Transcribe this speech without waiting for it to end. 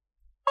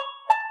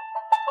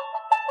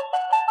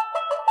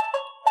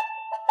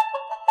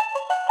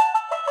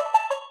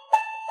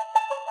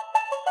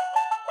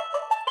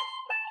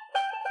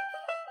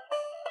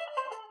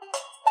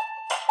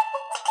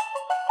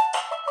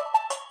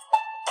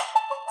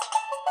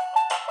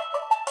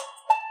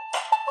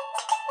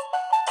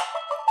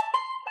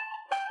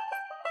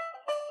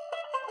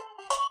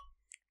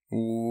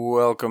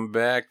Welcome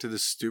back to the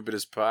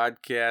Stupidest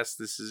Podcast.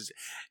 This is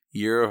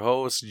your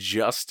host,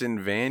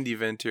 Justin Van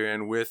Deventer,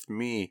 and with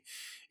me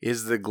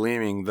is the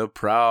gleaming, the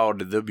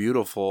proud, the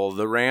beautiful,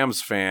 the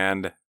Rams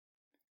fan.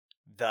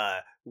 The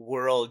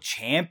world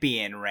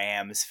champion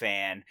Rams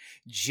fan,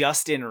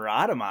 Justin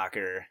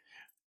Rademacher.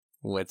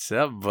 What's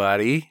up,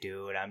 buddy?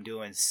 Dude, I'm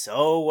doing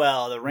so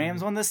well. The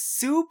Rams won the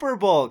Super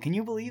Bowl. Can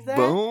you believe that?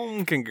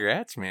 Boom.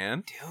 Congrats,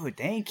 man. Dude,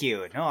 thank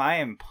you. No, I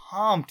am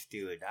pumped,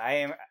 dude.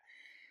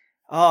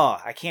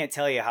 I can't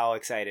tell you how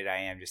excited I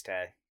am just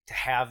to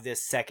have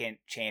this second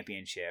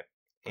championship.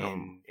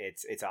 And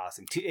it's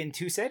awesome. In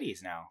two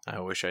cities now.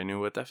 I wish I knew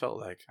what that felt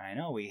like. I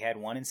know. We had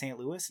one in St.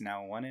 Louis,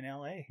 now one in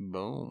LA.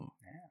 Boom.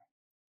 Yeah.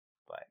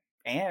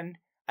 And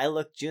I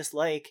look just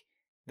like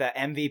the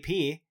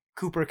MVP,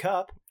 Cooper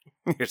Kupp.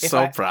 You're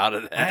so proud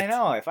of that. I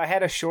know. If I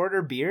had a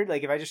shorter beard,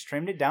 like if I just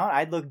trimmed it down,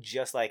 I'd look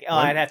just like...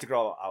 I'd have to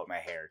grow out my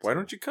hair, too. Why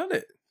don't you cut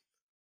it?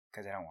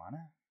 Because I don't want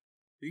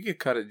to. You could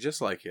cut it just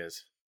like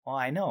his. Well,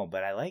 I know,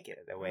 but I like it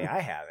the way I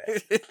have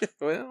it.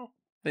 Well,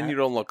 then you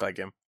don't look like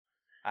him.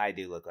 I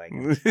do look like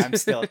him. I'm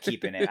still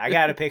keeping it. I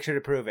got a picture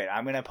to prove it.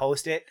 I'm going to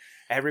post it.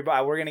 We're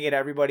going to get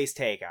everybody's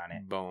take on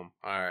it. Boom.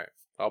 All right.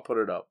 I'll put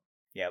it up.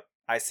 Yep.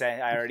 I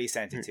already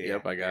sent it to you.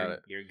 Yep, I got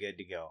it. You're good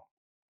to go.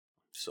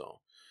 So,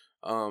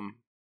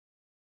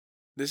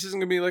 this isn't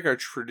going to be like our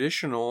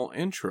traditional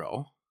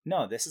intro.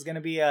 No, this is going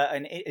to be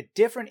a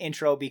different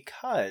intro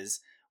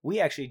because we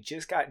actually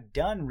just got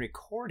done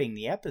recording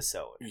the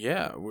episode.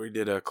 Yeah, we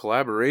did a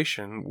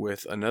collaboration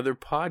with another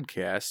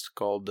podcast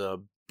called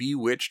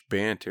Bewitched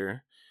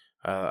Banter.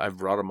 I've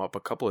brought them up a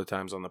couple of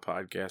times on the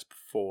podcast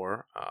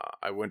before.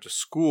 I went to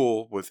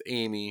school with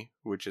Amy,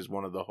 which is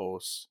one of the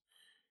hosts.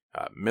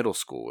 Middle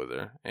school with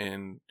her,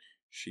 and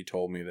she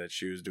told me that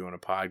she was doing a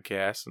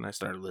podcast, and I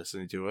started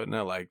listening to it, and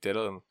I liked it,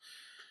 and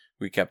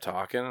we kept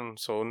talking, and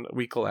so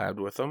we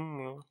collabed with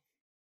them.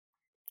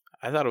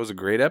 I thought it was a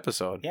great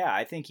episode. Yeah,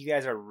 I think you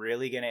guys are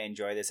really going to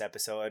enjoy this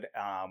episode.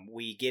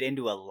 We get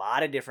into a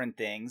lot of different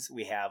things.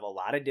 We have a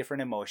lot of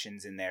different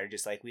emotions in there,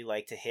 just like we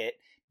like to hit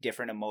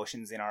different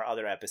emotions in our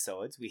other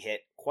episodes. We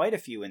hit quite a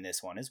few in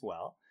this one as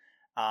well.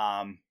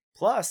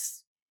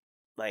 Plus,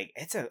 like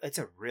it's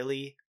a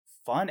really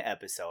fun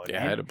episode.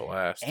 Yeah, I had a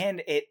blast.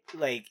 And it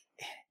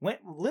went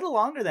a little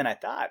longer than I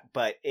thought,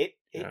 but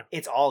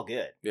it's all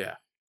good. Yeah,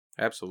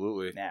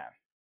 absolutely. Yeah.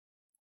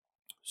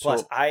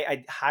 Plus,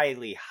 I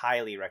highly,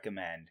 highly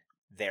recommend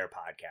their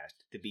podcast,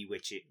 the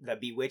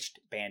Bewitched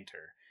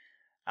Banter.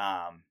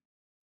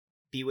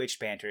 Bewitched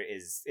Banter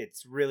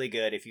it's really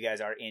good if you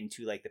guys are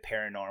into like the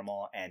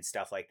paranormal and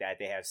stuff like that.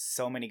 They have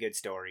so many good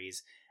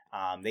stories.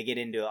 They get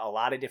into a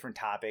lot of different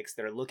topics.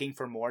 They're looking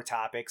for more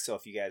topics. So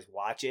if you guys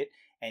watch it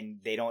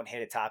and they don't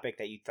hit a topic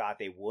that you thought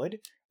they would,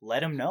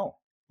 let them know.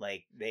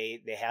 Like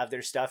they have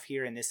their stuff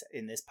here in this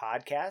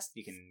podcast.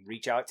 You can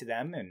reach out to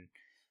them and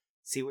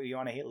see what you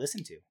want to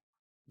listen to.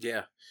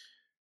 Yeah.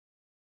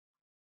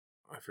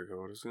 I forgot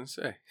what I was going to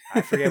say.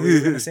 I forget what you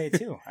were going to say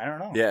too. I don't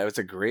know. Yeah, it's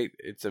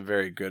a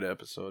very good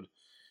episode.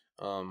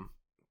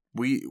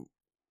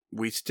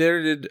 We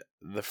started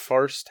the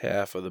first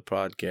half of the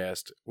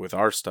podcast with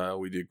our style.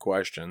 We did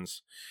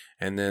questions.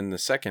 And then the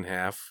second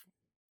half,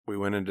 we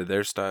went into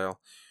their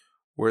style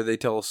where they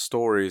tell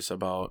stories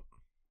about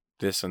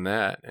this and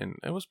that. And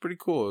it was pretty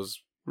cool. It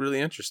was really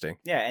interesting.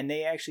 Yeah, and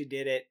they actually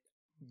did it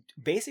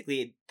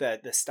basically the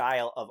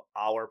style of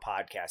our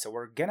podcast. So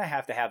we're going to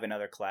have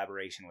another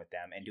collaboration with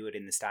them and do it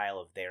in the style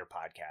of their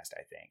podcast,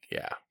 I think.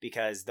 Yeah.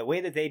 Because the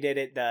way that they did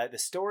it, the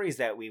stories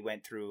that we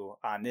went through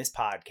on this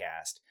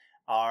podcast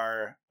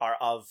are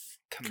of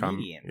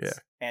comedians. Yeah.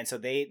 And so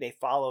they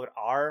followed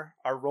our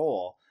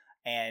role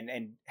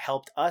and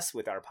helped us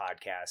with our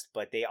podcast,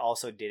 but they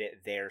also did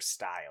it their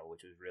style,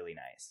 which was really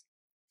nice.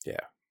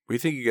 Yeah. We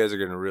think you guys are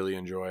going to really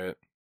enjoy it.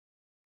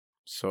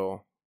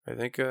 So I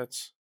think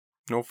that's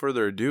no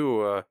further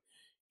ado.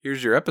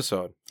 Here's your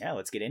episode. Yeah,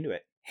 let's get into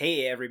it.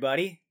 Hey,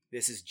 everybody.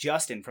 This is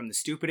Justin from the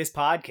Stupidest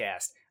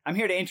Podcast. I'm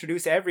here to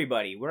introduce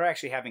everybody. We're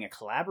actually having a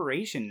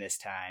collaboration this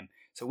time.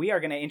 So we are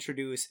going to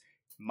introduce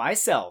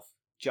myself,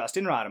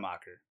 Justin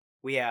Rademacher.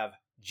 We have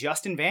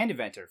Justin Van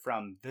Deventer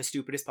from the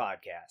Stupidest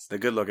Podcast. The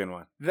good-looking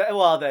one.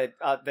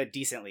 The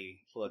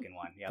decently looking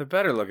one. Yep. The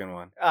better-looking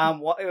one.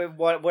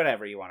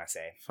 Whatever you want to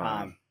say.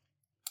 Fine.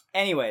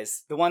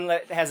 Anyways, the one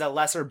that has a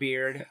lesser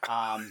beard.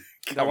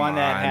 The one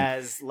that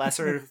has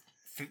lesser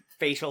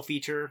facial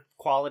feature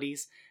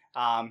qualities.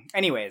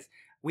 Anyways,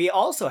 we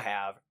also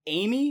have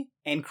Amy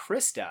and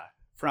Krista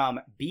from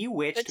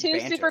Bewitched Banter.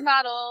 The two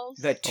supermodels.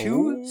 The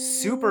two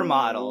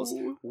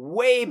supermodels,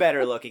 way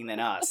better looking than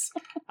us.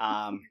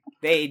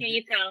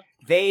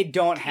 They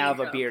don't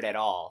have a beard at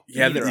all.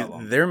 Yeah,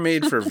 they're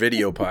made for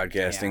video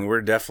podcasting. Yeah.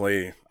 We're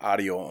definitely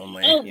audio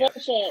only. Oh,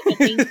 bullshit.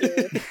 Thank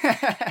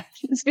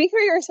you. Speak for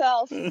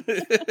yourself.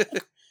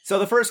 So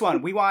the first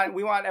one, we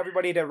want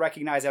everybody to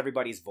recognize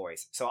everybody's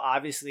voice. So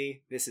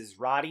obviously, this is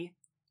Roddy.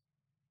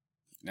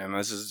 And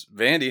this is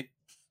Vandy.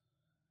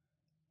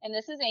 And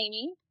this is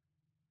Amy.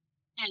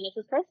 And this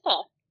is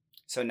Krista.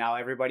 So now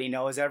everybody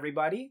knows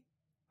everybody.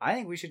 I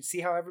think we should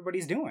see how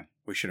everybody's doing.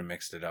 We should have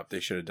mixed it up.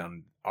 They should have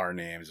done our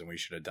names and we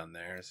should have done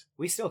theirs.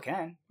 We still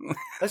can.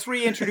 Let's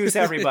reintroduce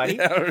everybody.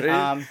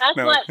 Yeah,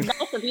 right.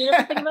 That's the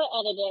beautiful thing about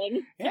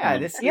editing. Yeah,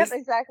 Yep,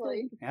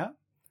 exactly. Yeah.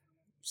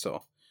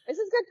 So. This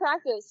is good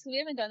practice. We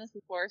haven't done this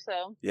before,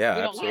 so. Yeah,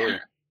 we don't absolutely.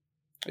 care.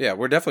 Yeah,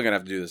 we're definitely going to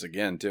have to do this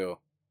again, too.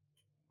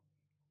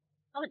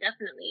 Oh,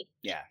 definitely.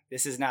 Yeah,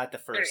 this is not the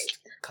first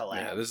collab.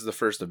 Yeah, this is the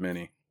first of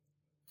many.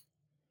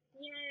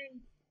 Yay.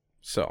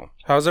 So,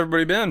 how's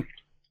everybody been?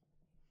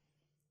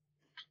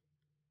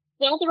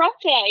 Well, it's a rough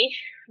day,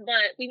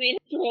 but we made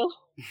it through.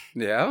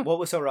 Yeah? What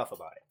was so rough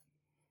about it?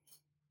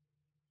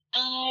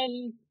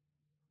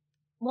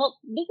 Well,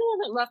 this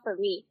wasn't rough for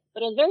me,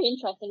 but it was very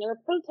interesting. There were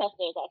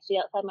protesters actually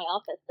outside my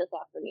office this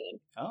afternoon.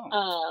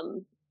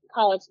 Oh.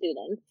 College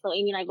students. So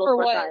Amy and I both For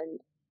work what? on.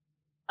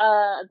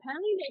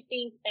 Apparently they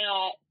think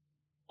that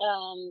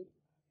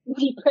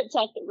we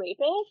protect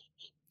rapists.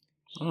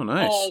 Oh,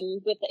 nice.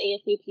 With the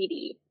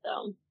ASUPD.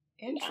 So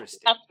Interesting.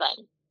 yeah, that's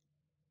fun.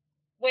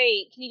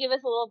 Wait, can you give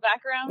us a little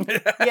background?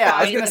 Yeah,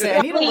 I was going to say,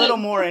 I need a Wait. little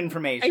more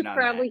information I on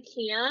probably that.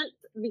 can't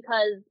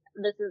because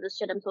this is the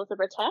shit I'm supposed to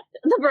protect.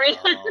 The brand.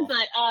 Oh.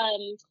 But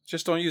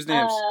Just don't use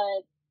names.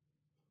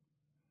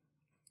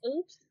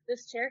 oops,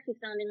 this chair keeps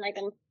sounding like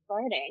I'm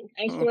farting.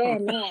 I swear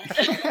I'm not.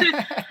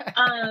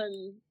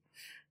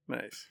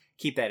 Nice.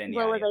 Keep that in the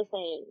What audio. was I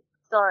saying?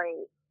 Sorry.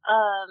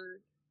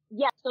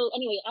 Yeah. So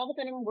anyway, all of a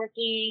sudden I'm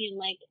working and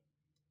like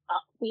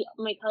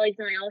my colleagues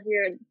and I all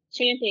here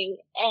chanting,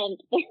 and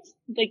there's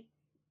like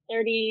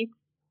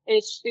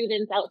 30-ish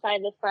students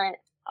outside the front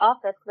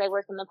office because I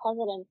work in the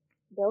president's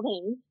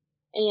building,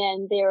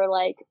 and they were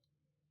like,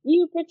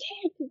 "You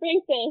protect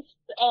rapists,"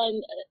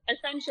 and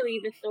essentially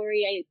the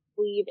story I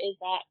believe is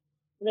that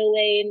the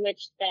way in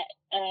which that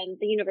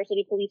the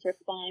university police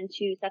respond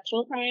to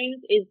sexual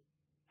crimes is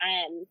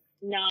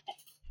not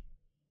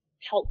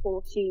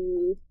helpful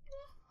to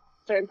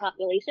certain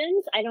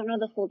populations. I don't know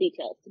the full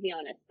details, to be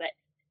honest, but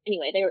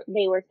anyway,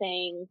 they were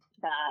saying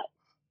that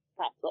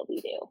that's what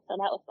we do, so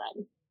that was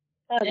fun.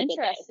 That was a good day.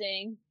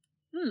 Interesting.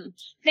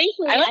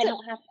 Thankfully, I I wasn't-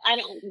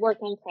 don't work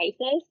on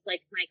crisis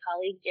like my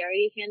colleague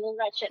Jerry handles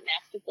that shit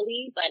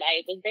masterfully, but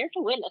I was there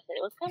to witness it.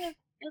 It was fun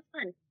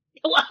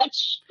to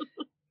watch.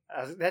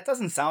 That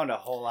doesn't sound a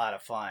whole lot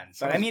of fun.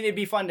 But I mean, it'd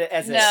be fun to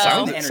as a No.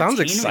 sounds Sounds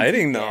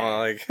exciting, though. Yeah.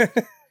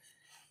 Like,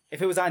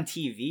 If it was on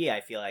TV,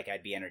 I feel like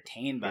I'd be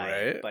entertained by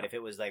it. Right. But if it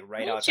was like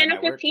right Well, outside my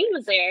Channel 15 workplace,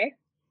 was there.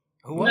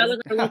 who That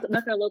was?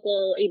 that's our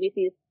local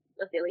ABC's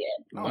affiliate.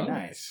 Oh,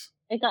 nice.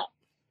 I thought.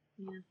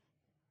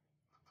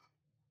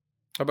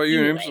 How about you,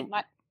 Anyway, Ames?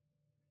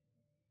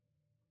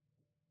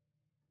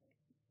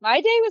 My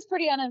day was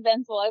pretty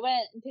uneventful. I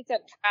went and picked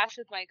up trash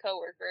with my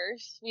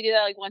coworkers. We do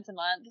that like once a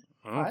month.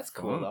 Oh, that's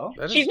cool, though.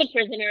 That She's is, a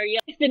prisoner. You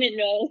guys didn't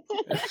know.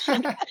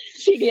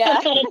 She Yeah.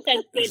 got out of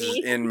Tent this is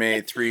City. inmate I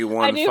do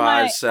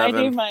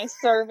 3157. my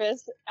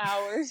service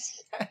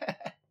hours.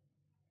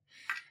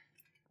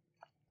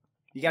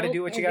 You got to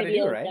do what you got to do,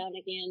 Video's right? Down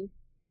again.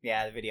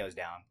 Yeah, the video's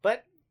down.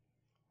 But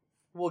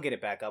we'll get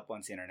it back up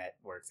once the internet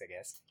works, I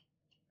guess.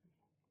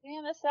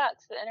 Man, this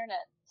sucks. The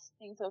internet's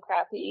being so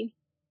crappy.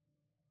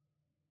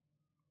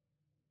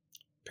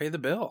 Pay the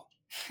bill.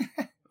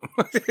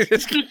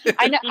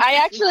 I know.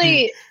 I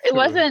actually, it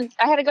wasn't.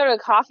 I had to go to a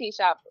coffee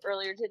shop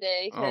earlier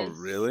today. Oh,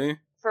 really?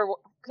 Because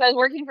I was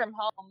working from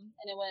home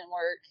and it wouldn't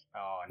work.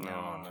 Oh,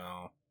 no.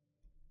 No.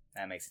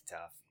 That makes it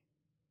tough.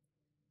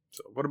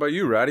 So, what about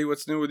you, Roddy?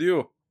 What's new with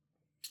you?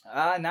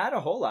 Not a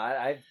whole lot.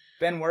 I've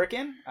been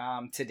working.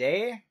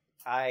 Today,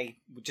 I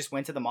just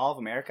went to the Mall of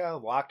America,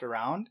 walked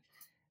around.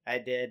 I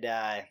did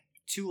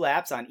 2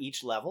 laps on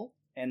each level,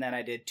 and then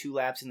I did 2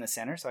 laps in the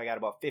center, so I got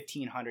about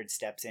 1,500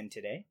 steps in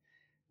today,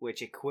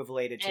 which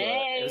equivalated to,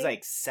 it was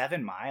like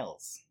 7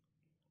 miles.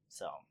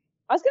 So,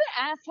 I was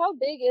gonna ask, how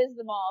big is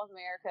the Mall of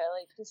America?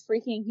 Like, just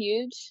freaking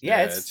huge?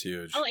 yeah, It's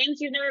huge. Oh, Ames,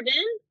 you've never been?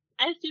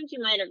 I assumed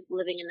you might have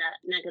living in that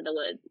neck of the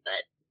woods,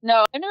 but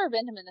No, I've never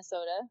been to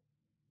Minnesota.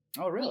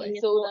 Oh, really?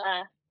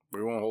 Minnesota.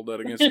 We won't hold that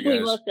against you We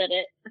guys. looked at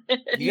it.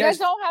 You guys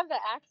don't have the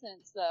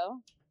accents, though.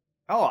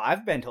 Oh,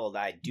 I've been told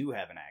I do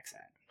have an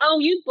accent. Oh,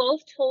 you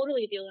both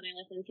totally do when I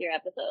listen to your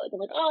episodes. I'm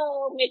like,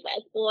 oh,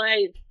 Midwest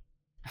boys.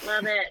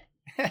 Love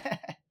it.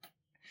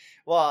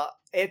 Well,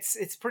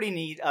 it's pretty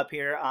neat up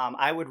here.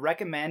 I would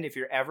recommend if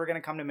you're ever going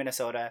to come to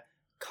Minnesota,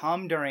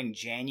 come during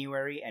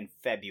January and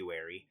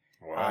February.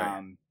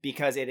 Why?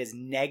 Because it is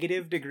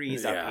negative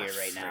degrees up here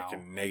right now.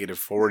 Freaking negative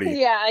 40.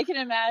 Yeah, I can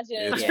imagine.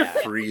 It's Yeah.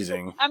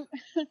 freezing.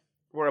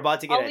 We're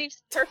about to get I'll leave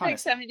ton of perfect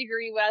sun.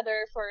 70-degree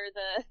weather for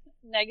the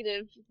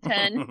negative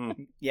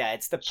 10. Yeah,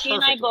 it's the perfect She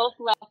and I both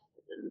weather.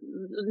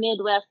 left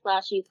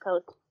Midwest/East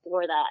Coast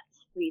for that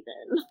reason.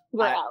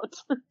 We're out.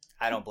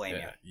 I don't blame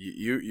Yeah.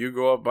 You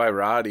go up by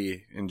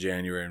Roddy in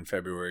January and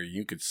February,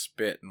 you could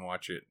spit and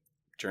watch it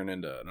turn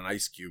into an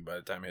ice cube by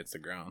the time it hits the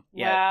ground.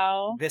 Yeah.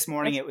 Wow. you. This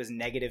morning it was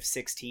negative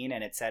 16,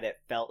 and it said it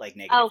felt like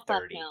negative Oh,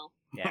 fuck 30. no.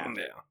 Yeah,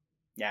 Yeah.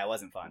 yeah, it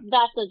wasn't fun.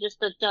 That's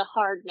just a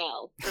hard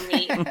no for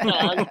me.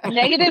 So,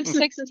 Negative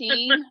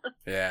 16?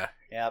 Yeah.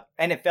 Yep,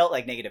 and it felt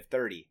like negative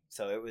 30,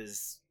 so it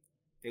was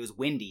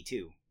windy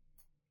too.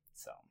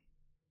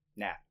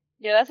 Nah.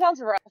 Yeah, that sounds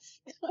rough.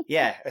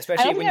 Yeah, I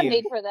especially don't when think I'm you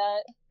made for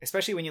that.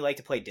 especially when you like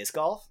to play disc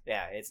golf.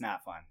 Yeah, it's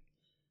not fun.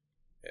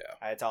 Yeah.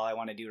 That's all I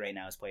want to do right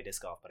now is play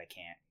disc golf, but I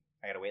can't.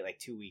 I gotta wait like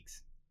 2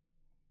 weeks.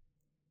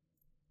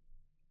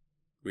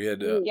 We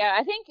had Yeah,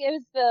 I think it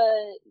was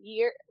the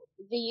year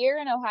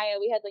in Ohio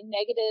we had like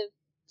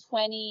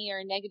 -20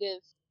 or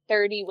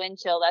 -30 wind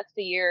chill. That's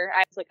the year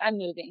I was like, I'm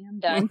moving. I'm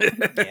done.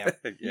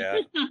 Yeah.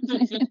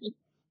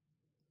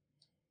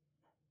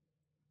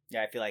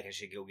 Yeah, I feel like I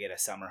should go get a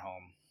summer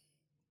home.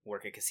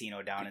 Work a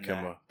casino down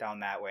down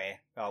that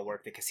way. I'll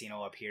work the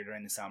casino up here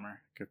during the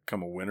summer.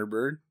 Become a winter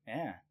bird.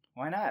 Yeah,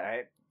 why not?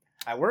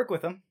 I work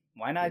with them.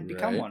 Why not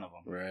become one of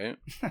them? Right.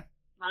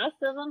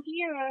 Most of them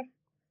here.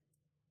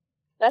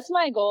 That's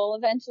my goal.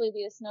 Eventually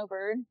be a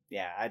snowbird.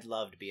 Yeah, I'd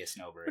love to be a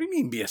snowbird. What do you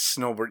mean be a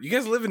snowbird? You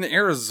guys live in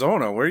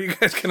Arizona. Where are you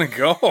guys gonna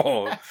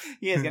go?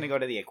 He is gonna go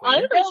to the I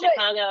equator. live in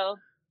Chicago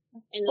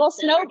in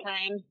the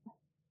time.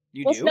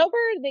 You Well, do?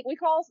 snowbird, we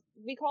call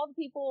the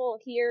people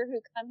here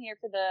who come here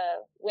for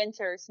the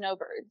winter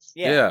snowbirds.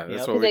 Yeah,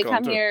 that's what we they call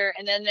come them too. here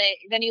and then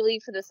you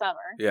leave for the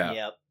summer. Yeah.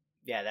 Yep.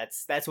 Yeah,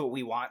 that's what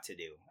we want to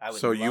do.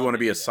 So you want to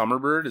be a summer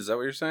bird? Is that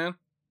what you're saying?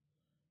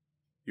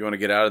 You want to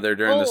get out of there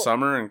during the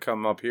summer and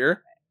come up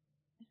here?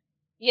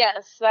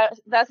 Yes,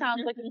 that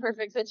sounds like the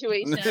perfect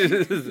situation.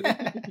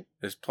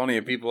 There's plenty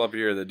of people up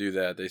here that do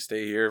that. They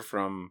stay here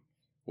from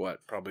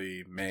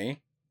probably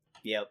May.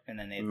 Yep, and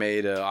then they May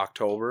to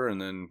October,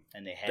 and then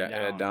they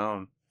head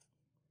down.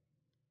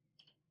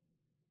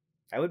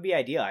 That would be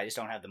ideal. I just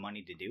don't have the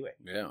money to do it.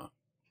 Yeah.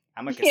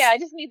 I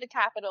just need the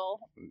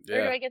capital. Yeah.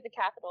 Where do I get the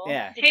capital?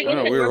 Yeah. Hey, I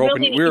know, listen, we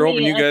were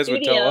hoping you guys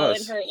would tell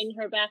us. In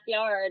her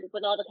backyard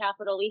with all the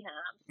capital we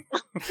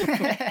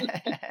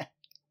have.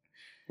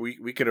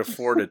 We could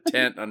afford a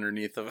tent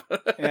underneath of.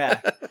 Yeah.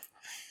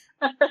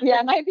 Yeah,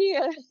 it might be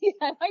a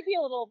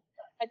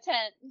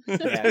tent.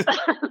 Yeah.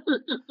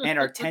 And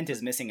our tent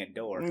is missing a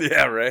door.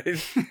 Yeah, right.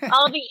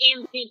 All the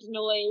ambient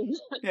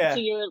noise to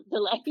your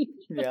delight.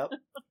 Yep.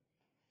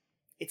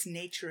 It's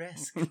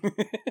nature-esque.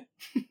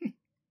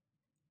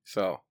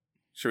 So,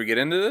 should we get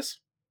into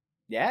this?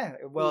 Yeah.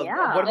 Well,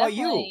 Yeah, what about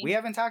definitely. you? We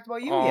haven't talked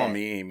about you Oh, yet.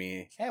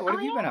 me. Yeah, what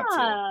have you been up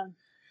to?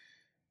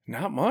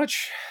 Not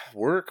much.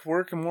 Work,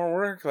 and more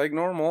work, like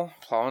normal.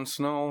 Plowing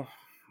snow,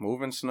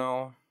 moving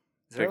snow.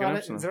 Is there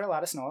a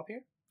lot of snow up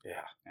here?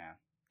 Yeah. Yeah.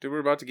 Dude, we're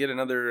about to get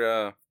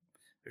another,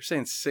 they're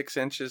saying 6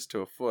 inches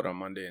to a foot on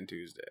Monday and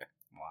Tuesday.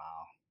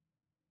 Wow.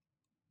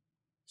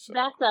 So.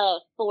 That's a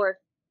fourth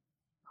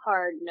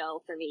hard no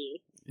for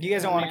me. You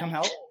guys don't want to come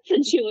help?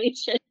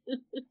 Situation.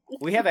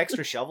 We have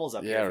extra shovels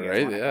up Yeah, here.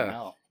 right, Come yeah.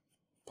 help.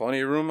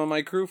 Plenty of room on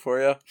my crew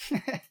for you.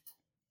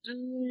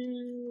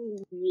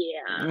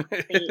 Yeah.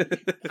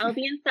 Thanks. I'll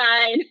be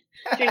inside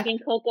drinking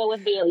cocoa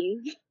with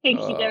Bailey's.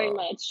 Thank you very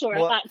much. Sure,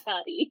 hot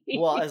toddy.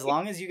 Well, as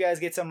long as you guys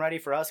get some ready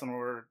for us when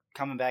we're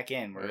coming back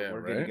in,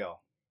 we're good to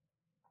go.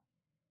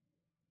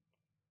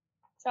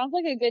 Sounds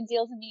like a good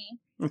deal to me.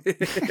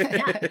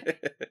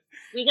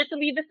 We get to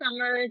leave the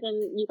summers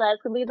and you guys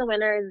can leave the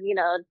winters.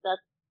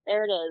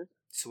 There it is.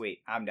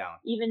 Sweet. I'm down.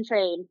 Even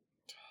trade.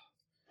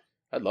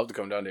 I'd love to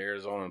come down to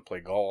Arizona and play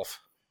golf.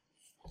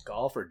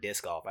 Golf or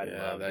disc golf? I'd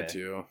love that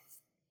too.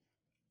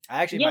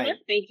 I actually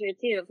that's big here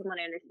too, from what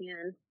I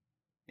understand.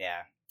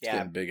 Yeah. It's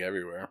getting big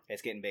everywhere.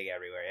 It's getting big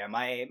everywhere. Yeah,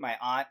 my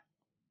aunt,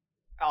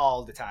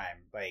 all the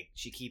time, like,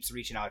 she keeps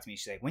reaching out to me.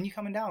 She's like, when you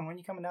coming down? When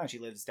you coming down? She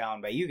lives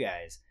down by you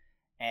guys.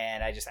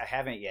 And I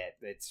haven't yet.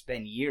 It's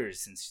been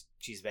years since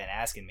she's been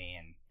asking me,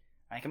 and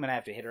I think I'm going to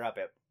have to hit her up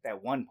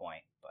at one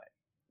point, but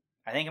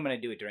I think I'm going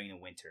to do it during the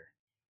winter.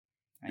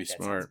 I think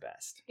that sounds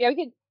best. Yeah,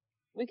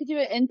 we could do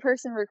an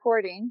in-person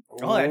recording.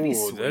 Oh, that'd be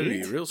sweet. That'd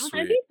be real sweet.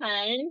 That'd be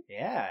fun.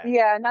 Yeah.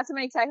 Yeah, not so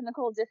many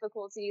technical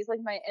difficulties, like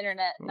my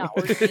internet not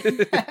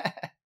working.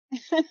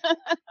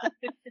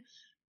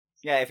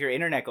 Yeah, if your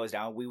internet goes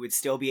down, we would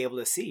still be able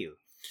to see you.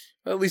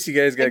 Well, at least you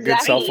guys got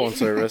good cell phone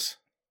service.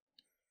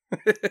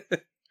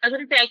 I was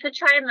going to say, I could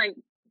try my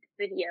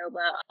video,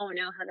 but I don't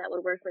know how that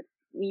would work with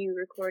you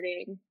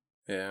recording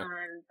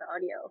on the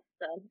audio.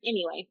 So,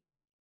 anyway.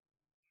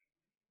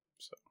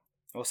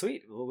 Well,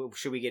 sweet.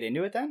 Should we get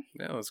into it then?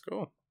 Yeah, let's go.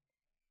 All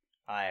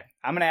right.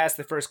 I'm going to ask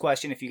the first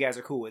question if you guys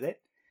are cool with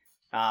it.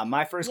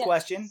 My first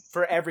question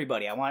for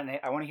everybody. I want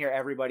to hear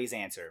everybody's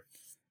answer.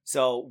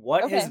 So,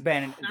 what has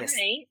been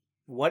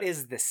what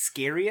is the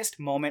scariest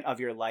moment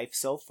of your life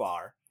so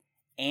far,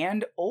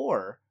 and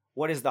or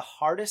what is the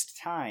hardest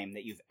time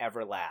that you've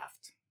ever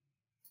laughed?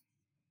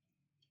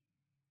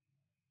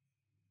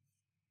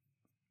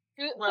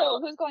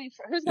 Who's going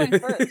first? I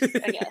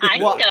guess.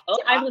 I'll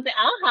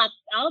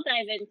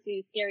dive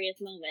into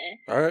scariest moment.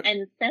 All right.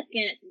 And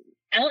second,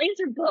 I'll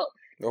answer both.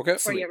 Okay.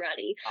 For you're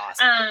ready.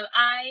 Awesome.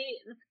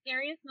 The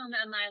scariest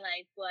moment of my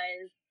life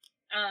was,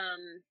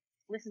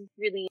 this is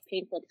really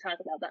painful to talk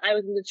about, but I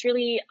was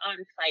literally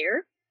on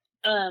fire.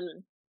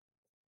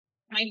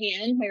 My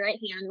right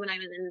hand, when I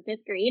was in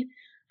 5th grade,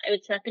 I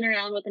was sucking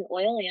around with an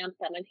oil lamp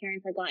that my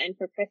parents had gotten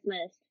for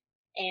Christmas.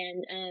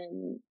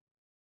 And,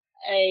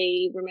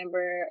 I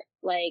remember,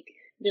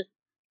 just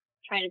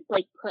trying to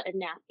like put a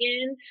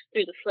napkin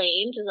through the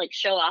flame to like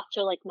show off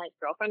to like my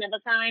girlfriend at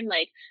the time,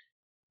 like,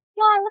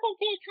 wow, look at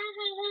this, ha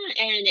ha ha.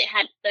 And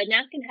the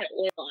napkin had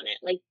oil on it,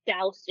 like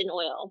doused in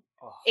oil.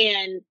 Oh.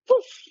 And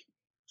poof!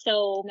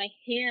 So my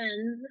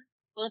hands,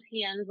 both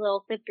hands,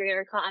 little fifth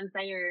grader, caught on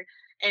fire.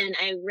 And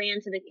I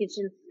ran to the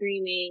kitchen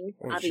screaming,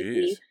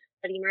 obviously,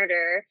 bloody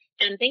murder.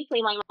 And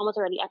thankfully my mom was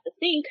already at the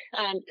sink,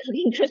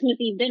 cooking Christmas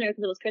Eve dinner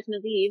because it was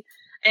Christmas Eve.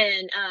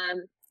 And,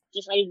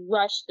 I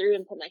rushed through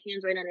and put my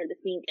hands right under the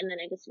sink. And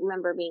then I just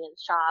remember being in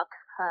shock,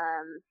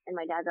 and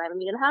my dad driving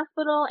me to the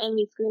hospital and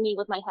me screaming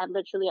with my head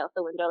literally out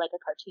the window like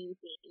a cartoon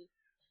scene.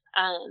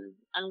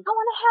 I'm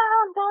going to hell,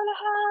 I'm going to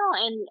hell.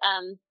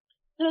 And,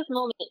 to this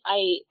moment,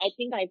 I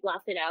think I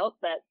blocked it out,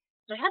 but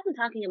I have been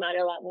talking about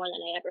it a lot more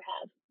than I ever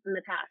have in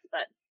the past,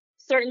 but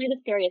certainly the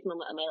scariest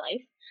moment of my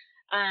life.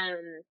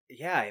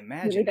 Yeah, I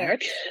imagine. Really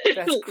dark.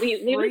 That's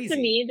leave crazy. it to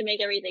me to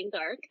make everything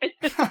dark.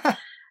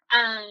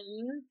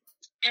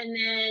 And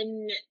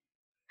then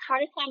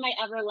hardest time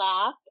I ever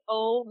laughed.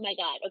 Oh my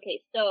god.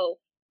 Okay, so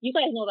you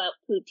guys know about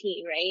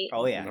poutine, right?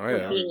 Oh yeah.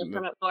 Poutine is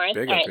from up north.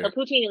 Big Alright, up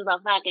so poutine is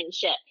about fucking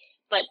shit.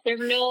 But there's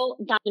no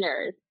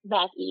diners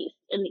back east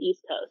in the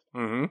East Coast.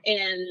 Mm-hmm.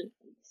 And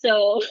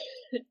so,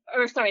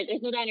 there's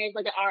no diners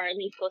like there are in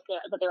the East Coast,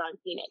 but they're on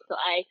Phoenix. So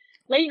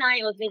late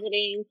night, I was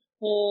visiting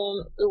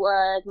home. It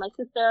was my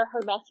sister, her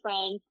best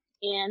friend,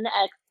 and the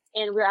ex,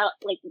 and we're out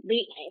like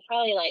late night,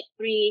 probably like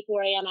 3,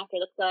 4 a.m. after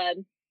the club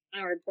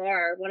or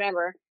bar,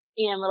 whatever.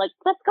 And we're like,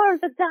 let's go to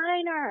the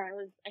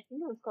diner. I think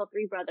it was called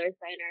Three Brothers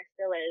Diner,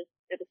 still is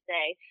to this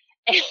day.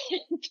 And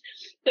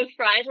the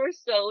fries were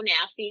so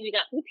nasty. We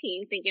got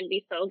poutine thinking it'd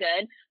be so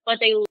good, but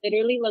they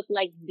literally looked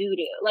like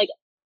doo-doo, like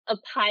a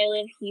pile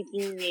of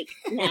heaping like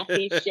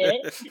nasty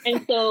shit.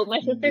 And so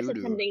my sister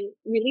said something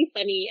really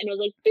funny, and it was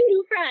like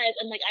doo-doo fries,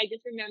 and like I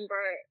just remember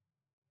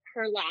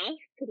her laugh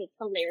because it's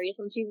hilarious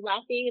when she's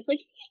laughing. It's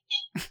like,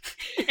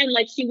 and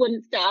like she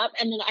wouldn't stop.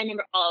 And then I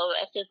remember all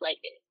of us just like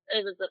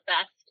it was the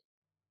best.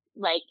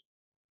 Like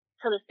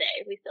to this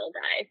day, we still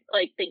die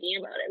like thinking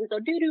about it. We go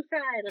doo-doo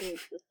fries, and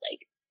it's just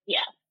like.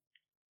 Yeah.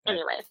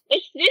 Anyway,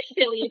 it's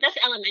silly. That's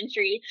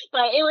elementary,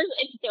 but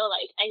it's still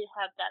like I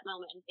have that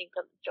moment and think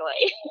of joy.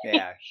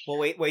 Yeah. Well,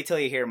 wait till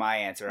you hear my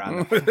answer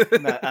on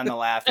the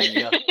laugh,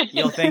 and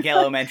you'll think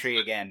elementary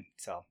again.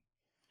 So. All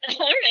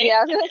right. Yeah,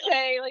 I was gonna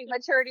say like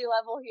maturity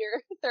level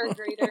here, third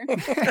grader.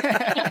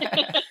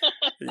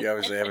 You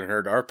obviously haven't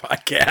heard our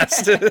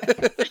podcast.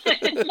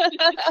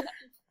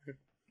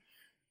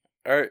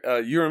 All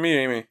right, you or me,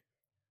 Amy?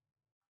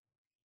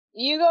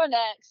 You go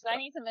next. I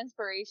need some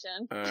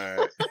inspiration. All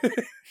right.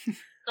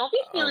 Don't be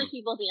stealing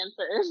people's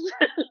answers.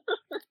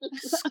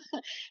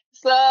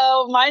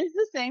 So mine's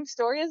the same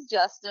story as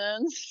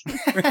Justin's.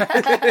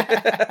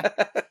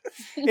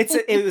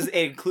 It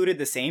included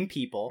the same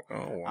people.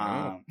 Oh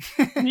wow.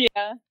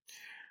 Yeah.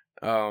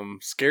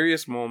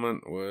 Scariest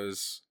moment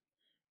was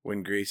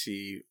when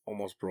Gracie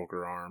almost broke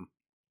her arm.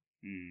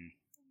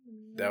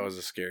 That was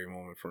a scary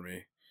moment for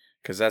me.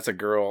 Because that's a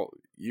girl,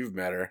 you've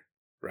met her,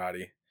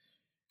 Roddy.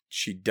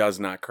 She does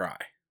not cry.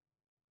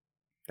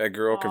 That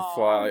girl could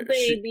fly.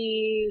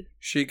 Baby.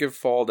 She could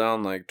fall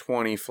down like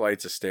 20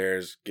 flights of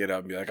stairs, get up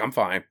and be like, I'm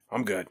fine.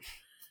 I'm good.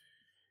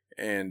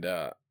 And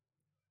I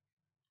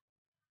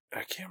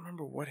can't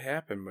remember what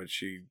happened, but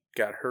she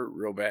got hurt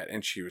real bad.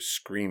 And she was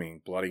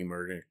screaming, bloody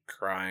murder,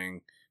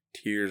 crying,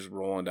 tears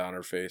rolling down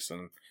her face.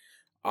 And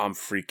I'm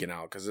freaking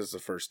out because this is the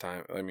first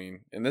time. I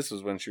mean, and this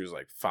was when she was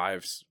like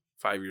 5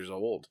 years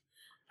old.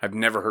 I've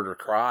never heard her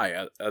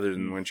cry other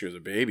than when she was a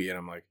baby. And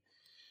I'm like,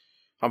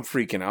 I'm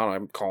freaking out.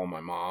 I'm calling my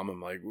mom. I'm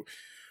like,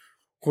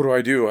 what do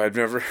I do? I've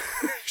never,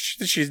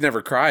 she's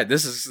never cried.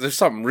 There's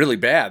something really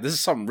bad. This is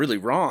something really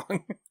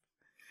wrong.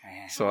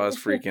 So I was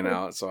freaking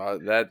out. So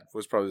that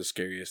was probably the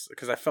scariest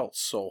because I felt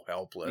so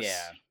helpless.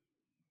 Yeah.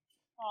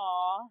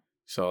 Aw.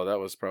 So that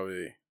was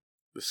probably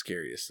the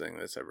scariest thing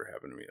that's ever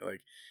happened to me.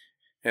 Like,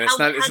 and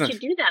How'd you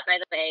do that, by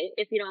the way,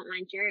 if you don't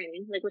mind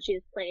sharing? Like, was she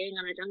playing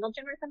on a jungle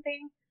gym or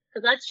something?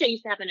 Because that shit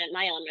used to happen at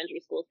my elementary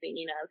school,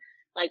 speaking of.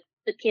 Like,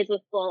 the kids would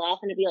fall off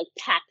and it'd be like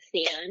packed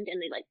sand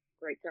and they'd like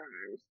break their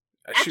arms.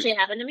 Actually, it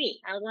happened to me.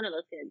 I was one of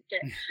those kids.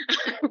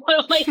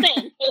 What am I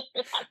saying?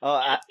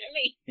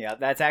 Yeah,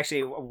 that's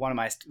actually one of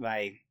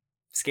my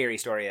scary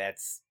story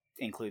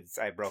includes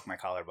I broke my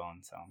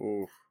collarbone. So.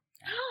 Ooh.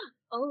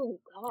 Oh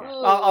god.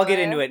 Yeah. I'll get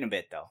into it in a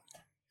bit though.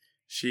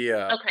 Okay,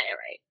 all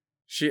right.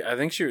 I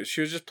think she was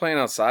just playing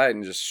outside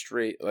and just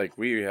straight, like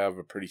we have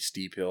a pretty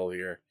steep hill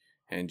here,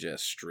 and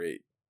just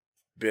straight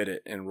bit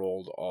it and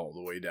rolled all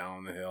the way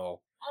down the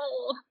hill.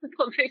 Oh,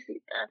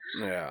 pobrecita.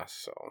 Yeah,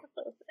 so. That's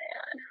so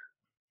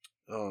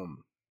sad.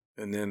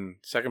 And then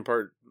second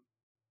part.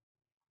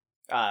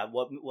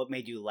 What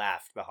made you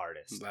laugh the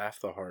hardest? Laugh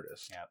the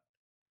hardest. Yep.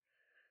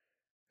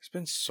 There's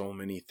been so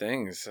many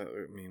things.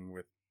 I mean,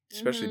 with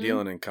especially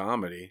dealing in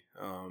comedy.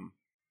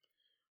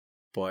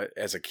 But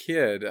as a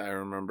kid, I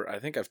remember. I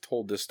think I've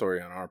told this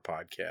story on our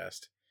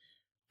podcast.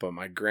 But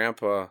my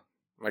grandma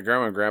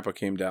and grandpa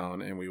came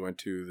down, and we went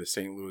to the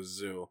St. Louis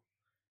Zoo.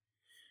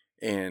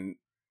 And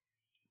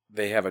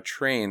they have a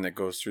train that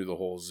goes through the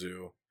whole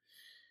zoo.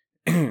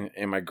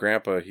 And my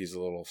grandpa, he's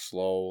a little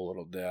slow, a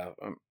little deaf.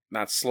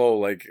 Not slow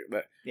like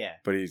that. Yeah.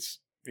 But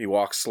he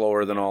walks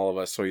slower than all of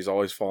us, so he's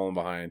always falling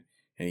behind,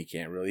 and he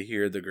can't really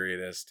hear the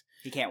greatest.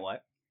 He can't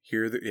what?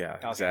 Yeah,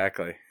 okay.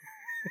 Exactly.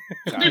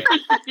 Sorry.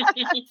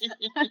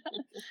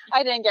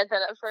 I didn't get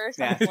that at first.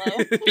 Yeah.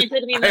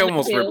 I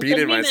almost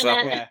repeated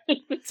myself. Yeah.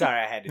 Sorry,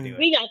 I had to do it.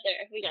 We got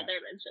there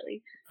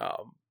eventually.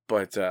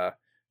 But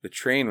the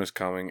train was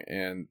coming,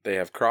 and they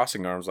have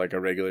crossing arms like a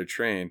regular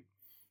train.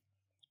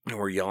 And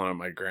we're yelling at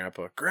my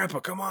grandpa, "Grandpa,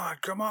 come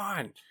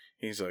on.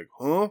 He's like,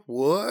 huh?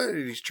 What?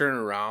 And he's turning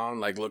around,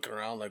 like looking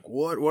around, like,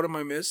 what am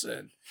I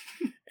missing?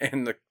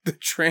 And the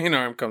train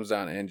arm comes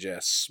down and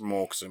just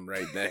smokes him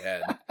right in the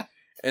head.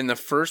 And the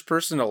first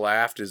person to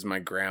laugh is my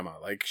grandma.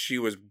 Like, she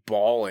was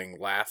bawling,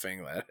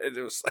 laughing.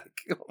 It was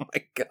like, oh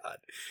my God.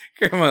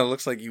 Grandma, it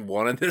looks like you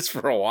wanted this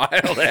for a while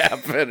to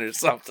happen or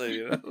something,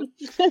 you know?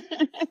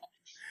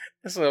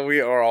 So we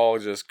are all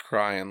just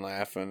crying,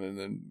 laughing, and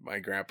then my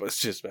grandpa's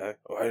just back,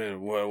 what?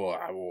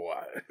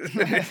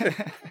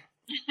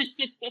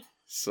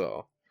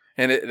 So,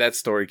 and that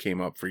story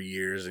came up for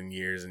years and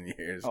years and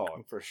years.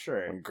 Oh, for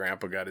sure. When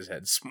Grandpa got his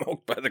head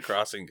smoked by the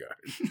crossing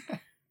guard.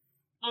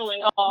 Oh my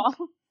God.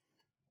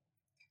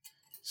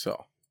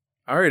 So,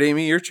 all right,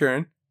 Amy, your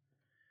turn.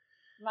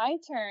 My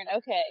turn.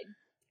 Okay.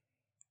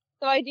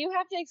 So I do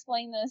have to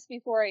explain this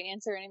before I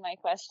answer any of my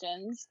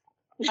questions.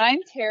 I'm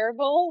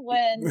terrible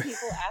when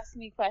people ask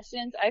me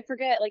questions. I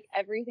forget like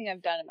everything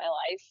I've done in my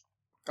life.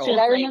 Oh.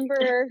 I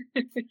remember,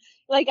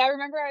 I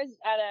remember I was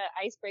at an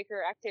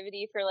icebreaker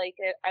activity for like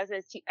as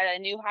a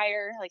new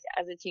hire, like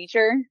as a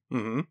teacher,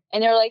 and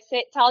they were like,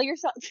 tell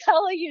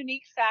a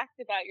unique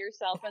fact about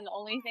yourself, and the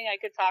only thing I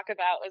could talk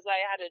about was I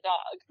had a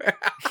dog.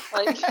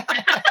 Like,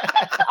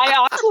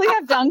 I actually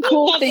have done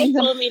cool things.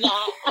 Told me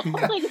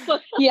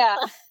that. Yeah.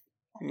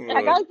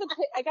 I got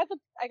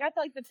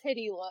the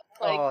pity look.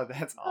 Like, oh,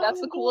 that's awesome.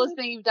 That's the coolest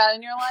thing you've done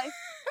in your life.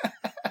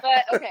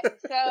 But okay,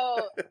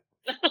 so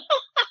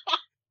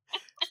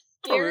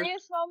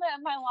scariest moment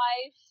of my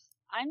life.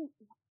 I'm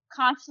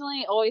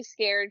constantly always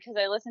scared because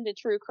I listen to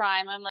true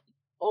crime. I'm like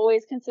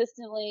always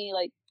consistently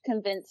like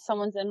convinced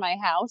someone's in my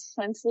house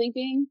when I'm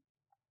sleeping.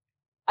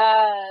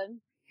 I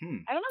don't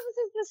know if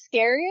this is the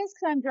scariest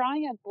because I'm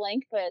drawing a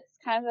blank, but it's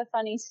kind of a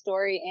funny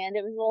story and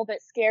it was a little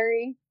bit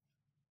scary.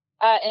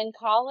 In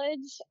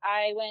college,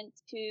 I went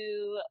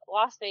to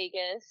Las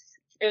Vegas.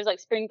 It was like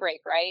spring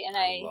break, right? And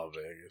I love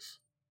Vegas.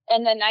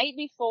 And the night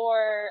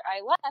before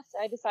I left,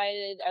 I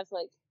decided I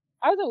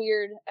was a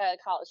weird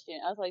college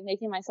student. I was like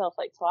making myself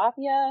like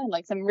tilapia and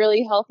like some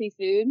really healthy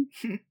food,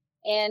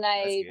 and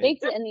I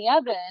baked it in the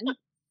oven.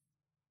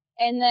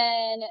 And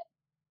then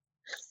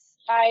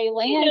I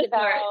land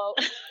about.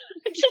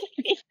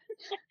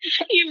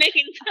 You're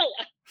making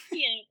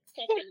tilapia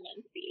fucking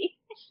messy.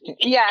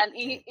 Yeah, and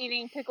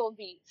eating pickled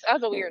beets. I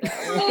was a weirdo.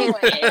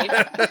 Anyway,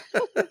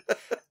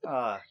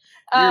 you're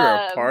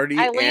a party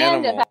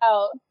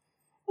animal.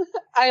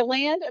 I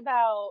land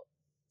about,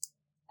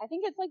 I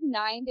think it's like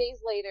 9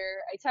 days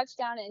later. I touch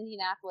down in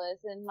Indianapolis,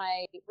 and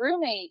my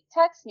roommate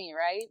texts me,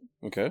 right?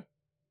 Okay.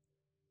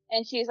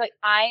 And she's like,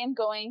 "I am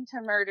going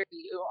to murder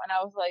you." And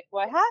I was like,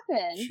 "What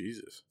happened?"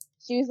 Jesus.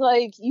 She's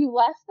like, "You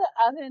left the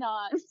oven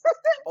on."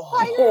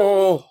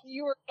 Oh.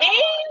 You were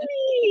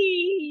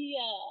Amy.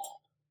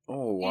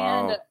 Oh,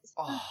 wow.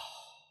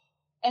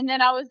 And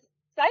then I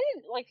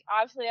didn't, like,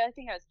 obviously, I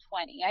think I was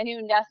 20. I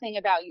knew nothing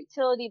about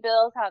utility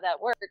bills, how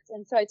that worked.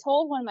 And so I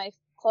told one of my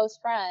close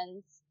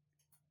friends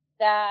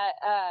that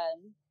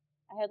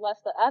I had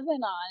left the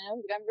oven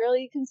on. I'm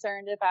really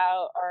concerned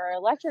about our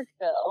electric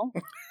bill.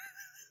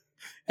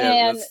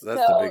 Yeah, and that's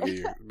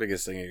the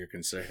biggest thing of your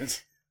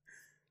concerns.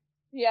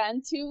 Yeah,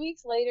 and 2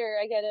 weeks later,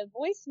 I get a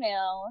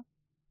voicemail,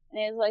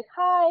 and it's like,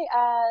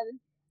 "Hi,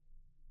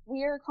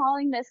 we are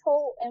calling this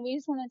Holt, and we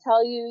just want to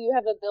tell you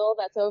have a bill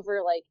that's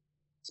over like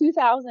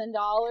 $2,000.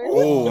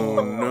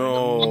 Oh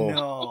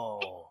no!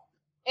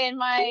 And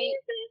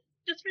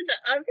just for the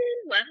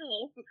oven?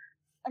 Wow.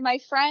 My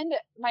friend,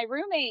 my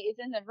roommate, is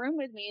in the room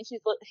with me, and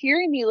she's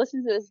hearing me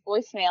listen to this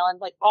voicemail, and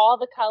like all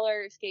the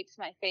color escapes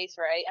my face.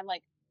 Right? I'm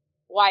like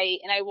white,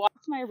 and I walk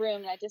to my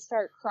room, and I just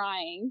start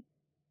crying.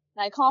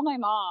 And I call my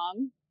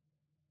mom,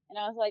 and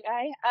I was like,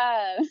 I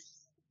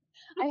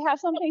have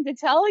something to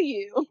tell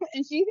you.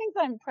 And she thinks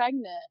I'm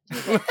pregnant.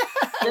 She's like,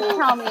 "Just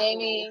tell me,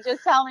 Amy.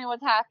 Just tell me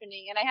what's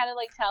happening." And I had to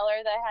like tell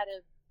her that I had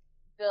a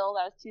bill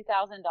that was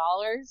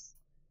 $2,000.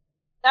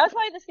 That was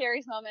probably the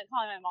scariest moment,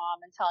 calling my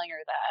mom and telling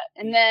her that.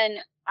 And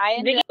then I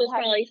ended up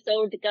probably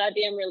so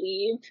goddamn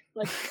relieved.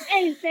 Like,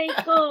 hey, thank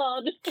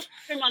God.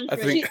 Her mom's I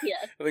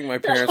think my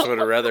parents would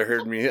have rather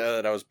heard me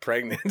that I was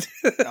pregnant.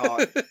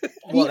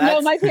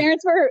 My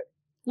parents were.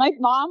 My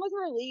mom was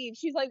relieved.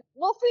 She's like,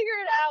 "We'll figure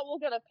it out. We'll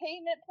get a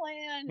payment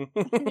plan.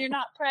 You're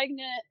not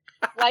pregnant.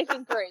 Life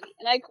is great."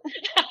 And I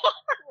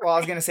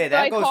was gonna say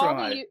that goes from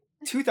a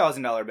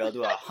 $2,000 bill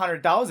to a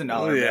 $100,000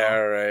 bill. Yeah,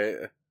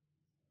 right.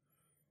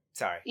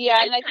 Sorry.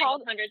 Yeah, and I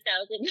called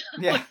 $100,000.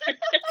 Yeah.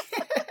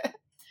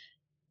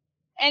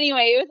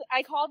 Anyway,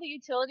 I called the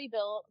utility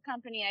bill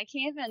company. I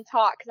can't even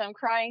talk because I'm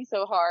crying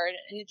so hard,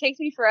 and it takes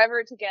me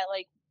forever to get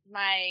like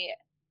my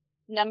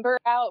number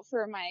out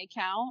for my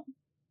account.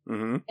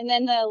 Mm-hmm. And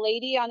then the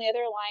lady on the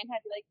other line had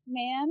to be like,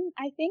 "Ma'am,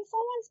 I think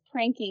someone's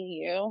pranking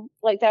you.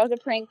 Like that was a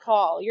prank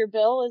call. Your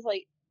bill is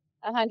like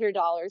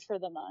 $100 for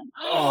the month."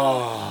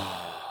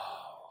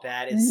 Oh,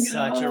 that is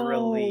such a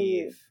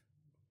relief.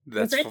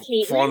 that's Was that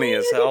Caitlin? funny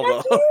as hell,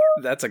 Was that though.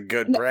 you? That's a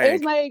good It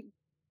prank.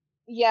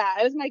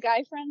 was my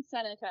guy friend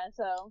Seneca.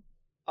 So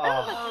that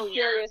was Oh, a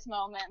serious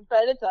moment,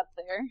 but it's up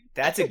there.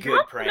 that's a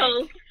good prank.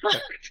 So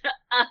fucked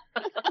up.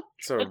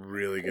 It's a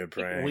really good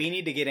prank. We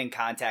need to get in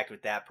contact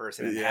with that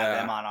person and have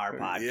them on our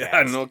podcast.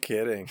 Yeah, no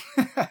kidding.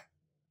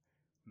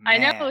 I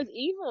know it Man. was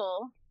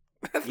evil.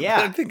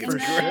 Yeah, I think it's for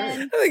great. sure.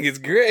 I think it's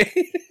great.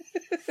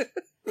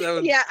 That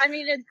was- Yeah, I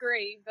mean it's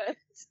great, but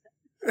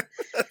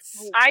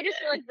I just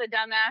feel like the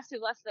dumbass who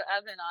left the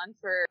oven on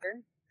for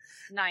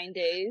 9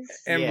 days.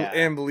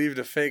 and believed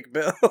a fake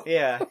bill.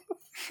 Yeah.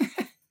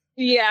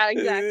 Yeah,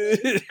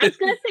 exactly. I was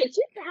gonna say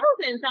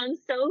 2000 sounds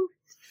so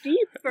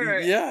steep for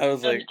Yeah, I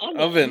was like, an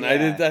oven.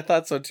 Yeah. I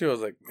thought so too. I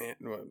was like, man,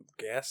 well,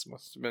 gas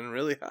must have been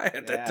really high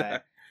at that Yeah.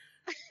 time.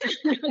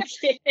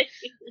 Okay.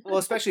 Well,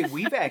 especially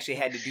we've actually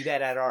had to do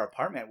that at our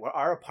apartment. Where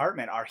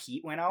our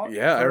heat went out.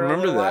 Yeah, I for a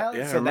remember little that. while.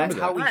 Yeah, I so remember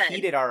that's how that. we What?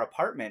 heated our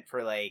apartment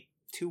for like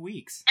 2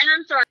 weeks. And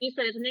I'm sorry, you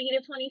said it's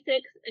negative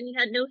 26 and you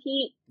had no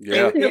heat.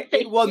 Yeah.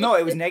 Well, no,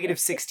 it was negative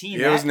 16.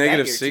 Yeah, it was that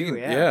negative year, 6. too,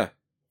 Yeah.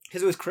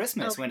 Because it was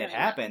Christmas when it Okay.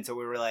 happened, so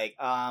we were like,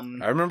 I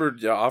remember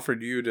I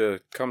offered you to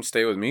come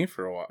stay with me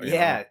for a while. you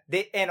yeah.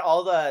 They and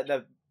all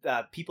the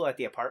people at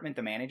the apartment,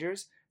 the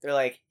managers, they're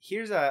like,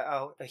 here's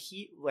a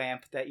heat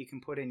lamp that you can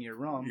put in your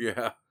room. know?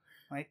 Yeah.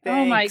 I'm like,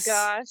 Oh my thanks.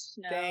 gosh,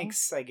 no.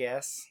 Thanks, I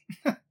guess.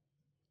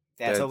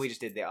 That's why we just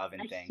did the oven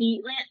A thing.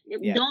 heat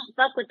lamp? Yeah. Don't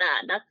fuck with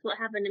that. That's what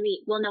happened to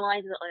me. Well, no, I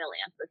have an oil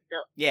lamp, but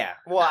still. Yeah.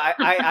 Well,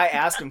 I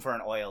asked them for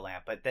an oil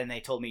lamp, but then they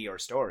told me your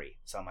story,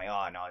 so I'm like,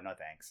 oh no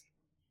thanks.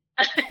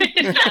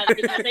 Yeah,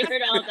 because they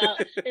heard all about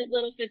this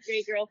little 5th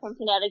grade girl from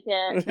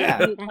Connecticut Yeah.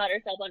 who caught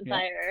herself on Yeah.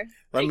 fire.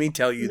 Let me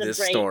tell you the this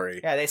break.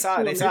 story. Yeah, they saw it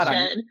on they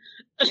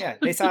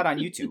saw it on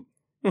YouTube.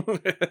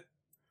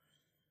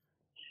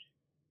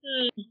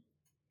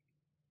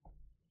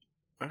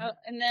 Oh,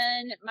 and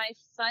then my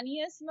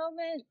funniest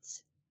moment.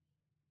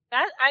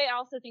 That I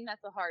also think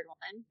that's a hard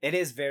one. It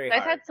is very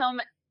I've hard. had so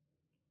much.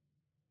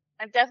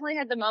 I've definitely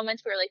had the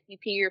moments where like you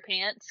pee your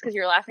pants because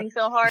you're laughing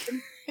so hard.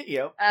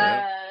 Yep.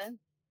 I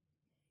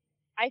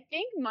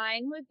think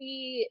mine would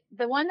be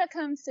the one that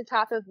comes to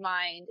top of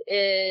mind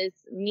is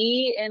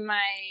me and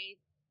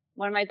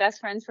one of my best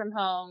friends from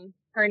home.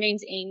 Her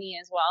name's Amy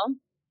as well.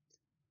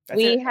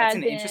 That's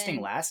an interesting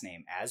last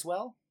name as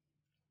well.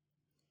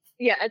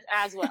 Yeah, it's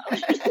as well.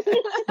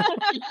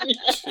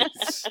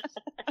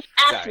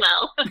 As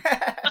well.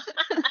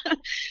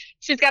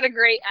 She's got a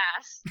great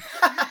ass.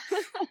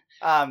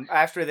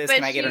 After this, But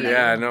can I get her she-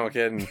 Yeah, number? no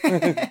kidding.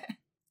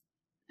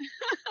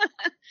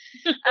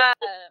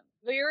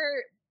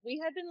 We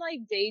had been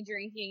like day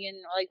drinking and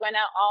like went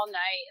out all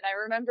night, and I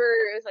remember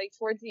it was like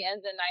towards the end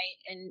of the night,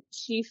 and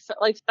she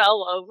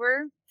fell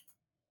over,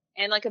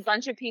 and like a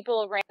bunch of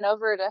people ran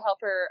over to help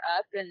her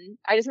up, and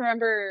I just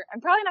remember, I'm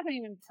probably not going to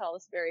even tell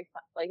this in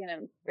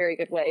a very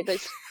good way, but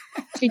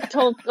she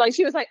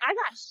she was like, I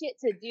got shit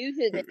to do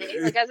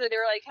today, like as they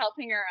were like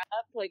helping her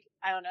up, like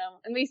I don't know,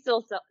 and we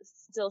still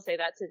say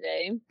that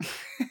today.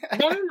 That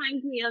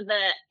reminds me of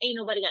the "Ain't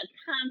Nobody Got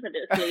Time for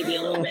This" lady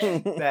a little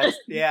bit.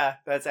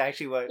 That's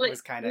actually what Like,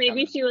 was kind of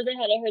maybe she was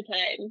ahead of her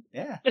time.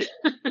 Yeah.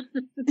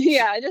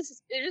 Yeah, it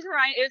was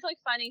like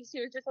funny.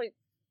 She was just like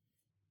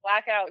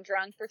blackout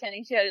drunk,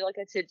 pretending she had like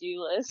a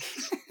to-do list.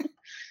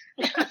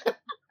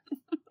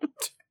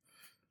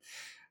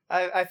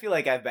 I feel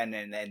like I've been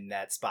in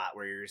that spot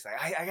where you're just like,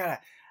 I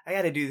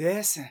gotta do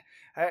this.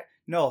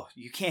 No,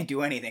 you can't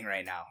do anything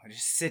right now.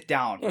 Just sit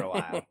down for a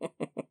while.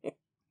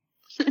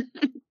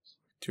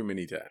 Too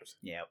many times.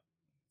 Yep.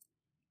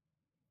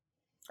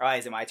 All right,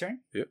 is it my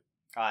turn? Yep.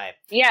 All right.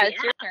 Yeah,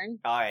 it's your turn.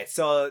 All right.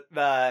 So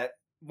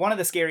one of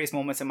the scariest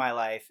moments in my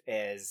life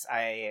is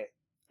I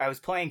was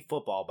playing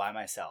football by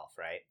myself.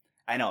 Right.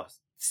 I know it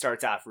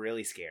starts off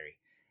really scary,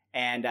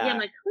 and Yeah, I'm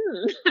like,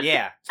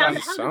 yeah. So How-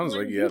 Sounds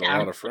like you had a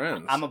lot of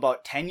friends. I'm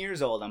about 10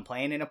 years old. I'm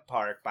playing in a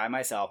park by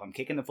myself. I'm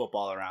kicking the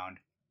football around.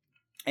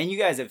 And you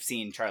guys have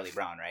seen Charlie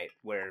Brown, right?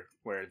 Where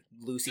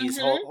Lucy's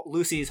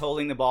Lucy's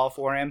holding the ball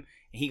for him,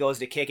 and he goes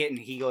to kick it, and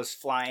he goes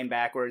flying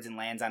backwards and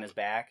lands on his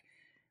back.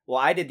 Well,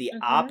 I did the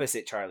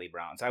opposite Charlie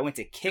Brown. So I went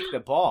to kick the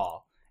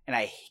ball, and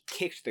I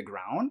kicked the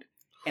ground,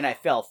 and I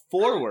fell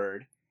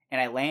forward,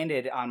 and I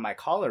landed on my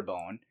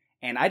collarbone,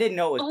 and I didn't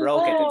know it was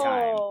broke at the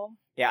time.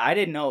 Yeah, I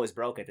didn't know it was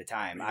broke at the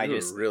time. You I were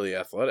just really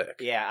athletic.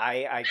 yeah,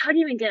 I how do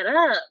you even get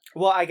up?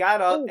 well, I got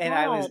up Oh, and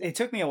God. it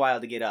took me a while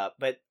to get up,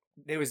 but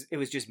it was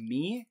just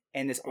me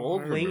and this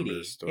old I remember lady.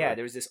 this story. Yeah,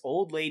 there was this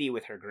old lady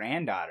with her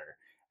granddaughter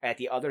at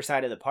the other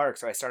side of the park.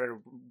 So I started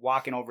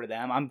walking over to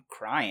them. I'm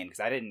crying because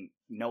I didn't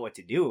know what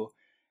to do.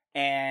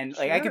 And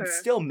like I could Sure.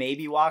 still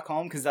maybe walk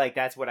home because like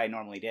that's what I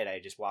normally did. I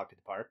just walked to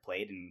the park,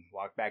 played, and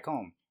walked back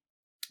home.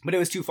 But it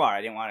was too far.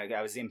 I didn't want to.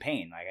 I was in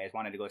pain. Like I just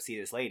wanted to go see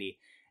this lady,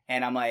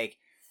 and I'm like,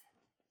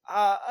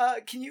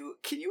 can you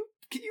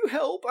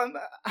help?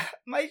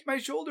 My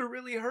shoulder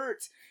really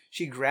hurts.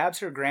 She grabs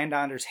her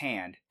granddaughter's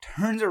hand,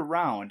 turns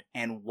around,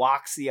 and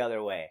walks the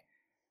other way.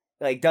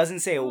 Like doesn't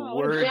say a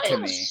word to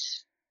me.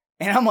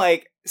 And I'm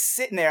like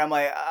sitting there. I'm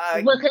like,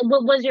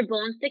 was your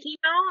bone sticking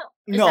out?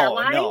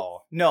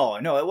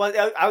 No. It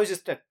was. I was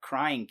just a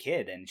crying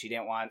kid, and she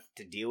didn't want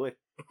to deal with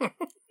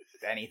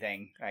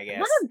anything. I guess.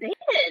 What a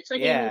bitch! Like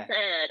you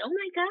said. Oh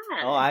my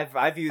god. Oh,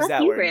 I've used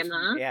that word.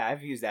 Grandma. Yeah,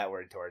 I've used that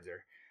word towards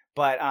her.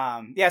 But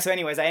yeah. So,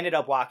 anyways, I ended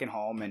up walking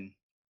home, and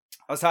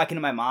I was talking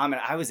to my mom,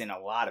 and I was in a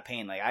lot of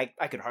pain. Like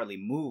I could hardly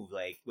move,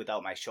 like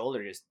without my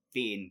shoulder just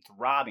being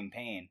throbbing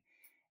pain.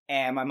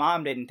 And my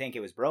mom didn't think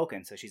it was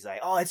broken, so she's like,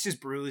 "Oh, it's just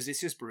bruised.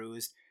 It's just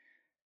bruised."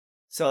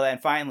 So then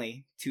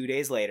finally, 2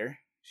 days later,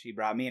 she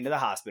brought me into the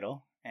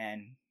hospital,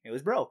 and it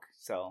was broke.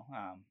 So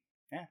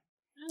yeah,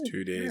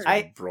 2 days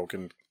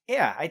broken.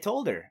 Yeah, I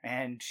told her,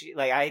 and she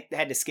I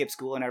had to skip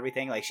school and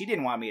everything. Like she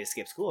didn't want me to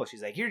skip school.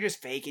 She's like, "You're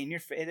just faking.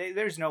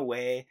 There's no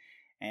way."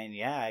 And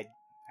yeah,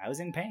 I was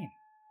in pain.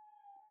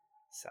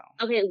 So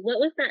okay, what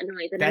was that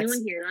noise? Did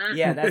anyone hear that?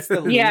 Yeah, that's the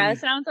loon. Yeah, it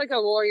sounds like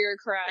a warrior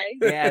cry.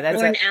 Yeah,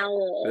 that's an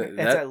owl.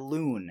 That's a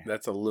loon.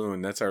 That's a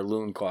loon. That's our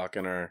loon clock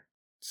in our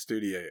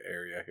studio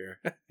area here.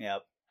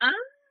 Yep.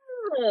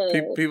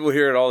 Oh. People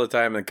hear it all the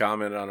time and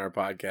comment on our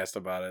podcast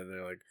about it.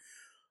 They're like,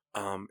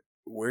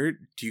 where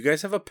do you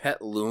guys have a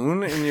pet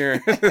loon in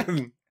your?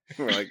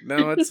 We're like,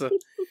 no,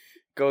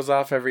 goes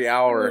off every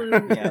hour.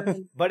 Yeah,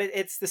 but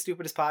it's the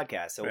stupidest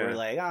podcast, so we're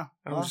like,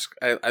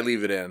 I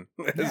leave it in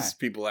as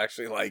people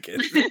actually like it.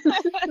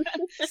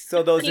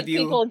 So those of you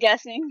people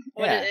guessing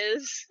what it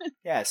is.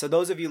 Yeah, so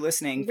those of you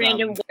listening,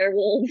 random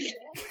werewolves.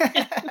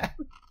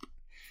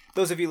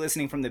 Those of you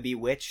listening from the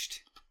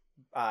Bewitched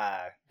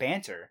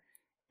banter,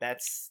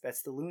 that's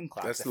the loon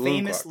clock. That's the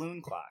famous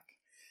loon clock.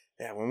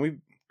 Yeah, when we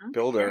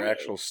build our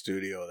actual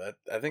studio,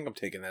 I think I'm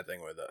taking that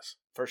thing with us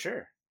for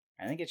sure.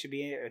 I think it should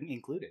be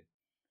included.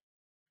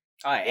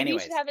 All right. Maybe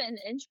anyways, we should have an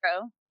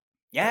intro.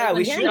 Yeah,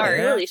 we should.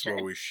 That's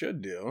what we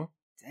should do.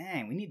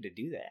 Dang, we need to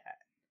do that.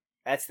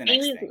 That's the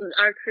next thing.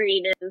 Our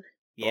creative.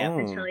 Yeah,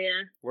 I tell ya.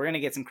 We're gonna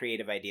get some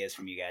creative ideas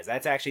from you guys.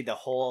 That's actually the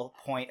whole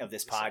point of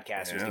this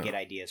podcast was to get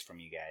ideas from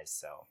you guys.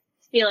 So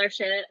steal our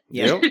shit.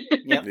 Yep.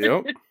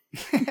 Yep.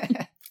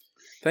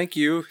 Thank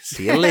you.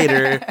 See you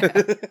later.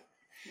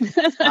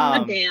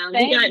 Damn,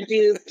 we got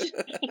duped.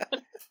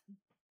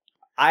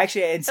 I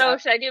actually. So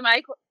should I do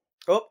my?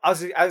 I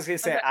was gonna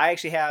say I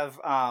actually have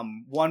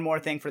one more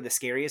thing for the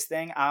scariest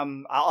thing.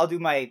 I'll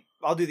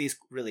do these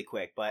really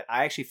quick, but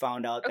I actually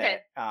found out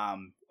that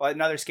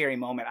another scary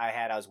moment I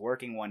had. I was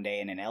working one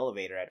day in an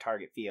elevator at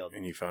Target Field,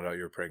 and you found out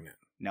you were pregnant.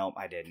 Nope,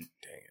 I didn't.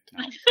 Dang it.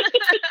 No.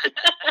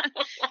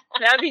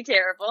 That'd be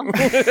terrible. Ooh,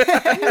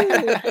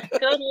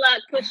 good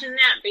luck pushing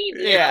that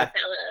baby. Yeah.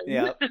 Fellas.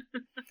 Yeah.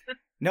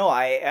 No,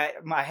 I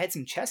had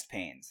some chest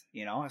pains,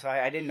 so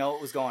I didn't know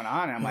what was going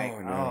on. And I'm like,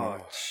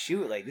 oh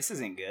shoot, like this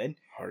isn't good.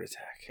 Heart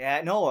attack.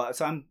 Yeah, no.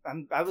 So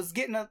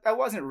I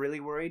wasn't really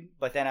worried,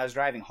 but then I was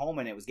driving home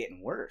and it was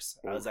getting worse.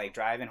 I was like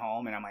driving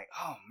home and I'm like,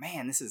 oh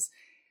man, this is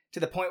to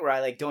the point where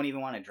I like don't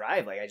even want to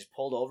drive. Like I just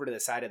pulled over to the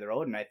side of the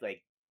road and I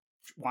like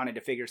wanted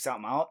to figure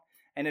something out.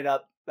 Ended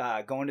up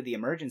going to the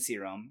emergency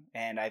room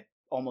and I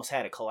almost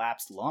had a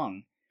collapsed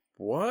lung.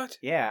 What?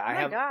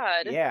 Yeah,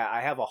 God. Yeah,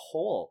 I have a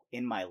hole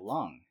in my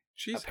lung.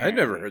 Jeez, I'd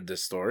never heard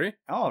this story.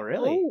 Oh,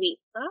 really? Holy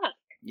fuck.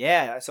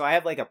 Yeah, so I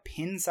have like a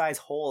pin-size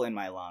hole in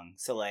my lung.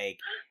 So like,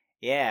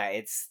 yeah,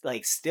 it's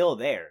like still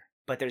there,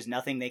 but there's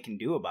nothing they can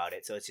do about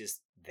it. So it's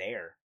just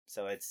there.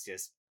 So it's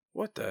just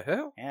what the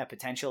hell? Yeah,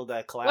 potential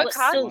to collapse. What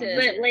caused it?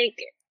 But like,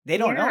 they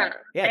don't know.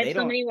 Yeah, I have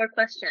so many more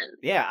questions.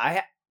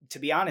 Yeah, to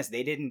be honest,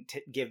 they didn't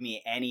give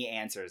me any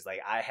answers. Like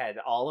I had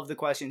all of the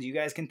questions you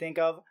guys can think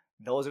of.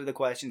 Those are the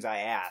questions I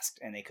asked,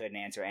 and they couldn't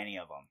answer any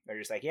of them. They're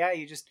just like, yeah,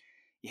 you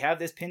have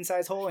this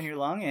pin-size hole in your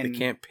lung, and they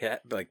can't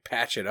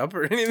patch it up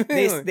or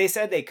anything. They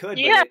said they could,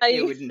 but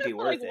it wouldn't be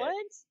worth it. What?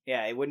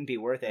 Yeah, it wouldn't be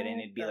worth it, and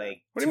it'd be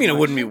like. What do you mean it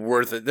wouldn't be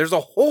worth it? There's a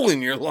hole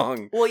in your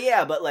lung. Well,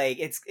 yeah, but like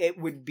it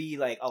would be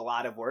like a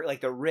lot of work.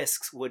 Like the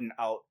risks wouldn't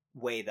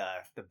outweigh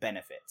the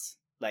benefits.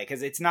 Like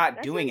because it's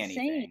not doing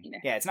anything.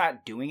 Yeah, it's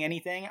not doing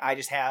anything. I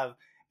just have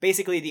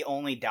basically the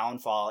only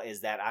downfall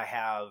is that I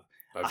have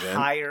a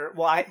higher.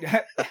 Well,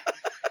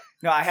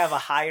 I have a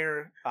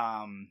higher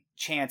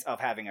chance of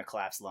having a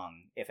collapsed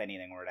lung if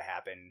anything were to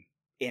happen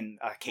in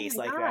a case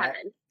like that.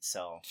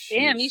 So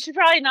damn, you should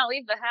probably not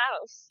leave the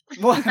house.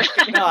 Well,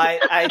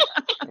 no,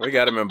 we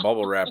got him in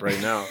bubble wrap right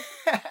now.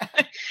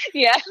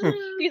 Yeah,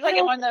 he's like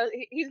one of those.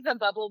 He's the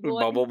bubble boy.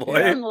 Bubble boy,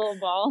 little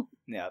ball.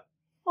 Yep.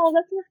 Oh,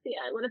 that's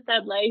sad. What a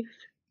sad life.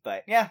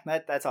 But yeah,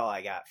 that's all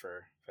I got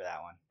for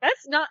that one.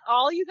 That's not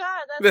all you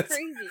got. That's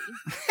crazy.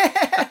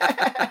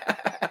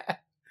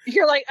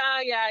 You're like,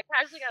 yeah, I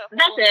casually got a.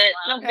 That's it.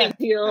 No big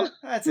deal.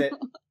 That's it.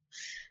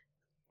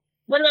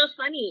 What about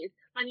funnies?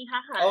 Funny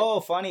haha.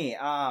 Oh, funny.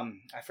 I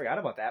forgot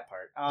about that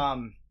part.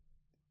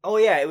 Oh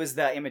yeah, it was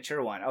the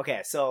immature one.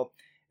 Okay, so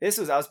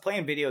I was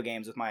playing video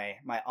games with my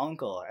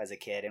uncle as a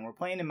kid, and we're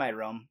playing in my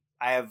room.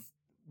 I have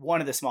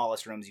one of the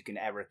smallest rooms you can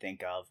ever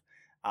think of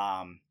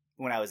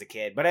when I was a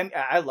kid, but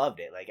I loved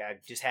it. Like, I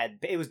just had,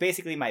 it was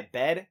basically my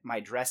bed, my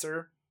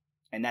dresser,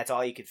 and that's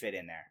all you could fit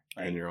in there.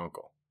 Like, And your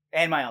uncle.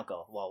 And my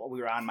uncle. Well,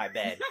 we were on my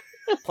bed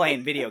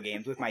playing video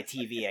games with my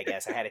TV, I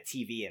guess. I had a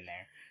TV in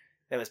there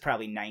that was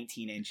probably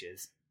 19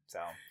 inches. So,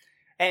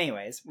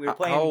 anyways, we were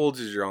playing. How old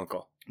is your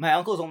uncle? My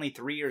uncle's only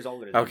 3 years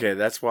older than me. Okay,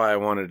 that's why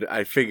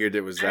I figured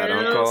it was that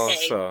uncle.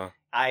 Okay. So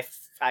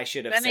I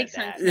should have That said makes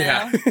that. sense.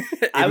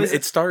 yeah,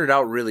 it started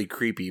out really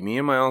creepy. Me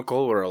and my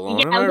uncle were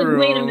alone in my room.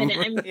 Wait a minute,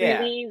 I'm Yeah.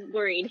 really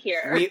worried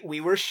here. We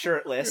were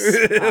shirtless.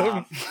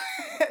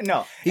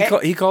 No,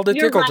 He called it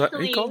You're tickle time.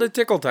 wrestling. He called it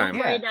tickle time. Don't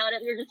Yeah. worry about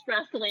it. We're just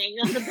wrestling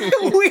on the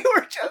bed. we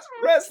were just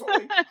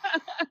wrestling.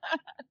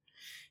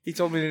 He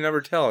told me to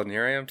never tell, and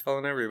here I am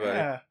telling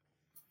everybody.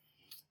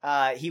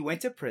 Yeah. He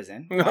went to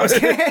prison.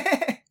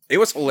 It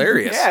was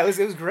hilarious. Yeah, it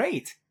was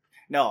great.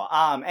 No,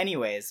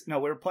 anyways, no,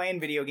 we were playing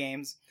video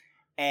games,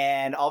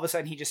 and all of a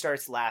sudden he just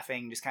starts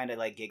laughing, just kind of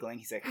like giggling.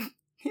 He's like,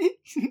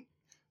 I'm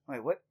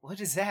like, what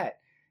is that?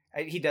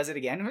 He does it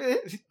again.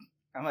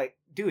 I'm like,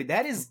 dude,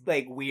 that is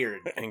like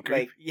weird. And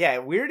Like, yeah,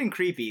 weird and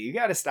creepy. You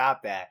got to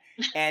stop that.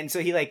 And so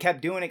he like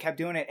kept doing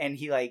it, and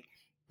he like,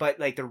 but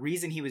like the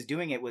reason he was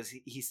doing it was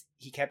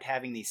he kept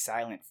having these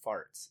silent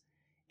farts.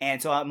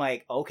 And so I'm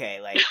like, okay,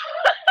 like,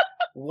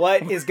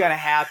 what is gonna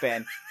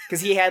happen?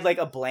 Because he had like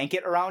a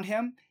blanket around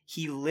him.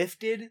 He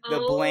lifted the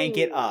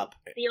blanket up.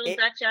 The old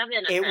Dutch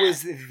oven. It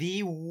was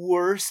the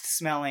worst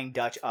smelling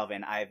Dutch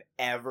oven I've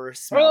ever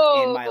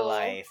smelled in my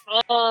life.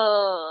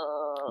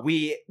 Oh.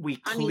 We I mean,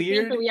 cleared.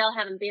 thankfully we all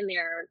haven't been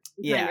there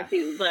Yeah. time or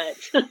two,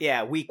 but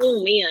Yeah,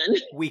 oh man.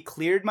 we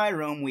cleared my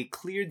room. We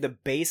cleared the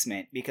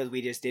basement because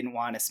we just didn't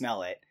want to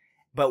smell it.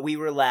 But we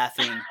were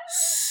laughing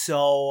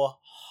so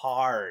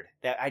hard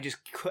that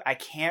I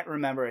can't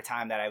remember a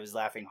time that I was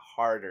laughing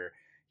harder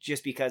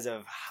just because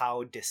of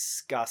how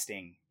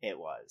disgusting it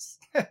was.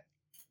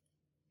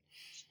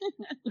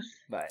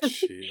 But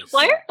Jeez.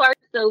 Why are farts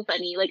so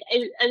funny? Like,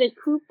 the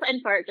poop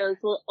and fart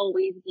jokes will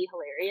always be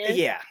hilarious.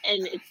 yeah,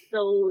 And it's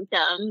so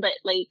dumb, but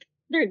like,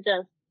 they're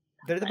just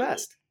they're the funny.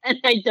 best. And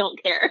I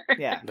don't care.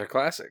 Yeah, They're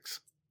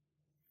classics.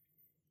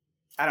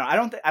 I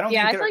don't Yeah, think I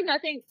they're, feel like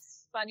nothing's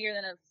funnier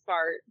than a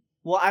fart.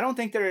 well, I don't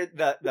think they're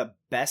the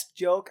best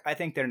joke. I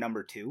think they're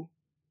number 2.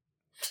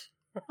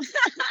 What's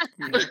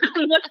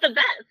the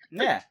best?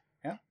 Yeah.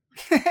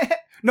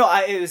 No,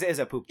 it was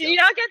a poop Did joke. you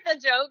not get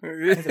the joke?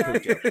 It's a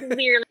poop joke.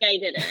 Clearly I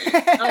didn't.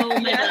 Oh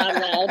my god,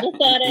 Rob.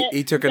 Got it.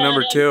 He took a Got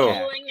number it. 2.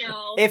 Going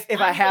out. If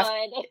I I'm have-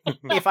 good.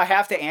 If I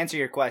have to answer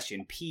your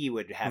question, P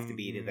would have to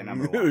be the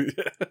number 1.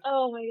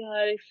 Oh my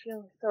god, I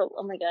feel so.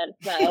 Oh my god.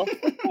 Wow.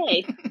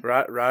 Okay.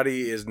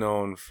 Roddy is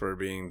known for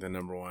being the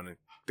number 1,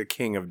 the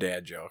king of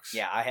dad jokes.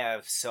 Yeah, I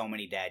have so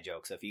many dad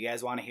jokes. So if you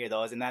guys want to hear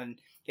those, and then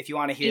if you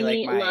want to hear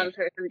He like my loves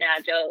her some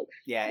dad jokes.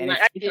 yeah, and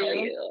I if, tell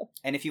you.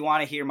 and if you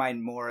want to hear my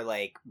more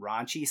like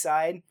raunchy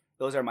side,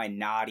 those are my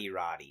naughty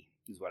Roddy,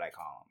 is what I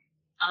call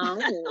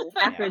Oh,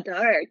 after Yeah.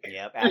 dark. them.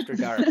 Yep, after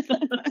dark.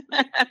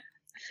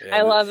 Yeah,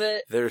 I love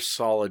it. They're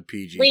solid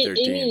PG-13s. Wait,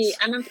 Amy,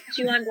 I'm gonna put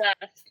you on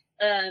blast.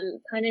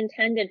 Pun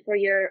intended for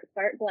your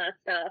fart blast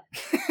off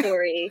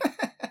story.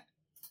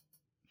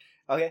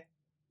 Okay.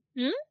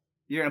 Hmm?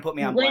 You're gonna put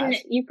me on When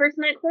blast. you first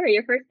met Corey,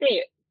 your first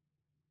date.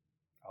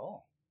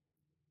 Oh.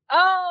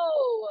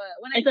 Oh,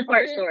 when It's a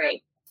fart farted-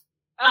 story.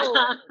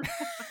 Oh,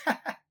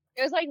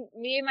 it was like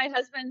me and my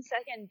husband's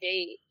second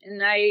date,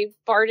 and I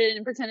farted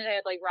and pretended I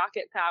had like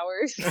rocket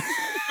powers,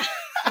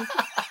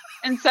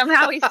 and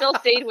somehow he still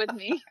stayed with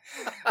me.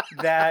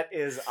 That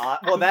is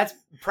well. That's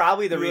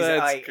probably the reason.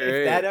 That's Like, great.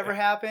 if that ever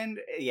happened,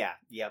 yeah,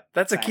 yep.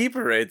 That's a Fine.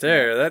 keeper right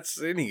there. That's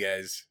any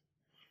guys.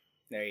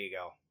 There you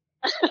go.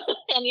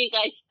 And you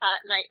guys hot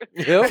night,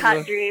 Yep.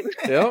 hot dream.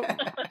 Yep.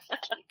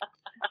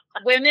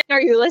 Women,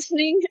 are you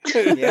listening?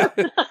 Yep.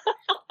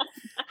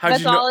 How'd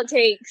That's you know? all it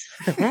takes.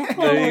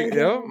 There you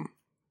go.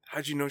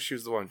 How'd you know she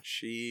was the one?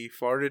 She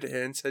farted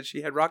and said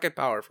she had rocket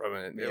power from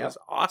it. It Yep. was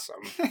awesome.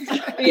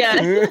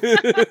 Yeah, Yep.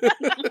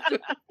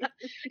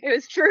 it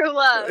was true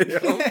love.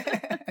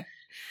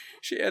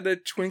 She had a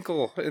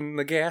twinkle in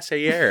the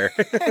gassy air.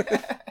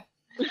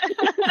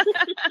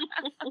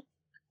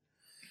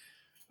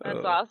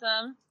 That's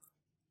awesome.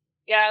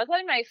 Yeah, I was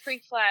letting my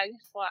freak flag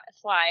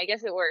fly. I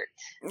guess it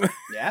worked.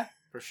 Yeah,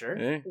 for sure.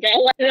 Eh? Gotta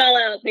let it all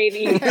out, baby.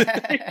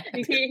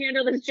 You can't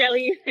handle this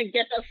jelly.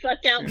 Get the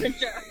fuck out the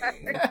jar.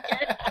 Get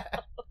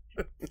out.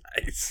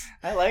 Nice.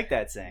 I like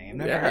that saying.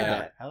 I've never heard Yeah.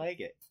 that. I like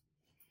it.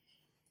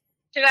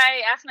 Should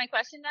I ask my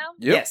question now?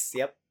 Yep. Yes.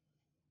 Yep.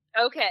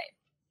 Okay.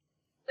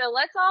 So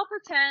let's all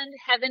pretend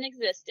heaven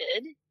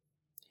existed,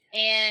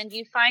 and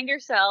you find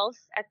yourself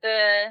at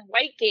the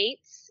white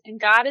gates, and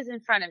God is in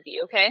front of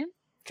you, okay?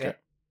 Okay.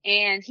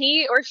 And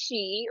he or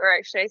she, or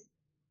actually,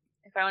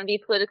 if I want to be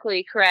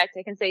politically correct,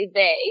 I can say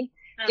they,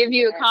 give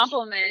you a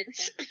compliment.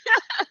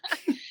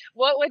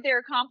 What would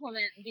their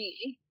compliment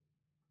be?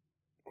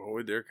 What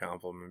would their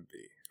compliment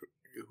be?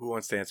 Who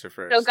wants to answer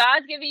first? So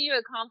God's giving you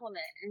a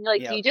compliment, and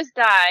like Yep. you just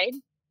died,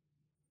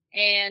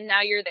 and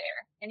now you're there,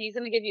 and he's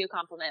going to give you a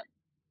compliment.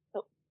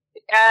 So,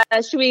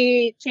 should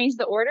we change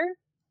the order?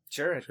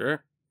 Sure.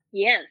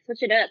 Yeah,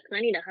 switch it up. 'Cause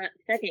I need a hot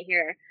second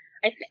here.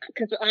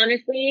 Because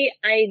honestly,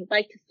 I'd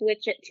like to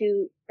switch it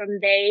from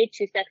they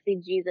to sexy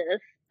Jesus.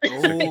 Oh,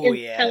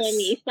 It's telling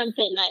me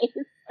something nice.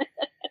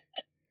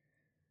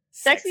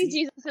 Sexy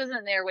Jesus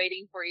isn't there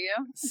waiting for you.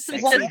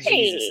 Sexy Well, Jesus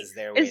hey, is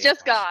there waiting It's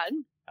just for you. God.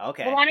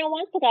 Okay. Well, I don't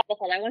want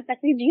Tagalog. I want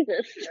sexy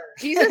Jesus.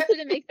 Jesus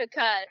didn't make the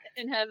cut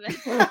in heaven.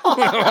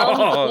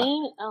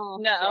 Oh,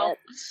 No.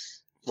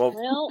 shit.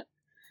 Well,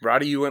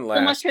 Roddy, you went so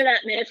much last. for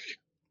that, Mitch.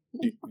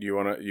 You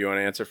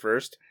wanna answer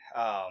first?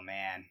 Oh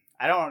man,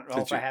 I don't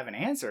know if I have an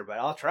answer, but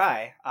I'll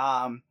try.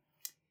 How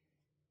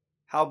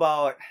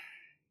about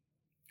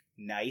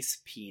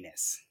nice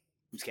penis?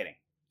 I'm just kidding.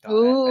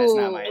 Ooh. That's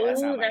not my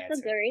That's answer.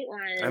 a great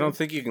one. I don't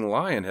think you can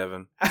lie in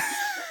heaven.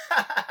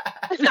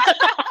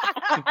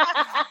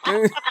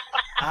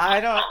 I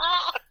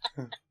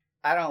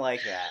don't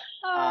like that.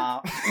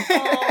 Oh, I'm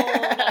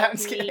that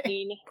just was kidding.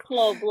 mean.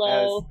 Low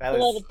blow. That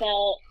Below was- the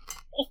belt.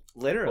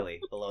 Literally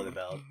below the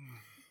belt.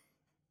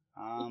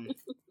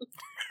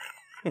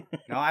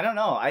 No, I don't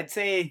know. I'd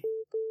say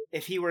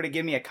if he were to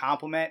give me a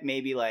compliment,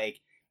 maybe like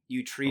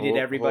you treated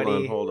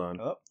everybody. Hold on.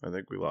 Oh. I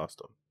think we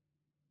lost him.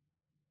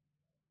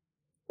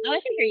 Oh, I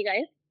can hear you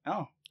guys.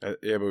 Oh.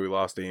 Yeah, but we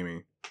lost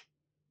Amy.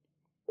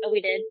 Oh,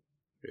 we did.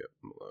 Yeah,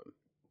 hold on.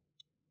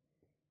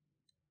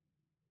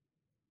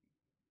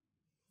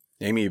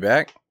 Amy, you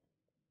back?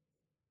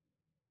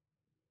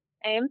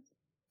 I am.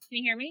 Can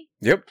you hear me?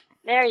 Yep.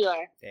 There you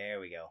are. There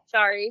we go.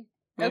 Sorry.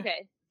 Yeah.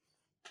 Okay.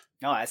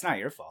 No, that's not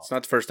your fault. It's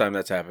not the first time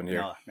that's happened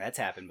here. No, that's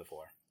happened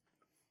before.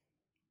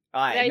 Did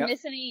I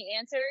miss any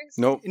answers?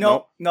 Nope.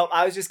 No.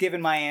 I was just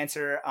giving my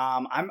answer.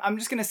 I'm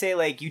just gonna say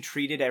like you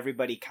treated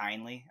everybody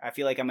kindly. I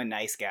feel like I'm a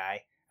nice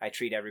guy. I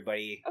treat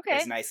everybody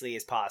as nicely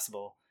as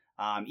possible,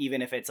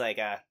 even if it's like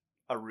a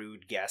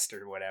rude guest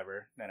or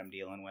whatever that I'm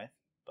dealing with.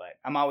 But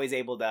I'm always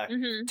able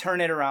to turn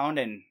it around,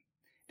 and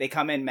they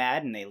come in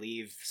mad and they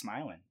leave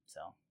smiling. So,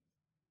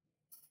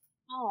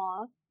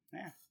 Aw.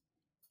 yeah,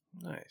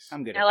 Nice.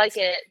 I'm good. I like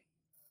it.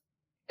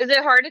 Is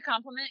it hard to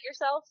compliment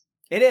yourself?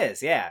 It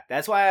is, yeah.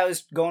 That's why I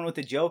was going with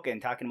the joke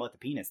and talking about the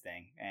penis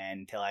thing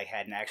until I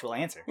had an actual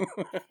answer.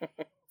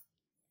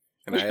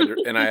 and I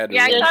had to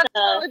Yeah, I really- thought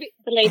that would be,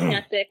 The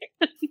lateness.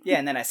 Yeah,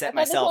 and then I set I thought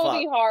this myself one would up.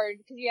 be hard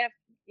because you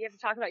have to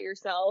talk about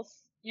yourself.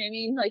 You know what I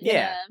mean? Like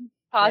Yeah. in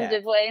a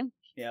positive way.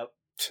 Yep.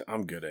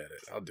 I'm good at it.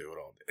 I'll do it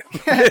all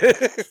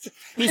day.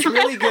 He's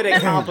really good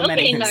at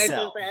complimenting Okay,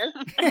 himself.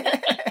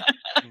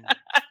 narcissist.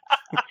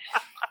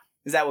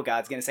 Is that what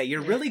God's going to say?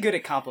 You're really good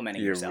at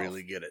complimenting You're yourself.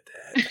 really good at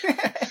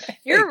that.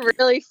 You're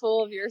really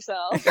full of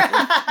yourself.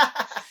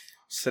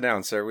 Sit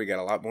down, sir. We got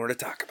a lot more to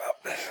talk about.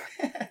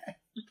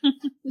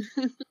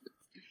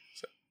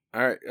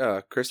 All right,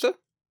 Krista?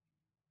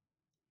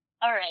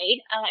 All right.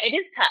 It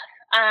is tough.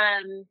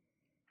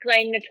 Because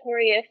I'm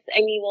notorious,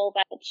 Amy will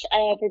vouch,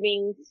 for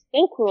being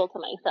so cruel to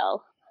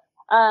myself.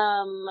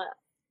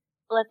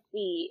 Let's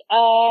see.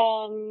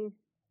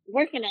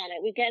 Working on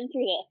it. We're getting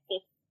through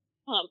this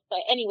hump. But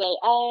anyway,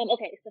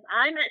 okay, so if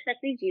I'm at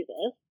Sexy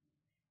Jesus,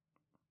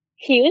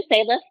 he would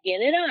say, let's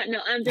get it on. No,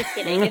 I'm just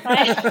kidding. If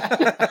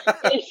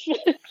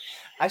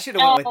I should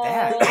have went with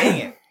that. Dang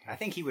it. I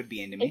think he would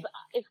be into me.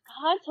 if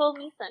God told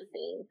me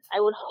something, I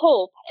would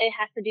hope it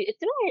has to do, it's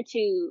similar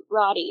to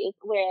Roddy's,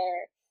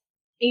 where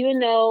even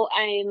though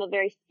I'm a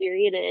very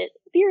spirited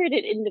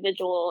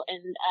individual,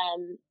 and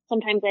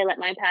sometimes I let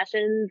my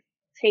passions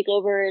take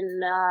over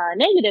in a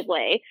negative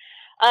way,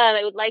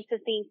 I would like to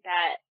think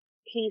that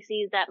he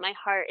sees that my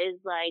heart is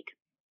like,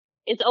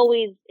 it's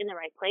always in the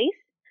right place,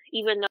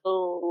 even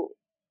though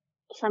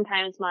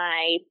sometimes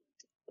my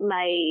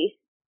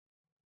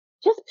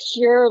just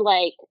pure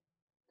like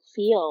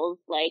feels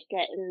like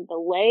get in the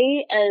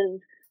way of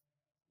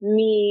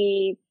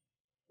me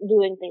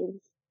doing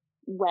things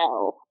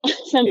well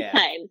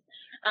sometimes.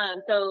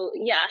 So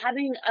yeah,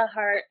 having a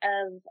heart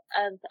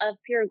of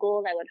pure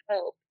gold, I would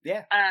hope.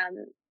 Yeah.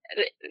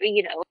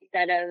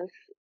 Instead of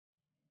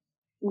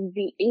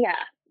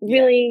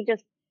really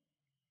just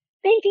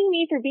thanking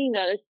me for being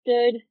a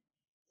good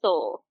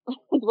soul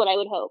is what I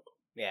would hope.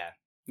 Yeah.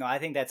 No, I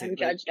think that's I'm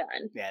judged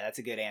on. Yeah, that's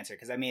a good answer.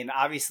 Because I mean,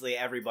 obviously,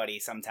 everybody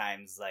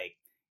sometimes like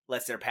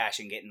lets their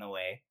passion get in the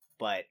way,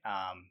 but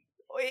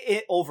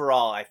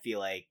overall, I feel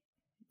like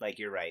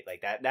you're right.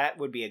 Like that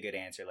would be a good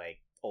answer. Like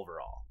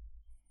overall.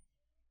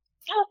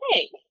 Oh,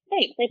 thanks.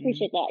 I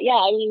appreciate that. Yeah,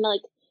 I mean,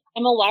 like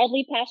I'm a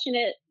wildly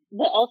passionate,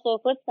 but also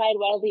flip side,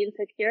 wildly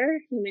insecure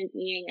human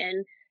being,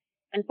 and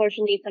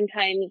unfortunately,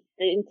 sometimes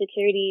the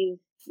insecurities,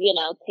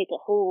 take a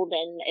hold,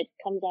 and it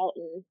comes out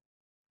in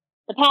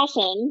the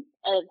passion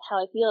of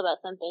how I feel about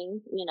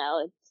something.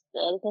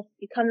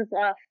 It comes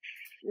off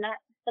not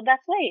the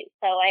best way.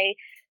 So I,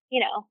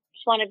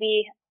 just want to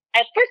be.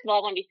 First of all,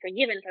 I want to be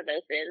forgiven for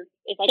those sins.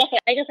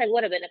 I guess I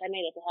would have been if I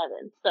made it to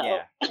heaven. So,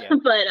 yeah.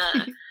 but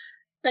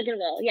second of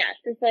all, yeah,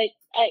 it's like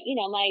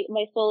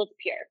my soul is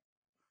pure.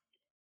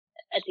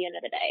 At the end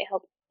of the day, I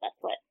hope that's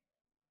what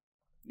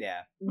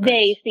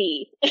they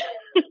see.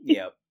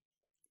 Yep.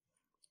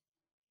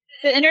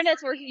 The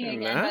internet's working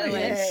again, by the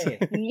way. Nice.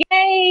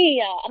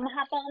 Yay! I'm gonna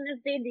hop on this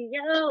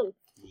video.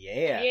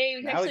 Yeah. Yay,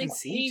 we can Now we actually can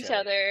see see each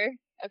other.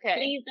 Okay.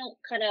 Please don't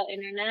cut out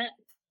internet.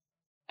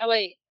 Oh,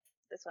 wait.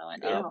 This one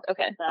went down.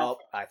 Okay. Oh,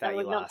 I thought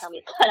you Don't lost tell me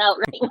me. cut out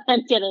right when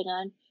I'm getting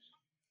on.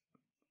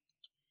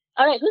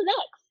 All right, who's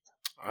next?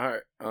 All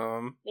right.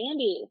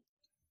 Mandy.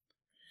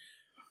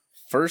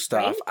 First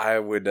off, I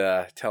would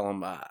tell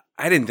him I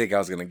didn't think I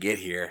was going to get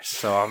here,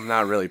 so I'm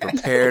not really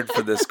prepared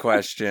for this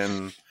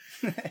question.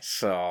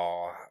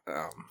 So,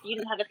 You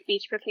didn't have a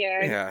speech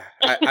prepared. yeah,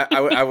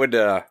 I would.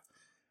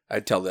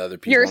 I'd tell the other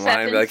people Your in line,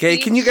 I'd be like, acceptance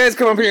 "Hey, can you guys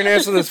come up here and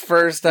answer this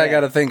first? I Yeah. got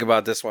to think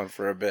about this one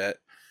for a bit."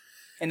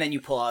 And then you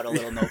pull out a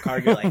little note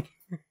card. You're like,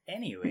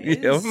 anyways.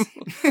 Yep.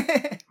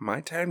 My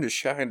time to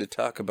shine to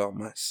talk about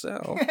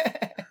myself.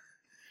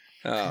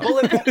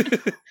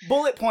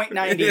 Bullet point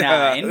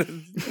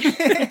 99.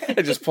 Yeah.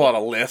 I just pull out a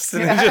list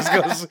and it just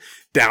goes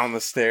down the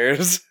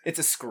stairs. It's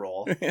a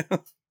scroll.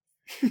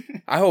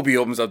 I hope he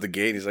opens up the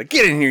gate. He's like,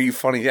 "Get in here, you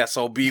funny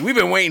SOB. We've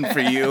been waiting for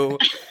you."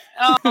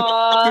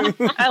 Oh,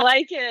 I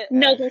like it.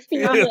 No, the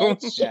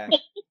speech. Yeah.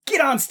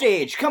 Get on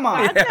stage. Come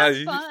on. That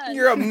sounds fun.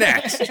 You're up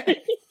next.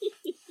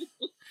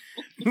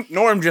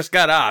 Norm just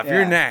got off. Yeah.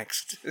 You're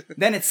next.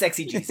 Then it's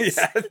Sexy Jesus.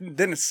 Yeah,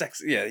 then it's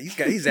sexy. Yeah,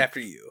 he's after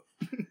you.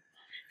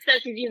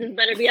 Sexy Jesus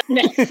better be up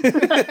next.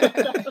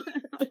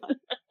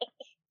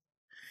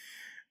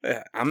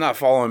 Yeah, I'm not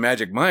following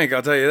Magic Mike.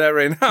 I'll tell you that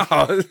right now.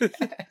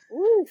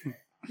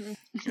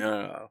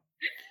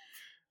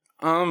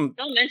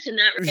 Don't mention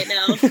that right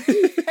now.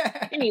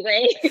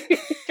 Anyway.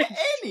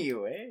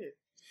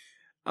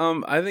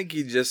 I think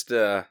he just.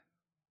 I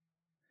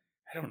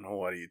don't know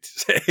what he'd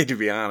say, to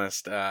be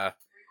honest.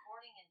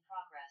 Recording in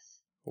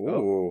progress.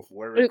 Ooh.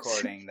 We're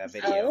recording that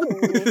video. Oh.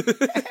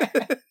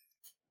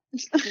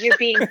 You're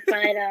being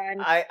spied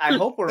on. I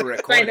hope we're By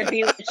the recording.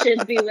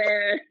 Bewitched,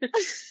 beware.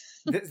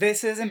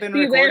 This hasn't been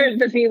Beware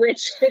recorded. of the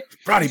Bewitched.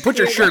 Roddy, put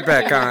your shirt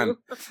back on.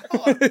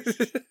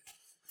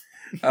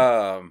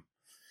 To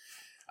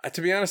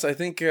be honest, I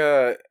think.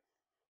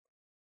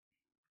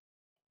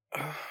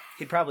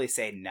 He'd probably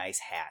say nice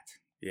hat.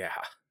 Yeah,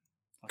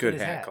 Look good at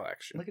his hat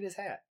collection. Look at his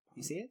hat.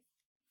 You see it?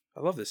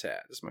 I love this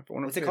hat. This is my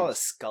one of What's my it called? A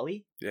favorites.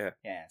 Scully? Yeah.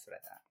 Yeah, that's what I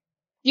thought.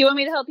 Do you want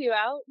me to help you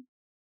out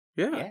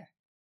Yeah. Yeah.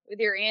 with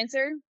your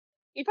answer?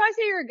 You'd probably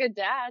say you're a good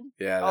dad.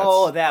 Yeah.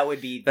 That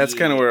would be. That's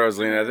kind of where I was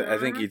leaning. I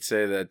think he'd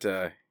say that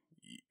the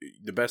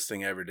best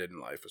thing I ever did in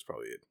life was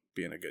probably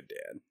being a good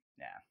dad.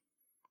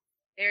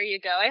 There you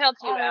go. I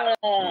helped you out.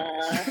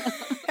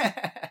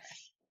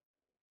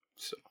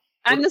 So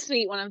I'm the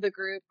sweet one of the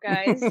group,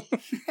 guys.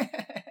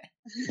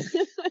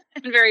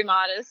 I'm very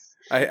modest.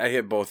 I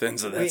hit both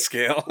ends of that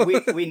scale.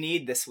 we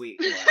need the sweet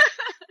one.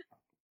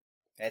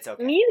 That's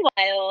okay.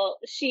 Meanwhile,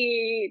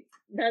 she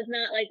does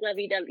not like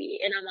lovey-dovey,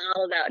 and I'm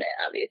all about it,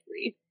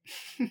 obviously.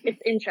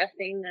 It's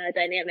interesting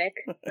dynamic.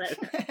 But...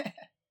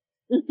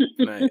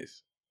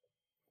 Nice.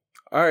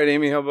 All right,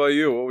 Amy, how about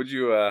you? What would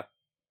you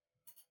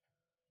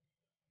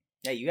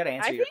Yeah, you got to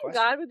answer I your think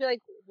question. God would be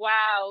like,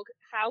 "Wow,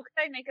 how could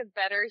I make a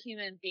better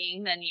human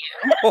being than you?"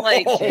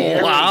 Like, There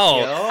we wow.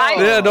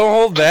 go. Yeah, don't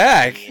hold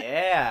back.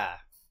 Yeah.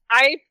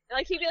 he'd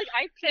be like,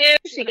 "I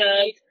peaked. She when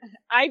goes.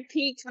 I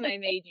peaked when I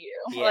made you."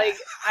 Yeah. Like,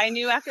 I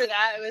knew after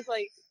that it was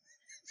like,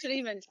 shouldn't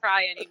even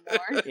try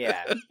anymore.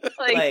 Yeah.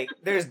 Like, Like,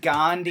 there's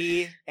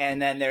Gandhi,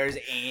 and then there's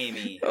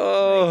Amy.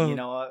 Oh. Like, you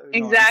know what?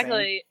 You know what I'm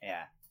exactly. saying?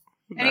 Yeah.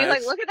 And he's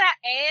like, "Look at that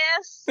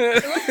ass.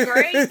 It looks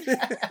great."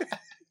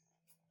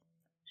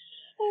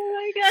 Oh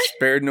my god.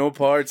 Spared no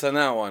parts on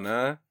that one,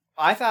 huh?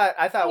 I thought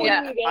what,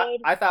 Yeah.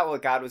 I thought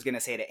what God was gonna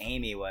say to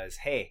Amy was,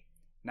 "Hey,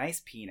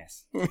 nice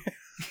penis." Oh.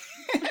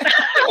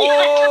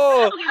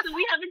 Okay, so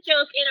we have a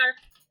joke in our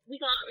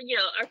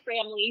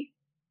family.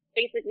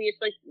 Basically,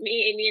 it's like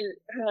me, Amy, and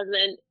her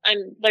husband.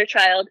 I'm their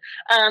child.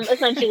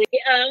 Essentially,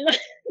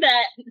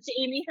 that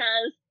Amy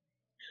has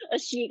a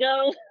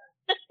she-go.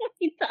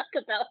 We talk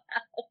about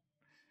how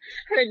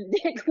her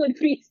dick would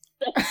be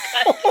so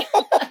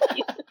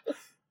goddamn.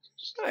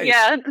 Nice.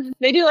 Yeah,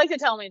 they do like to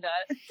tell me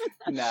that.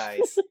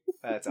 Nice.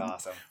 That's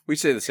awesome. We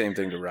say the same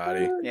thing to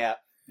Roddy. Yeah.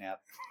 Yeah.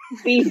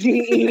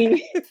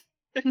 BGE.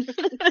 I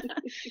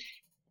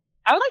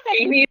would like that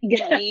Amy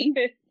Gay.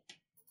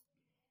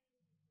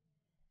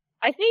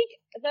 I think,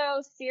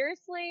 though,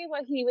 seriously,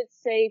 what he would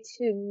say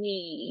to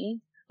me.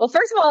 Well,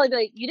 first of all, he'd be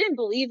like, "You didn't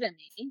believe in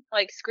me.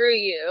 Like, screw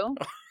you."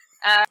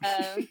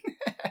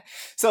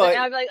 So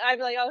I'd be like,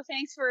 "Oh,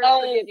 thanks for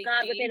Oh, forgiving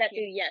God me." would say that too.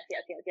 Yes.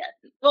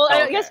 Well, Oh,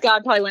 I okay. guess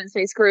God probably wouldn't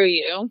say "screw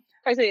you."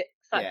 Probably say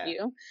 "fuck Yeah.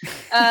 you."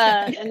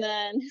 And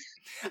then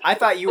I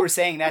thought you were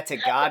saying that to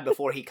God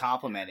before he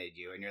complimented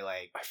you, and you're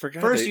like, I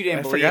forgot. First you didn't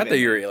I believe forgot in that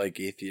me. you're like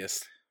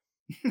atheist.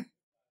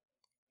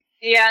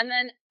 yeah, and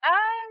then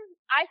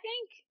I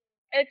think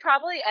it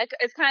probably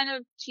it's kind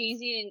of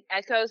cheesy and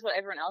echoes what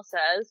everyone else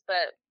says, but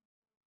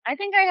I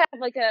think I have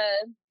like a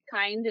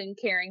kind and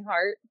caring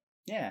heart.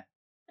 yeah.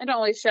 I don't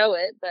always show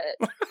it,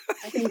 but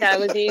I think that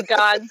would be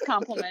God's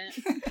compliment.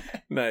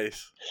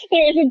 Nice.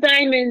 There is a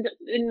diamond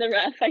in the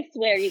rough. I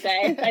swear, you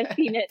guys. I've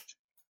seen it.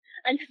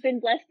 I've been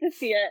blessed to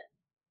see it.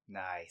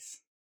 Nice.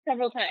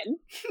 several times.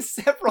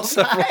 Several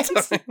Several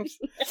times. times.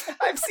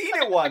 I've seen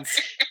it once.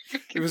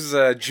 It was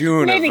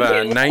June Maybe of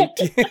two.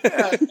 19.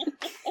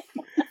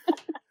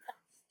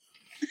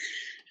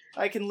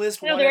 I can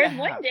list No, one there and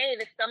was a half. one day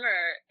this summer,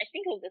 I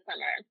think it was this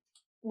summer,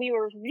 we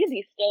were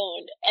really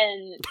stoned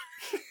and,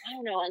 I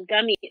don't know, on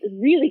gummies,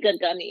 really good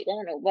gummies. I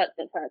don't know what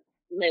the fuck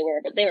they were,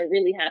 but they were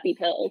really happy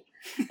pills,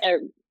 or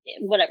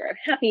whatever,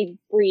 happy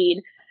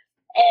breed.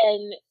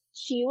 And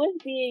she was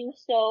being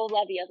so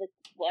lovey. I was like,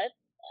 what?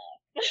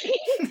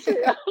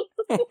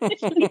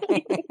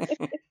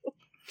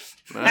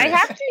 I Nice.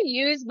 have to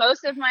use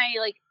most of my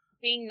like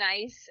being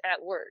nice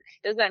at work.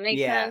 Does that make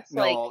sense?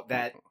 No, Like,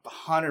 that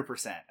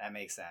 100%. That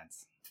makes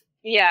sense.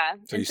 yeah.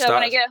 So and you so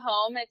when I stop- get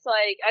home, it's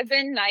like I've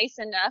been nice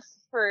enough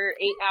for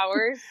 8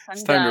 hours. I'm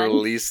It's time done. to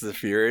release the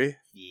fury.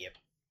 Yep.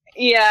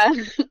 Yeah.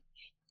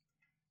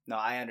 No,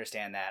 I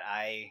understand that.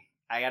 I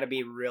got to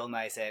be real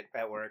nice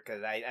at work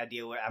because I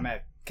deal with. I'm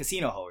a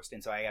casino host,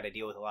 and so I got to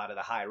deal with a lot of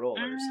the high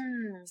rollers.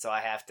 So I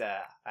have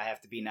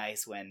to be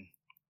nice when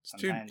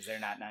sometimes they're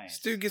not nice. This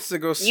dude gets to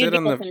go You sit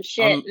on give us some the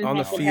shit in on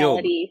the field.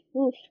 hospitality.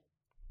 Oof.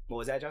 What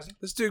was that, Justin?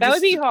 This dude That gets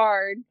would be to-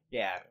 hard.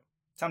 Yeah,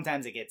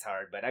 sometimes it gets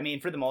hard, but I mean,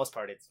 for the most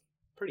part, it's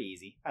pretty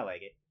easy. I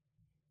like it.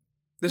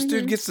 This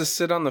dude Mhm. gets to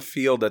sit on the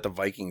field at the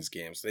Vikings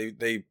games.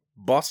 They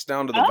bust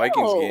down to the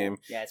Vikings Oh. game.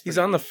 Yeah, it's He's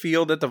pretty on the neat.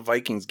 field at the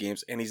Vikings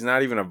games, and he's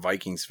not even a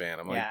Vikings fan.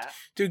 I'm like, Yeah,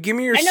 dude, give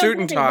me your I know suit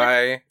and something, what-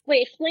 tie.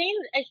 Wait, explain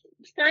a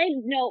side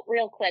note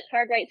real quick.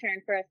 Hard right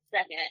turn for a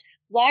second.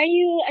 Why are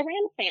you a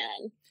Rams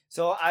fan?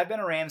 so I've been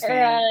a Rams Or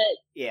fan.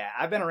 Yeah,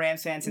 I've been a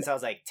Rams fan since I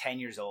was like 10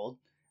 years old.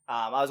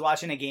 I was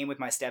watching a game with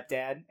my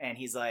stepdad, and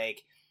he's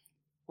like,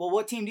 well,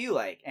 what team do you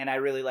like? And I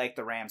really like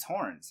the Rams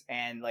horns.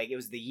 And like, it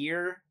was the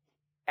year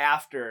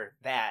after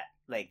that,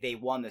 like they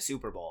won the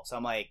Super Bowl. So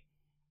I'm like,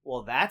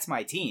 well, that's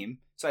my team.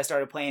 So I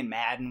started playing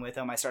Madden with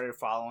them. I started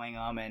following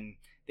them, and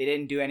they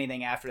didn't do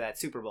anything after that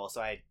Super Bowl.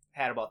 So I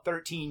had about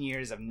 13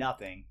 years of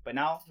nothing, but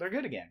now they're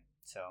good again.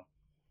 So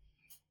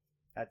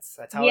that's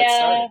how it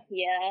started.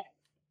 Yeah,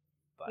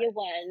 But you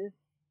won.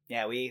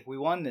 yeah, we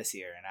won this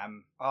year,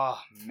 and oh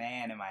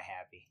man, am I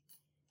happy.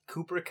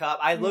 Cooper Kupp.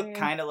 I look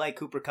kind of like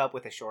Cooper Kupp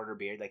with a shorter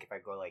beard. Like if I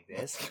go like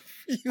this,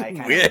 You I kind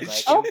of wish. look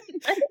like Oh, him.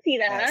 I can see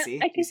that. Yeah, see?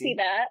 I You can see? see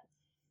that.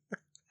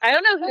 I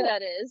don't know who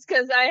that is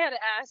because I had to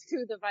ask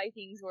who the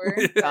Vikings were.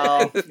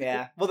 Oh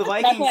yeah. Well, the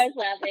That's Vikings. why I was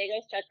laughing. I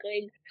was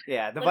chuckling.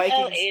 Yeah, the Look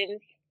how Vikings.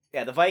 Ames-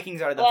 Yeah, the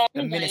Vikings are the, Well, the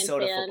I'm a Giants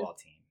Minnesota fan. football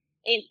team.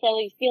 Ames, so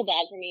you feel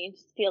bad for me.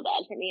 Just feel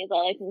bad for me is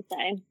all I can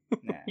say.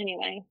 Yeah.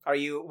 Anyway, Are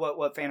you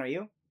what fan are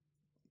you?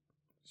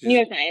 New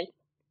York Giants,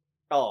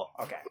 Oh,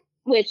 okay.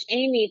 which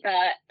Amy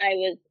thought I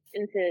was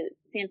into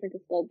San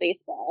Francisco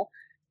baseball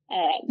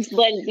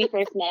when we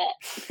first met.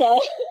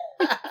 So,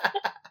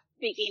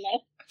 speaking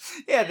of,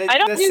 Yeah, I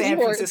don't the do San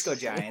sports. Francisco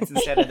Giants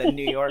instead of the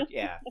New York.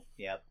 Yeah,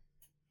 yep.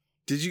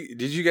 Did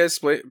you guys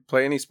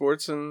play any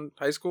sports in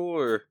high school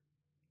or?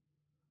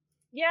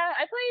 Yeah,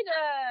 I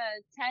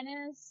played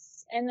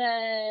tennis and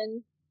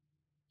then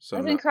So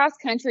I was in cross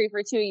country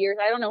for 2 years.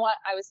 I don't know what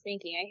I was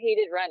thinking. I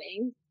hated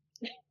running.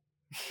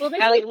 well,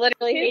 I like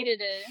literally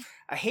hated it.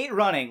 I hate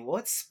running.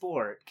 What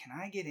sport can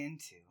I get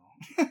into?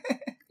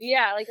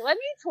 Yeah, like let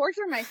me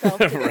torture myself.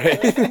 Today.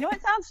 Right. Like, I know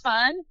it sounds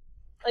fun.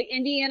 Like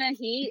Indiana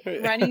heat,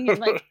 running in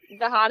like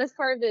the hottest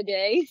part of the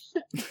day.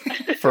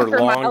 for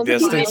long miles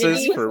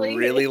distances, for continuously.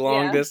 really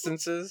long Yeah.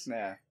 distances.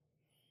 Yeah,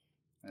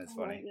 that's oh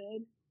my funny.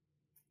 God.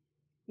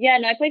 Yeah,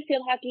 no, I played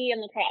field hockey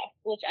and lacrosse,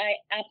 which I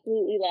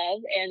absolutely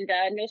love.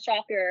 And no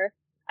shocker,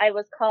 I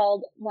was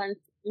called once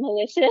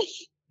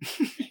malicious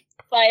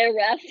by a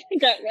ref.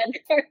 Got red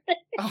carded.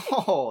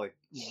 Oh,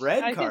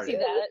 red I card. can see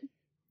that.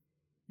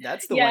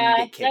 That's the one you Yeah,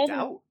 get kicked that was-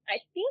 out. I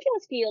think it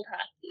was field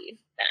hockey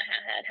that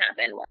had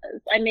happened.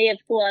 Was I may have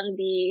swung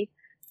the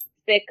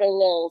stick a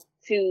little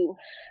too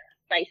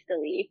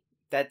spicily.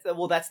 That's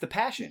the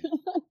passion.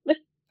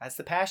 That's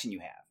the passion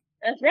you have.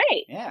 That's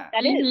right. Yeah.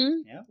 That is.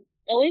 Mhm.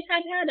 Always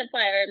have had a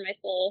fire in my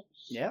soul.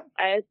 Yeah.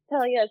 I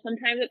tell you,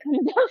 sometimes it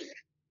comes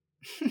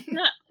out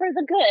not for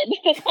the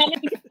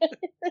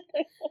good.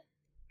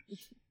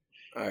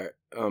 All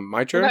right, my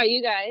What turn. about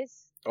you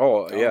guys?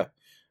 Oh yeah.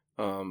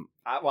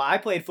 I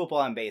played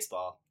football and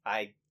baseball.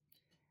 I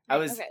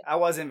Okay.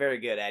 wasn't very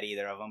good at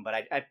either of them, but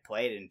I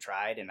played and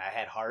tried, and I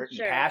had heart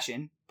Sure. and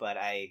passion. But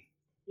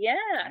Yeah,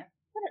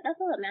 that's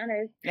all that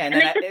matters. yeah, and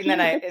And then like the and then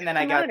I team, and then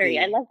I got camaraderie. the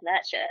I love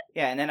that shit.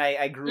 yeah, and then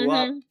I grew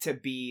up to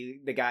be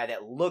the guy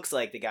that looks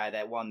like the guy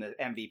that won the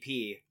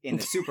MVP in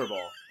the Super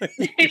Bowl.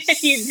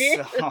 You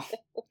did. So,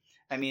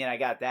 I mean, I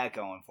got that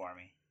going for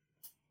me.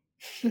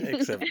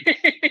 Except,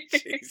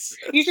 Jesus.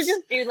 You should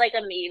just do like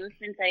a meme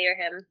and say you're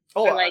him.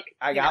 Oh, Or, like,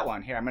 I you got know.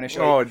 one here. I'm going to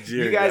show Oh you.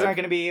 dear. You guys God. aren't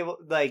going to be able,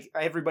 like,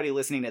 everybody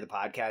listening to the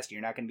podcast,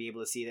 you're not going to be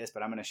able to see this,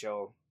 but I'm going to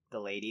show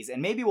the ladies,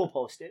 and maybe we'll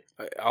post it.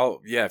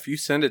 If you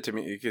send it to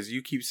me, because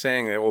you keep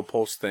saying that we'll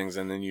post things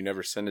and then you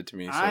never send it to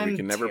me, so I'm we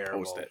can never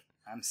terrible. post it.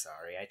 I'm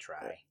sorry, I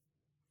try.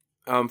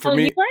 For Oh,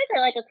 me, you guys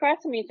are like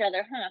across from each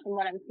other, huh? From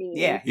what I'm seeing.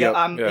 Yeah, Yep.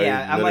 I'm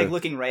Yeah, I'm like literally.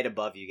 looking right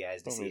above you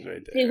guys to Oh, see. he's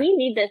right See, there. we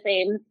need the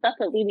same stuff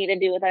that we need to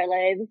do with our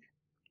lives.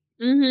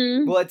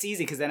 Mm-hmm. Well, it's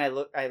easy because then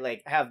I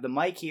like have the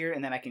mic here,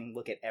 and then I can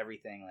look at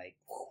everything like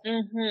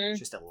Mm-hmm. it's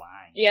just a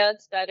line. Yeah,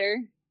 it's better.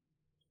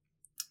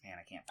 Man,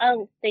 I can't. Find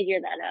I'll it. figure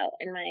that out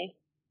in my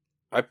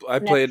I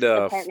played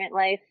next apartment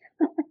life.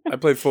 I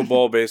played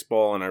football,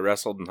 baseball, and I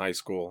wrestled in high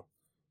school,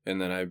 and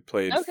then I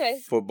played Okay.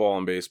 football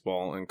and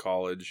baseball in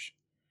college.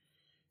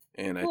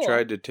 And I Cool.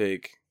 tried to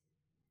take.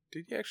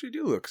 Did you actually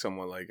do look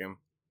somewhat like him?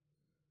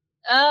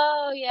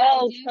 Oh yeah,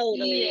 Oh, I do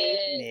totally. see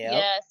it. Yep.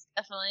 Yes,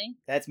 definitely.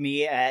 That's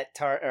me at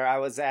I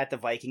was at the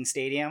Viking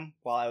Stadium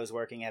while I was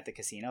working at the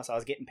casino, so I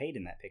was getting paid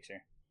in that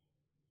picture.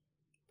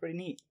 Pretty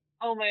neat.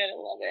 Oh my god, I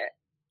love it.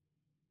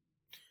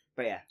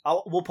 But yeah,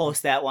 we'll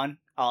post that one.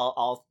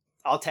 I'll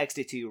text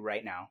it to you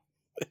right now.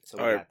 So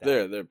we All got right,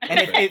 that. there. And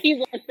if He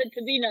wants it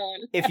to be known.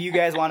 if you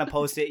guys want to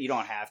post it, you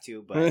don't have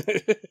to. But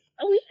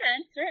Oh, we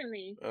can,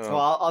 certainly. so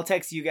I'll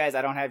text you guys.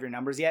 I don't have your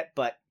numbers yet,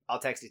 but I'll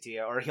text it to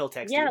you, or he'll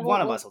text Yeah, you.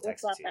 One of us will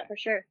text we'll it swap to you. that for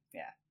sure.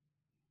 Yeah.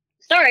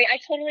 Sorry, I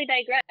totally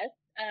digressed.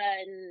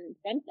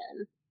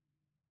 Something.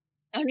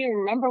 I don't even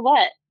remember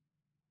what.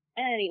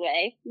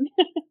 Anyway.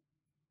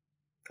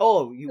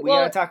 Oh, we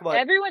gotta talk about.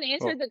 Everyone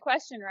answered the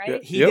question,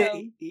 right? Yeah.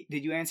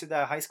 Did you answer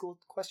the high school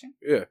question?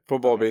 Yeah,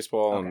 football, Okay.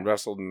 baseball, and Okay.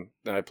 wrestled, and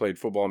then I played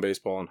football and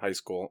baseball in high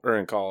school or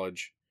in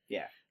college.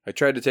 Yeah. I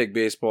tried to take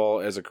baseball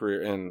as a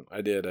career, and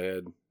I did. I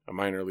had a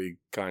minor league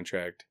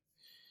contract,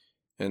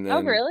 and then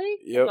Oh, really?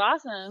 Yep.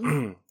 That's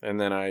awesome. And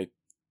then I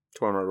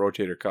tore my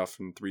rotator cuff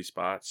in 3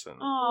 spots, and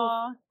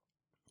Aw.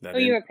 that Oh,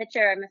 you were ended- a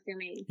pitcher, I'm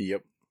assuming.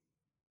 Yep.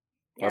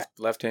 Yeah.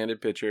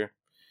 Left-handed pitcher.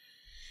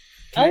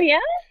 Oh, yeah?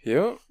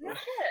 Yep. No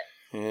shit.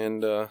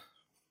 And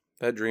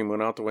that dream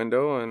went out the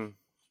window, and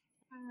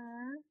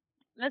Aw.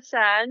 That's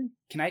sad.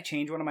 Can I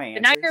change one of my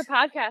But answers? now you're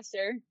a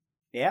podcaster.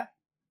 Yeah.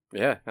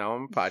 yeah, now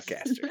I'm a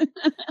podcaster,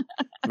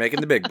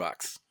 making the big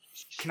bucks.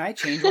 Can I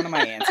change one of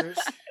my answers?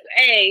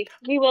 Hey,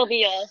 we will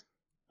be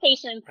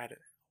patient. Right.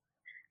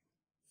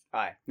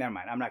 All right, never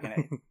mind. I'm not gonna.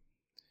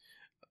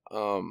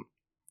 All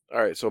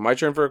right, so my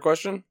turn for a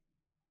question.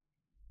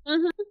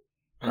 Mm-hmm.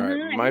 All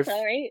right, I think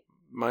so, right?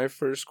 my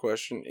first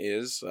question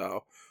is,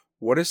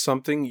 what is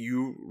something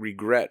you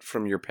regret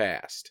from your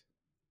past?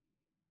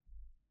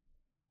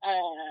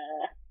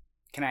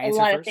 Can I A answer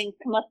lot first? of things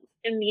come up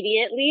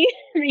immediately.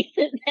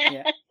 Recent past.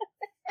 Yeah.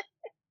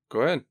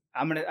 Go ahead.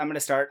 I'm gonna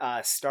start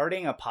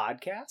starting a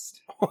podcast.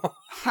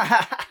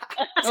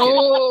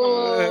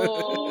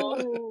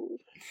 Oh.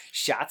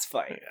 Shots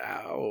fired.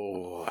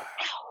 Ow.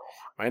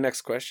 My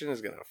next question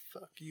is gonna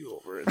fuck you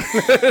over.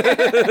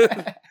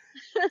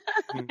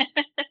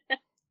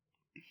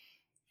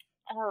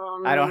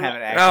 I don't have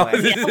an Oh.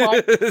 actual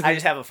answer. I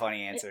just have a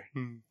funny answer.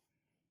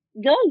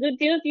 Go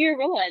do your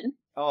one.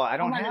 Oh, I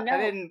don't wanna have. know. I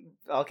didn't.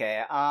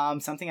 Okay.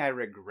 Something I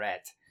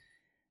regret.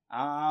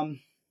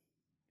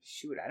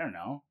 Shoot, I don't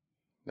know.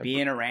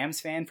 Being a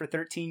Rams fan for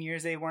 13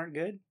 years, they weren't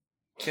good.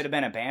 Should have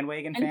been a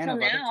bandwagon fan Until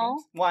of other now.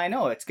 teams. Well, I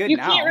know it's good You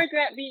now. can't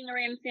regret being a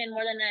Rams fan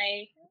more than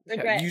I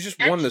regret. you just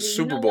won the Actually,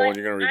 Super you know Bowl, what? and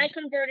you're gonna. I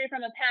converted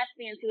from a Pats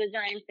fan to a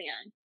Giants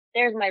fan.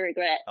 There's my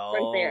regret.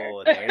 Oh,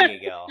 right there there.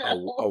 you go.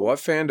 A what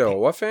fan to a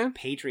what fan?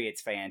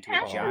 Patriots fan to a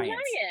Pats to Giants.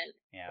 Giants.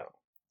 Yeah. I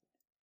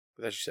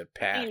thought you said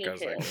Pack. Me I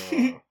was too. like,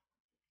 oh.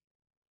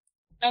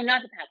 Oh,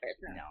 not the Packers.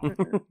 No. No.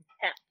 Mm-mm.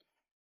 Pats.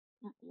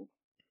 Mm-mm.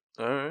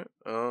 All right.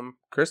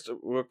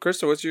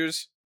 Krista, what's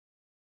yours?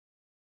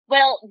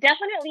 Well,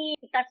 definitely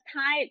that's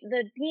tied.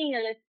 The being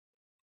a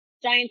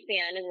Giants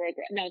fan is a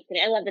regret. No, I'm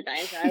kidding. I love the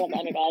Giants. I love the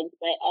underdogs,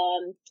 but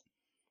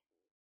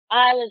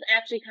I was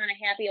actually kind of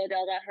happy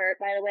Odell got hurt.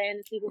 By the way, in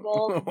the Super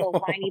Bowl, little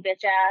whiny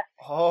bitch ass.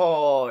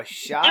 Oh,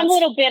 shots I'm a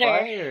little bitter.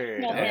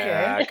 fired. No, Okay.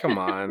 Yeah, come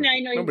on. I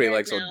know he's Nobody hurt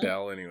likes now.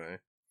 Odell anyway.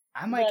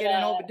 I might But, get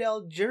an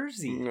Odell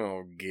jersey.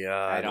 Oh I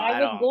God. don't- I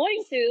was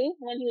going to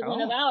when he was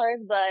one of Oh. ours,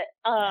 but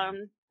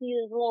he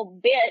was a little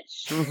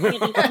bitch. He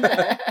was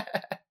humble.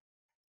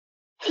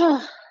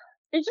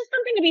 There's just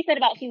something to be said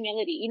about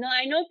humility. You know,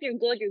 I know if you're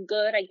good, you're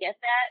good. I get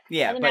that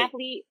Yeah, as an but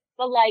athlete,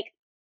 but like,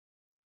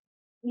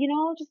 you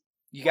know, just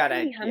you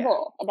gotta be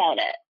humble about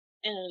it.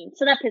 And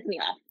so that pissed me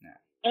off.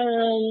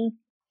 Yeah.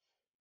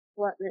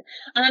 What?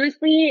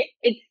 Honestly,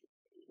 it's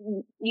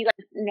you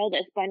guys know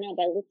this by now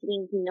by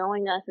listening,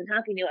 knowing us, and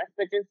talking to us.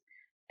 But just,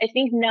 I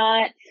think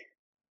not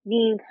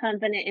being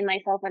confident in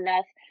myself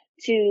enough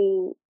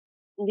to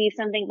leave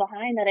something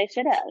behind that I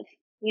should have.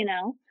 You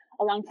know,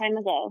 a long time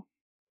ago.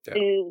 Yeah.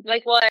 To,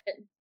 Like what?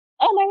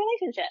 oh, my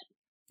relationship.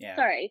 Yeah.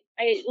 Sorry,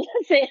 I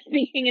say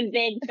speaking in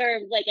vague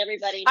terms like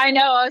everybody. I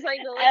know. I was like,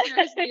 the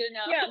listeners do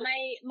know. Yeah,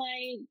 I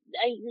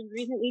was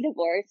recently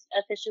divorced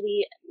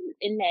officially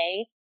in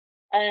May.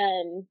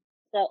 So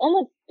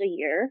almost a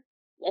year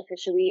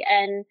officially,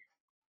 and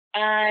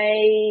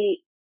I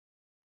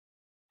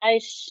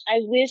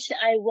wish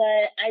I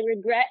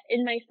regret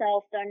in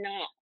myself for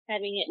not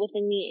having it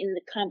within me in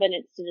the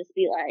confidence to just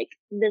be like,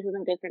 this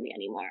isn't good for me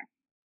anymore.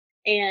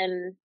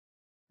 And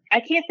I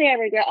can't say I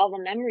regret all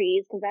the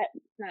memories because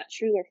that's not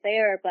true or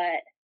fair,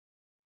 but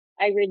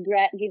I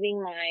regret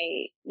giving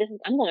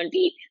I'm going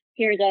deep.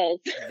 Here it goes.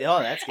 Oh,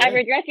 that's good. I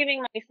regret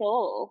giving my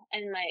soul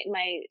and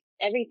my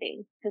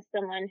everything to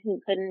someone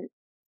who couldn't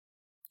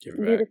Give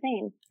do it the back.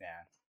 same. Yeah.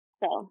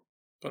 So,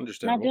 not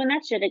Understandable. doing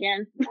that shit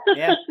again.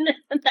 Yeah.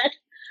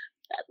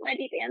 that's my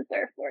deep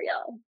answer for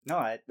y'all.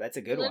 No, that's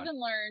a good Live one. and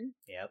learn.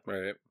 Yep.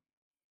 Right.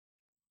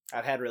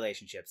 I've had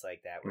relationships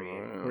like that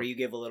where you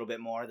give a little bit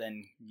more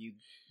than you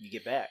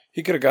get back.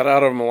 He could have got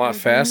out of him a lot Mhm.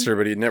 faster,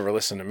 but he'd never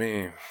listen to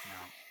me.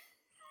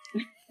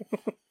 No.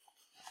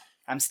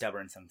 I'm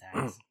stubborn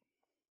sometimes.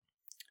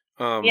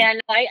 Yeah, no,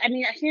 I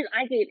mean,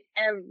 I gave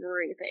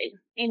everything.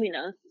 Amy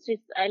knows.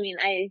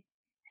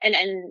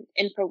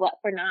 And for what?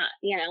 For not,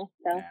 So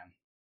Yeah.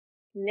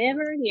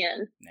 never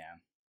again. Yeah.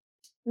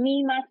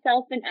 Me,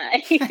 myself, and I.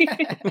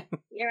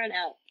 Here on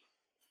out.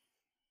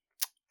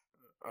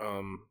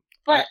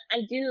 But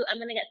I'm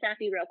gonna get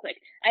sappy real quick.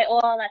 I owe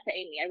all that to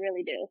Amy. I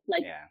really do.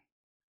 Like,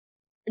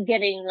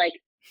 getting, like,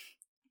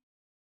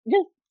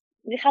 just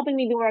helping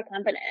me be more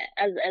confident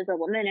as a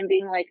woman and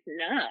being like,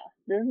 no,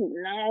 this is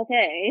not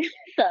okay.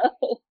 So,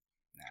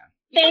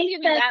 Don't thanks, give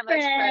me that best much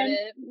friend.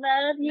 credit.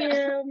 Love you,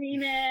 No.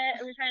 mean it.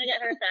 I'm trying to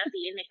get her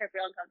sappy and make her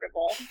feel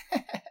uncomfortable.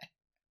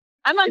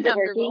 I'm Is it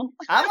uncomfortable. working?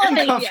 I'm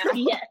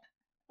uncomfortable. Yes.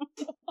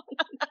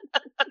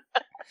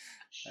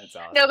 That's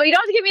awesome. No, but you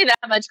don't have to give me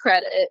that much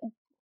credit.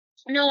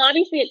 No,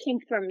 obviously it came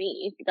from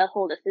me, the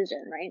whole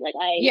decision, right? Like,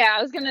 Yeah,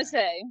 I was gonna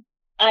say.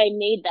 I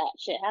made that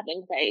shit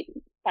happen because I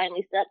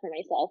finally stood up for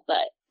myself.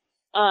 But,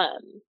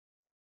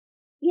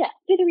 yeah,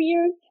 through the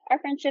years, our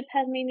friendship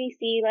has made me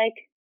see, like,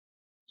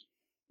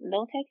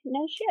 don't take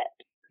no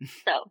shit.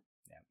 So,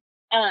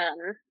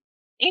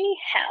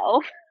 anyhow,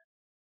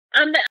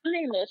 I'm the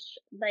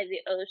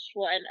Osh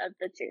one of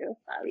the two,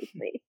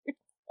 obviously.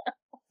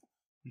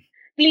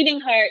 Bleeding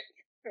heart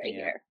right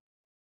here.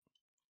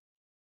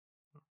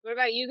 What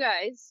about you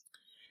guys?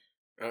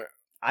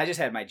 I just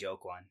had my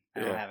joke one. I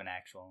don't Yeah. have an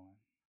actual one.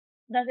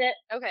 That's it?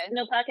 Okay.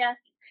 No podcast?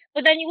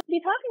 But then you would be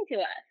talking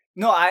to us.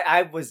 No,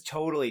 I was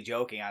totally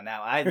joking on that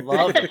one. I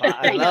love the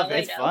I love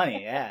it's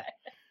funny, yeah.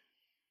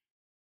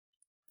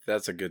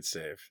 That's a good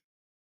save.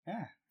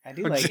 Yeah. I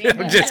do I'm like just- it.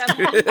 I'm just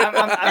kidding.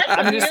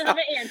 I'm You just don't have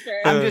an answer.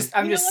 I'm just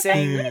You know what?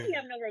 saying What if you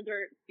have no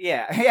regrets?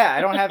 yeah,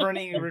 I don't have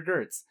any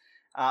regrets.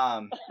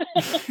 Not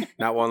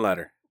one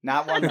letter.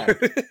 Not one letter.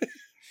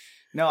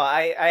 No,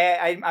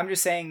 I'm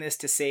just saying this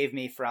to save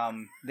me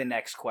from the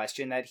next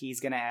question that he's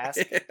gonna ask.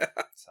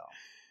 So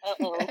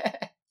Uh-oh.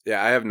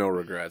 Yeah, I have no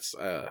regrets.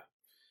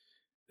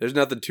 There's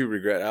nothing to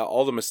regret.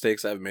 All the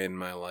mistakes I've made in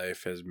my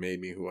life has made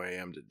me who I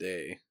am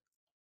today.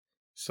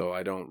 So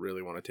I don't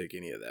really want to take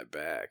any of that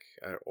back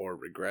or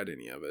regret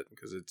any of it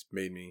because it's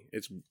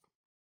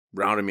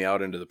rounded me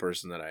out into the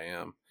person that I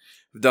am.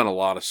 I've done a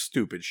lot of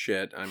stupid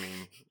shit. I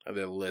mean,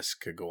 the list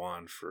could go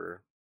on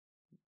for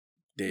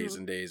days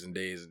and days and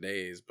days and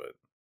days, but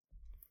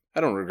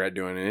I don't regret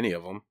doing any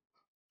of them.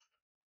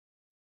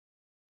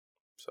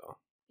 So.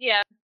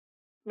 Yeah.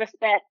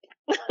 Respect.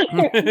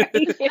 Right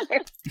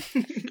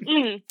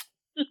here.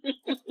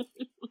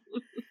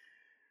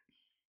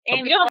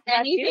 You don't have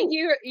anything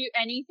you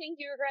anything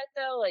you regret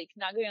though, like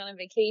not going on a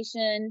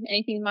vacation,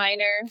 anything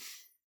minor.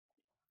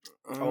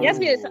 Oh. It has to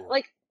be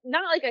like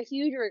not like a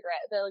huge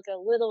regret, but like a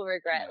little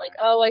regret. Like,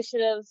 oh, I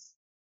should have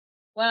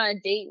went on a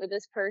date with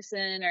this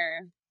person,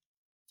 or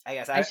I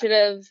guess I should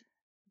have.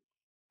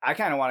 I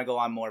kind of want to go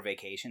on more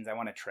vacations. I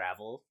want to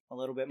travel a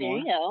little bit more.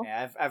 There you go.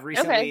 Yeah,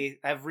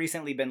 I've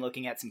recently been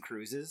looking at some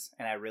cruises,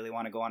 and I really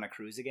want to go on a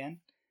cruise again.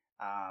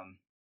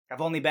 I've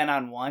only been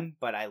on one,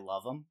 but I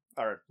love them,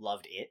 or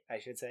loved it, I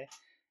should say.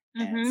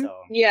 And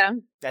so Yeah,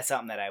 that's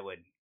something that I would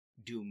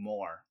do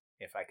more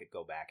if I could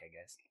go back, I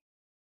guess.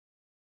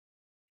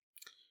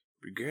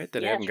 Regret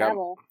that I haven't got.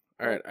 travel.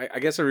 All right, I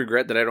guess I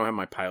regret that I don't have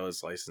my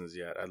pilot's license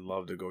yet. I'd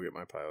love to go get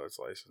my pilot's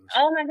license.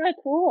 Oh my god,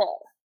 cool.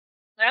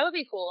 that would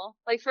be cool.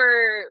 Like for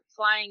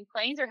flying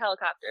planes or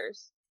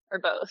helicopters, or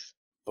both.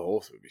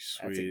 Both would be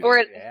That's sweet. Or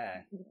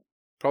yeah.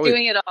 Probably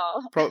doing it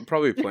all.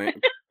 probably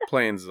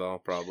planes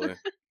though. Probably.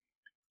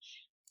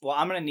 Well,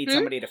 I'm gonna need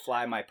somebody to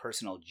fly my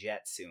personal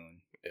jet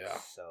soon. Yeah.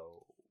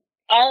 So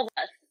All of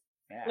us.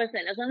 yeah.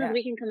 Listen, as long as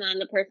we can come on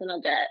the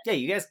personal jet Yeah,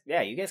 you guys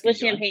can with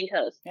join. champagne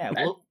toast, Yeah,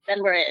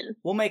 then we're in.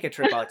 we'll make a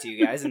trip out to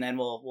you guys, and then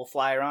we'll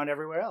fly around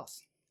everywhere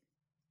else.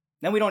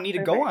 Then we don't need to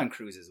go Perfect. on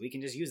cruises. We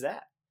can just use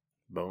that.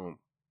 Boom.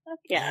 Fuck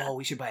yeah. Oh,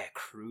 we should buy a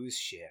cruise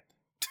ship.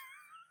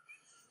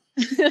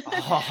 Cruise ship,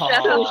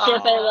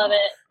 I love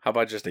it. How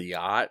about just a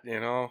yacht? You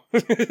know.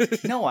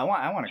 No, I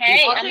want a cruise Hey,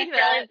 ship. I'll I'm a take that.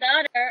 pilot's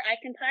daughter. I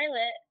can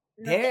pilot.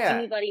 Not that Yeah.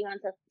 anybody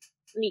wants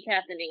me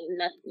captaining.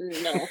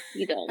 No,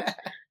 you don't.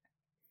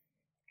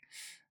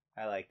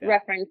 I like that.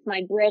 Reference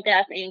my broke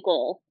ass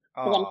ankle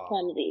because I'm Oh,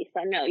 clumsy.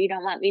 So no, you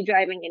don't want me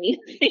driving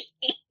anything.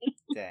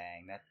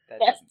 dang, that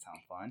doesn't sound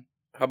fun.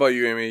 How about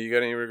you, Amy? You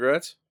got any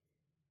regrets?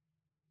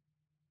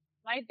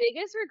 My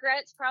biggest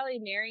regret's probably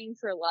marrying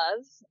for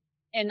love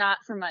and not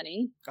for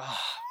money. Oh,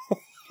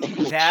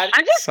 that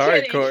I'm just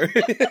Sorry, kidding. Corey.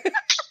 I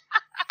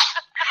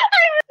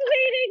was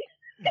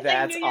waiting.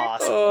 that's knew you were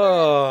awesome.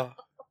 Oh,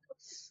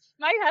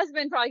 My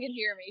husband probably can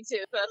hear me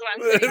too, so that's why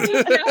I'm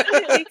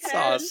saying. that's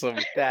awesome.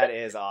 That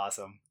is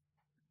awesome.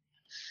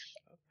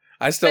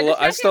 I still But the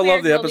love second the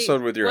marriage will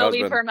episode with your will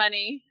be husband. for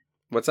money.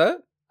 What's that?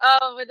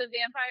 Oh, with the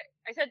vampire.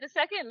 I said the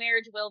second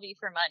marriage will be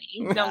for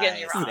money. Don't get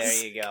me Nice. wrong.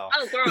 There you go.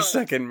 Oh, girl. The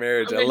second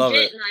marriage. I Legit, love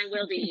it. and I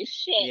will be.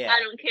 Shit, Yeah. I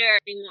don't care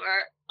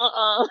anymore.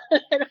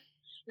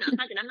 No,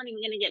 fuck it. I'm not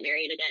even gonna get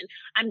married again.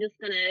 I'm just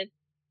gonna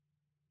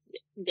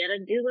get a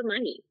do with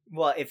money.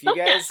 Well, if you Fuck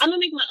that. guys, I'm gonna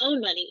make my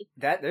own money.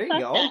 there you Fuck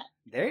go. that.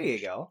 There you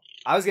go.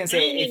 I was gonna I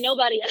say don't need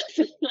nobody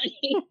else's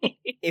money.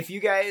 if you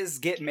guys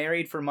get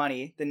married for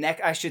money, the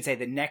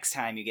next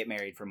time you get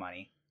married for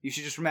money, you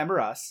should just remember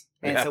us,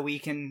 and Yeah. so we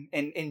can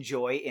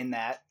enjoy in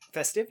that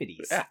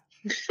festivities. Yeah.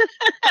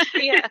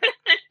 Yeah.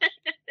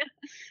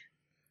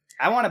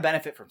 I want to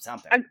benefit from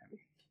something.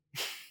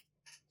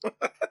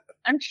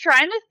 I'm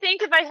trying to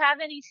think if I have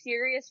any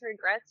serious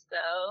regrets,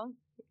 though.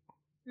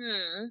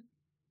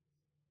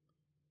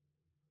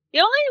 The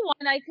only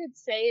one I could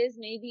say is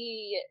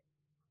maybe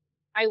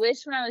I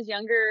wish when I was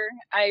younger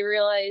I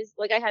realized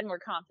like I had more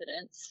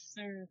confidence.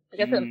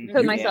 Like I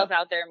put myself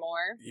out there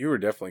more. You were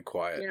definitely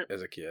quiet Yeah.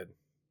 as a kid.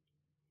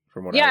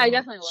 From what Yeah, I I know.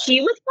 definitely was.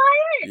 She was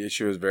quiet. Yeah,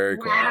 she was very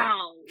quiet.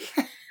 Wow.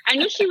 I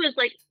knew she was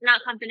like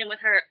not confident with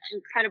her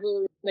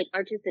incredible like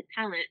artistic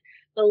talent,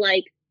 but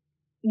like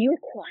you were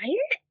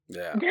quiet.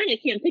 Yeah, That I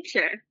can't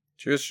picture.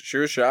 she was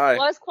shy.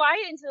 Well, I was quiet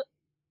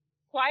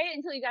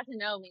until you got to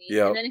know me.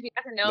 Yep. And then if you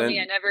got to know me,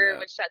 I never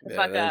would shut the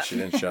fuck then up. she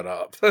didn't shut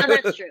up. Oh,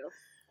 that's true.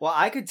 Well,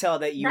 I could tell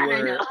that you That I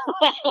were. know.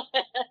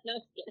 No,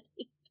 I'm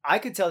kidding. I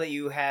could tell that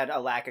you had a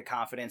lack of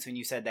confidence when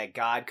you said that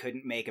God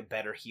couldn't make a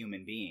better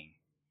human being.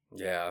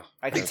 Yeah,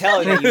 I could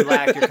tell that you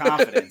lacked your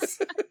confidence.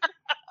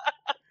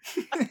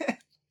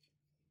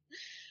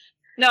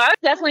 No, I was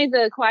definitely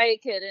the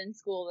quiet kid in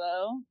school,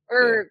 though.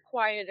 Or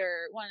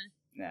quieter.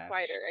 Nah.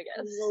 Quieter, I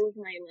It guess. blows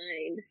my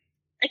mind.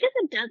 I guess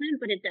it doesn't,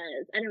 but it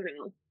does. I don't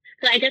know.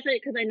 So I guess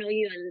because I know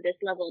you on this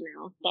level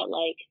now, but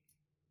like,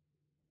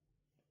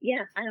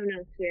 yeah, I don't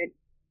know. It's weird.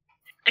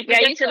 I Yeah,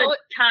 forget you to the told-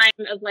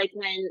 time of like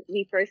when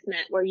we first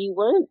met, where you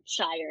were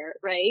shyer,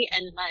 right?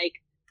 And like,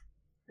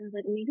 I was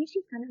like, maybe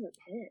she's kind of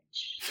a bitch.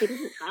 She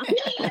doesn't talk to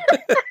me.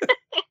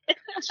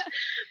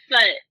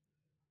 But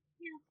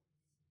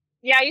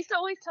Yeah, I used to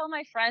always tell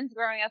my friends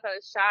growing up I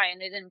was shy, and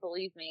they didn't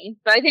believe me.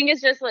 But I think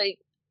it's just like,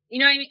 you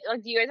know what I mean?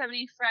 Like, do you guys have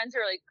any friends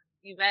who are like,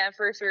 you met at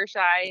first we were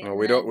shy? no, and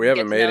we then don't. We you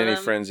haven't get to made know any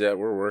them? friends yet.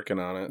 We're working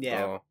on it.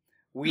 Yeah. so.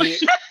 We, Is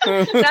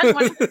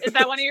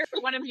that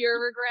one of your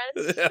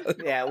regrets?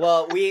 yeah.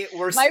 Well,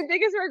 we're My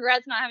biggest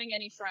regret's not having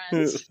any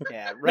friends.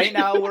 yeah. Right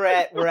now we're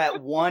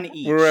at one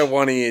each. We're at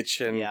one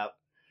each, and Yep.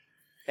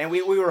 And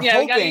we were Yeah,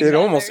 we got hoping. each it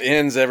almost other.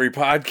 ends every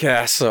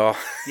podcast. So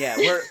Yeah,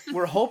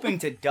 we're hoping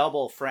to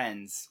double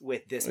friends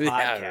with this Yeah.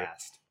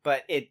 podcast,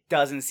 but it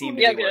doesn't seem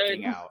to Yeah, be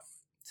working good. out.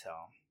 So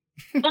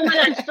oh my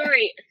god,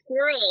 sorry,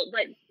 squirrel.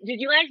 But did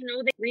you guys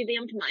know they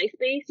revamped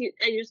MySpace?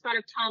 I just thought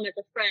of Tom as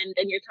a friend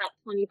in your top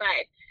 25.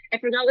 I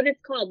forgot what it's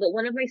called, but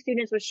one of my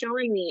students was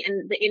showing me,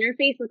 and the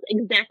interface was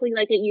exactly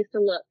like it used to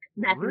look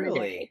back in the day.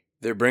 really,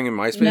 they're bringing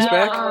MySpace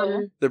back.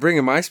 No. They're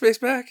bringing MySpace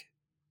back.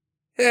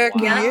 Heck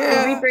Wow. Yeah,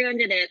 yeah! we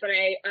rebranded it, but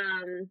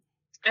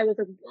I was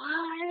like,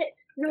 what?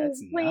 No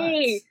That's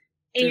way!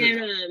 nuts.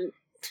 And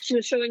she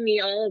was showing me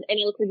all, and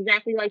it looks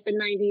exactly like the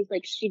 '90s,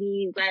 like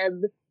shitty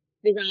web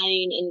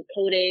design and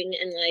coding,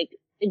 and like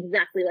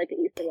exactly like it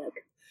used to look.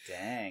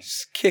 dang.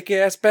 Just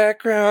kick-ass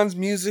backgrounds,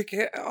 music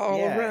all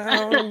Yeah.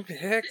 around.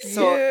 Heck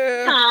So-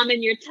 yeah! Tom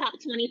in your top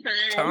 25.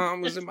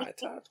 Tom was in my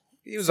top.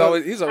 He was So-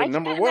 always I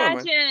number can't one. on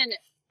mine. imagine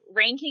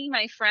ranking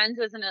my friends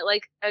as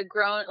a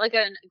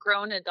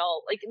grown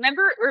adult. Like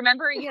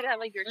remember you had to have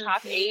like your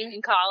top 8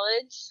 in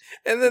college.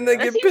 And then they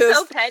That get seems pissed.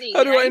 so petty.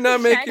 How do I used not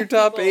to make check your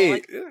top people, 8?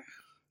 like,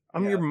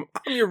 I'm Yeah.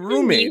 your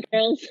roommate.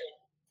 Girls.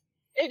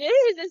 it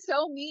is. It's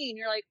so mean.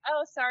 You're like,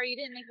 oh, sorry, you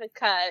didn't make the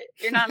cut.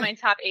 You're not in my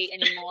top 8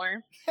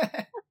 anymore.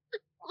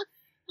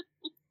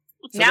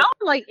 So Now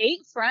I'm like 8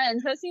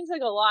 friends. That seems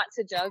like a lot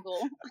to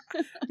juggle.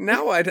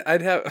 Now I'd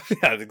have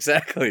yeah,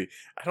 exactly.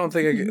 I don't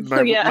think I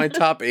could, Yeah. my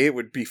top 8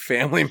 would be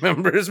family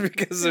members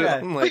because Yeah.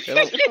 I'm like I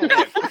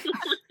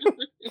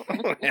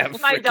don't have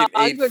My freaking dogs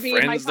 8 would be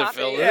in my friends to top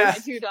fill 8. in. Yeah. My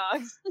 2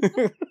 dogs.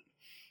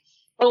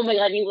 Oh my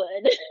god, you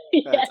would.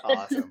 That's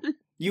awesome.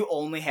 You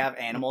only have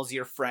animals.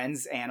 Your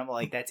friends' animal,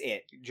 like that's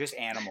it. Just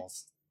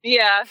animals.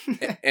 Yeah.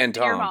 And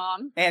Your Tom.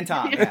 mom. And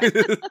Tom. Yeah.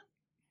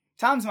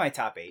 Tom's my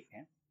top 8.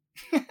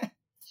 Yeah.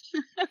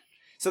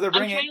 So they're I'm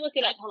trying bringing. to look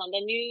it up. Hold on. The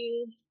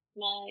new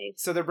my.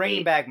 So they're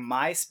bringing back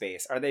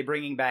MySpace. Are they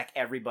bringing back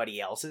everybody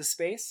else's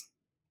space?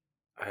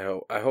 I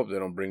hope they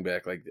don't bring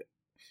back like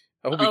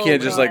I hope you Oh,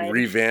 can't just like God.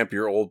 revamp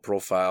your old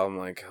profile. I'm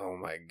like, oh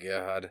my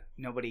god.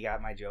 Nobody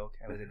got my joke.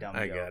 It was a dumb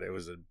I joke. got it. It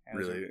was It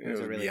was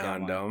a really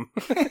beyond dumb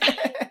dumb.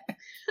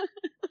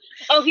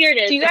 Oh, here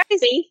it is. Do you guys-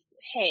 Space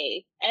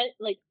Hey,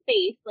 like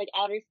space, like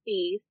outer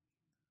space.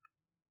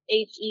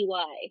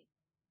 HEY.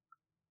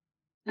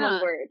 One Huh.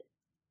 word.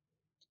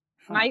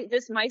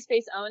 Does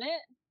MySpace own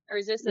it? Or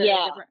is this a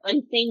Yeah, different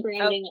and same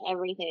branding,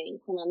 everything.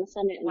 Hold on, let's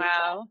send it in the chat.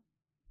 wow.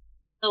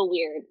 So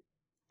weird.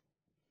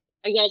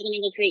 Are you guys gonna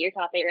go create your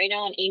top 8 right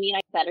now? And Amy and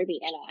I better be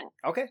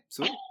in Okay,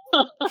 sweet.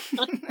 it.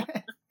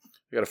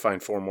 You got to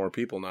find 4 more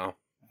people now.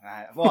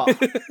 Well,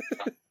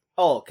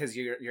 oh, because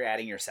you're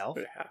adding yourself.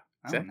 Yeah.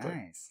 Exactly. Oh,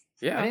 nice.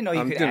 Yeah, I didn't know you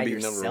I'm could gonna add be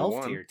number yourself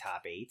one. to your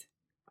top 8.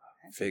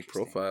 That's Fake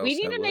interesting. profiles. We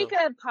need to make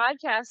a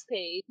podcast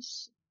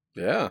page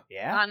Yeah.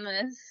 Yeah. on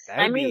this.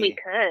 That would we be.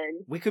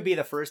 could. We could be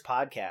the first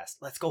podcast.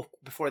 Let's go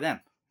before them.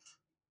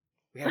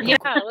 We gotta go.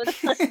 Yeah,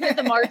 let's hit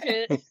the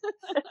market.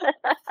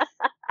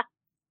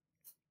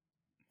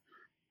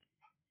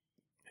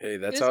 Hey,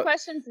 that's Whose how.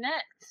 question's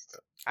next?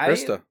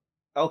 Krista.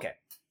 Okay.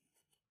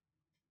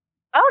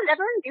 Oh,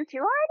 never you two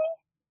already?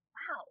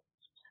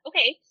 Wow.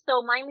 Okay,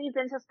 so mine leads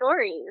into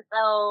stories.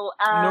 So,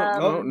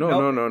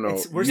 No.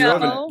 It's- we're You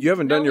still- you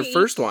haven't done your we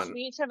first each- one.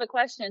 We each have a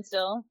question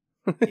still.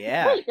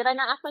 Yeah. wait, did I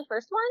not ask my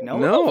first one?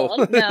 No. I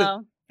did.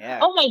 No. Yeah.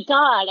 Oh my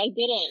god, I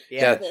didn't.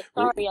 Yeah. Jesus,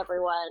 sorry,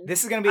 everyone.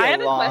 This is gonna be I a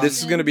have a long. question. This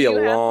is going to be a Do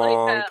you have,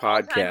 long Alzheimer's?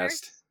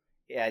 podcast.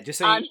 Yeah. Just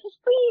so you, Honestly,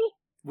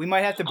 we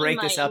might have to break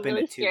I'm this up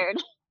really into 2. scared.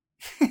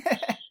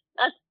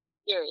 That's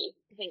scary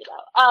to think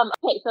about.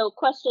 Okay, so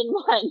question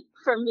 1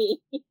 for me.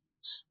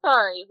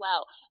 Sorry,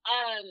 wow.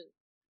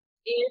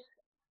 If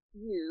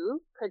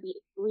you could be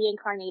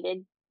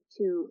reincarnated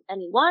to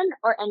anyone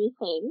or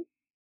anything,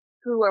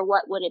 who or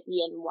what would it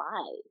be and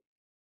why?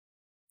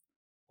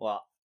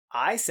 Well,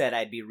 I said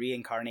I'd be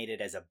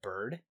reincarnated as a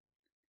bird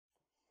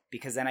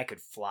because then I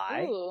could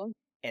fly Ooh.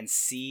 and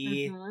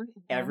see Mhm.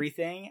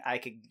 everything. I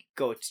could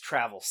go to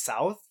travel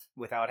south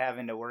without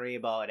having to worry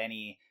about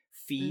any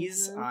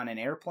fees Mhm. on an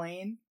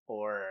airplane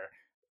or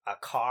a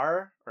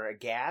car or a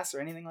gas or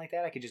anything like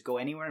that. I could just go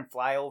anywhere and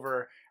fly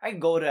over. I can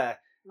go to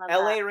Love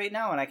LA that. right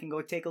now and I can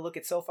go take a look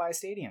at SoFi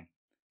Stadium.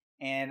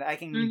 And I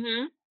can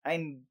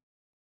Mhm.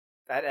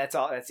 that's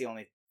all. That's the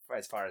only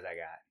as far as I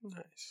got.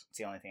 Nice. It's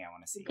the only thing I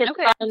want to see. Could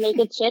Okay. find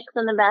naked chicks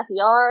in the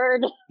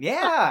backyard.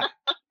 Yeah.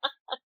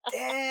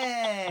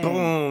 Dang.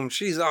 Boom.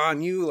 She's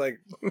on you like.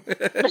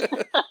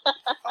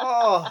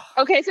 Oh.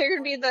 Okay, so you're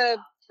gonna be the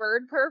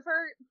bird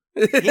pervert?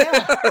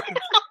 Yeah.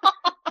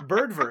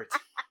 Birdvert.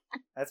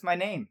 That's my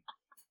name.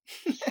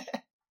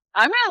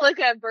 I'm gonna look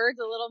at birds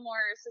a little more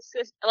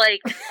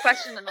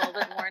question them a little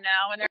bit more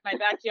now when they're in my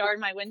backyard,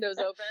 my window's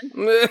open.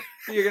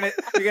 You're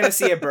gonna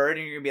see a bird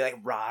and you're gonna be like,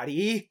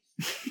 Roddy.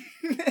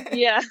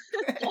 Yeah.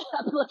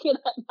 I'm looking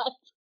at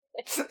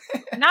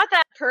my. Not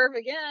that perv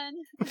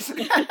again.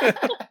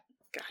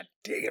 God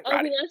dang it, Oh,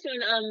 Roddy. the last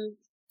one.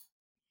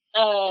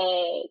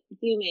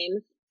 Zoom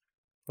names.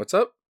 What's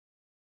up?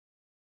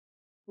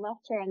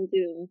 Left her on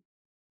Zoom.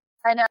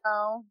 I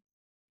know.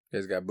 You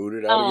guys got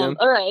booted out again?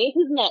 All right,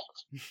 who's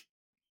next?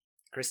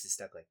 Chris is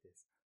stuck like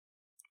this.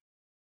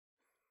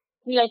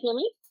 Can you guys hear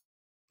me?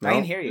 I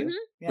can hear you. Mhm.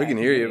 Yeah, We I can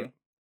hear you.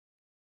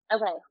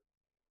 Okay.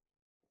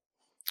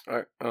 All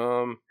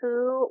right.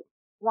 Who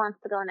wants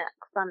to go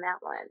next on that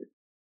one?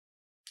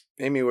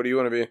 Amy, what do you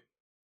want to be?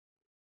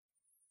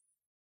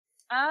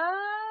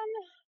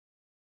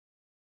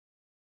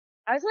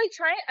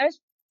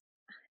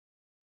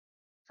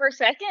 For a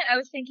second, I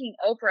was thinking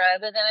Oprah,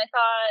 but then I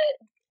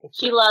thought,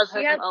 She loves her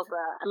She had- some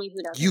Oprah. I mean,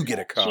 who doesn't? You get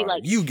a She car.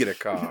 likes- You get a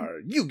car.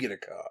 You get a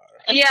car.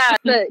 yeah,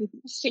 but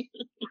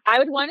I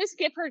would want to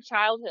skip her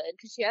childhood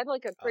because she had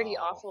like a pretty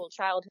Oh. awful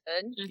childhood.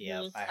 Yeah,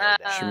 Mhm. I heard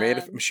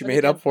that. She with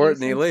made up for it in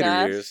the abuse and later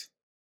stuff. years.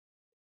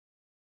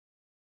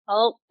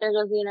 Oh, there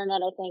goes the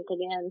internet, I think,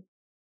 again.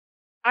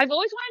 I've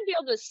always wanted to be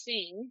able to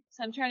sing,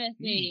 so I'm trying to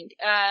think.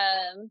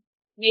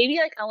 Maybe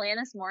like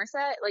Alanis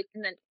Morissette, like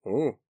in the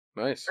Oh,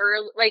 nice.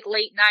 late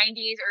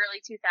 '90s,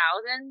 early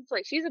 2000s.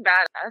 Like she's a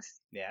badass.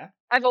 Yeah.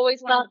 I've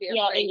always wanted Well, to be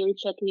yeah, able to. angry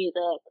chick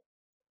music.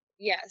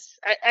 Yes,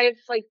 I've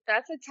like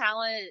that's a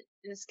talent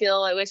and a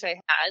skill I wish I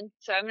had.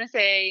 So I'm gonna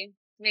say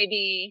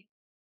maybe.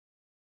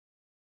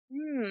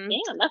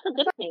 Damn, that's a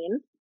good name.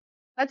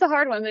 That's a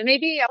hard one, but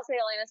maybe I'll say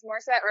Alanis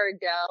Morissette or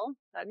Adele.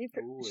 That'd be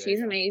Ooh, there she's you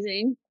go.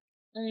 amazing.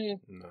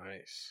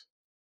 Nice.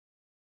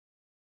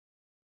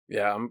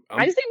 Yeah,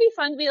 I just think it'd be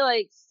fun to be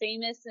like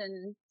famous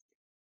and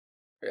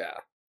yeah.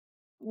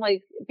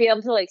 like be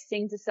able to like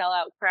sing to sell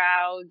out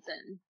crowds,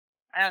 and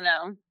I don't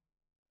know.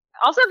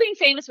 Also, being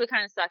famous would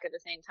kind of suck at the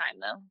same time,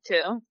 though,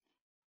 too.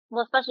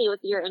 Well, especially with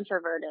your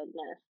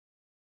introvertedness.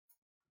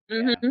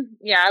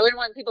 Yeah, I wouldn't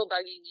want people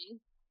bugging me.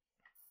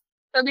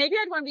 So maybe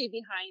I'd want to be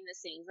behind the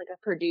scenes, like a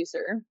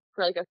producer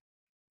for like a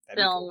That'd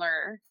be film cool.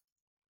 or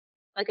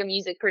like a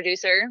music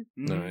producer.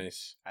 Mhm.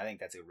 Nice. I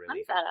think that's a I'm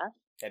really badass.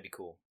 that'd be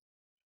cool.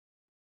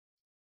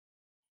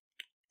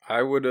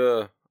 I would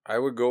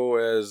go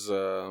as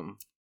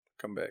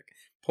come back.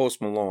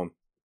 Post Malone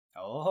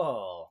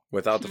Oh.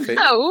 without the face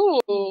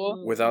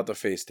Oh, without the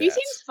face he tats.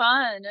 seems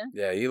fun.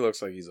 Yeah, he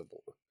looks like he's a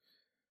bull.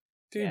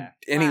 Dude, Yeah.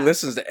 and he Wow.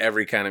 listens to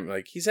every kind of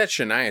like he's at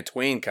Shania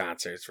Twain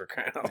concerts for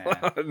crying out Yeah.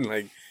 loud. And,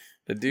 like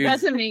the dude.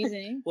 That's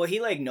amazing. Well, he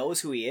like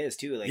knows who he is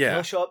too. Like Yeah.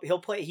 he'll show up.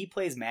 He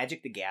plays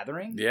Magic the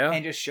Gathering. Yeah.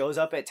 And just shows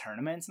up at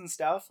tournaments and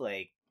stuff.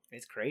 Like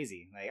it's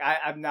crazy. Like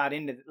I'm not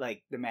into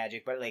like the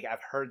Magic, but like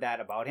I've heard that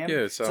about him.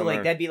 Yeah, So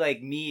like that'd be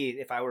like me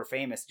if I were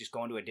famous, just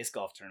going to a disc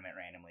golf tournament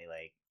randomly.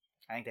 Like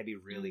I think that'd be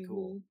really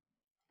cool.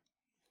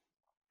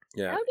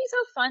 yeah. That would be so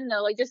fun,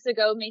 though, like just to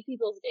go make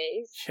people's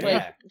days, Yeah.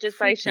 like just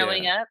by Freak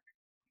showing yeah. up.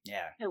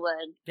 Yeah. It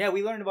would. Yeah,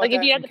 we learned about Like that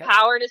if you had from the Kevin.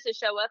 power just to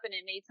show up and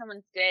it made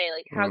someone's day,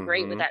 like how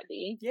great Mhm. would that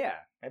be? Yeah,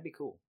 that'd be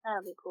cool.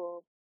 That'd be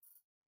cool.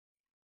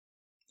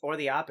 Or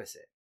the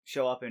opposite.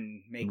 Show up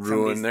and make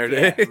Ruin their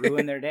day.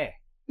 Ruin their day.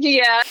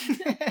 Yeah.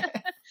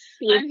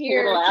 You I'm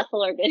here. little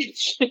asshole or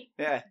bitch.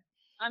 Yeah.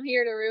 I'm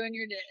here to ruin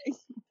your day.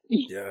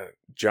 Yeah,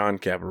 John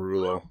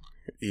Caparulo.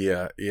 He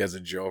has a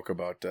joke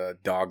about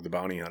Dog the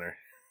Bounty Hunter.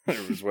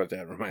 It was what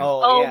that reminds me.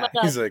 Oh yeah. my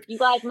god. He's like, You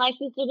guys, my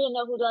sister didn't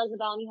know who Dog the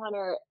Bounty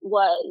Hunter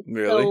was.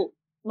 Really? So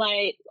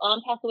my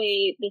aunt passed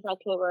away this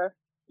October.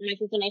 And my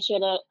sister and I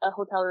shared a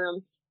hotel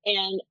room.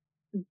 And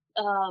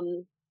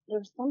there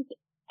was something,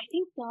 I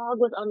think Dog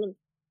was on the,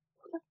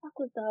 who the fuck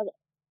was Dog?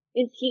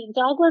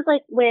 Dog was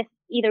like with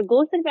either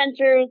Ghost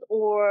Adventures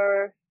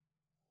or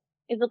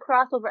it's a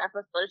crossover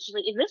episode. She's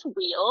like, is this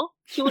real?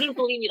 She wouldn't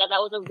believe me that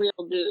was a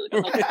real dude.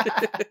 I'm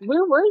like,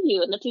 where were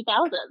you in the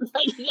 2000s?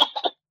 Like, yeah.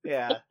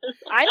 Yeah.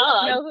 I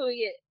don't know who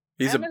he is.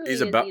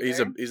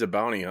 He's a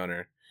bounty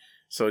hunter.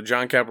 So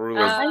John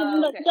Caparulo's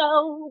I'm okay.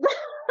 Dog.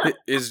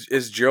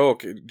 his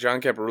joke,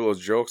 John Caparulo's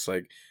jokes,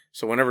 like,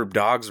 so whenever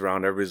Dog's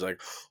around, everybody's like,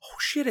 oh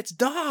shit, it's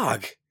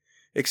Dog.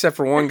 Except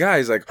for one guy,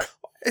 he's like,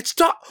 it's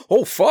Dog.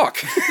 Oh fuck.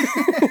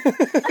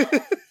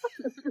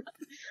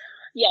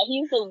 Yeah,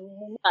 he's a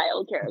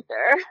wild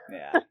character.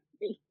 Yeah.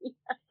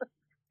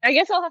 I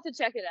guess I'll have to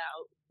check it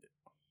out.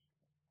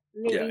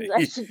 Maybe Yeah,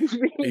 I should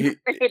be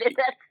rated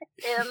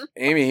as him.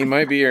 Amy, he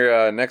might be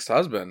your next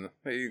husband.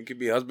 He could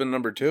be husband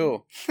number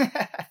 2.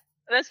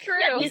 That's true.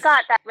 Yeah, he's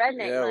got that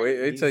redneck. Yeah, money.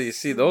 wait till you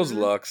see those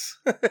looks.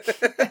 Hey,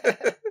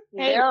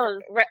 Yeah.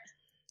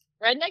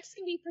 rednecks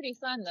can be pretty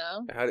fun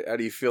though. How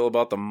do you feel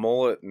about the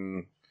mullet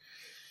and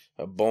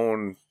a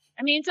bone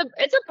I mean,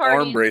 it's a party.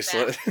 arm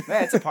bracelet?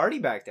 Yeah, it's a party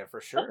back there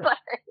for sure.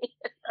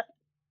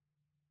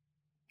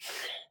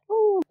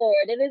 Oh, Lord,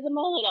 it is a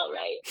mullet, all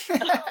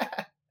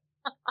right.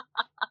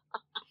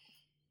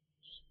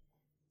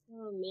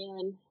 Oh,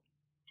 man.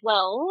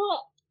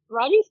 Well,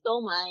 Roddy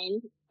stole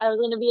mine. I was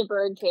going to be a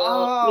bird tail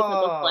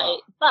because of flight,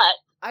 but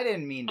I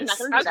didn't mean to I'm not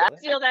gonna I was steal gonna it.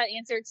 steal that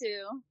answer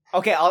too.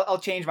 Okay, I'll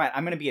change mine.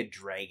 I'm gonna be a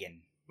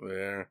dragon.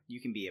 Yeah. You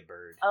can be a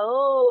bird.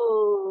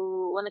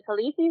 oh, one of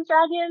Khaleesi's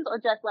dragons or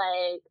just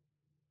like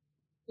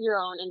your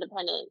own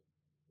independent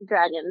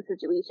dragon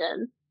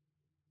situation?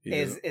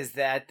 Is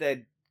that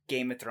the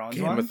Game of Thrones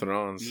Game one? of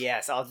Thrones.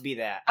 Yes, I'll be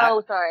that.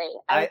 Oh, sorry.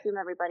 I I- assume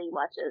everybody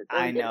watches. Or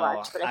I did know.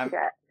 watch, but I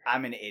forgot.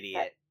 I'm an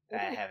idiot. I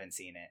haven't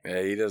seen it.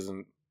 Yeah, he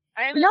doesn't.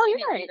 I haven't No, seen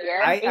you're it not. either.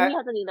 Yeah, Amy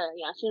hasn't either.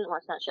 Yeah, she didn't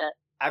watch that shit.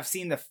 I've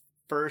seen the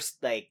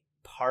first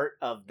part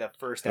of the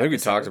first I think we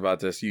episode. talked about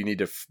this. You need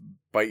to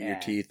bite your Yeah.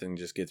 teeth and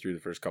just get through the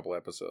first couple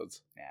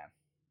episodes. Yeah.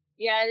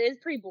 Yeah, it is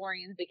pretty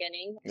boring in the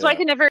beginning. So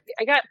Yeah.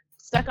 I got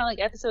stuck on like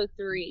episode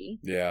 3.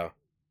 Yeah.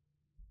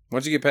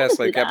 Once you get past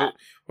I like can see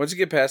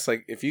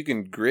that. if you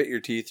can grit your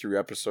teeth through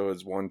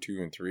episodes 1,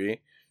 2, and 3,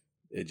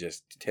 it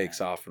just takes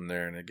off from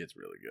there and it gets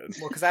really good.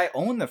 Well, because I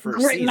own the first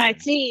Grit season. my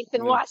teeth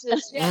and Yeah. watch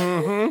this shit.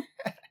 Mm-hmm.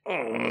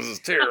 Oh, this is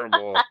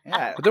terrible.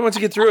 Yeah. But then once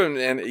you get through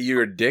it and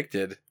you're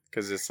addicted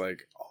because it's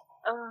like,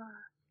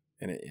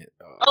 and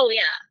Oh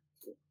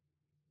yeah,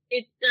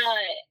 it's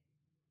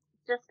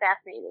just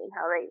fascinating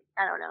how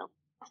I don't know.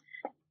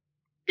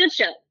 Good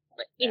show,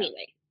 but Yeah.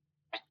 anyway.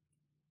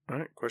 All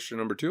right, question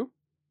number 2.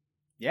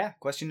 Yeah.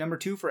 Question number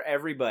 2 for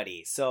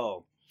everybody.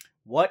 So,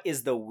 what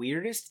is the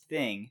weirdest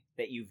thing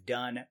that you've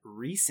done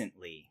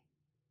recently?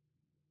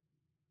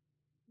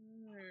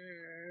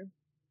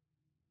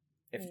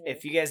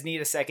 If you guys need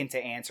a second to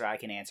answer, I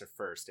can answer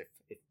first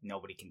if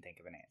nobody can think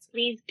of an answer.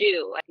 Please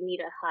do. I need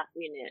a hot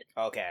minute.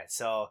 Okay,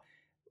 so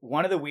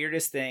one of the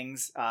weirdest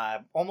things,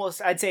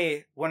 almost I'd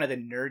say one of the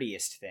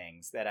nerdiest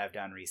things that I've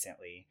done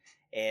recently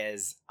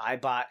is I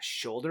bought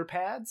shoulder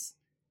pads,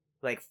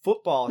 like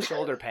football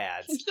shoulder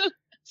pads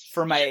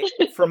for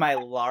my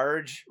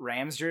large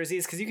Rams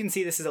jerseys, because you can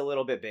see this is a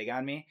little bit big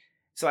on me.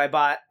 So I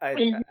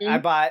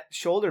bought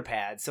shoulder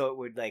pads so it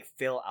would like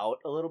fill out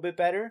a little bit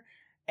better,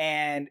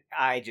 and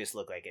I just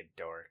look like a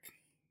dork.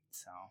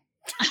 So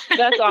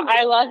That's all.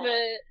 I love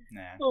it.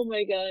 nah. Oh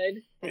my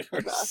god.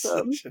 You're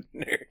awesome. such a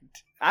nerd.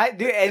 I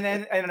do, and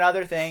then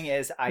another thing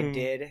is I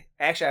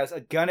was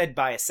gonna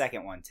buy a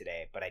second one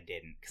today, but I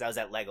didn't because I was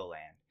at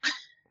Legoland.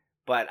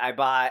 But I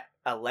bought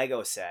a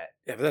Lego set,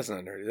 Yeah, but that's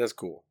not nerdy. That's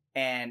cool.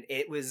 and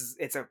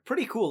it's a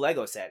pretty cool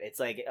Lego set. It's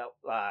like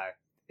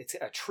it's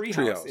a tree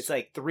Treehouse. house. It's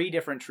like 3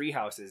 different tree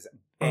houses,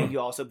 and you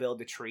also build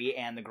the tree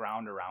and the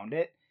ground around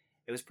it.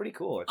 It was pretty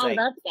cool. It's Oh, like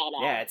that's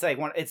badass. yeah, it's like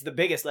it's the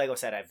biggest Lego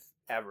set I've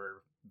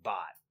ever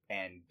bought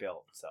and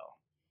built. So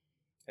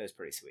it was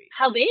pretty sweet.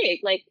 How big?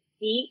 Like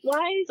feet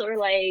wise, or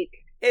like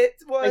It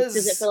was.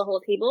 does it fill the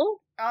whole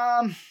table?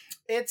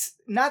 It's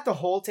not the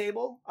whole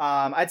table.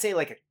 I'd say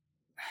like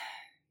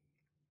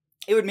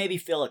it would maybe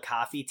fill a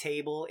coffee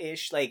table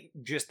ish, like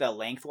just the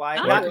lengthwise.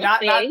 Oh, not that's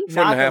big. Foot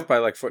and a half by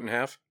like foot and a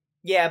half.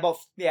 Yeah,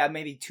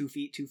 maybe 2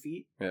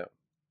 feet. Yeah.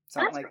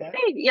 Something That's like that.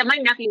 big. Yeah, my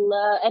nephew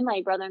and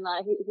my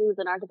brother-in-law, he was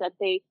an architect.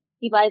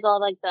 He buys all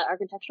like the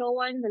architectural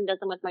ones and does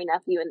them with my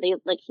nephew, and he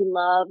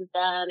loves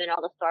them and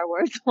all the Star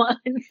Wars ones.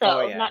 So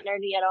Oh, yeah. not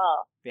nerdy at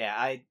all. Yeah,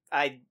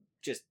 I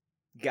just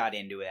got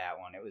into that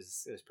one. It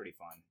was pretty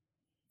fun.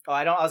 Oh,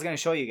 I was gonna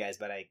show you guys,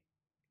 but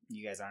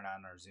you guys aren't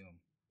on our Zoom.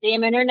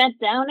 Damn internet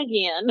down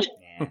again.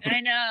 Yeah.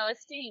 I know, it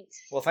stinks.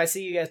 Well, if I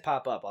see you guys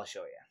pop up, I'll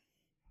show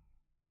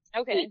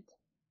you. Okay.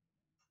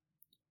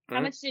 How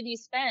much did you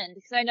spend?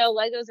 Because I know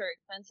Legos are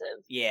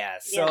expensive. Yeah,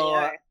 Yeah, so they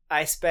are.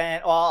 I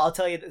spent, well, I'll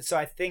tell you, so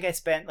I think I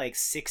spent like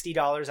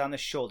 $60 on the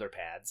shoulder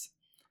pads.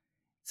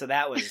 So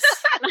that was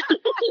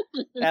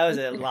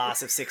a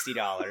loss of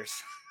 $60.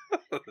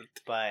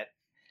 But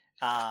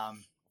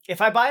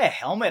if I buy a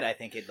helmet, I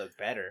think it'd look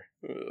better.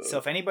 So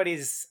if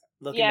anybody's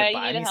looking Yeah, to you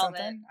buy need a me helmet.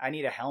 something, I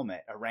need a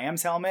helmet. A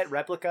Rams helmet,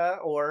 replica,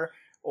 or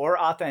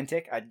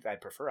authentic.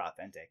 I'd prefer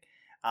authentic.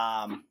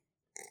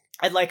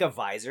 I'd like a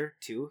visor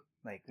too.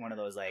 Like one of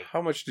those like...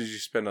 How much did you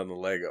spend on the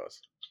Legos?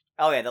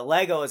 Oh yeah, the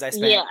Legos I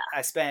spent. Yeah.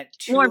 I spent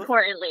More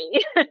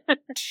importantly.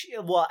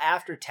 well,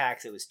 after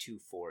tax it was $240.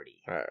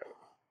 All right.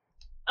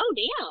 Oh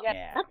damn.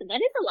 Yeah. That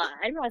is a lot.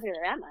 I didn't realize they were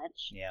that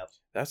much. Yep.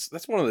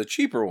 That's one of the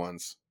cheaper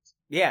ones.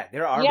 Yeah,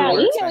 there are. Yeah, more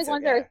you get expensive,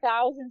 ones that are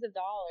thousands of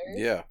dollars.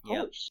 Yeah.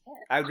 Yep. Oh shit.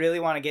 I really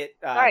want to get.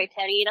 Sorry,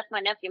 Teddy. That's my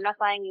nephew. I'm not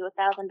buying you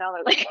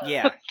 $1,000.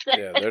 Yeah.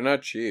 Yeah, they're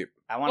not cheap.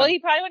 I want. Well, you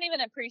probably wouldn't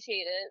even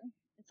appreciate it.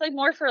 It's like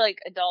more for like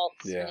adults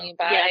Yeah. when you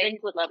Yeah, buy Vince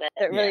would love it.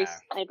 the really Yeah.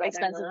 I'd buy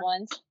expensive that.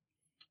 ones.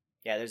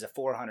 Yeah, there's a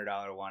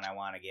 $400 one I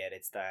want to get.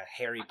 It's the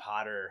Harry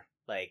Potter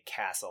like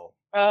castle.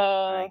 I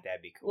Oh, think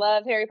that'd be cool.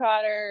 love Harry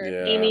Potter.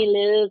 Yeah. Amy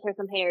lives for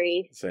some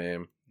Harry.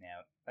 Same.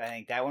 Yeah, I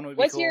think that one would be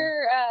What's cool.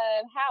 your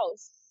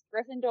house?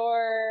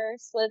 Gryffindor,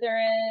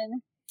 Slytherin.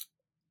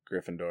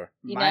 Gryffindor.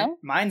 You know?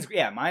 Mine's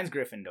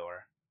Gryffindor.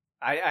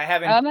 I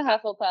haven't. I'm a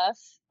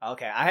Hufflepuff.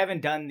 Okay, I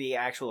haven't done the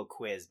actual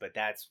quiz, but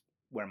that's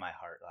where my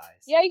heart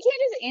lies. Yeah, you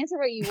can't just answer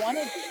what you want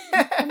to do.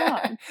 Come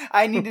on.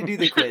 I need to do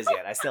the quiz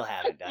yet. I still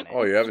haven't done it.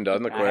 Oh, you haven't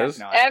done the I have- quiz?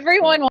 no, I haven't.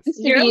 Everyone wants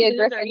to You're be a loser.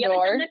 You haven't done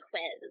Gryffindor. the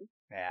quiz.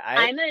 Yeah,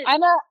 I'm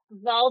I'm a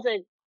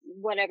Valda,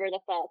 whatever the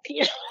fuck.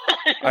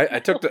 I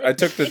took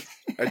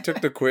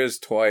the quiz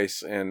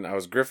twice, and I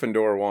was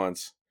Gryffindor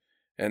once,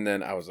 and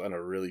then I was in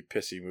a really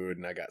pissy mood,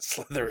 and I got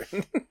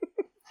Slytherin.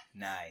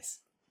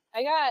 nice.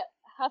 I got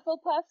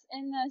Hufflepuff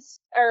in the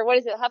or what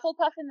is it?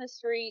 Hufflepuff in the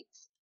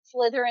streets,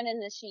 Slytherin in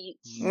the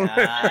sheets.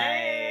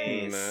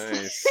 Nice.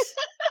 Nice.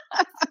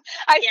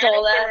 I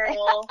stole that.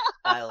 Girl.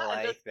 I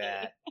like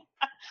that.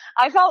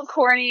 I felt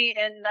corny,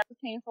 and that's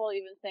painful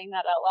even saying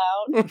that out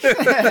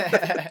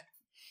loud.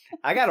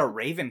 I got a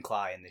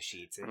Ravenclaw in the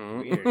sheets. It's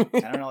Mm. weird. I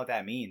don't know what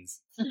that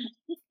means.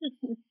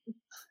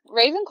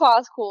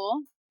 Ravenclaw's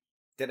cool.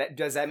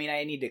 Does that mean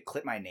I need to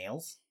clip my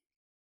nails? Is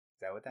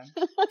that what that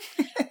means?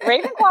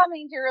 Ravenclaw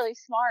means you're really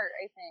smart,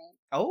 I think.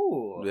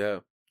 Oh, Yeah.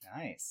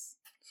 nice.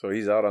 So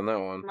he's out on that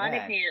one. Money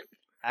Yeah. pants.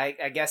 I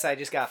guess I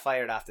just got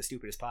fired off the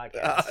stupidest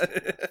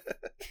podcast.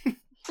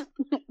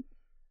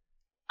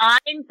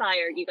 I'm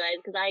fired, you guys,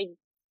 because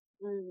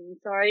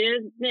sorry to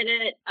admit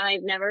it,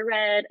 I've never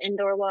read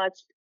and/or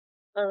watched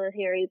a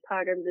Harry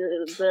Potter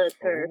book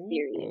or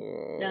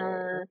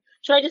series.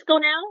 Should I just go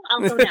now? I'll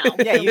go now.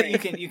 Yeah, you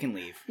can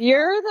leave.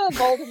 You're the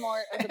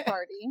Voldemort of the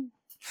party.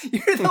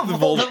 You're the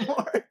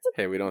Voldemort.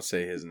 Hey, we don't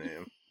say his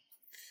name.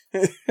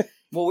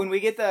 Well, when we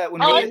get the I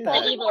was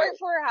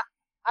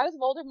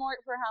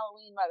Voldemort for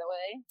Halloween, by the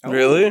way. Oh,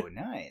 Really?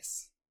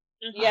 Nice.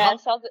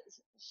 Yes, I'll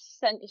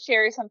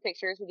share some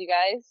pictures with you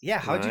guys. Yeah,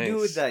 how'd you do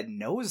with Nice. the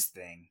nose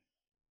thing?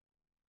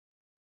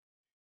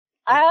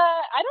 I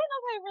don't know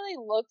if I really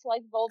looked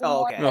like Voldemort,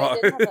 Oh, okay. but I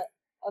did have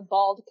a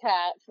bald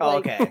cat. Oh,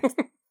 Like, okay.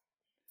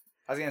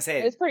 I was gonna It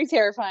say. was pretty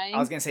terrifying. I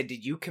was gonna say,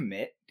 did you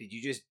commit? Did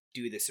you just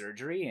do the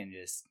surgery and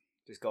just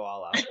go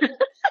all out?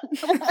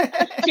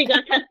 She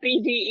got that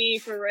BDE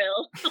for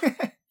real.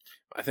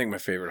 I think my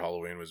favorite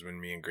Halloween was when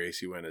me and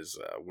Gracie went as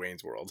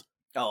Wayne's World.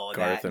 Oh,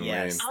 Garth that and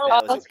yes, Wayne. Oh,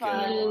 that was that's a good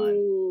fun. one.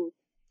 Ooh.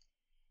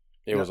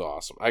 It was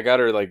awesome. I got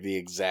her like the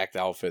exact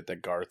outfit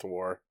that Garth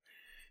wore.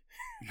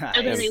 I was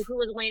gonna Nice. say who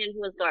was Wayne and who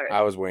was Garth.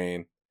 I was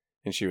Wayne,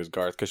 and she was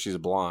Garth because she's a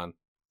blonde.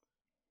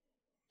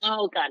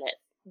 Oh, got it.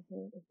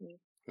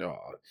 Oh,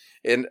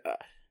 and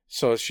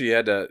so she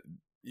had to.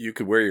 You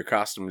could wear your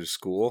costume to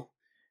school,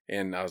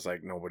 and I was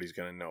like, nobody's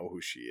gonna know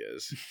who she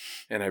is.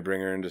 And I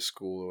bring her into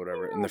school or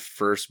whatever, and the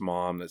first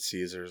mom that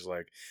sees her is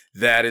like,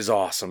 "That is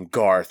awesome,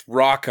 Garth!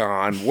 Rock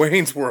on,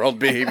 Wayne's World,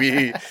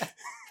 baby!"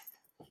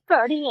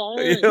 Party You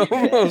on. know,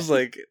 I was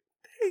like,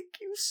 "Thank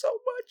you so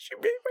much. You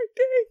made my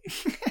day."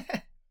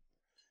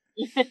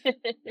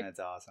 That's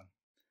awesome.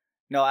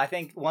 No, I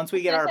think once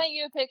we get I our sent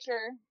you a picture.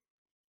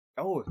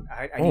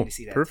 I need to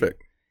see that. Perfect.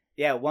 Too.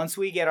 Yeah, once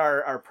we get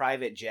our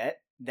private jet,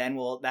 then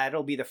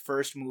that'll be the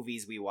first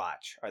movies we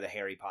watch are the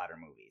Harry Potter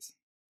movies.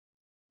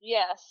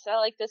 Yes, I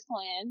like this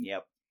plan.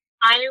 Yep.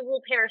 I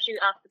will parachute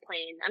off the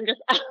plane. I'm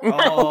just.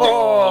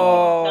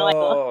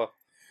 Oh.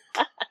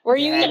 Were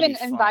you That'd even be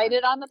fun.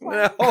 invited on the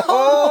plane?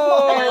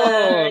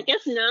 Oh. I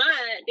guess not.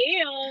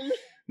 Damn.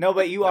 No,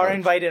 but you are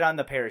invited on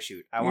the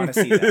parachute. I want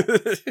to see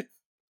that.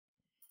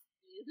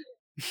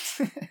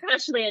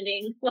 Crash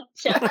landing.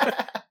 Watch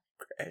out.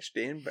 Crashed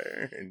and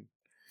burned.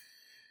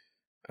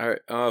 All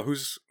right.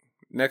 Who's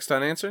next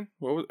on answering?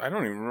 I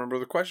don't even remember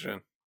the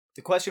question.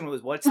 The question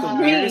was, what's the Me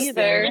weirdest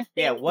either. thing?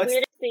 Yeah, what's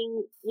weirdest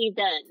thing we've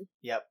done?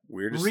 Yep.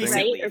 Weirdest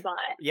Recently. thing. Right or bought?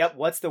 Yep.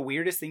 What's the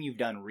weirdest thing you've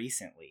done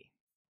recently?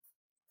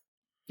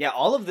 Yeah,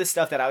 all of this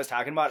stuff that I was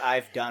talking about,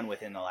 I've done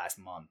within the last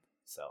month.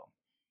 So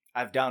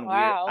I've done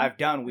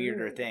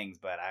weirder things,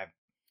 but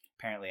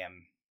apparently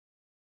I'm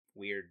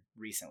weird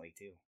recently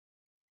too.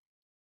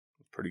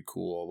 Pretty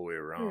cool all the way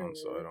around,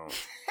 so I don't.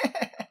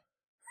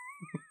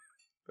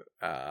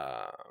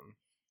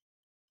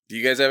 Do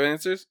you guys have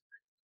answers?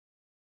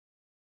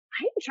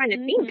 I'm trying to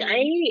think.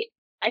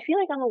 I feel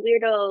like I'm a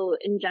weirdo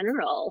in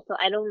general, so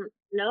I don't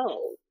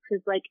know.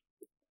 Because, like,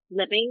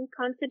 living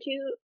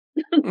constitute?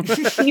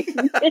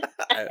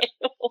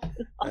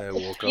 I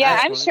woke up. Yeah,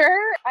 I'm sure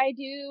I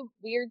do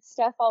weird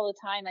stuff all the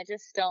time. I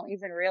just don't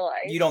even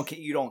realize. You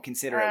don't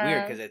consider it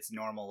weird because it's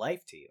normal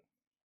life to you.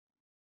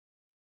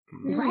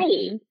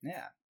 Right.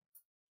 Yeah.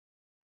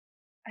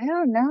 I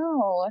don't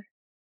know.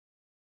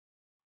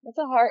 That's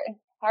a hard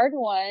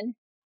one.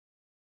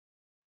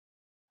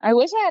 I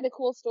wish I had a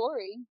cool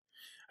story.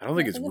 I don't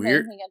think it's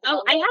weird.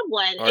 Oh, I have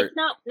one. Right. It's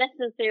not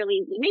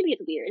necessarily, maybe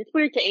it's weird. It's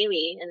weird to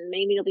Amy, and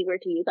maybe it'll be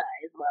weird to you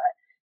guys, but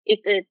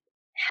it's a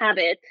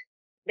habit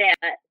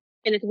that,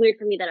 and it's weird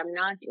for me that I'm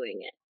not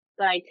doing it,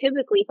 but I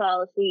typically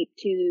fall asleep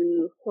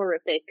to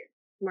horrific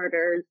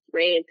murders,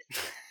 rapes,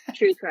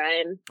 true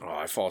crime. Oh,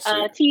 I fall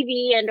asleep.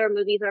 TV and or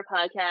movies or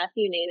podcasts,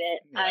 you name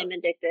it. Yeah. I'm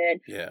addicted.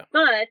 Yeah.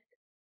 But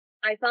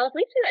I fall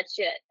asleep to that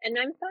shit, and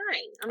I'm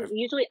fine.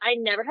 I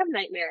never have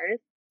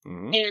nightmares,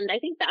 and I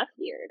think that's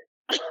weird.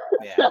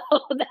 Yeah. So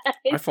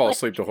I fall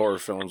asleep to horror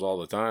films all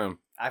the time.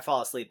 I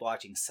fall asleep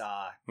watching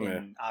Saw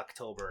in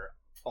October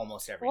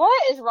almost every What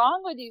night. is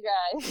wrong with you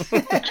guys?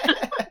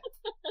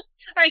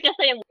 I guess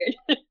I am weird.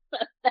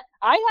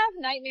 I have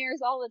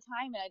nightmares all the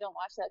time, and I don't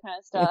watch that kind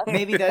of stuff.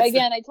 Maybe that's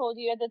I told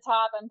you at the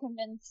top, I'm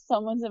convinced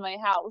someone's in my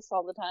house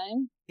all the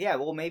time. Yeah,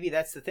 well, maybe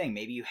that's the thing.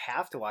 Maybe you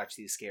have to watch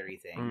these scary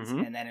things,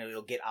 and then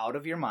it'll get out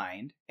of your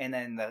mind, and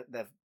then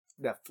the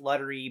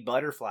fluttery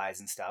butterflies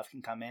and stuff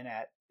can come in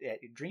at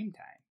dream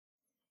time.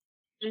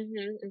 I'm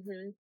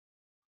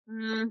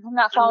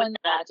not following the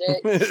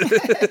logic.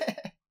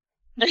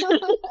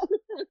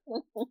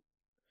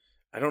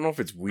 I don't know if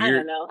it's weird. I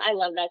don't know. I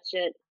love that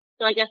shit.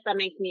 So I guess that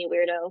makes me a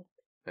weirdo.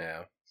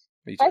 Yeah,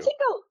 me too. I think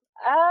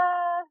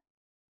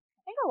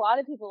a lot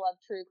of people love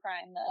true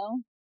crime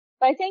though.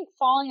 But I think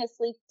falling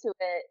asleep to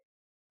it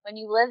when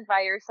you live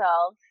by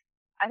yourself,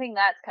 I think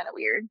that's kind of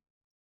weird.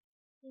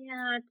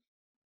 Yeah, it's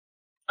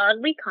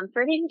oddly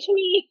comforting to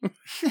me.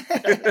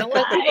 Don't know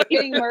why.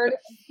 People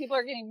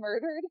are getting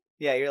murdered.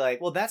 Yeah, you're like,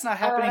 well, that's not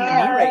happening to me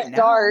right now.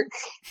 Dark.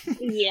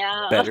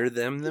 Yeah. Better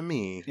them than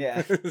me.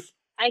 Yeah.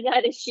 I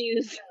got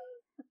issues.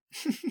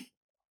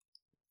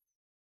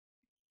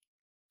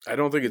 I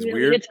don't think it's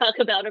weird. weird to talk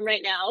about them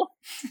right now.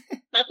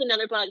 That's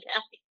another podcast.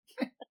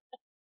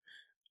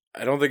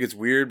 I don't think it's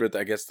weird, but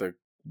I guess the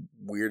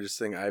weirdest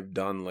thing I've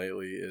done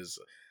lately is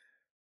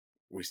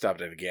we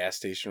stopped at a gas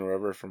station or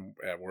whatever from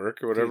at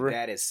work or whatever. Dude,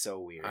 that is so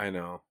weird. I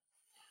know.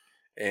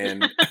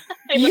 And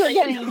you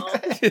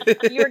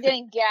were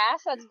getting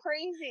gas? That's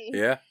crazy.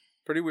 Yeah,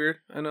 pretty weird.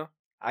 I know.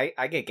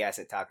 I get gas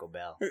at Taco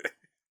Bell.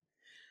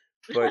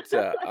 But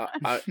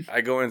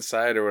I go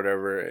inside or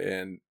whatever,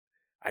 and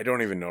I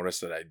don't even notice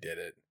that I did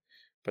it.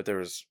 But there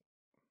was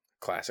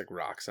a classic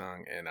rock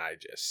song, and I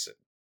just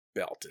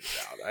belted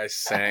it out. I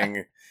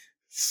sang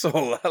so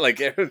loud. Like,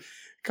 a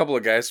couple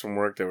of guys from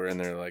work that were in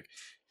there like,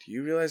 do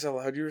you realize how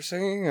loud you were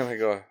singing? And I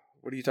go,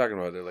 what are you talking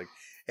about? They're like,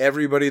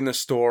 everybody in the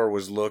store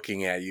was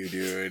looking at you,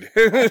 dude.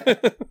 Oh,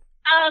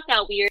 that's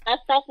not weird.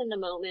 That's in the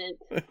moment.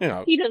 You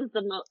know, He does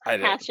the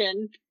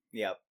passion.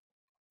 Yep.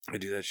 I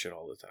do that shit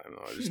all the time,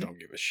 though. I just don't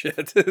give a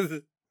shit.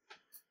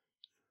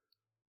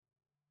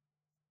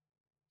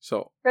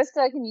 So,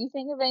 Krista, can you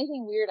think of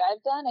anything weird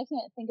I've done? I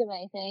can't think of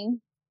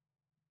anything.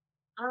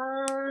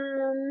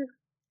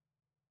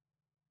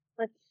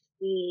 Let's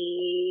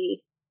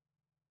see.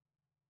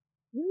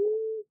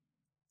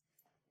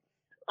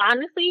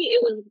 Honestly,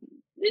 it was,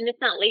 and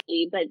it's not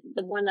lately, but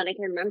the one that I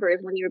can remember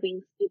is when you were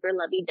being super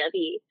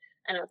lovey-dovey,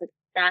 and I was like,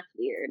 that's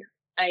weird.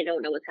 I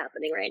don't know what's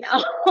happening right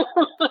now.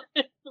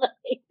 It's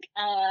like,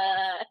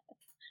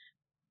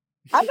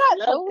 I'm not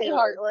totally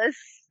heartless.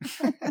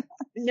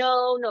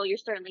 No, you're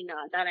certainly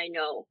not. That I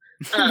know.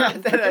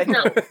 That I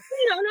know.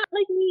 Not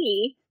like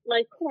me,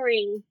 like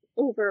pouring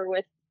over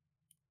with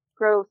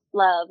gross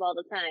love all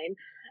the time.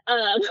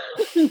 But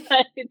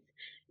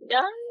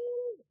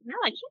no,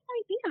 I can't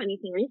really think of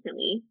anything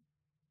recently.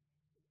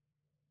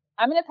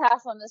 I'm gonna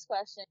pass on this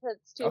question because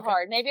it's too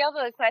hard. Maybe I'll do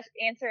a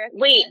answer.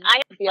 Wait,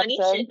 I have funny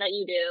shit that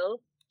you do.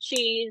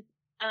 She's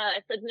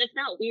it's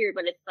not weird,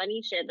 but it's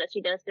funny shit that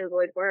she does to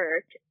avoid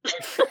work.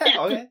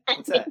 Okay,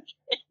 what's that?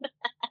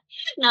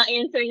 Not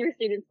answering your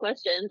students'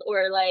 questions,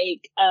 or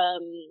like,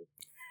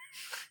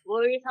 what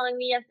were you telling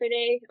me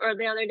yesterday or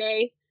the other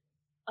day?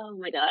 Oh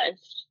my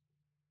gosh,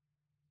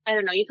 I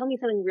don't know. You told me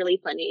something really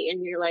funny,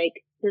 and you're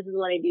like, "This is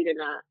what I do to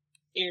not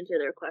answer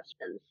their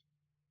questions."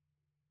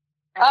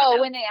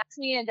 When they ask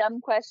me a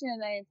dumb question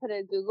and I put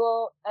a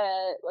Google,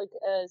 like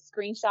a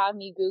screenshot of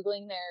me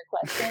Googling their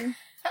question.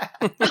 Yeah,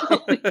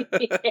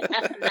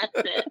 that's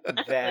it.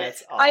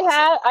 That's awesome.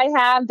 I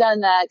have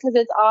done that because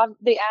it's odd.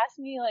 They ask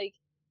me like,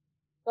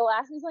 they'll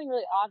ask me something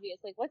really obvious,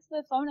 like, what's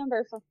the phone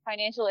number for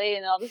financial aid?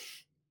 And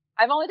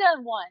I've only done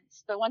it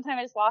once, but one time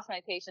I just lost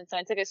my patience and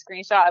I took a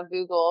screenshot of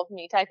Google of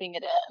me typing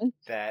it in.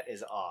 That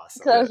is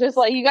awesome. So I was just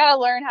like, you gotta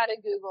learn how to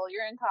Google.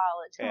 You're in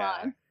college. Come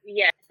on.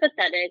 Yeah, it's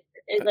pathetic.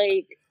 It's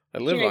like, I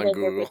live you know, on both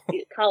work Google.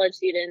 with college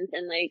students,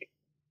 and like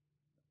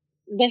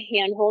the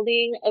hand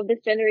holding of this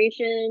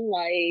generation,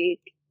 like,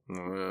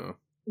 Oh,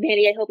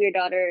 Mandy, I hope your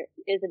daughter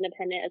is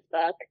independent as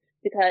fuck,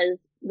 because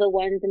the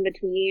ones in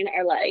between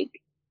are like,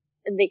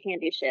 they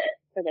can't do shit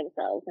for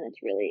themselves, and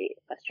it's really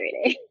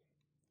frustrating.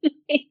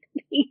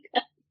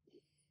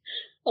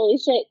 Holy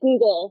shit,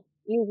 Google.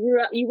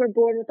 You were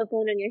born with a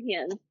phone in your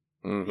hand.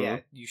 mhm. Yeah,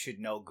 you should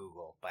know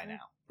Google by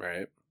now.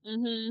 Right.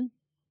 Mm-hmm.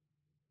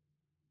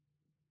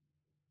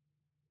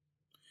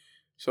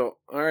 So,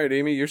 all right,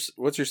 Amy,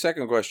 what's your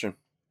second question?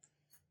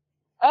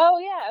 Oh,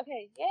 yeah.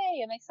 Okay.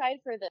 Yay. I'm excited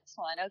for this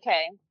one.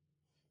 Okay.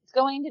 It's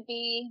going to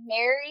be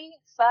marry,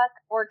 fuck,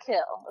 or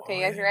kill. Okay,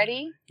 you guys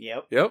ready?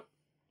 Yep. Yep.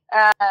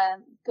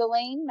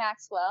 Ghislaine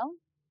Maxwell,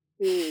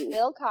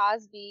 Bill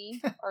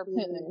Cosby, or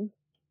Putin.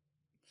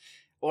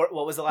 Or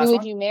what was the last Who one?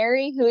 would you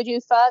marry? Who would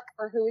you fuck?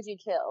 Or who would you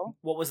kill?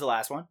 What was the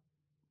last one?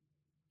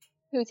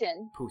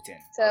 Putin. Putin.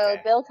 So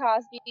Okay. Bill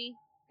Cosby,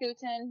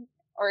 Putin,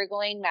 or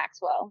Ghislaine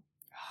Maxwell.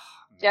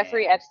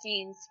 Jeffrey Man.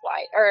 Epstein's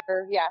wife.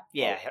 Or yeah.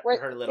 Yeah,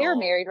 her They little. were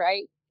married,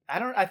 right?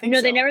 I think No,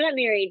 so. they never got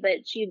married,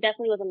 but she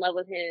definitely was in love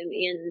with him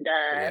and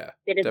Yeah,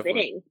 did his definitely.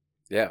 bidding.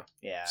 Yeah.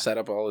 Yeah. Set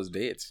up all his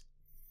dates.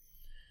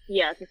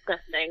 Yeah, it's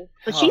disgusting.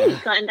 But she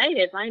got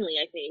indicted finally,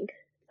 I think.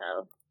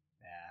 So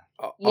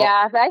Yeah.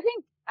 Yeah, but I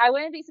think I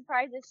wouldn't be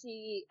surprised if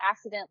she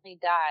accidentally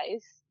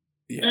dies.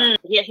 Yeah.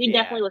 yeah, he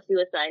Yeah. definitely was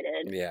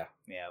suicided. Yeah.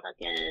 Yeah.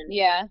 Fucking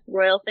Yeah.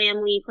 royal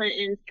family,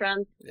 Clintons,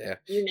 Trump, Yeah.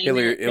 you name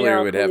it.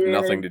 Hillary would have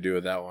nothing to do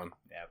with that one.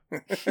 Yeah.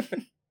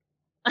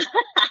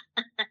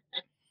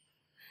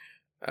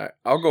 All right,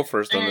 I'll go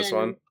first on this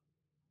one.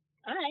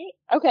 All right.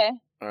 Okay.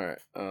 All right.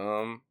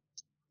 I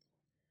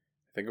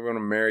think I'm gonna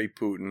marry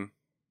Putin,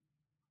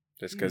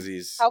 just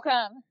because How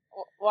come?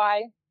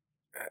 Why?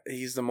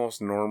 he's the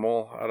most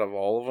normal out of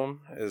all of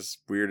them. As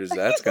weird as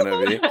that's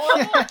gonna be,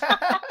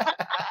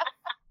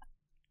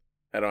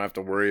 I don't have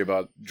to worry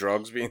about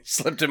drugs being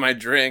slipped in my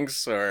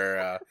drinks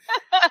or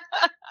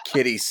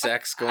kitty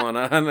sex going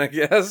on. I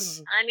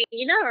guess. I mean,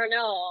 you never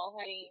know.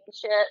 I mean,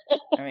 shit.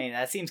 I mean,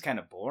 that seems kind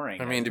of boring.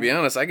 I mean, to doesn't be it?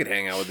 honest, I could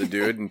hang out with the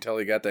dude until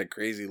he got that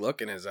crazy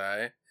look in his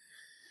eye.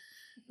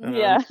 And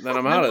Yeah. then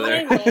I'm out of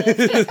there.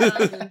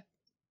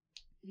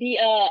 The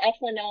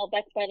SNL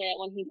Beck Bennett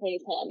when he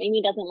plays him.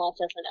 Amy doesn't watch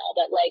SNL,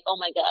 but like, oh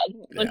my god,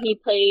 when he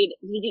played.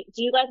 Do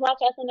you guys watch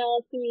SNL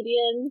as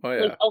comedians? Oh,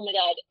 yeah. Like, oh my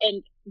god,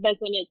 and Beck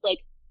Bennett's like,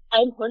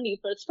 I'm horny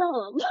for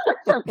Trump,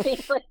 or something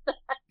like that.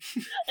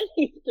 And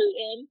he's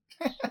Putin.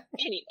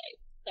 Anyway,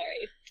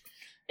 sorry,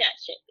 that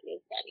shit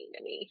is funny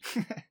to me.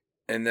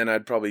 And then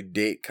I'd probably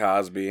date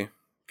Cosby,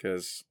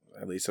 because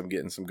at least I'm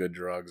getting some good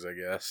drugs, I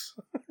guess.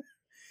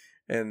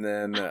 And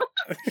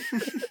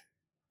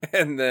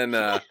then,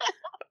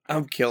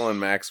 I'm killing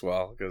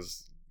Maxwell,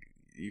 because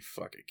you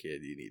fuck a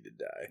kid, you need to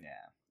die.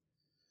 Yeah.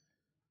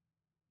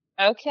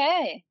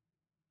 Okay.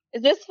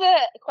 Is this the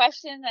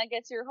question that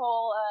gets your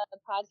whole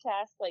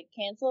podcast like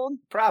canceled?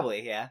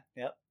 Probably. Yeah.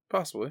 Yep.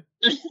 Possibly.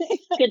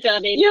 Good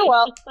job, Amy. You're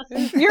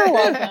welcome. You're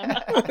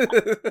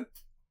welcome.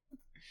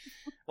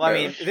 Well, I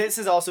mean, this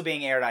is also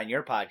being aired on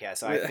your podcast,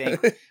 so I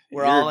think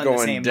we're You're all in the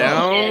going same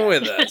down boat.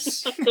 with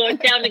us. Going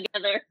down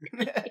together.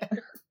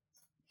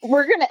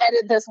 We're gonna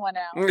edit this one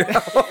out.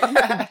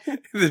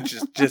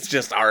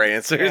 just our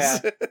answers.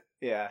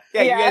 Yeah.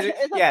 Yeah. You guys.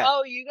 It's like, Yeah.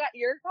 oh,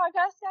 your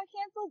podcast got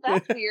canceled?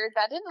 That's weird.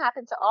 That didn't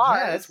happen to ours.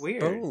 Yeah, that's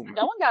weird. Boom.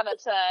 No one got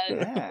upset.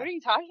 Yeah. What are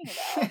you talking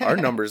about? Our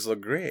numbers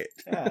look great.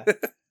 Yeah.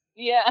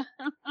 Yeah.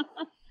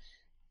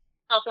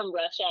 All from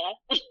Russia.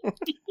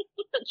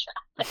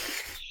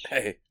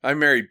 Hey, I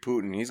married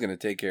Putin. He's going to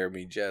take care of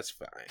me just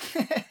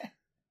fine.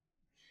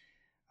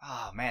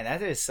 Oh man,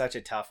 that is such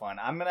a tough one.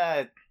 I'm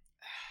gonna.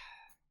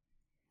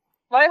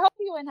 Well, I hope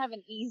you wouldn't have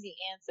an easy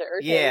answer.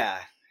 'cause Yeah.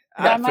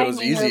 That If might it was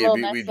mean you're a easy, little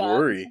we'd messed up.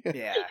 worry.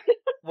 Yeah.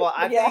 Well,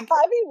 I yeah, think.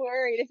 I'd be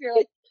worried if you're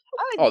like,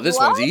 I would Oh, this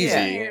one's love to easy.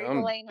 marry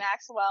Ghislaine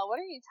Maxwell. What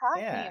are you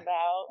talking Yeah.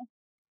 about?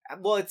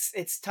 Well,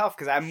 it's tough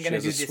because I'm She gonna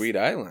has do a this. sweet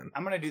island.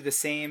 I'm gonna do the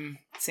same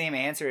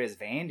answer as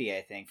Vandy,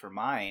 I think, for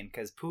mine.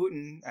 Because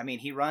Putin, I mean,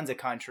 he runs a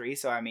country,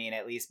 so I mean,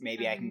 at least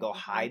maybe I can go Mhm.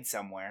 hide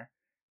somewhere,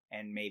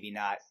 and maybe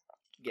not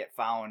get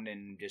found,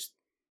 and just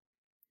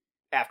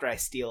after I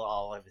steal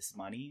all of his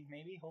money,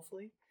 maybe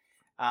hopefully.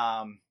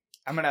 I'm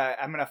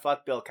gonna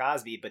fuck Bill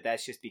Cosby, but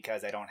that's just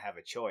because I don't have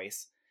a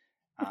choice.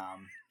 I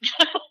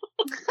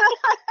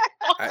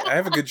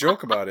have a good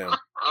joke about him.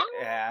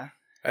 Yeah.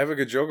 I have a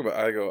good joke about.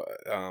 I go.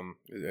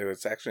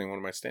 It's actually in one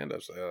of my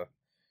stand-ups.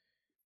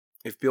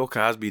 If Bill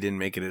Cosby didn't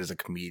make it as a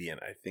comedian,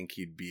 I think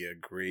he'd be a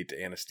great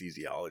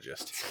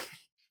anesthesiologist.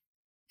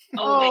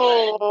 Oh my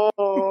god.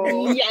 Oh.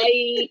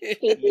 Yikes.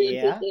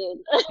 Yeah.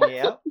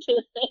 Yep.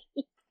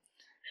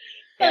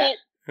 Yeah.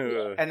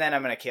 But And then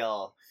I'm gonna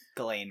kill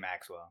Ghislaine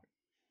Maxwell.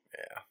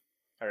 Yeah.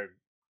 Or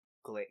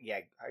Ghislaine. Yeah.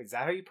 Is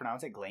that how you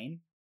pronounce it?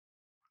 Ghislaine?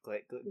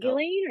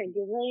 Ghislaine or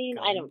Ghislaine?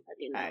 I don't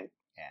fucking know.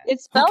 Yeah.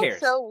 It's Who spelled cares?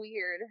 so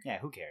weird. Yeah,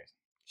 who cares?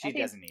 I She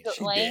think doesn't need it.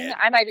 Ghislaine. dead.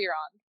 I might be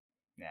wrong.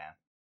 Yeah.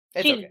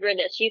 It's She's okay.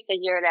 British. She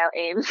figured out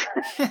Ames.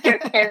 Your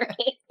heritage.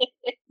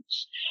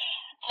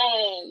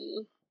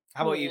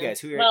 How about you guys?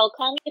 Who are Well,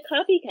 call me a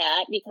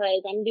copycat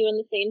because I'm doing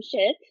the same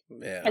shit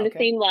Yeah. and Okay. the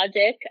same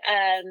logic.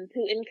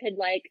 Putin could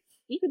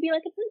you could be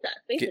like a princess,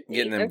 basically.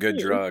 Getting them good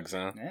drugs,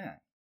 huh? Yeah.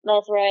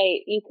 That's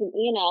right. You can,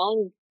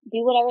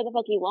 do whatever the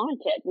fuck you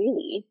wanted,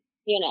 really.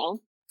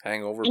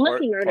 Hangover Unless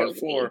part, he murders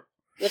part me. 4.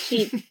 Which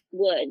he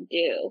would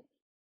do.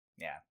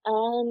 Yeah.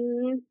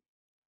 All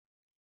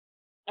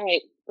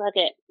right, fuck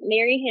it.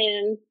 Marry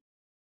him.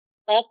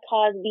 Fuck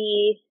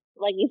Cosby,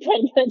 like you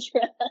said,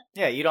 Petra.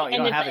 Yeah, you don't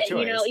have a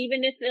choice.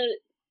 Even if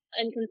it's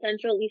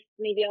unconsensual, at least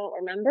maybe I don't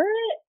remember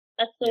it.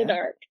 That's so Yeah.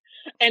 dark.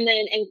 And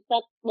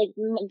fuck,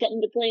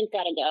 Ghislaine's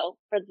gotta go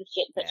for the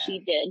shit that she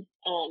did.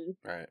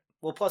 Right.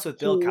 Well, plus with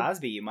Bill Ooh.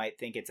 Cosby, you might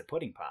think it's a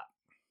pudding pop.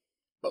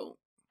 Boom.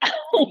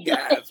 You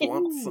guys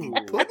want some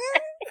pudding?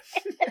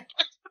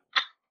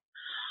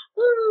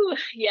 Ooh,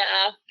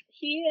 yeah.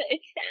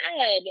 It's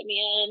sad,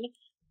 man.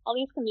 All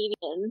these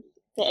comedians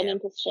getting Yeah.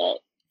 into shit.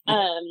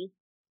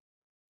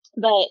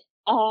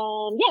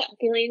 Yeah,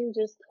 Ghislaine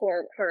just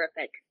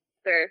horrific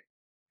for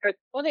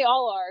Well, they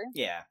all are.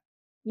 Yeah.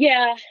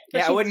 yeah. but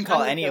Yeah, I she's wouldn't call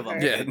funny any for of them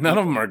her. Yeah, none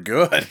of them are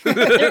good.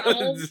 They're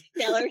all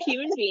stellar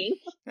human beings.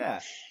 Yeah.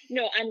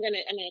 No, I'm gonna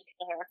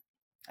kill her.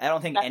 I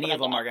don't think That's any what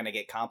of I them got. are going to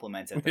get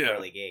compliments at the Yeah.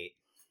 pearly gate.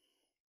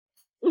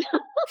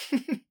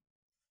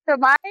 So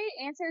my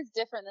answer is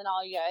different than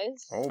all you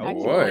guys. Oh,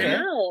 actually. boy. Okay.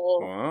 Wow.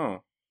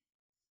 Wow.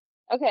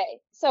 Okay,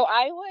 so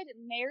I would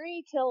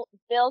kill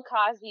Bill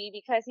Cosby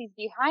because he's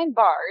behind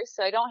bars,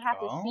 so I don't have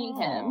to see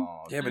him.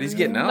 Yeah, but he's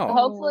getting But out.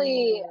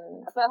 hopefully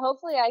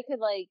I could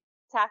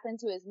tap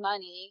into his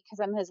money because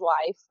I'm his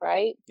wife,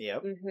 right?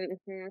 Yep.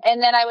 Mm-hmm.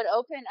 And then I would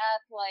open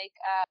up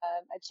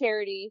a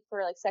charity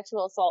for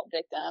sexual assault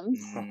victims.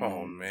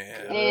 Oh,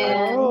 man.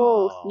 And-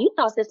 Oh, you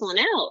thought this one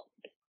out.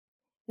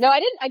 No, I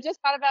didn't. I just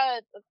thought about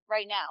it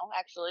right now.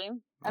 Actually,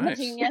 I'm Nice.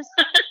 a genius.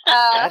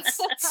 That's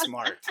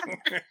smart.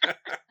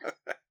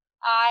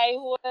 I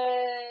would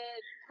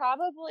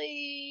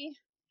probably.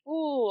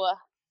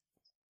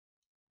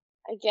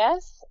 I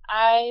guess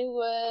I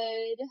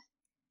would.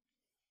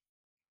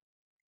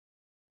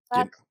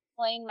 Fuck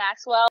Lane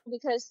Maxwell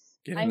because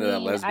Get I into that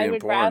mean lesbian I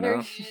would porn, rather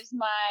huh? use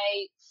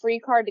my free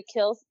card to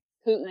kill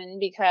Putin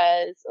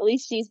because at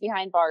least she's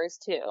behind bars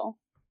too.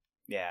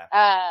 Yeah.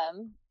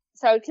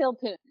 So I would kill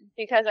Putin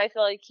because I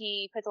feel like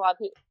he puts a lot of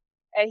people.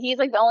 He's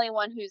the only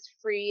one who's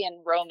free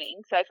and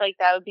roaming. So I feel like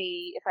that would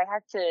be if I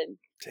had to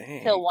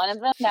Dang. kill one of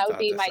them, that would thought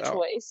be this my out.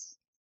 choice.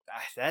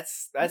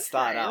 That's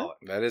thought out.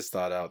 That is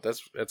thought out.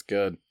 That's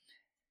good.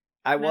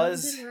 I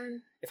was,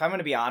 if I'm going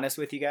to be honest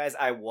with you guys,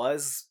 I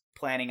was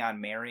planning on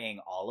marrying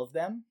all of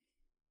them,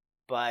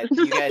 but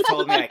you guys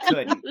told me I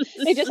couldn't.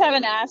 They just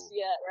haven't asked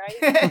yet,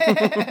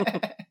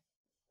 right?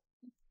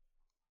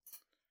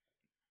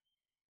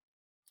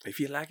 If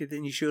you like it,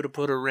 then you should have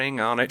put a ring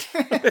on it.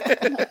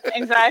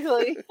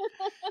 Exactly.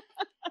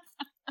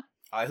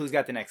 All right, who's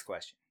got the next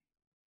question?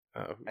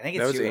 I think it's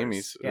that was yours.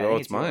 Amy's. Yeah, I Oh,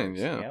 think it's mine. yours.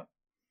 Yeah. Yep.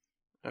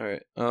 All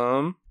right.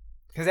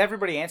 Because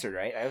everybody answered,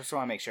 right? I just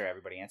want to make sure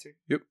everybody answered.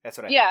 Yep. That's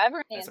what I Yeah, thought.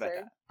 everyone That's what I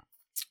answered.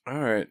 thought.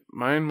 All right.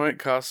 Mine might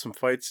cause some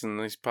fights, and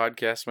these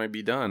podcasts might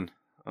be done.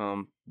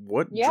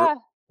 What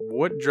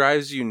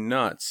drives you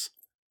nuts?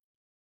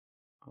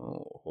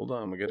 Oh, hold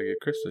on. We got to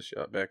get Krista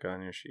shot back on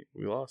here.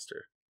 We lost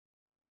her.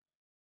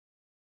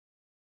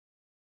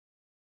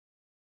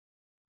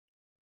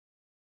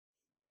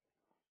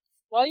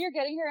 While you're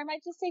getting here, I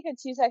might just take a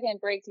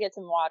 2-second break to get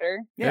some water.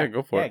 Yeah,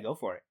 go for Yeah, it. go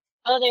for it.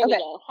 Oh, there we Okay.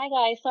 go. Hi,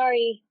 guys.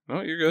 Sorry.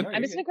 No, you're good. No, I'm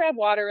you're just gonna grab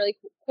water really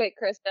quick,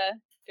 Krista.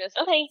 Just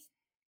Okay.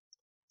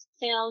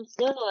 Sounds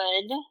good.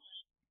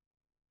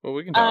 Well,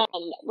 we can talk.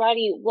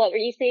 Roddy, what were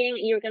you saying?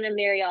 You were gonna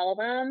marry all of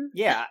them?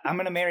 Yeah, I'm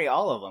going to marry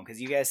all of them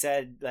because you guys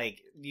said,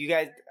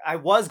 I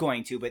was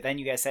going to, but then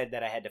you guys said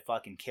that I had to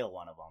fucking kill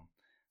one of them.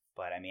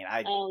 But I mean,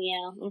 Oh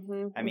yeah.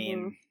 Mm-hmm, I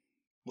mean,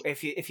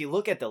 if you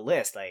look at the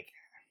list,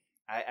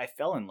 I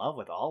fell in love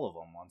with all of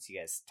them once you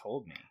guys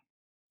told me.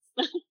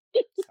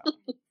 So,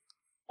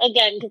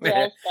 again, because they're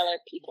all stellar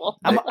people.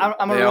 I'm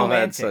a They all had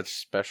romantic. such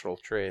special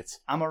traits.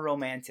 I'm a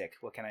romantic.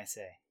 What can I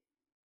say?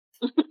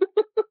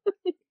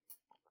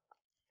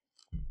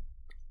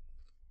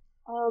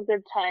 Oh,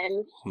 good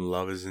times.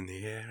 Love is in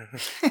the air.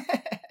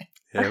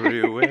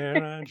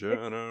 Everywhere I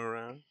turn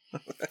around.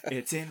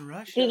 It's in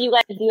Russia. Did you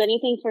guys do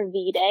anything for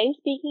V-Day,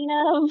 speaking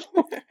of?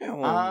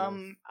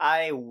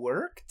 I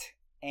worked,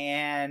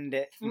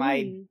 and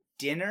my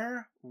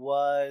dinner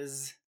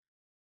was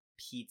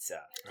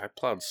pizza. I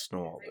plowed snow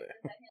all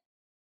day.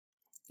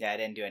 Yeah, I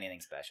didn't do anything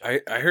special.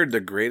 I heard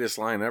the greatest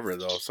line ever,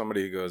 though.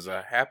 Somebody goes,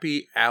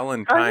 Happy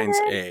Valentine's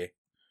A.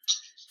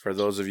 For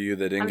those of you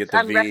that didn't get the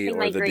I'm V resting or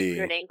my the D.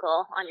 grapefruit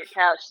ankle on your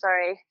couch.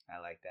 Sorry. I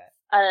like that.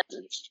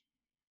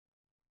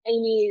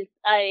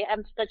 I have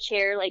the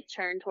chair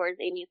turned towards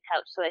Amy's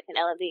couch so I can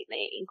elevate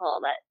my ankle.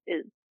 That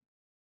is,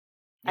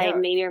 Yeah. I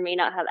may or may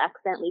not have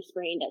accidentally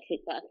sprained at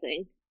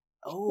kickboxing.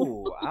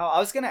 Oh, I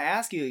was gonna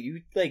ask you.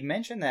 You like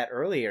mentioned that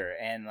earlier,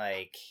 and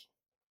like,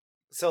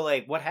 so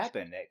like, what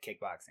happened at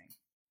kickboxing?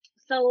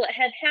 So what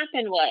had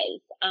happened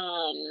was,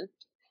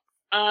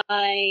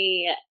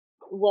 I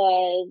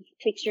was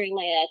picturing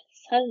my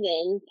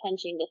ex-husband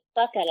punching the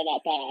fuck out of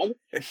that bag,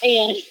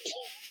 and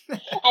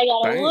I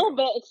got a little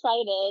bit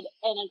excited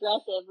and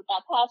aggressive with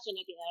that passion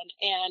again,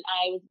 and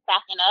I was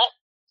backing up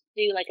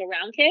to do like a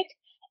round kick,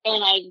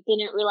 and I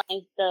didn't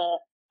realize the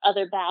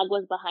other bag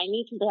was behind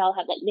me because they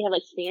have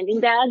like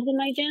standing bags in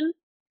my gym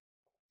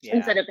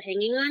instead of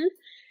hanging ones,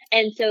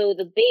 and so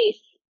the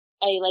base,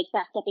 I like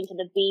backed up into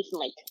the base and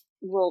like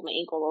rolled my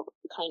ankle over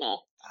kind of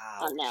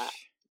on that.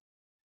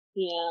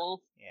 Yeah.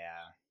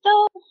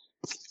 So,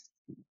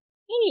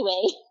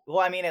 anyway. Well,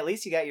 I mean, at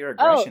least you got your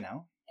aggression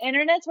out.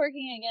 Internet's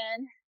working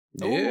again.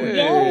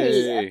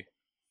 Yay.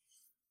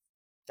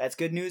 That's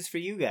good news for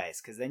you guys,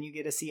 because then you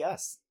get to see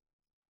us.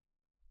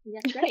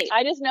 That's right.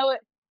 I just know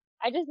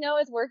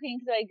it's working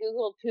because I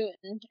googled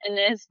Putin and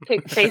his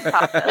face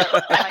popped up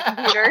on my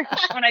computer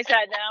when I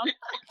sat down.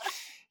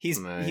 He's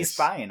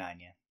spying on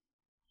you.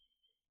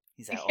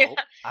 He's like,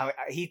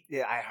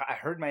 I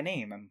heard my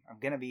name. I'm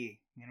gonna be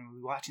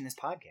watching this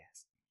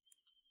podcast.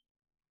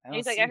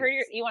 He's like, I heard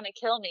you want to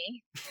kill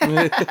me.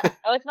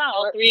 Oh, it's not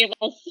all three of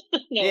us.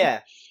 No.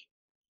 Yeah.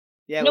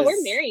 No,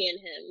 we're marrying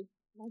him.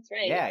 That's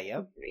right. Yeah.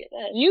 Yep.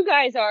 You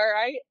guys are.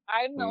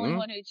 I'm the only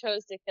one who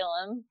chose to kill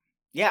him.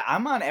 Yeah,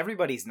 I'm on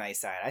everybody's nice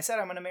side. I said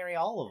I'm going to marry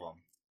all of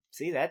them.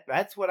 See,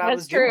 that's what I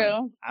was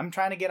doing. I'm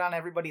trying to get on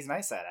everybody's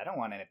nice side. I don't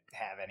want to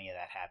have any of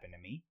that happen to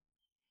me.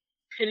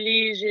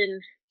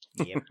 Collusion.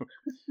 Yep.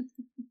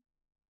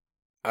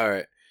 All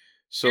right.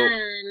 So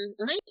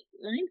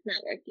mine's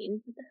not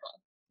working. What the hell?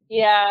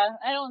 Yeah,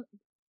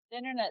 the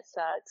internet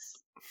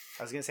sucks.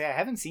 I was gonna say I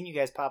haven't seen you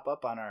guys pop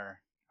up on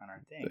our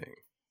thing.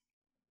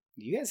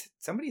 You guys,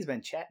 somebody's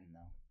been chatting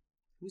though.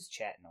 Who's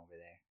chatting over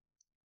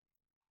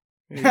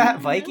there?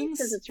 Vikings?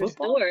 Because it's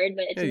restored,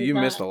 but it's you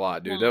missed a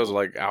lot, dude. That was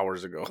like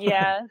hours ago.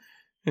 Yeah.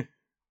 That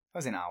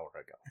was an hour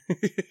ago.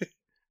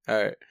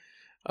 All right.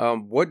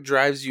 What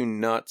drives you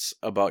nuts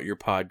about your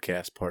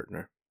podcast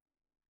partner?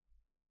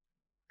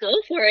 Go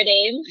for it,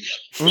 Abe.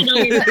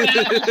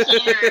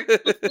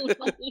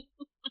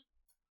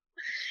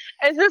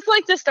 Is this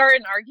like to start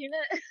an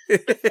argument?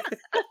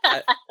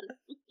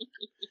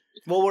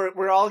 Well,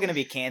 we're all going to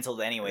be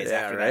canceled anyways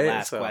after that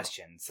last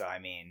question. So I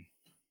mean,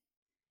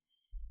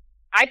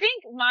 I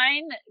think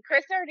mine.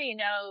 Chris already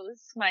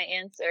knows my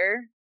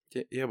answer.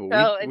 Yeah, but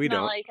so we it's not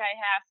don't. like I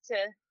have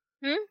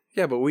to.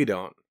 Yeah, but we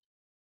don't.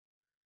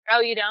 Oh,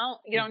 you don't?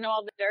 You don't know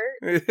all the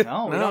dirt?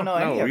 No, we don't know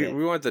any of it.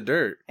 We want the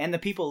dirt. And the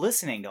people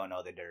listening don't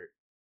know the dirt.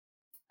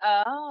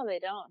 Oh, they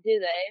don't, do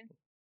they?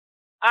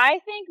 I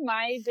think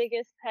my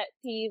biggest pet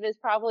peeve is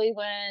probably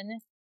when,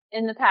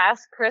 in the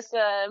past,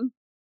 Krista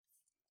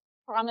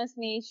promised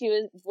me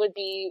she would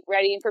be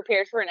ready and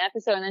prepared for an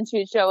episode, and then she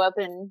would show up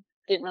and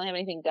didn't really have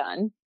anything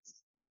done.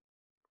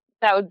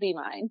 That would be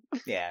mine.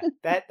 Yeah,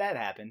 that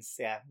happens.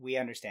 Yeah, we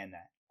understand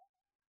that.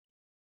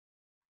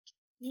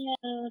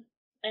 Yeah,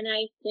 and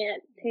I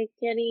can't take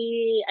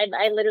any.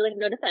 I literally have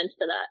no defense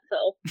to that.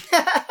 So,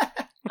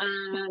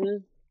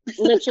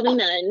 literally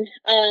none.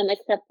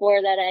 Except for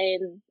that I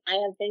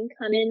have been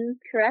coming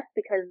correct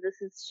because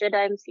this is shit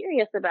I'm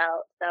serious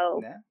about.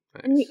 So,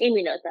 nice.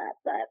 Amy knows that.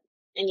 But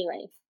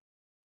anyway.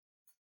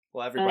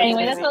 Well, everybody.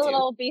 Anyway, that's a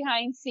little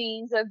behind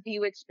scenes of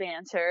Bewitched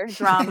banter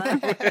drama.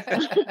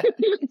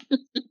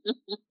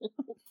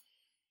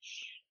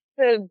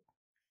 The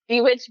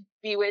bewitches.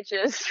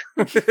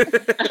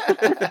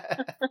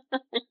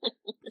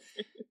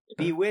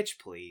 Bewitch,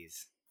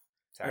 please.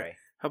 Sorry.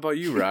 How about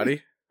you,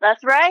 Roddy?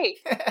 That's right.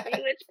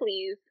 Bewitch,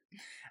 please.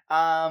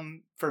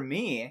 For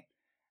me,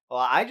 well,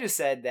 I just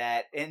said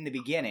that in the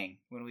beginning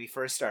when we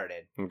first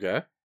started.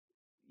 Okay.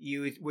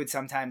 You would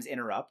sometimes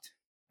interrupt,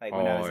 like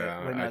when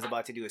I was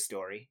about to do a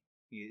story.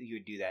 You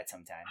would do that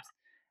sometimes.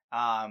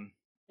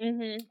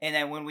 And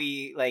then when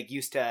we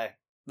used to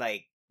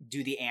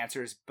do the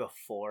answers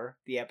before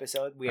the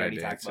episode, we already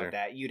talked about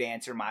that. You'd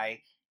answer my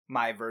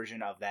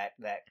version of that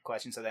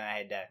question, so then I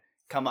had to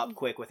come up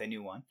quick with a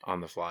new one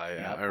on the fly.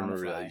 Yeah, I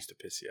remember that used to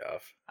piss you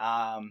off.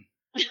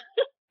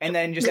 And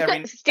then just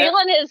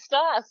stealing his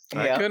stuff.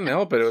 I couldn't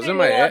help it. It was in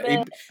my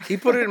head. He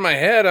put it in my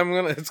head.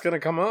 It's gonna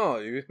come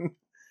out.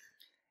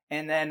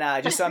 And then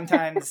just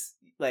sometimes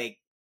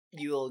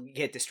you'll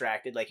get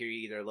distracted, like you're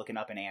either looking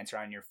up an answer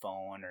on your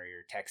phone or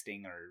you're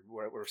texting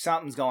or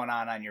something's going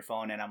on your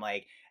phone, and I'm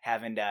like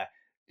having to.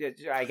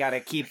 I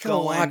gotta keep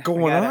going. A lot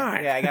going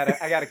on. Yeah,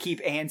 I gotta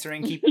keep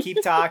answering,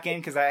 keep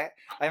talking because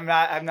I'm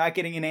not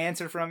getting an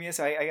answer from you,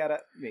 so I gotta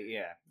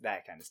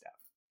that kind of stuff.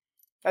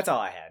 That's all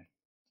I had.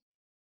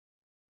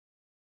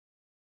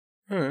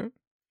 All right.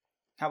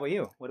 How about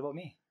you? What about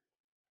me?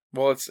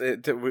 Well,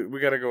 we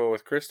got to go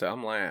with Krista.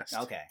 I'm last.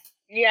 Okay.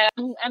 Yeah,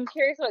 I'm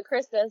curious what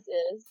Krista's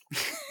is.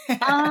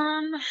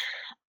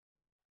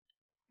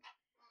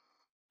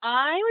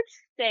 I would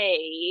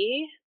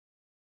say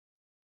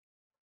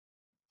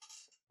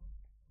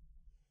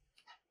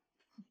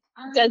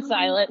Dead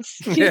silence.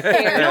 Yeah.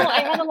 No,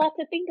 I have a lot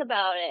to think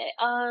about it.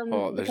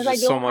 There's Because I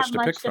just so don't much have to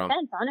much pick from.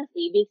 defense,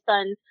 honestly,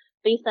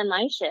 based on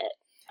my shit.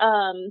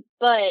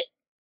 But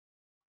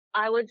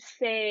I would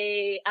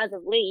say, as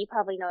of late, you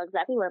probably know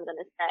exactly what I'm going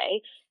to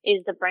say,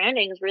 is the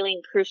branding is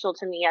really crucial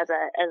to me as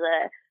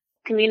a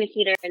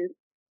communicator and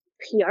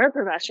PR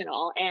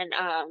professional. And,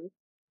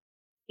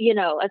 you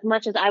know, as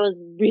much as I was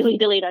really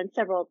delayed on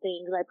several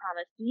things I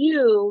promised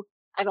you,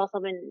 I've also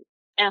been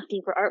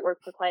asking for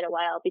artwork for quite a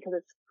while because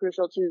it's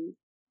crucial to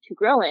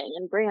growing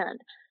and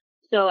brand.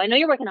 So I know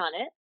you're working on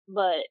it,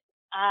 but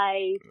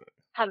I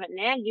haven't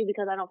nagged you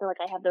because I don't feel like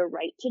I have the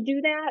right to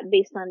do that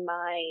based on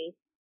my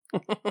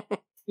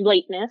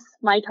lateness,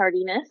 my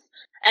tardiness.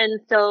 And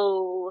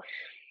so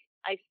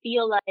I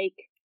feel like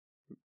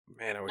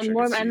Man, I wish I'm I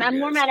more could see you I'm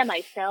more guys. mad at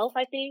myself,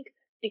 I think,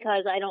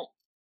 because I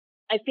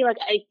feel like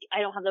I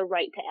don't have the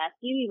right to ask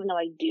you, even though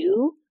I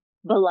do.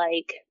 But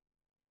like,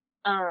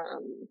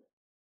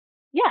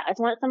 yeah, I just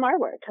want some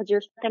artwork because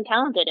you're fucking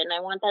talented, and I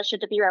want that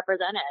shit to be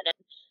represented.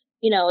 And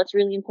you know, it's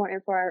really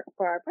important for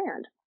our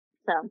brand.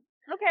 So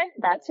Okay,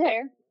 that's it.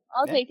 fair.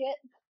 I'll Yeah. take it.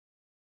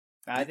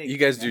 I think You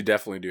guys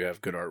definitely do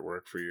have good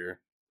artwork for your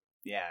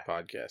Yeah.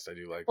 podcast. I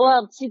do like that.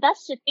 Well, see,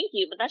 that's just thank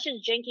you, but that's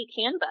just janky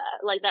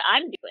Canva like that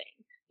I'm doing,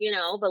 you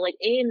know. But like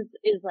Ames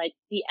is like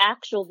the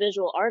actual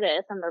visual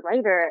artist and the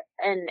writer,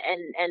 and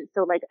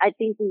so like I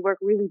think we work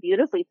really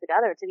beautifully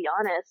together, to be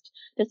honest,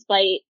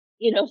 despite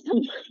you know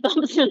some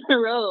bumps in the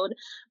road.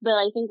 But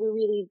I think we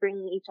really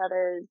bring each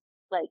other's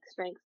like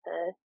strengths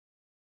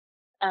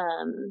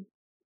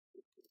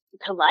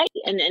to light,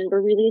 and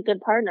we're really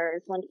good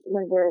partners when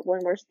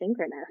we're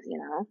synchronous, you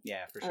know.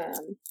 Yeah, for sure.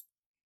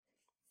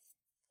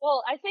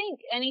 Well, I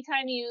think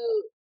anytime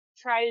you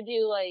try to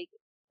do like,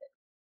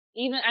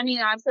 even, I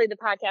mean, obviously the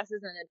podcast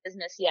isn't a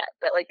business yet,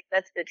 but like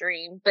that's the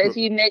dream. But if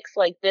you mix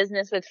like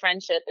business with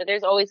friendship,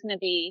 there's always going to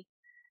be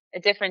a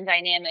different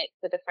dynamic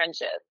with a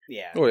friendship.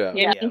 Yeah. Oh yeah.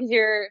 You know, Yeah.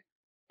 because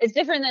it's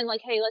different than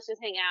like, hey, let's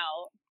just hang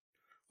out.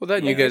 Well,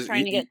 then Like, you we're guys,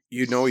 trying to get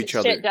you know each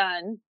other. shit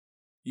done.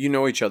 You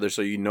know each other,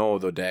 so you know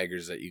the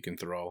daggers that you can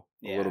throw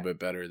a Yeah. little bit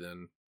better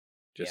than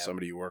just Yeah.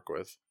 somebody you work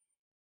with.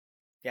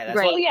 Yeah, that's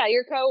Right. Well, yeah,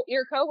 your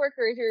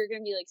coworkers, you're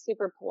going to be like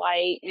super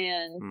polite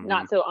and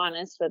not so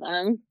honest with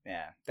them.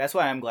 Yeah, that's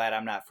why I'm glad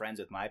I'm not friends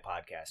with my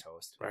podcast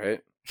host.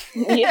 Right?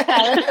 Yeah,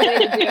 that's the way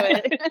to do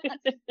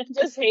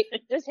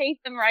it. just hate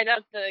them right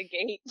out the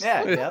gate.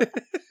 Yeah, yep.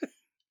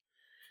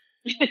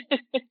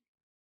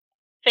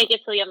 Fake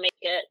it till you make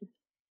it.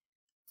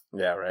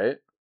 Yeah, right?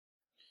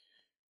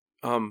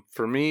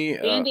 For me,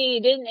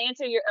 Andy didn't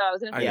answer your. Oh, I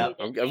was going to say I know. you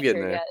didn't I'm answer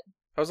getting there. yet.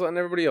 I was letting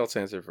everybody else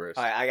answer first.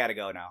 All right, I gotta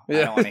go now. I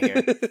don't want to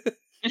hear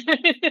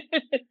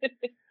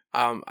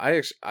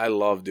it. I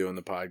love doing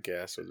the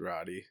podcast with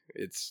Roddy.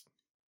 It's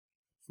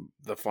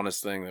the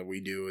funnest thing that we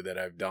do that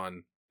I've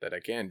done that I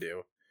can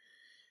do.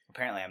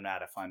 Apparently, I'm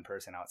not a fun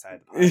person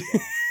outside the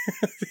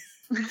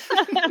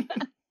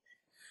podcast.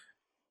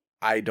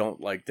 I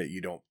don't like that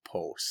you don't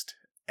post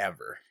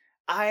ever.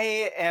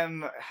 I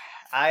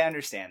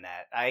understand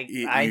that.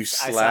 You I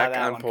slack saw that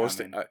on one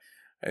posting. coming.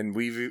 And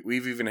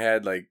we've even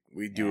had like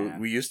we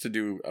used to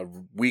do a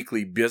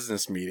weekly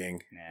business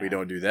meeting. Yeah. We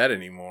don't do that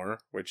anymore,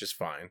 which is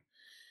fine.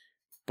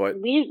 But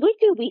we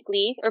do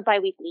weekly or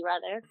bi-weekly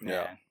rather.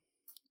 yeah.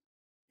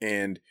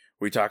 And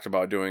we talked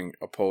about doing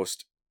a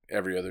post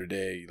every other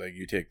day. Like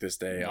you take this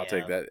day, I'll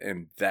take that,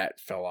 and that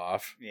fell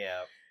off.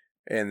 Yeah.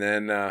 And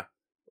then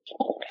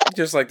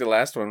just like the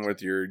last one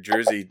with your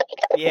jersey.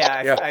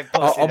 Yeah, I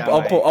posted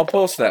I'll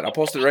post that. I'll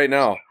post it right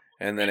now.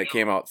 And then it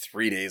came out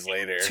 3 days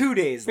later. 2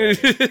 days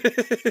later.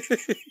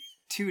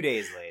 2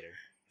 days later.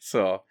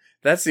 So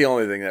that's the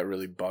only thing that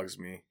really bugs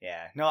me.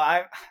 Yeah. No,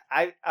 I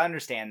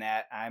understand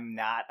that. I'm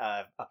not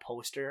a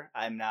poster.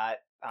 I'm not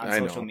on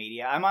social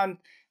media. I'm on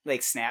like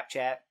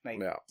Snapchat,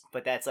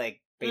 but that's like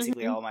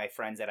basically all my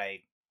friends that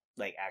I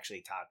like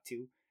actually talk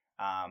to,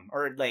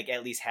 or like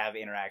at least have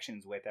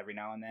interactions with every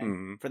now and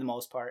then for the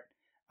most part.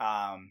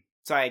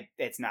 So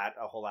it's not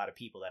a whole lot of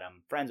people that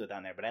I'm friends with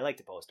on there, but I like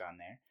to post on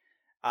there.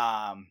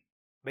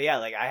 But yeah,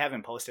 like I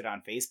haven't posted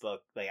on Facebook.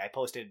 Like I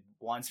posted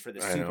once for the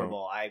Super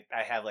Bowl. I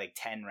have like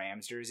 10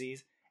 Rams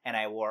jerseys, and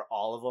I wore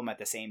all of them at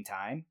the same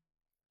time.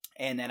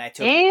 And then I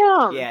took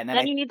and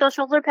then you need those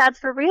shoulder pads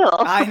for real.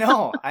 I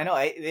know.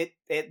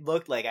 It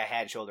looked like I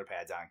had shoulder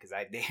pads on because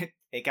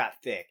it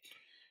got thick.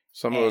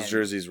 Some of those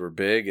jerseys were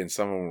big, and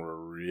some of them were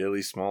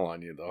really small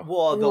on you, though.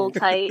 Well, a little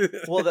tight.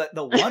 Well,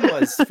 the one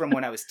was from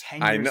when I was 10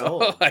 years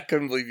old. I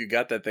couldn't believe you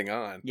got that thing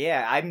on.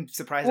 Yeah, I'm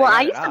surprised. Well,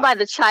 I used to buy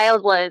the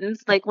child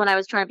ones, like when I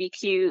was trying to be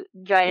cute,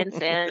 Giants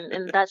fan,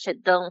 and that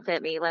shit don't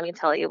fit me. Let me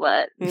tell you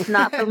what, it's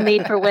not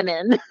made for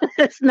women.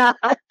 It's not.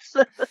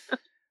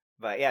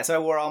 But yeah, so I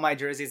wore all my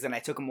jerseys, and I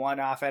took them one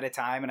off at a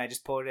time, and I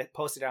just posted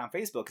it on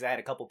Facebook because I had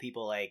a couple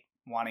people like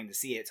wanting to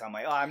see it. So I'm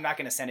like, oh, I'm not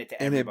going to send it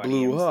to everybody.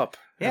 And it blew up.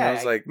 Yeah, and I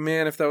was like,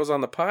 man, if that was on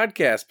the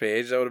podcast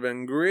page, that would have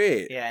been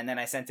great. Yeah, and then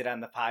I sent it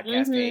on the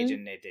podcast page,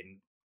 and it didn't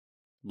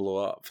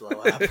blow up. blow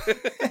up.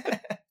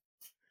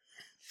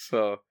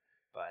 So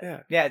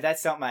But yeah,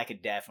 that's something I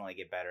could definitely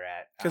get better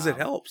at. Because it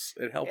helps.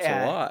 It helps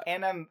a lot.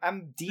 And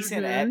I'm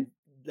decent at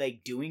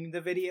like doing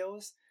the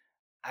videos.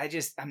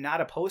 I'm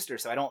not a poster,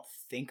 so I don't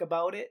think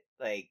about it.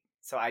 Like,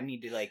 so I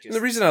need to like just. And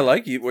the reason I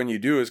like you when you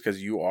do is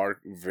because you are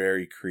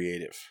very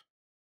creative.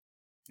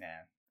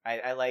 Yeah,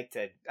 I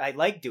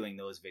like doing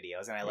those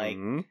videos, and I like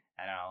Mm-hmm.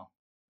 I don't know.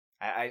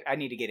 I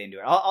need to get into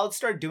it. I'll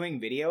start doing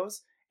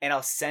videos and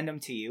I'll send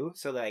them to you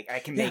so that like, I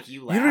can make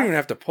you laugh. You don't even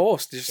have to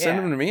post. Just send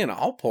them to me and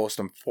I'll post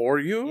them for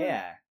you.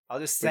 Yeah, I'll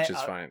just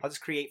fine. I'll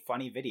just create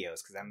funny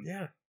videos because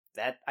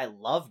I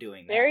love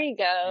doing that. There you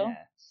go.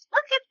 Yeah.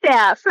 Look at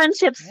that.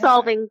 Friendships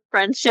solving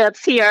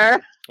friendships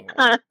here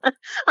on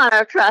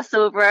our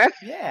crossover.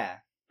 Yeah.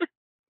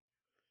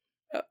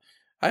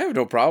 I have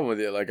no problem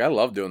with it. Like, I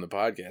love doing the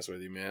podcast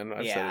with you, man.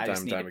 I've said it I time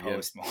just and need time to again.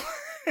 post more.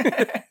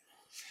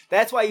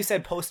 That's why you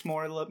said post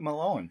more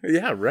Malone.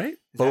 Yeah, right?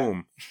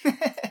 Boom.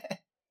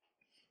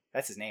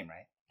 That's his name,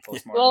 right?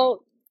 Post more.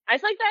 Well, I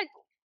feel like that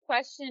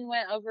question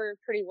went over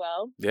pretty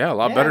well. Yeah, a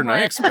lot better than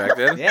I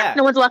expected. Yeah.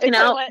 No one's walking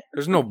out.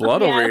 There's no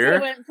blood over here.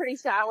 It went pretty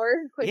sour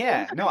quickly.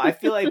 Yeah, no, I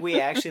feel like we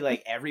actually,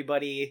 like,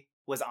 everybody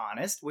was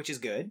honest, which is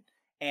good.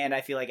 And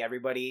I feel like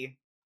everybody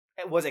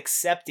was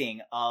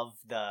accepting of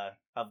the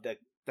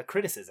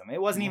criticism.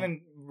 It wasn't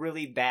even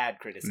really bad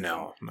criticism.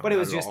 No, but it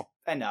was not at just all.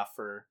 enough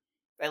for,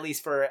 at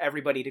least for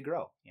everybody to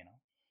grow, you know?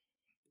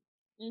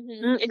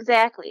 Mm-hmm.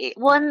 Exactly.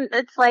 One,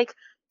 it's like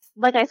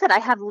I said, I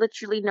have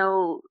literally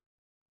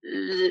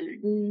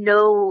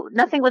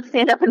nothing would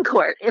stand up in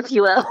court, if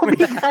you will,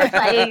 because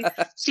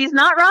she's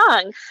not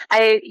wrong.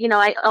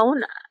 I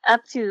own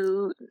up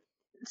to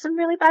some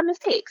really bad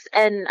mistakes,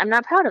 and I'm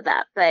not proud of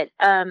that. But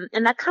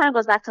and that kind of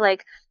goes back to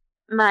like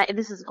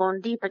this is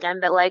going deep again,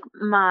 but like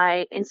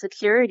my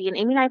insecurity, and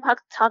Amy and I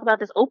talk about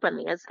this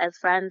openly as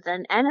friends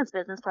and as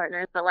business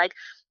partners. But like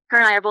her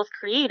and I are both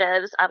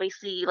creatives,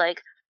 obviously.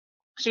 Like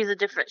she's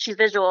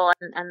visual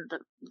and the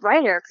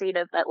writer are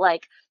creative, but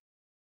like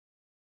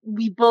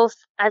we both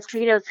as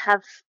creatives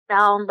have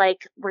found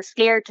like we're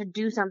scared to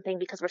do something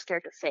because we're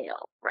scared to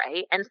fail,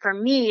 right? And for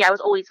me, I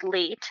was always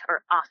late,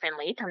 or often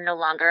late. I'm no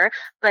longer,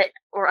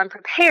 or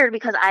unprepared,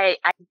 because I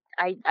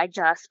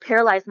just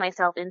paralyzed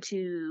myself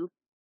into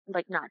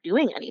like not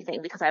doing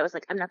anything because I was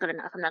like, I'm not good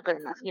enough.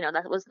 You know,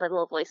 that was the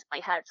little voice in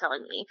my head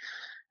telling me.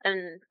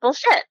 And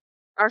bullshit.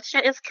 Our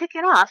shit is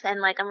kicking off,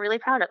 and like I'm really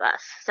proud of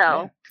us.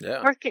 So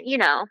we're,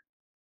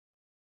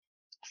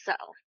 so.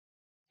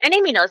 And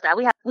Amy knows that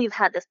we've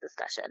had this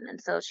discussion, and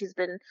so she's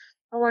been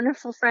a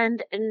wonderful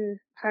friend and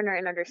partner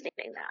in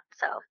understanding that.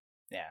 So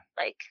yeah.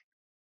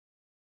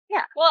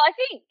 Well, I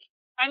think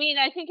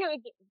it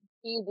would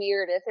be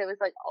weird if it was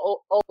like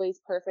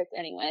always perfect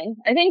anyway.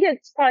 I think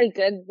it's probably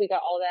good we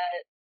got all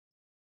that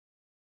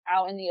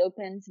out in the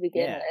open to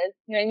begin with.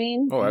 You know what I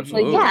mean? Oh,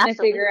 absolutely. Like, trying to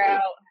figure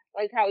out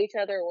like how each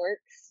other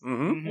works.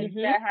 Mm-hmm.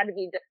 Mm-hmm. That had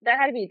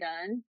to be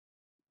done.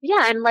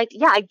 Yeah, and like,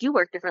 I do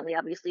work differently,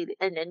 obviously,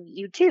 and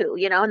you too,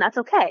 you know, and that's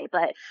okay.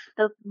 But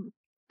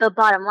the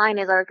bottom line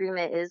is our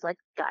agreement is like,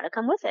 gotta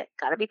come with it,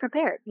 gotta be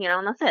prepared, you know,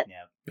 and that's it.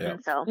 Yeah.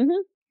 And so,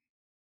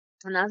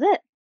 and that's it.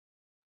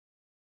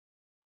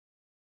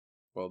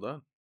 Well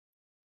done.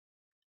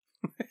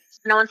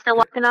 No one's still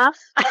walking off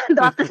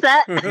the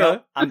set.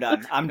 No, I'm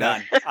done.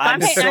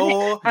 I'm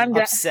so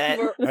upset.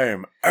 I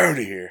am out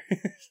of here.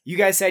 You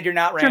guys said you're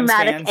not Rams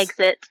Dramatic fans.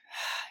 exit.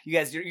 You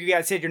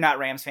guys said you're not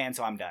Rams fans,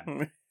 so I'm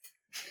done.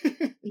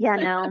 Yeah,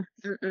 no.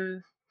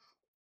 Mm-mm.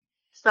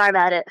 Sorry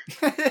about it.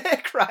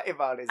 Cry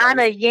about it. I'm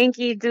a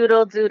Yankee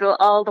doodle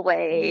all the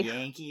way.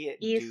 Yankee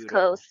East doodle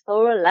Coast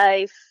for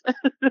life.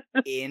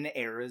 in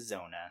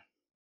Arizona.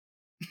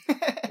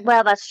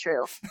 Well, that's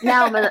true.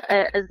 Now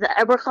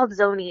we're called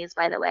zonies,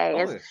 by the way.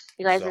 Oh,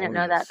 You guys didn't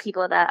know that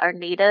people that are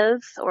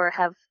natives or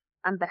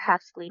I'm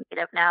practically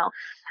native now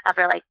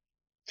after like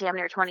damn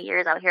near 20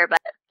 years out here. But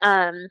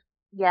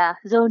yeah,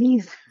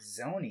 zonies.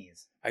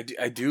 Zonies. I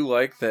do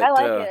like that. I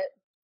like it.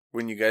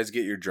 When you guys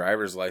get your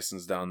driver's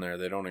license down there,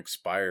 they don't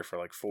expire for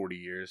like 40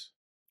 years.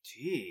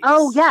 Jeez.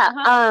 Oh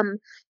yeah.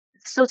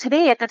 So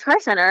today at Guitar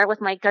Center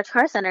with my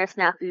Guitar Center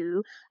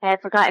snafu, I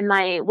had forgotten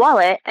my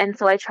wallet, and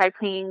so I tried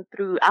paying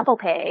through Apple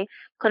Pay.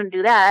 Couldn't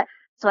do that,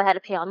 so I had to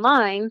pay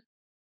online.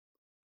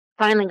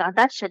 Finally got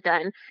that shit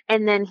done,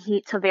 and then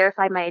to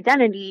verify my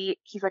identity,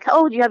 he's like,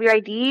 "Oh, do you have your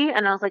ID?"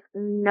 And I was like,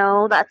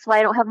 "No, that's why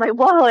I don't have my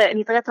wallet." And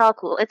he's like, "That's all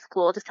cool. It's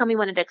cool. Just tell me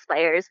when it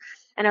expires."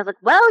 And I was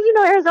like, "Well, you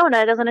know,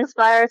 Arizona doesn't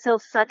expire till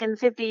fucking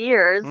 50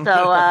 years,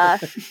 so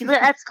he's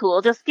like, that's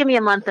cool. Just give me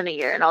a month and a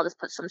year, and I'll just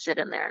put some shit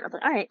in there." And I was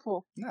like, "All right,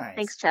 cool. Nice.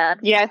 Thanks, Chad."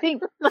 Yeah, I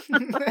think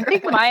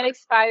mine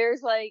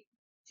expires like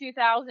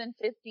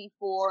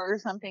 2054 or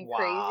something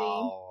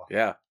Wow.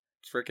 Yeah,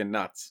 it's freaking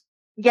nuts.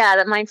 Yeah,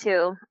 that mine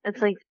too.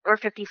 It's like, or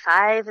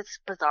 55. It's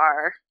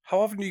bizarre.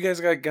 How often do you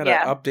guys gotta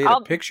update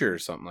a picture or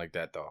something like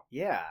that, though?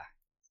 Yeah.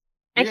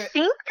 I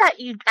think that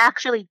you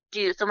actually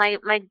do. So my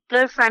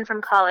good friend from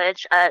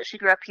college, she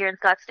grew up here in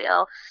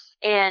Scottsdale,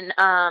 and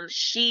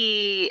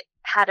she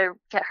had to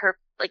get her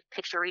like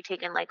picture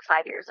retaken like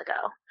 5 years ago.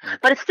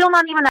 But it's still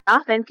not even that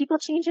often. People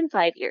change in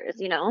 5 years,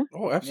 you know?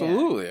 Oh,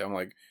 absolutely. I'm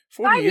like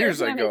 40 5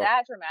 years. I can't be go.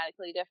 that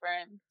dramatically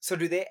different. So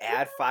do they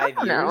add 5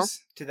 don't know. years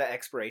to the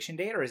expiration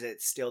date, or is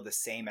it still the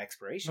same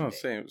expiration No,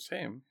 date?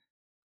 same.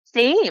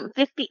 Same.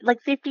 50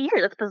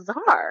 years. That's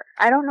bizarre.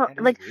 I don't know. That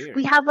is Like, weird.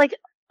 we have like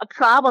a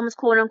problems,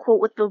 quote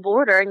unquote, with the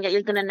border, and yet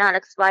you're gonna not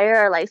expire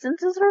our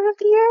licenses for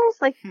 50 years?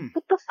 Like,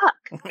 what the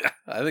fuck?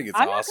 I think it's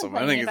I'm awesome.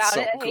 not I think complaining it's about so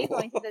it. I hate cool.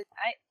 going to the.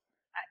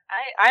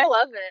 I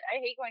love it. I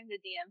hate going to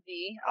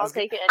DMV. I'll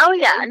take it. Oh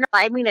any yeah, day. no,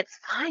 I mean it's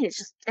fine.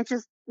 It's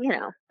just you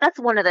know, that's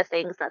one of the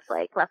things that's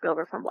like left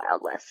over from Wild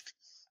West.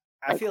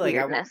 I feel like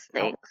weirdness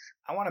things.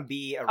 I want to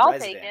be a I'll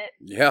resident. take it.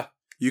 Yeah.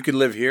 You could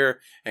live here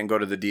and go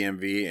to the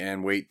DMV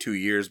and wait 2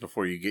 years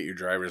before you get your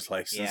driver's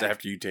license Yeah.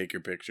 after you take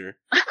your picture.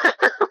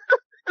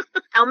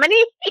 How many?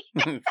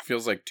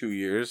 Feels like 2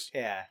 years.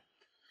 Yeah.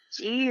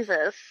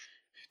 Jesus.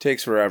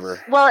 Takes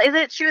forever. Well, is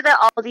it true that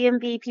all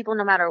DMV people,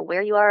 no matter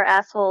where you are, are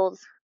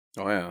assholes?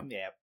 Oh yeah.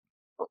 Yeah.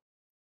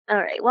 All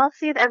right. Well,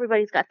 see if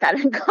everybody's got that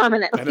in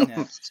common at I don't.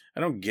 least.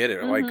 I don't get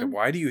it. Like, Mhm.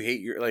 why do you hate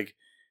your like?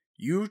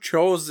 You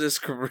chose this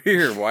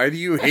career. Why do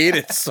you hate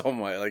it so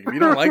much? Like, if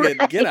you don't like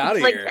it, get out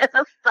of Like, here. get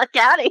the fuck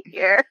out of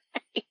here.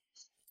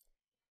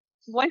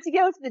 Once you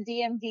go to the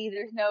DMV,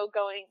 there's no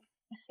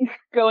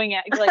going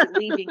at like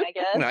leaving. I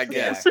guess. I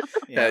guess.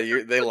 Yeah.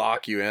 Yeah, they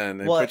lock you in.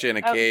 They Well, put you in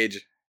a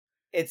cage.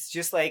 It's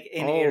just like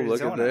in Oh,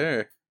 Arizona. look at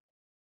there.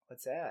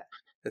 What's that?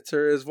 It's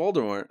her as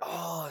Voldemort.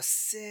 Oh,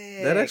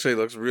 sick. That actually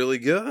looks really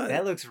good.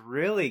 That looks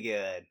really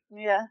good.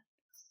 Yeah.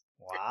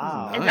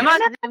 Wow. Nice. Am I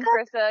not- And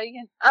Krista, you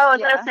can. Oh, I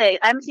was Yeah. gonna say,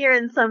 I'm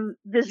hearing some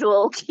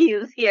visual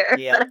cues here.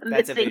 Yeah, that I'm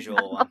that's a missing.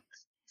 visual one.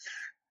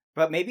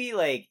 But maybe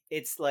like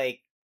it's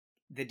like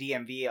the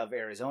DMV of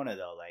Arizona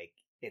though, like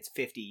it's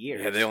 50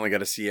 years. Yeah, they only got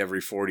to see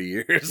every 40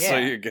 years, so Yeah.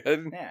 you're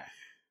good. Yeah.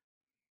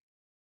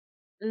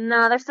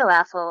 No, they're still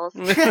assholes.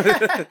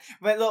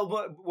 But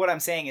look, what I'm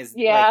saying is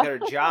Yeah. like their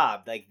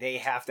job, like they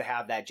have to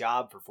have that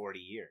job for 40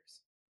 years.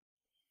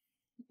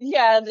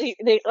 Yeah, they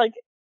like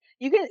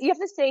you have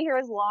to stay here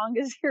as long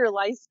as your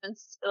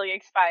license like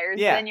expires.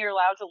 Yeah. Then you're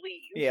allowed to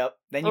leave. Yep.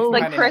 Then you Oh, can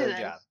Like find another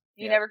prison. job.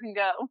 You Yeah. never can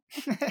go.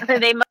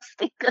 They must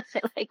think that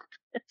they like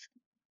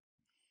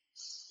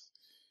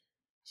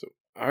So,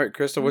 all right,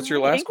 Krista, what's your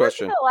I last think we're to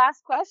question? The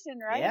last question,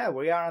 right? Yeah,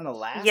 we are on the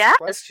last Yes.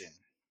 question.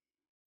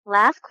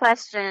 Last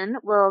question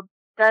will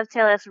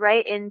dovetail us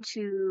right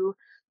into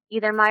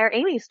either my or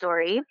Amy's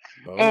story,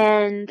 Oh,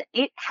 and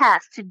it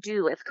has to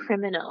do with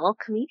criminal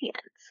comedians.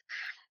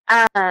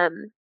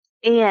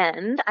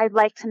 And I'd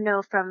like to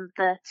know from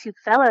the two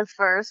fellas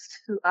first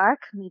who are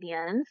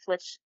comedians,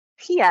 which,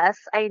 P.S.,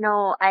 I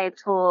know I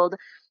told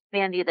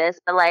Mandy this,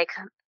 but like,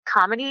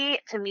 comedy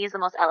to me is the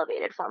most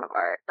elevated form of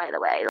art, by the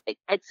way. Like,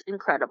 it's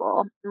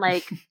incredible.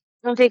 Like,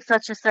 it takes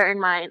such a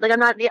certain mind. Like,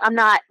 I'm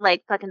not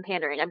like fucking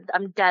pandering.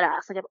 I'm dead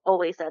ass. Like, I've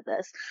always said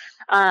this.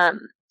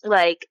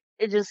 Like,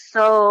 it's just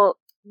so,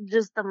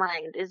 just the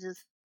mind is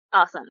just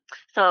awesome.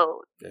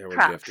 So, yeah, we're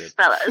props, gifted.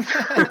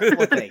 fellas.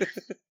 Well, thank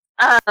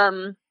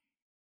you.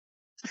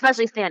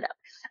 Especially stand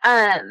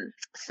up.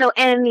 So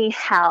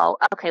anyhow,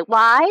 okay,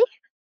 why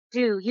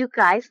do you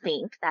guys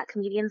think that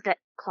comedians get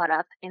caught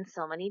up in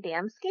so many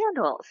damn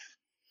scandals?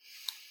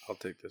 I'll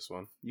take this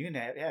one. You can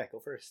have, yeah, go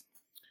first.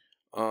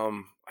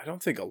 I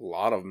don't think a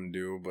lot of them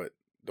do, but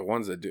the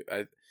ones that do,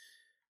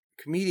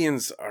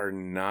 comedians are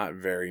not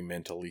very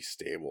mentally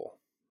stable.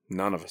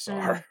 None of us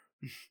are.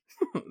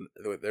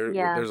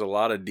 Yeah. There's a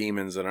lot of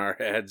demons in our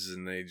heads,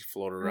 and they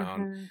float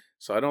around. Mhm.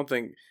 So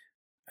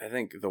I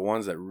think the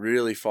ones that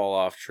really fall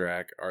off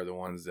track are the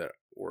ones that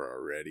were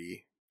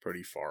already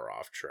pretty far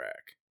off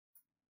track.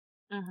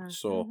 Mhm.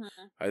 So Mhm.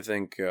 I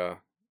think the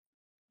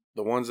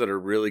ones that are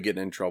really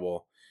getting in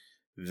trouble,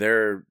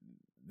 their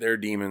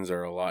demons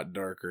are a lot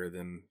darker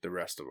than the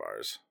rest of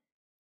ours.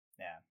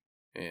 Yeah.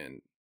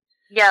 And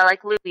Yeah,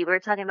 like Louie, we were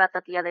talking about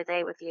that the other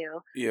day with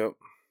you. yep,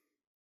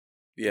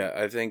 yeah,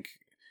 I think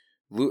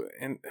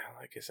and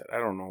like I said, I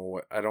don't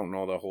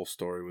know the whole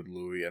story with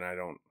Louis,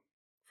 and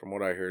from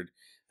what I heard,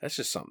 that's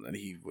just something that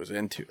he was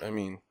into. I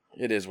mean,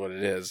 it is what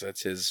it is.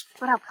 That's his.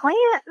 Without playing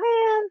it,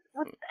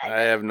 man.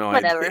 I have no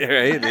Whatever. idea.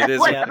 Right? It is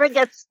Whatever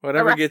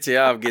gets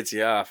gets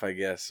you off, I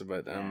guess.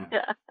 But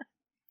Yeah.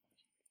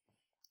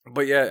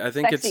 but yeah, I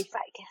think Sexy it's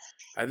psychic.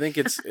 I think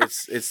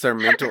it's their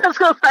mental.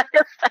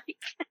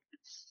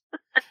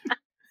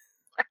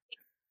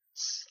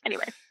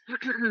 Anyway.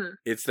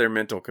 It's their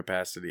mental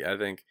capacity. I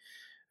think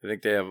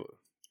they have,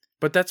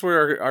 but that's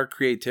where our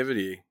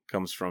creativity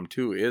comes from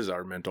too. Is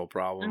our mental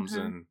problems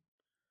Mhm.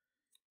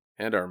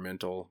 and our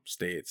mental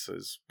states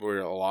is where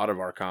a lot of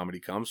our comedy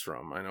comes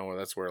from. I know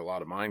that's where a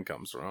lot of mine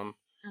comes from.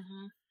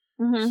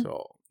 Mhm.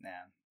 So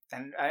Yeah.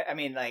 And I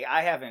mean, like,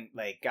 I haven't,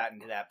 like, gotten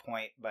to that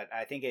point, but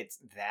I think it's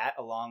that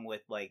along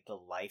with, like, the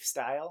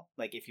lifestyle.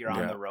 Like, if you're on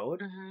Yeah. the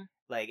road, Mhm.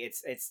 like,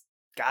 it's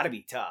got to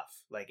be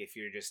tough. Like, if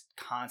you're just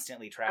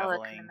constantly Oh, I can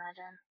traveling,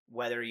 imagine.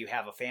 whether you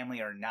have a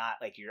family or not,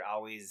 like, you're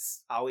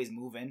always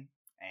moving,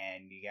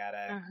 and you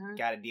gotta Mhm.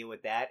 gotta deal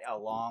with that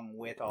along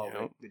with all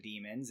Yep. the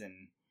demons.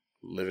 And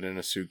living in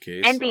a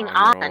suitcase And being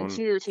on your on own.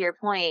 too, to your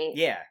point.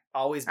 Yeah,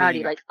 always Already,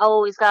 being like,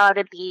 always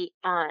gotta be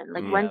on.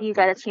 Like, when Yeah. do you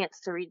get a chance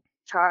to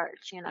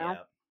recharge, you know? yeah.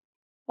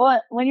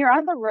 Well, when you're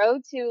on the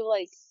road too,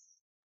 like,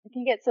 it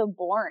can get so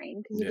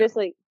boring because you're Yeah. just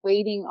like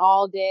waiting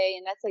all day,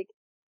 and that's like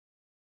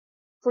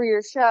for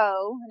your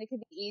show, and it could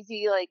be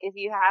easy, like if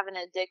you have an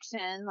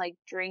addiction, like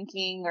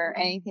drinking or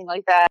anything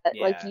like that,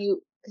 like Yeah.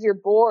 because you're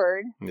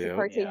bored, Yeah. to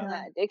partake Yeah. in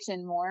that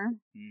addiction more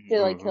Mhm.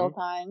 to like kill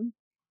time.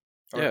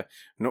 Yeah,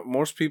 no,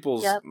 most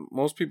people's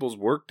Yep.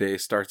 work day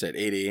starts at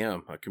 8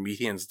 a.m. A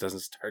comedian's doesn't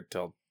start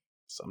till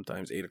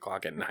sometimes 8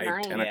 o'clock at night,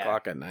 9. 10 Yeah.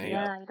 o'clock at night.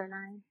 Yeah, 8 or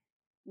 9.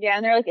 Yeah,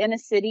 and they're like in a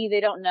city they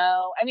don't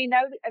know. I mean,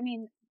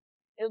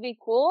 it would be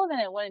cool, then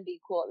it wouldn't be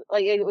cool.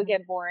 Like it would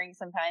get boring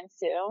sometimes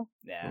too.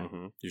 Yeah.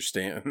 You're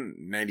staying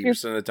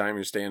 90% of the time.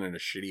 You're staying in a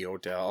shitty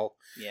hotel.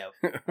 Yeah.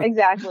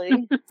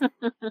 Exactly.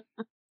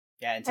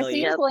 Yeah. It Until seems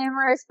you.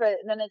 glamorous, but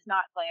then it's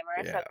not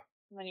glamorous Yeah,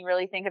 when you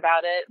really think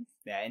about it.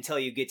 Yeah. Until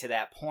you get to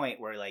that point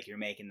where like you're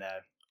making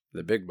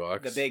the big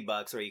bucks. the big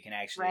bucks, where you can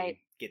actually Right.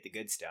 get the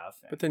good stuff.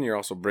 But then you're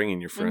also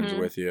bringing your friends Mhm.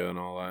 with you and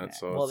all that. Yeah.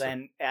 So well, it's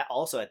then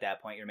also at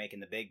that point you're making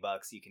the big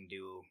bucks. You can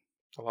do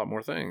a lot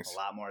more things. a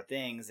lot more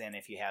things, and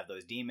if you have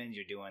those demons,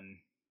 you're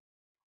doing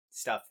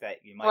stuff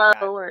that you might Well,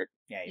 not. or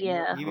Yeah.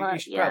 yeah, You well,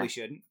 probably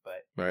shouldn't,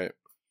 but Right.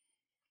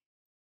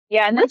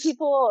 Yeah, and then Which-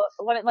 people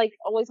want like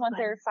always want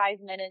Go their 5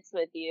 minutes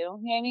with you. You know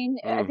what I mean?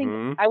 I Mhm.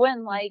 think I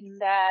wouldn't like Mhm.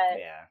 that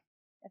yeah.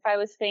 if I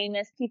was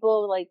famous,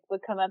 people like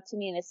would come up to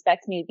me and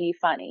expect me to be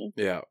funny.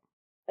 Yeah.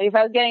 Like if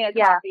I was getting a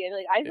Yeah. coffee, I'd be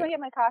like, I just want to Yeah. get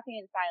my coffee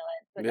in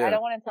silence. Like Yeah. I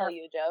don't want to tell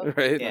you a joke.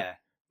 Right. Yeah.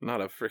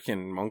 Not a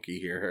freaking monkey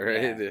here,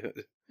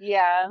 right?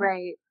 Yeah.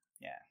 right.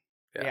 Yeah.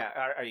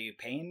 Yeah. Are you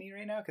paying me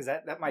right now? Because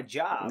that's my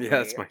job. Yeah,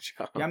 Like, that's my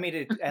job. You want me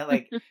to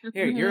like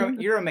here?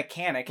 You're a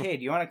mechanic. Hey,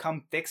 do you want to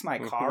come fix my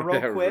car real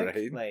Yeah, quick?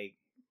 right. Like,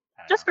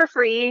 I don't Just know. for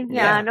free.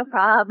 Yeah, Yeah. no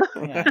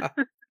problem. Yeah.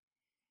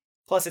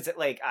 Plus, it's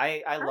like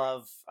I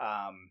love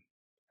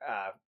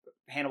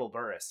Hannibal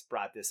Buress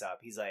brought this up.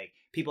 He's like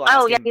people. Ask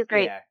Oh, yeah, him, he's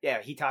great.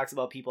 Yeah. He talks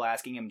about people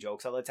asking him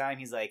jokes all the time.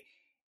 He's like,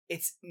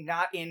 it's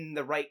not in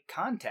the right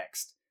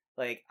context.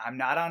 Like I'm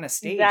not on a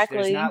stage. There's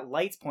Exactly. not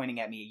lights pointing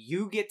at me.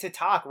 You get to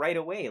talk right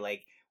away.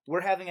 Like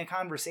we're having a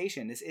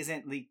conversation. This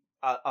isn't like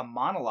a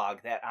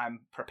monologue that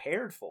I'm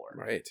prepared for.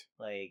 Right.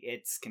 Like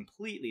it's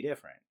completely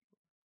different.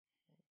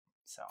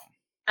 So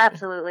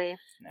Absolutely.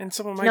 And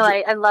some of my No,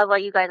 I love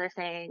what you guys are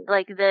saying.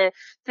 Like the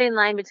thin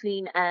line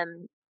between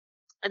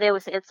they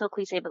always say it's so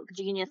cliche, but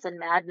genius and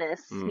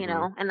madness, you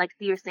know, and like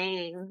you're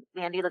saying,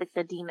 Andy, like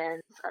the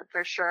demons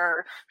for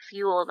sure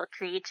fuel the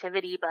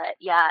creativity, but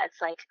yeah,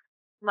 it's like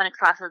when it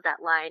crosses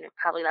that line,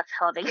 probably that's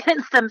how they get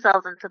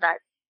themselves into that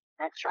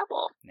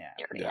trouble yeah.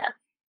 area.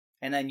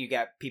 And then you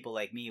got people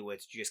like me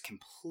with just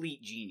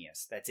complete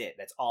genius. That's it.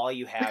 That's all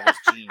you have is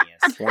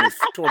genius.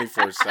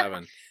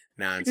 24/7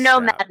 nonstop. No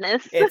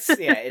madness.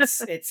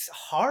 It's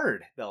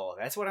hard though.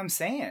 That's what I'm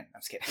saying.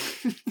 I'm just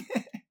kidding.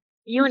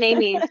 You and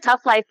Amy,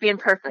 tough life being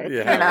perfect.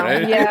 Yeah, you know?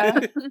 right? Yeah.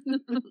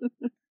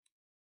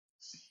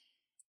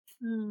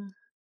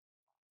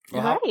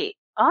 Well, Right.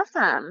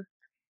 Awesome.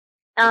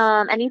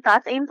 Any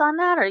thoughts, Ames, on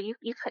that, or you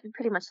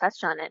pretty much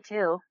touched on it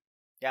too?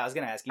 Yeah, I was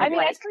gonna ask you. I mean,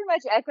 I guys. pretty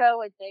much echo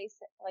what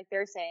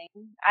they're saying.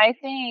 I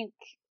think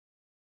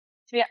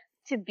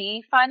to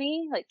be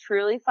funny, like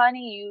truly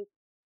funny, you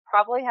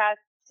probably have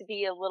to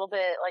be a little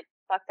bit like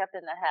fucked up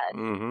in the head,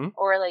 Mm-hmm.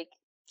 or like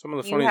Some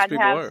of the you funniest had to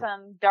people have are.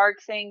 some dark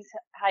things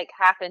like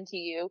happen to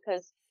you.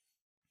 Because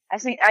I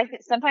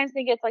sometimes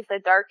think it's like the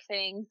dark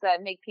things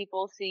that make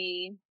people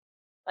see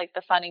like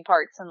the funny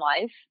parts in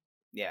life.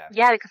 Yeah,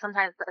 Yeah, because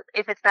sometimes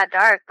if it's that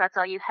dark, that's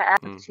all you have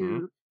Mhm.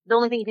 to. The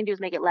only thing you can do is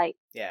make it light.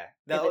 yeah.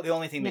 If The it's,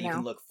 only thing that you you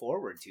can know. look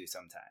forward to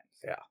sometimes.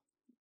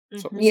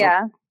 So- Mhm.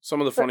 Yeah,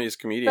 Some of the But- funniest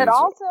comedians. but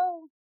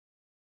also,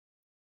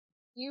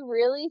 you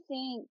really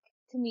think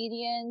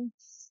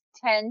comedians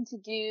tend to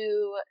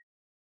do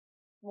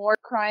more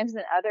crimes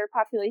than other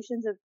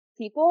populations of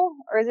people,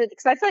 or is it?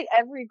 Because I feel like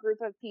every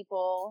group of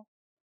people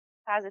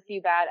has a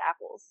few bad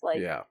apples. Like,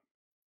 yeah.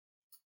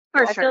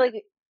 For I sure. feel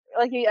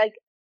like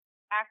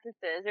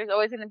actresses, there's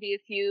always going to be a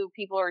few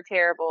people who are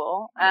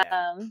terrible.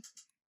 Yeah.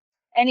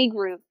 Any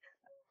group,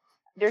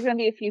 there's going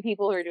to be a few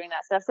people who are doing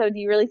that stuff. So do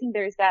you really think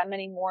there's that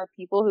many more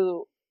people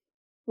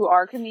who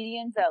are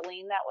comedians that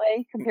lean that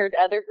way compared to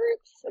other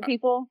groups of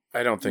people?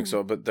 I don't think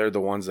so, but they're the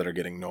ones that are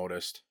getting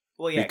noticed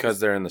Well, yeah, because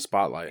they're in the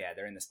spotlight. yeah,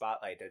 they're in the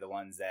spotlight. They're the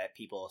ones that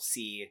people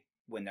see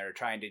when they're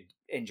trying to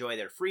enjoy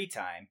their free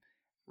time,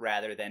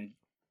 rather than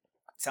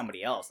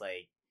somebody else,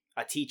 like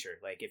a teacher.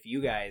 Like if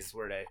you guys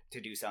were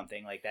to do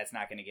something, like that's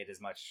not going to get as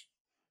much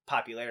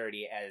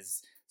popularity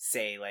as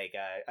say like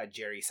a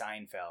Jerry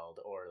Seinfeld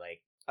or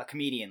like a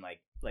comedian like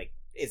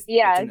is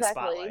Yeah, it's in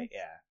exactly. the spotlight.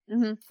 Yeah,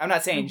 Mm-hmm. I'm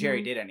not saying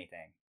Jerry Mhm. did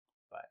anything,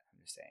 but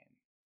I'm just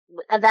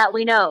saying That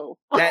we know.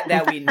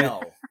 that we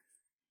know.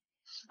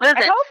 What I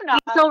is it? hope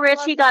not. He's so rich,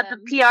 he got Love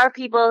the PR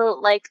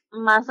people like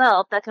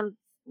myself that can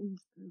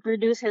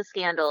reduce his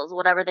scandals,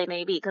 whatever they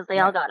may be, because they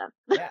all got him.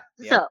 Yeah.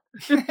 yeah.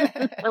 So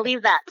we'll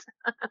leave that.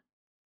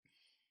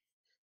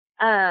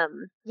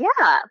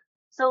 Yeah.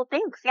 So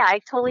thanks. Yeah, I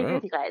totally agree Wow.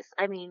 with you guys.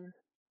 I mean,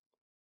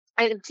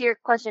 to your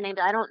question,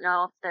 Amy, I don't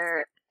know if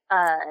they're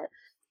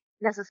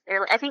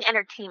necessarily. I think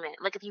entertainment.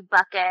 Like if you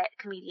bucket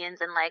comedians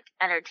and like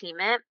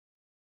entertainment,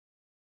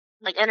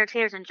 like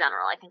entertainers in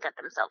general, I think get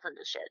themselves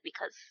into shit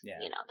because Yeah.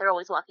 you know they're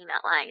always walking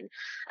that line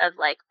of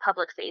like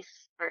public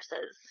face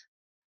versus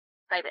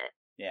private.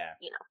 Yeah.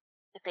 You know,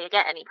 if they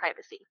get any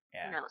privacy,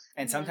 Yeah. who knows?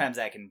 And sometimes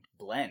that can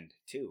blend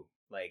too.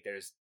 Like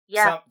there's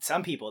Yeah.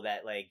 some people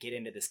that like get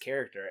into this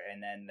character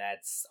and then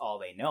that's all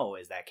they know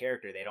is that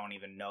character. They don't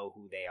even know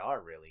who they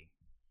are really.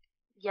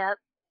 Yep.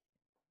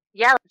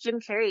 Yeah, like Jim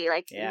Carrey,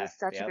 like Yeah, he's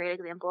such yep. a great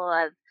example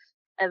of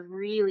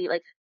really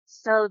like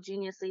so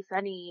geniusly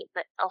funny,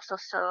 but also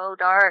so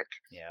dark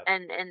Yeah.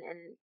 and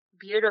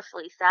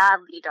beautifully,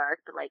 sadly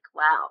dark. But like,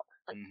 wow,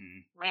 like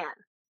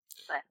man.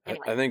 But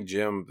anyway, I think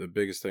Jim, the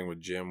biggest thing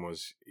with Jim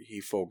was he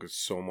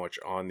focused so much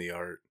on the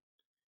art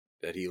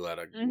that he let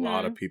a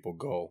lot of people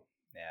go.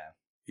 Yeah.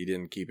 He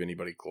didn't keep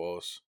anybody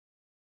close.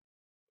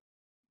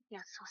 yeah,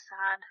 it's so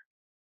sad.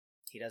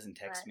 He doesn't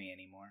text me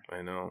anymore.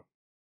 I know.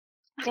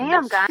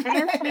 Damn, guys,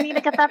 we need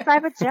to get that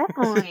private jet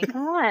going.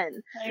 Come on.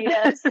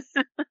 Yes.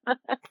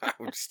 I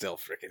would still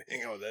freaking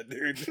hang out with that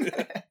dude.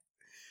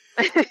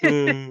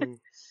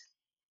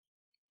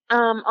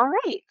 All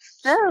right.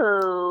 So,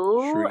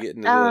 should we get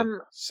into the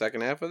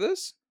second half of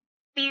this?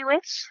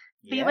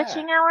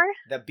 Bewitching hour.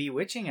 The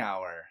Bewitching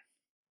Hour.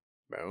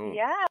 Boom.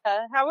 Yeah.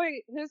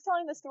 Who's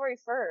telling the story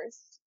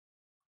first?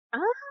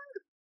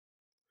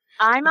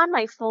 I'm on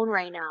my phone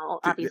right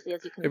now, obviously,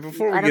 as you can see.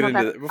 Before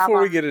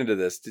we get into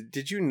this,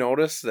 did you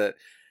notice that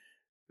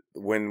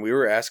when we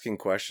were asking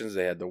questions,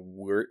 they had the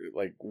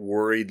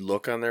worried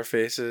look on their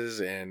faces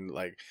and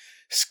like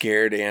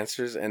scared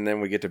answers, and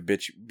then we get to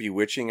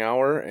Bewitching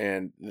Hour,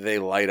 and they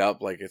light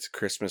up like it's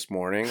Christmas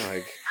morning.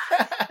 Like,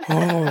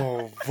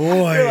 oh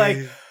boy! You're like,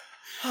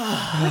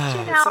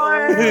 Bewitching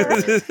Hour.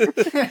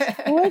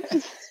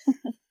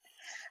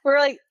 We're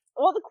like,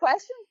 well, the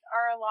questions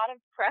are a lot of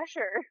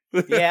pressure.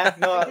 Yeah,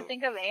 no. I can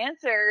think of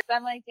answers.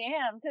 I'm like,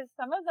 damn, because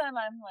some of them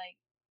I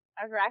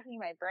was racking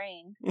my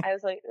brain. I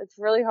was like, it's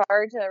really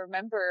hard to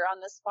remember on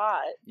the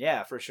spot.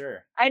 Yeah, for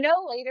sure. I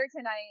know later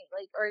tonight,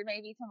 like, or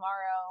maybe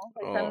tomorrow,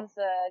 some of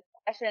the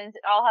questions,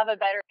 I'll have a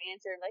better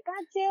answer. I'm like,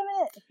 God damn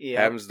it!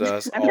 Yeah, happens to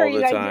us I'm all sure you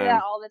the guys time. do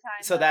that all the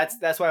time. So though.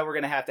 that's why we're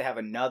gonna have to have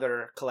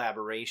another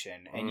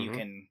collaboration, and you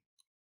can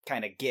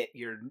kind of get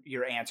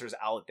your answers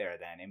out there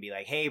then, and be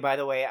like, hey, by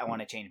the way, I want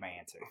to change my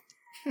answer.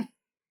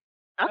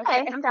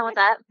 Okay, I'm down with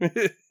that.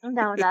 I'm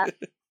down with that.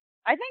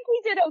 I think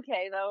we did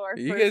okay though.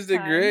 You guys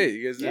did great.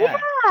 You guys did.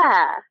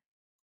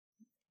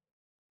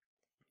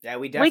 Yeah,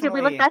 we definitely. Wait, did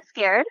we look that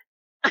scared?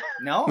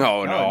 No,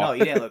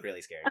 you didn't look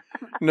really scared.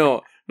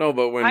 No,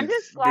 but when I'm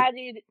just glad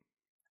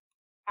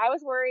I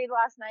was worried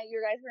last night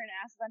you guys were going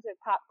to ask a bunch of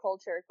pop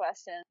culture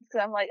questions.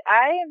 Because I'm like,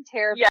 I am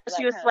terrible. Yeah,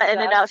 she was sweating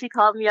it out. She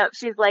called me up.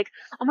 She's like,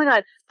 oh my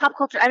God, pop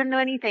culture. I don't know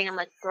anything. I'm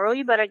like, girl,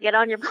 you better get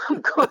on your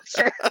pop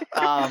culture.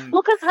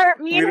 Well, because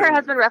me and her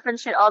husband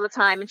reference shit all the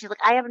time. And she's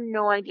like, I have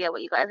no idea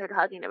what you guys are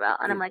talking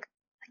about. And I'm like,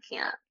 I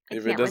can't.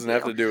 If it doesn't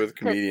have to do with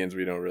comedians,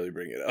 we don't really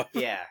bring it up.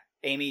 Yeah.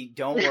 Amy,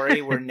 don't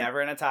worry. We're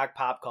never going to talk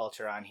pop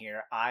culture on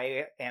here.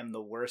 I am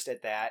the worst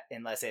at that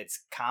unless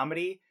it's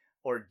comedy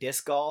or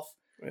disc golf.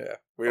 Yeah,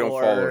 we don't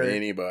follow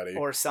anybody.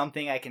 Or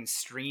something I can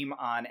stream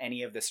on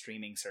any of the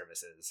streaming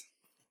services.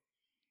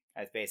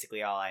 That's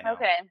basically all I know.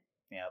 Okay.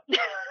 Yep.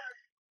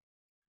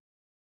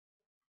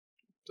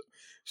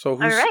 So all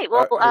right.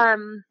 Well,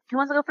 who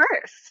wants to go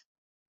first?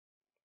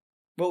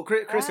 Well,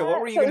 Krista,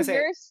 what were you going to say? Is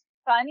yours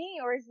funny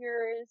or is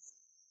yours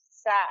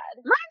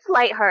sad? Mine's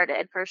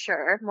lighthearted for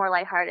sure. More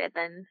lighthearted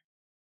than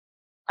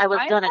I was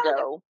gonna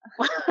go.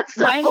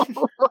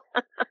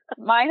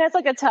 Mine has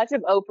like a touch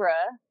of Oprah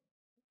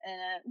in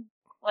it.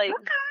 Like,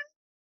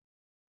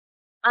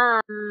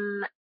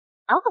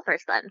 I'll go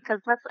first then,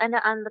 because let's end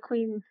it on the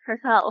queen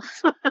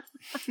herself. Well,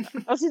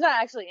 she's not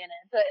actually in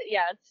it, but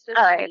yeah, it's just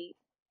all right. sweet.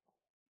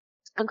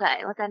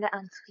 Okay, let's end it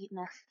on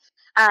sweetness.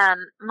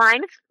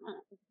 Mine's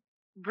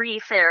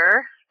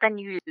briefer than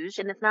usual,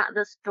 and it's not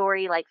the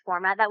story like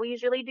format that we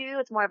usually do.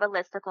 It's more of a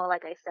listicle,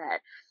 like I said.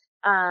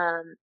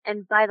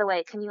 And by the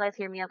way, can you guys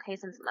hear me okay?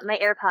 Since my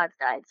AirPods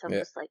died, so I'm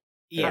just like.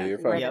 Yeah, you're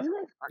fine.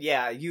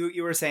 Yeah,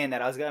 you were saying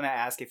that. I was going to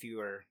ask if you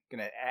were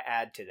going to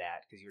add to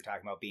that because you were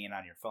talking about being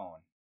on your phone,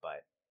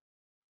 but.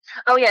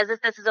 Oh yeah,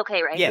 this is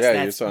okay, right?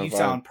 Yes, you you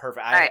sound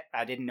perfect.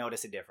 I didn't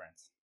notice a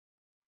difference.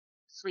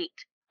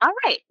 Sweet. All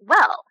right.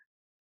 Well,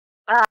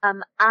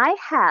 I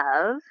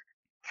have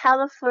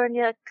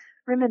California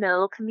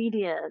criminal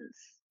comedians.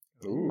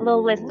 Ooh. A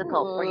little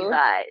listicle for you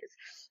guys.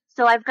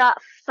 So I've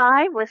got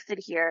 5 listed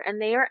here, and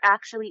they are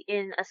actually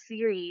in a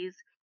series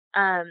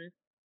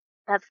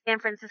that San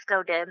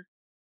Francisco did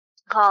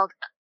called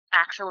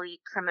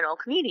actually Criminal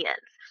Comedians.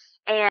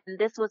 And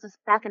this was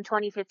back in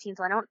 2015,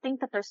 so I don't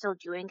think that they're still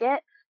doing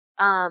it.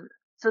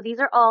 So these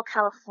are all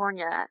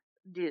California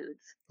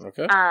dudes.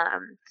 Okay.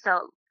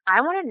 So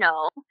I want to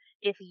know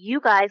if you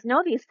guys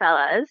know these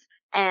fellas,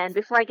 and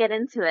before I get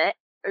into it,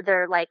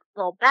 their like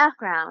little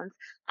backgrounds,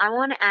 I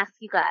want to ask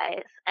you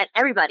guys and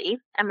everybody.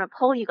 I'm gonna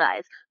poll you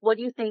guys. What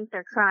do you think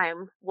their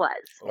crime was?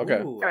 Okay.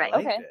 Ooh, All right. I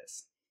like Okay.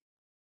 this.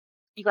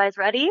 You guys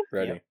ready?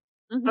 Ready. Yep.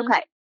 Mhm.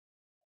 Okay.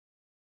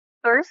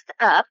 First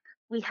up,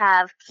 we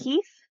have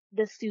Keith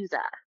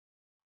D'Souza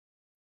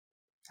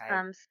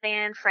from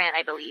San Fran,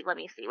 I believe. Let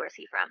me see. Where's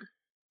he from?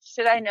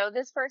 Should I know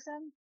this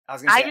person? I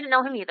was gonna I say, didn't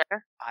know him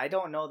either. I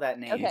don't know that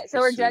name. Okay, so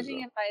we're D'Souza. judging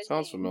him by his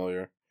Sounds name.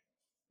 familiar.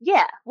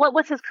 Yeah.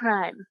 What's his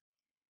crime?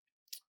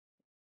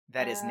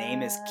 That his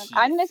name is Keith.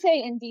 I'm gonna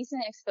say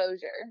indecent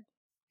exposure.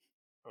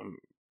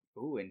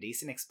 Ooh,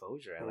 indecent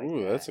exposure. I like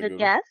Ooh, that. that's a Good good one.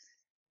 guess.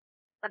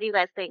 What do you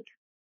guys think?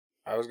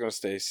 I was gonna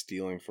say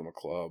stealing from a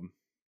club.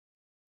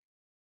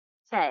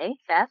 Okay,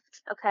 theft.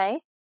 Okay.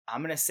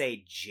 I'm gonna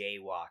say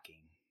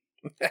jaywalking.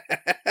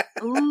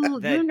 Ooh,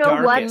 The you know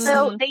darkest.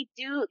 what though?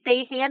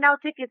 They hand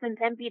out tickets in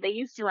Tempe. They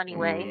used to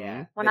anyway.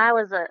 Yeah. When I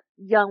was a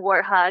young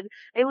warthog,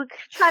 they would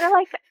try to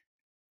like.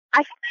 I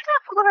think I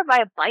got pulled over by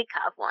a bike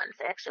cop once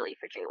actually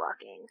for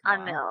jaywalking on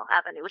Wow. Mill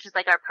Avenue, which is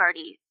like our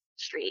party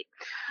street.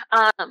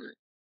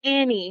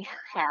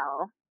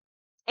 Anyhow,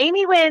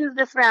 Amy wins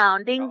this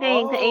round. Ding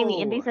ding to Amy.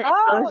 Oh. Indecent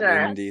Oh, exposure.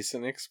 yes.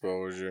 Indecent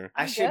exposure.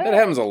 I I'm should. That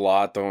happens a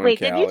lot though in Wait,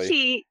 did Cali. you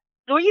cheat?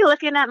 Were you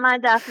looking at my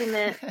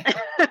document?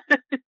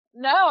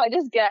 No, I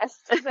just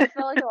guessed. 'Cause I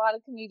feel like a lot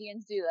of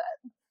comedians do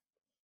that.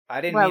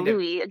 I didn't Well, mean to.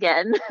 Louis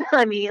again.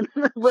 I mean,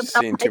 She's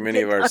without seen too my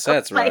many of our TikTok,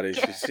 sets, I Roddy.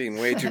 guess. She's seen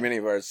way too many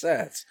of our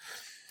sets.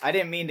 I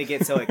didn't mean to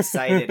get so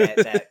excited at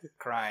that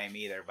crime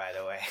either. By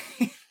the way,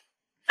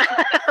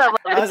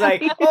 I was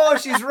like, "Oh,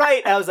 she's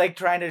right." I was like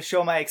trying to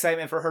show my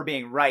excitement for her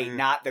being right,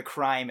 not the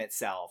crime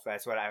itself.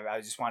 That's what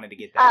I just wanted to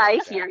get that. I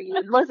out there. hear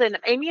you. Listen,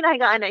 Amy and I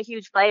got in a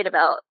huge fight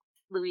about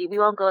Louis. We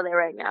won't go there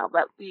right now,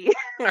 but we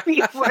were.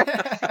 It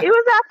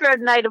was after a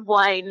night of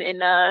wine,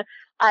 and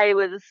I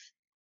was,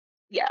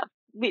 yeah,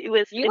 it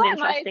was You an let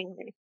my- interesting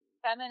day.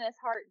 Feminist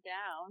heart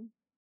down.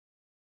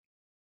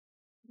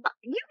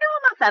 You know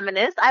I'm a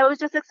feminist. I was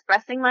just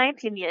expressing my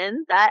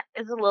opinion. That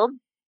is a little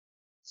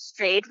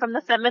strayed from the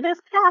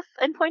feminist path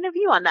and point of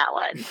view on that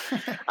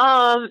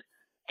one.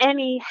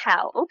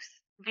 Anyhow, oops,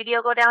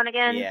 video go down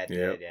again. Yeah, it did,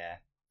 Yep. yeah.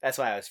 That's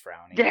why I was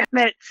frowning. Damn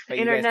it, But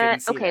you guys couldn't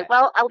internet. see Okay, that.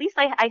 well, at least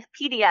I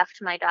PDF'd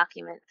my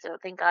document, so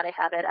thank God I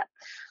have it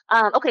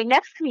up. Okay,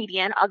 next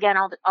comedian. Again,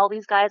 all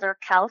these guys are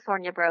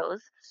California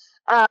bros.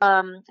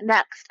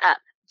 Next up,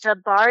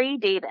 Jabari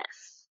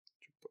Davis.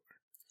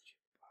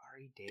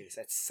 Ari Davis.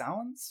 That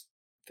sounds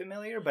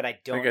familiar, but I I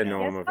don't think I know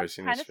know. him if I That's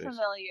seen kind his of face.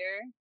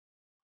 familiar.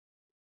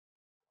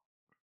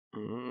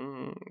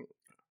 I'm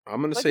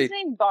gonna What's say his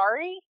name?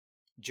 Bari?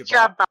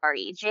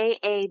 Jabari.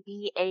 Jabari.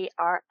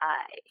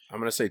 I'm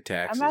gonna say I'm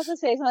taxes. about to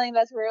say something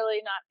that's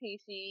really not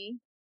PC.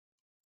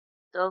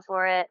 Go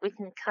for it. We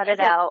can cut it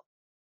Okay. out.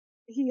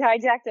 He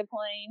hijacked a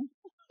plane.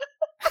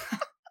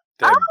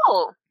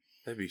 Oh,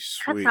 That'd be that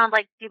sweet. sounds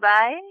like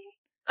Dubai.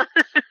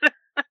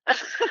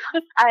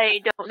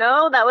 I don't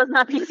know. That was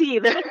not PC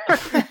either.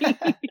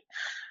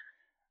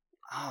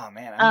 Oh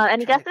man. Any trying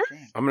to guesses?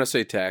 think. I'm gonna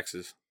say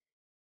taxes.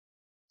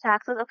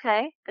 Taxes.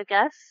 Okay, good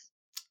guess.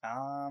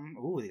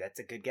 Ooh, that's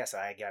a good guess.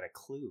 I got a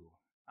clue.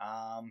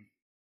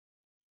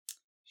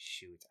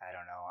 Shoot, I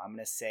don't know. I'm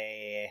gonna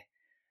say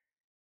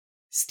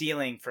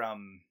stealing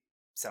from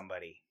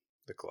somebody.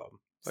 The club.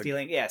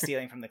 Like-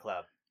 Stealing from the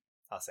club.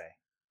 I'll say.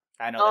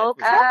 I know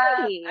Okay.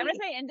 I'm gonna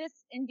say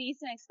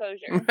indecent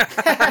exposure.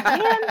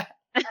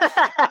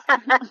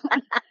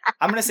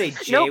 I'm gonna say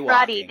Nope,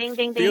 Roddy. jaywalking. Ding,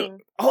 ding, Feel-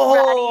 ding.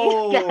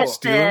 Oh, Roddy gets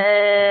Stealing?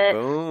 it.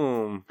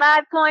 Boom.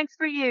 5 points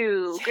for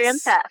you. Yes.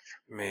 Grand theft.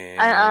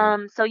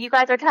 Man. So you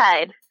guys are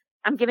tied.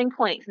 I'm giving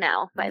points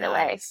now, by the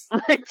way. Nice.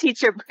 My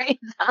teacher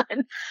brains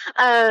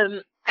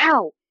on.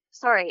 Ow.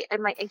 Sorry. I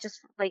just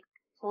like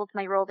pulled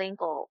my rolled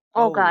ankle.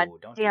 Oh God.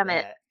 Don't do Damn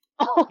it. that.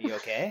 Oh, You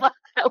okay? fuck,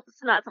 that was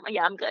not something.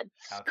 Yeah, I'm good.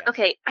 Okay.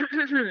 Okay.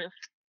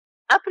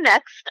 Up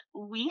next,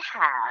 we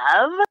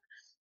have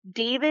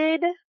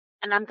David,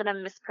 and I'm gonna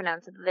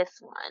mispronounce this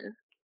one.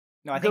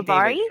 No, I think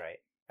Gabari? David was right.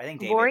 I think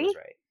David Gabari? was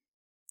right.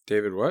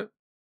 David, what?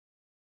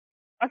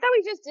 I thought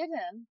we just did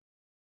him.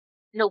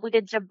 No, we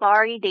did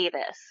Jabari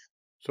Davis.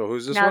 So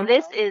who's this Now one?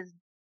 this is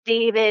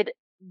David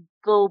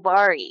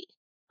Gobari.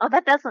 Oh,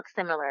 that does look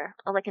similar.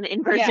 Oh, like an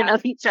inversion Yeah.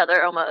 of each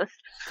other almost.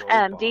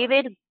 Gabari.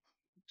 David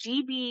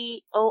Gborie.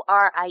 Gobari?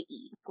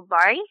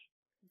 Gobari.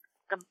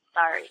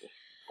 Gobari.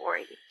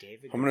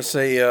 David I'm gonna Gabari.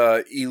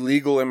 say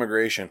illegal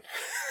immigration.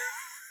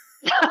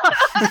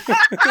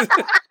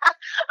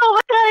 Oh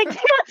my God, I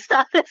can't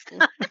stop this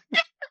time.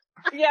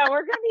 Yeah,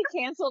 we're gonna be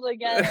canceled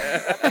again.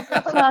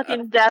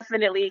 Fucking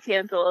definitely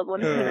canceled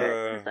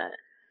 100%.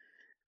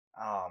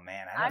 Oh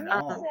man, I I'm don't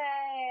gonna know.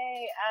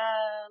 say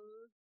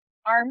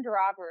armed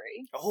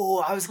robbery. Oh,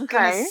 I was Okay.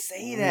 gonna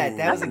say that. That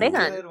That's was a a big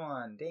one. good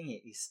one. Dang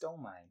it, you stole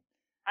mine.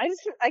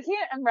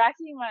 I'm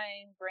racking my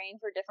brain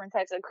for different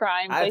types of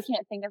crimes. I I've-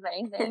 can't think of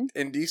anything.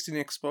 Indecent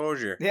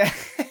exposure. Yeah.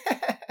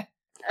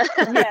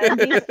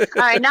 Yeah, All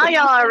right, now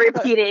y'all are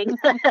repeating.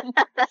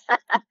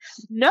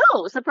 No,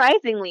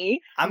 surprisingly,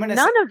 I'm gonna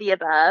none of the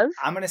above.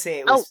 I'm gonna say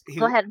it Oh, was.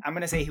 go ahead. I'm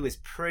gonna say he was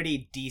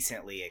pretty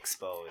decently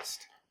exposed.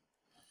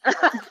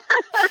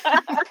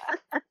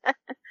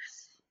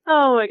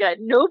 Oh my god.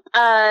 Nope.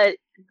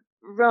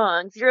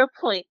 Wrong. 0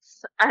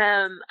 points.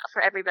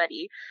 For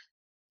everybody.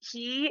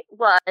 He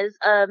was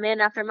a man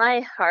after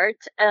my heart.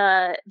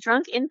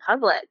 Drunk in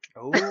public.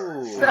 Oh.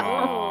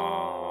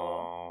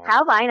 Oh. How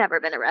have I never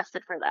been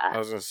arrested for that? I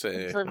was gonna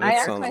say So that I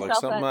asked sounds like myself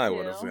something that I too.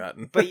 would have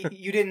gotten. But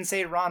you didn't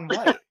say Ron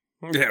White.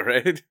 Yeah,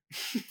 right.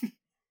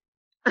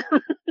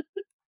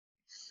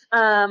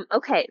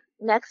 Okay.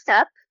 Next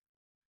up,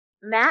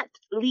 Matt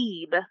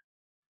Lieb.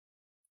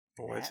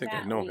 Oh, I think I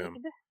Matt know Lieb. him.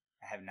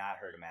 I have not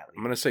heard of Matt Lee.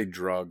 I'm gonna say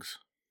drugs.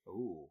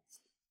 Ooh.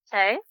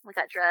 Okay, we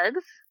got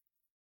drugs.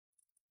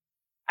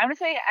 I'm gonna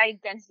say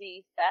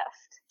identity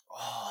theft.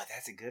 Oh,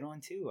 that's a good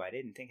one too. I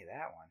didn't think of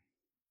that one.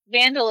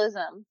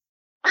 Vandalism.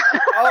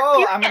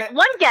 Oh, I'm gonna.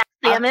 One guess,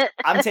 damn it.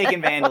 I'm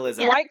taking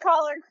vandalism. White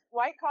collar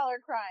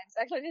crimes.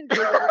 Actually, I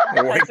just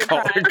Googled White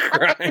types of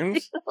collar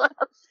crimes.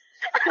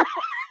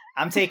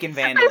 I'm taking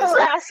vandalism.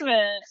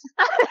 harassment,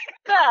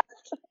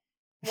 theft,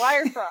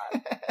 wire fraud.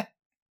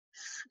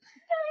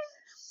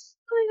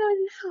 Oh my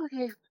god,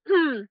 okay.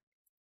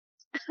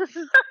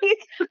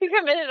 We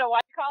committed a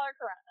white collar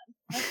crime.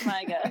 That's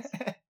my guess.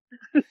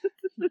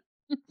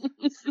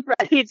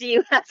 Roddy, do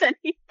you have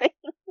anything?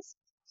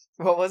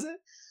 What was it?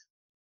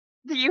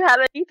 Do you have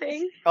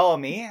anything? Oh,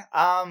 me?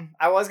 I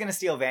was gonna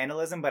steal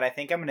vandalism, but I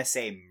think I'm gonna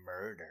say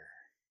murder.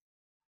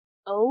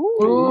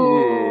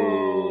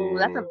 Oh,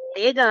 that's a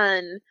big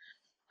one.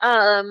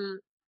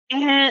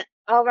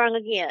 All wrong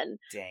again.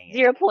 Dang it.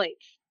 0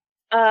 points.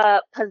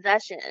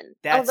 Possession.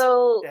 That's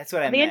Although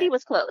what I Mandy meant.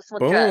 was close with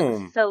Boom.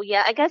 drugs. So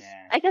yeah, I guess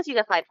you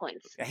got 5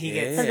 points. He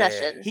gets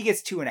Possession. He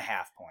gets 2.5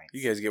 points.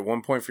 You guys get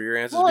 1 point for your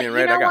answers Well, being you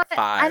right. know I got what?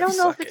 5. I don't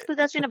know if Suck it's it.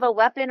 possession of a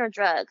weapon or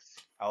drugs.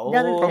 Oh,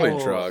 Doesn't- Probably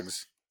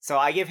drugs. So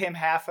I give him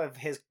half of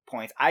his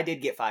points. I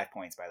did get 5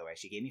 points, by the way.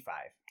 She gave me 5.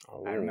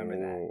 Oh. I remember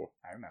that.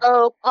 I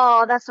remember.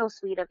 Oh, that's so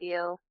sweet of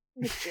you.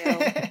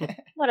 Thank you.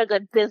 What a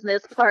good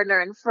business partner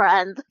and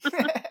friend.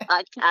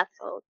 Podcast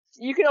host.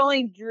 You could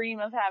only dream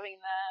of having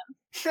that.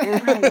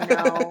 I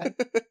know.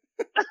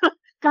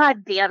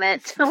 God damn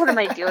it. What am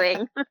I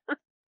doing?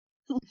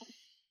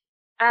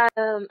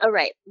 All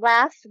right.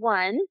 Last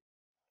one.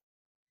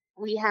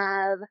 We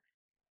have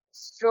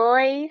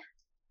Stroy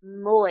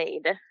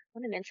Moyd.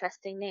 What an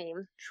interesting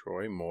name.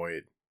 Troy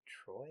Moyd.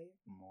 Troy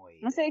Moy.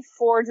 I'm gonna say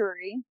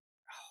forgery.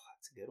 Oh,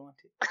 that's a good one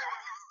too.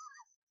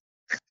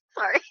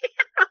 Sorry.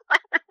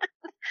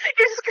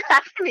 You're just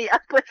cracking me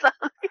up with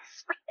all these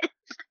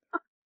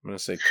I'm gonna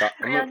say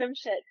Random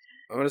shit.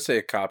 I'm gonna say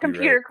a copyright.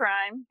 Computer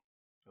crime.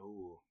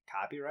 Ooh,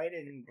 copyright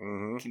and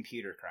Mm-hmm.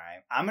 computer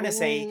crime. I'm gonna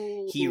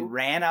say he Ooh.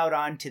 ran out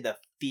onto the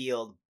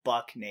field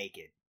buck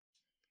naked.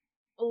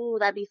 Oh,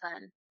 that'd be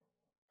fun.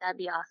 That'd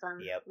be awesome.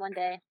 Yep. One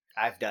day.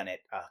 I've done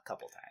it a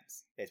couple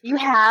times. It's You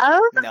pretty-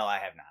 have? No, I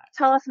have not.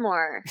 Tell us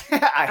more. I I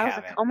was like,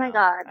 haven't. oh my no.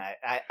 God.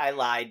 I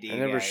lied to you I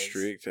never guys.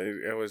 streaked.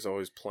 I was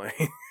always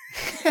playing.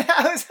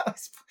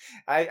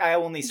 I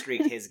only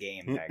streaked his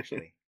games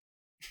actually.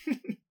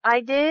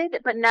 I did,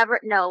 but never.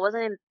 No, it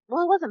wasn't. It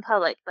wasn't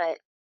public, but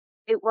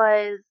it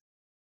was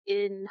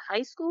in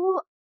high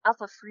school off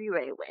a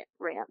freeway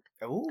ramp.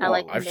 Ooh. I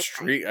like I've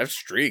mixing.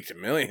 streaked a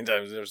million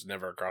times. It was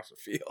never across the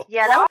field.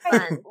 Yeah, that was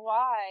fun.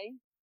 Why?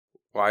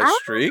 Why I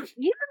streak?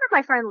 You remember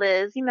my friend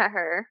Liz? You met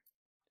her.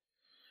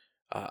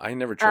 I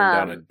never turned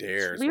down a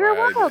dare. We were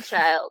wild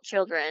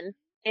children,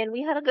 and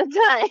we had a good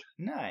time.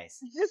 Nice.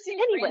 It just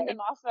seems Anyway. random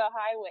off the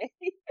highway.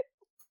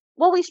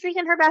 Well, we streaked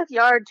in her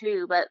backyard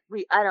too, but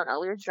I don't know.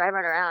 We were just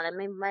driving around,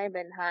 and it might have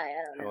been high.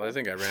 I don't know. Well, I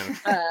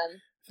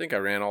think I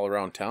ran all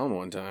around town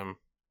one time.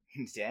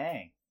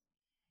 Dang.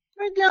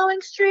 We're going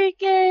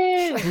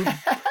streaking.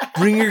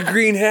 Bring your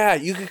green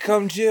hat. You could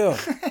come too.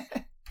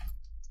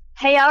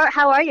 Hey,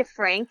 how are you,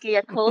 Frank?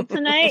 You cold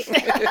tonight?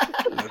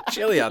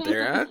 Chilly out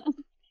there, huh?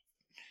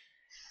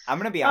 I'm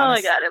gonna be Oh my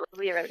honest. god, it was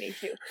we around me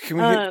too.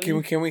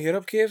 Can we hit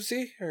up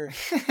KFC? Or?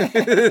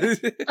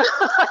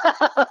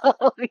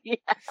 Oh, yeah.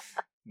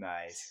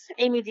 Nice.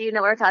 Amy, do you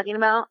know what we're talking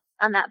about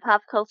on that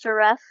pop culture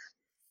ref?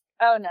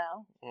 Oh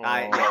no.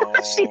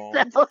 She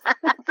said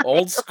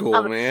Old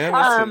school, man.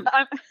 Um,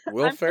 I'm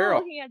Will still Ferrell.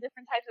 looking at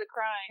different types of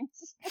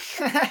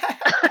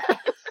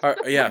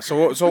crimes. Yeah. So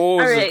what was All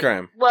his right.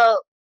 crime? Well,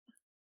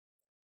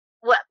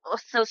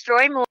 so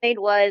Stroy Moyd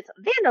was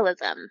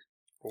vandalism.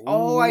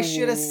 Oh, I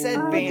should have said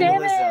Oh,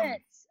 vandalism. damn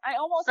it! I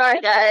almost. Sorry,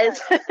 said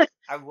guys. that.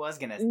 I was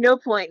gonna. No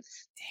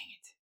points.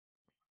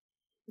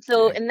 Dang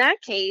So Yeah. in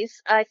that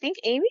case, I think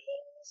Amy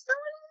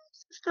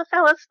still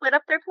fellas split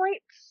up their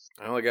points.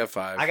 I only got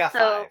 5. it. I got So-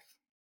 5.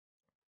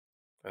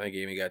 I think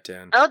Amy got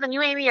 10. Oh, then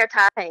you, Amy, are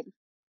tied.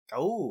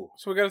 Oh,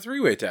 So we got a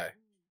 3-way tie.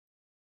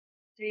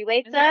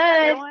 3-way Is that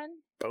tie. everyone?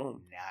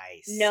 Boom.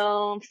 nice.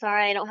 No, I'm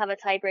sorry, I don't have a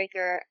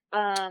tiebreaker.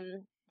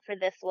 For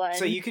this one.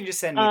 So you can just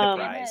send me the Um,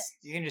 prize.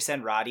 You can just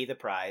send Roddy the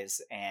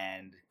prize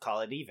and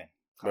call it even.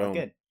 Call Boom. it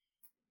good.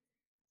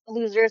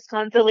 losers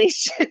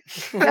consolation.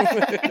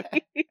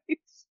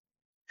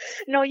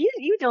 No,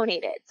 you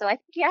donate it. So I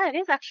think it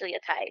is actually a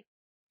tie.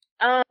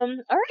 All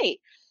right.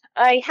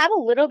 I have a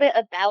little bit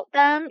about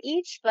them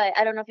each, but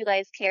I don't know if you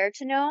guys care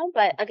to know.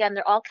 But again,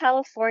 they're all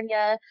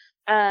California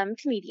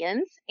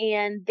comedians,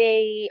 and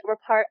they were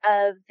part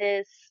of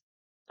this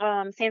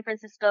San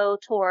Francisco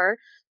tour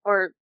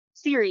or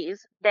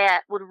series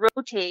that would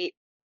rotate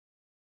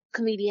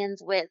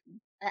comedians that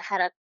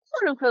had a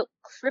quote unquote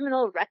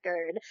criminal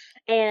record,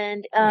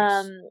 and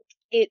Nice.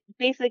 it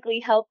basically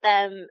helped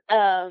them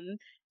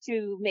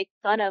to make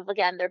fun of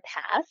again their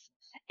past.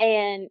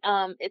 And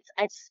I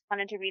just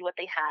wanted to read what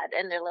they had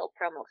in their little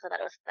promo because I thought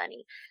it was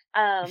funny.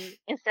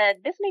 It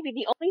said, "This may be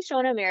the only show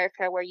in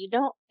America where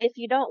if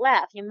you don't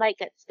laugh, you might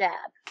get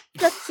stabbed.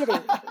 Just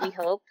kidding, we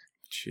hope."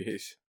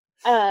 Jeez.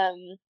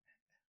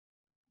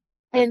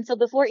 And so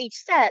before each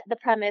set, the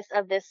premise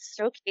of this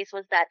showcase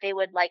was that they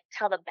would like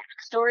tell the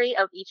backstory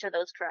of each of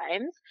those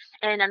crimes.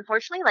 And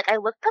unfortunately, like I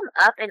looked them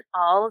up in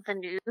all of the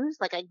news,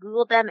 like I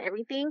Googled them,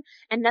 everything,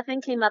 and nothing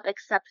came up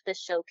except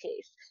this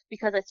showcase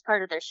because it's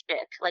part of their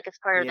shtick. Like it's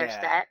part of their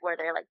set where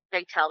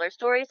they tell their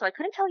story. So I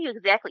couldn't tell you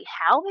exactly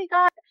how they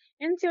got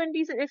into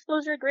indecent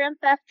exposure, grand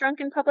theft,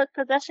 drunken public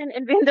possession,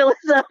 and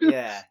vandalism.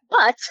 Yeah.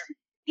 But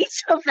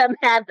each of them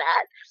had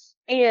that.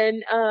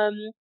 And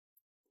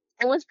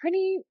it was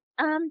pretty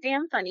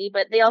damn funny,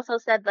 but they also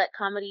said that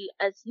comedy,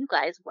 as you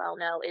guys well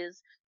know,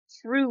 is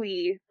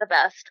truly the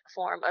best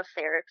form of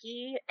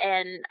therapy,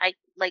 and I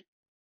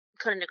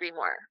couldn't agree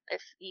more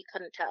if you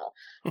couldn't tell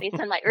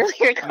based on my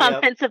earlier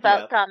comments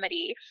about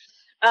comedy.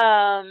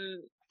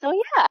 So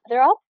yeah,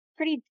 they're all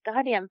pretty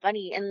goddamn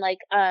funny, and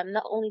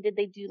not only did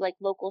they do like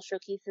local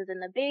showcases in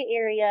the Bay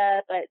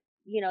Area, but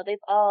they've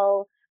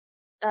all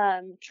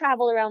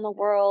travel around the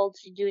world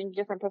doing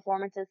different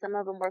performances. Some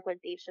of them work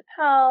with Dave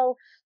Chappelle.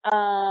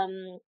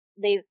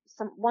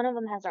 One of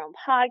them has their own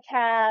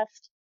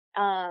podcast.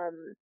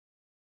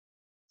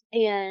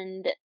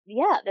 And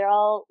yeah, they're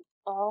all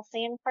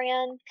San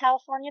Fran,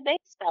 California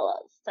based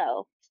fellas.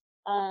 So,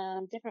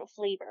 different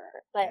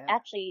flavor. But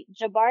actually,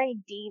 Jabari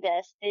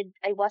Davis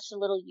I watched a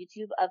little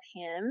YouTube of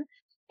him,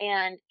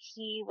 and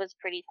he was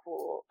pretty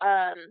cool.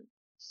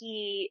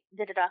 He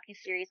did a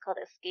docuseries called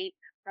Escape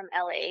from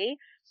LA,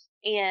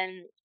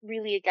 and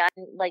really again,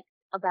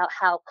 about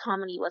how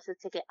comedy was his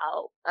ticket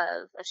out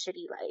of a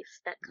shitty life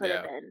that could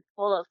have been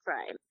full of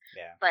crime.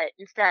 Yeah. But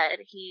instead,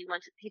 he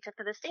took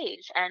to the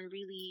stage and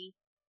really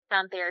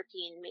found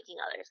therapy in making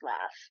others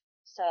laugh.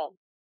 So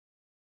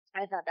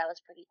I thought that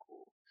was pretty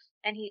cool.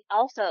 And he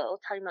also,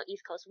 talking about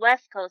East Coast,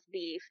 West Coast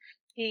beef,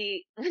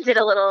 he did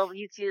a little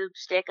YouTube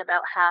shtick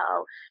about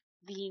how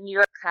the New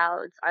York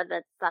crowds are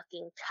the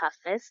fucking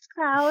toughest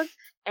crowds,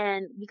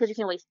 and because you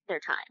can't waste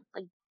their time.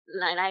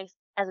 And I,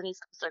 as an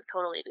East Coaster,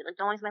 totally be like,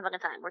 don't waste my fucking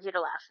time. We're here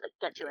to laugh.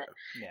 Get to it.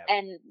 Yeah.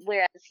 And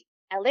whereas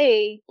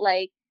LA,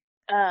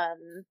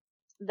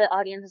 the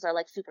audiences are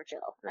super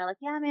chill. And they're like,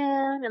 yeah,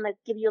 man, and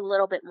give you a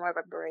little bit more of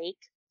a break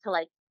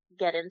to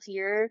get into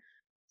your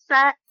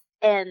set.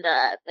 And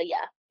but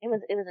yeah, it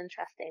was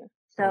interesting.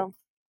 So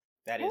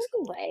that is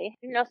cool. Anyway,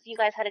 I don't know if you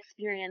guys had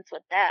experience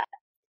with that.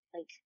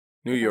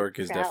 New York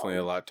is definitely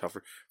a lot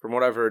tougher. From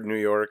what I've heard, New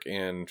York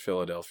and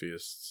Philadelphia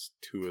is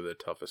two of the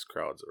toughest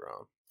crowds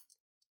around.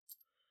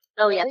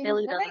 Oh yeah,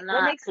 Philly does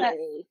not. That makes sense.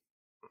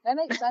 That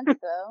makes sense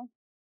though.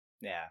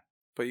 Yeah.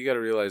 But you got to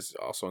realize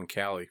also in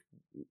Cali,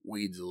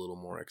 weed's a little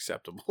more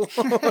acceptable.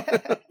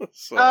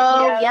 So,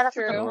 that's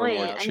true. a good point.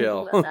 More chill.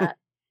 I knew about that.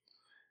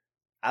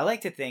 I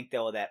like to think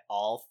though that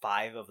all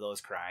 5 of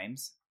those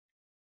crimes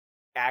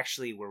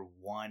actually were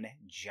one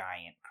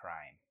giant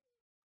crime.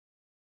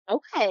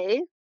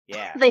 Okay.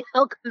 Yeah. They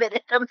all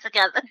committed them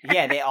together.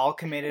 Yeah, they all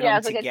committed them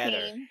it's like together.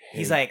 a team.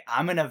 He's like,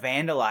 I'm going to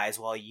vandalize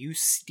while you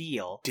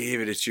steal.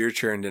 David, it's your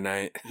turn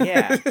tonight.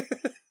 Yeah.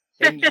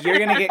 And you're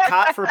going to get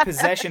caught for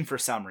possession for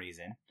some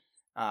reason.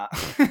 I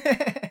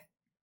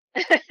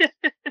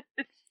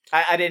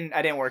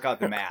didn't work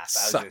out the math.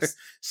 I was just...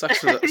 sucks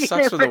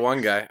for the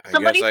one guy. I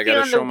guess I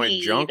got to show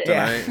my junk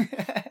tonight.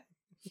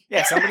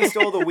 Yeah, somebody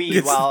stole the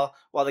weed while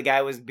the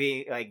guy was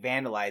being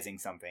vandalizing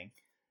something.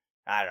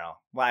 I don't know.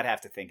 Well, I'd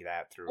have to think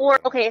that through. Or,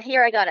 okay,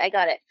 here, I got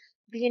it.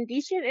 The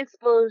indecent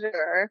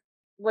exposure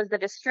was the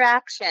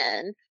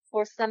distraction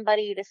for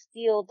somebody to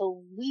steal the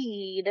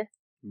weed.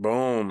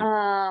 Boom.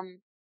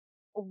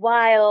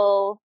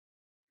 While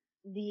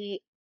the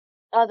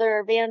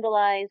other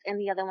vandalized and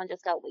the other one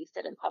just got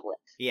wasted in public.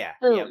 Yeah.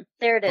 Boom. Yep.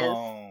 There it is.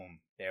 Boom.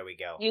 There we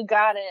go. You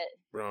got it.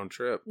 Round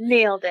trip.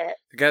 Nailed it.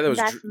 The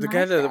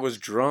guy that was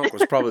drunk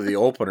was probably the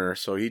opener,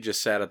 so he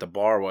just sat at the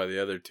bar while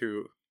the other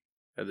 3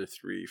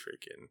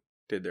 freaking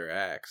did their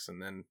acts,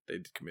 and then they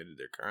committed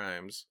their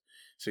crimes.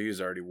 So he was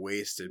already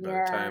wasted by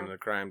the time the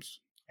crimes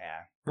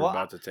were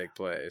about to take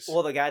place.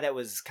 Well, the guy that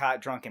was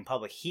caught drunk in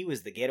public, he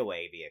was the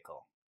getaway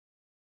vehicle.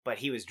 But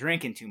he was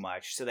drinking too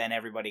much, so then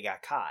everybody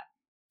got caught.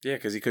 Yeah,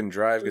 because he couldn't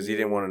drive because he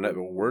didn't want a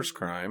worse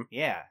crime.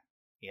 Yeah.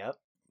 Yep.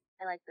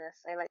 I like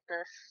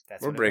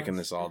this. We're breaking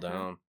this all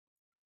down.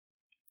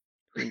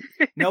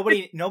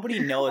 Nobody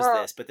knows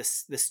this, but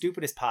the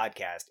stupidest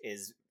podcast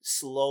is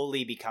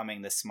slowly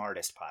becoming the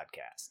smartest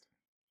podcast.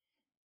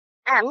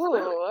 Absolutely.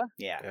 Ooh.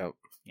 Yeah.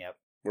 Yep.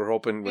 We're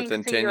hoping Thanks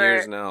within to 10 your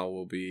years now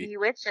we'll be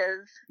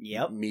Bewitches.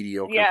 Yep.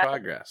 mediocre Yeah.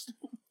 podcast.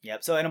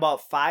 Yep. So in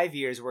about 5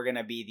 years, we're going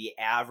to be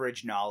the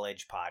average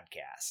knowledge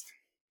podcast.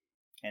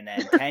 And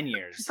then 10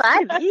 years.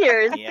 5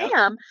 years? Yep.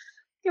 Damn.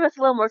 Give us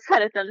a little more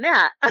credit than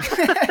that.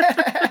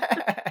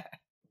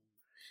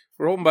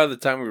 We're hoping by the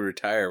time we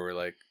retire, we're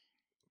like,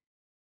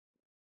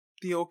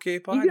 the okay You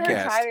can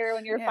podcast. retire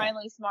when you're Yeah.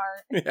 finally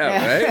smart.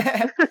 Yeah,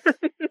 right?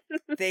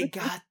 They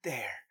got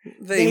there.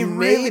 They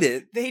made really-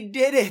 it. They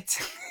did it.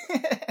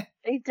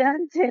 They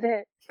done did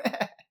it.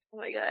 Oh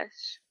my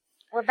gosh.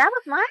 Well, that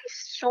was my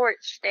short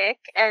shtick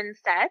and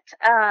set.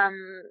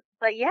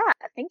 But yeah,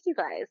 thank you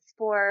guys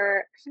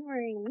for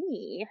humoring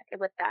me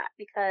with that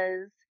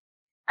because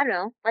I don't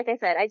know. Like I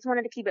said, I just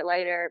wanted to keep it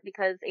lighter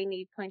because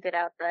Amy pointed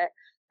out that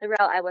the route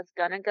I was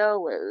gonna go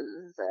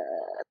was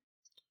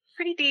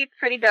pretty deep,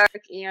 pretty dark,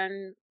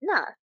 and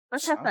nah,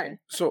 let's have fun.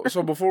 So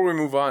before we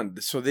move on,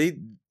 so they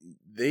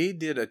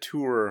did a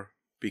tour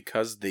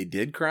because they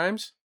did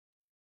crimes?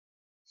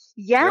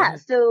 Yeah, Yeah.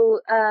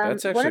 so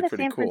That's one actually of the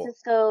pretty San cool.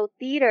 Francisco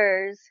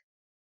theaters,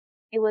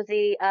 it was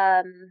a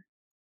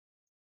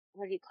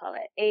what do you call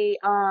it? A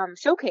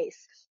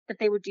showcase that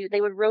they would do.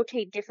 They would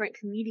rotate different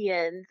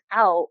comedians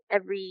out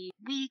every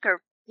week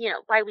or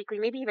bi-weekly,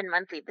 maybe even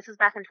monthly. This was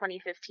back in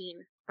 2015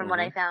 from what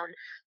I found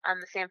on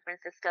the San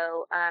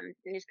Francisco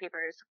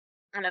newspapers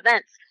and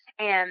events.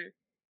 And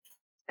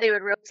they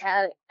would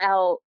rotate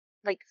out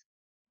like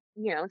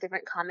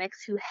different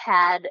comics who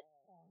had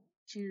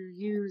to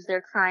use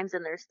their crimes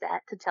in their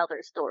set to tell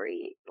their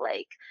story.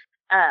 Like,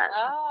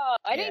 Oh,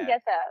 I didn't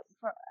get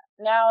that.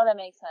 Now that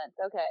makes sense.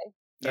 Okay.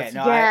 Yeah,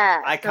 no,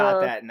 Yeah, I caught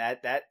so- that, and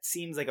that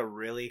seems like a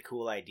really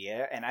cool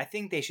idea, and I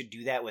think they should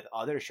do that with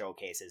other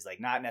showcases.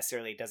 Like, not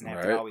necessarily, it doesn't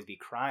have to Right. always be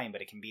crime,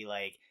 but it can be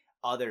like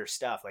other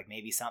stuff. Like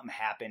maybe something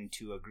happened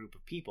to a group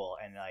of people,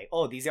 and like,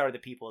 oh, these are the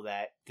people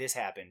that this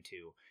happened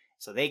to,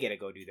 so they get to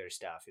go do their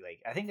stuff. Like,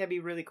 I think that'd be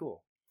really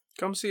cool.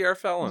 Come see our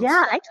felons.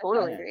 yeah, I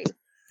totally Yeah. agree.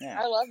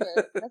 Yeah, I love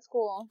it. That's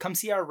cool. come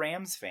see our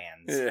Rams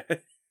fans. Yeah.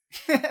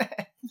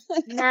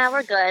 Nah,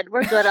 we're good.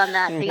 We're good on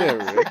that.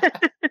 Yeah,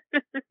 Thanks.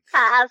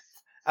 Pass.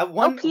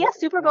 One, P.S.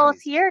 Super Bowl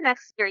is here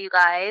next year, you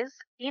guys.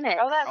 Phoenix.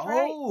 Oh, that's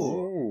right.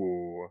 Oh,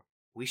 Ooh.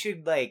 we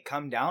should like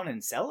come down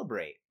and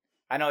celebrate.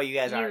 I know you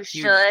guys You aren't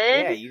huge.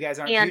 should. Yeah, you guys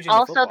aren't And huge into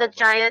also, football, the but-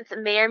 Giants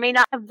may or may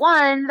not have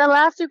won the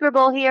last Super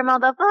Bowl here,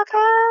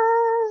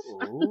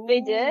 motherfuckers.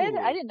 They did?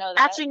 I Ooh. didn't know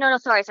that. Actually, no,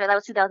 sorry. That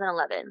was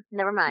 2011.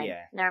 Never mind.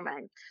 Yeah. Never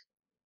mind.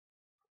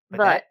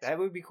 But that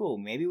would be cool.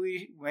 Maybe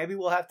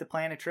we'll have to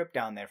plan a trip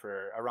down there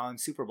for around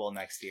Super Bowl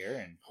next year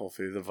and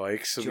Hopefully the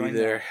Vikes will join be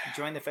there.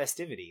 join the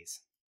festivities.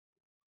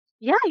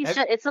 Yeah, you Have-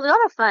 should. It's a lot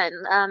of fun.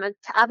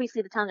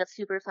 Obviously the town gets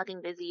super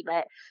fucking busy,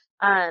 but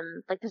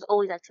like there's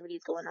always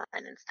activities going on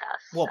and stuff.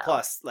 Well, so.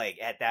 plus like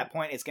at that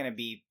point it's gonna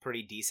be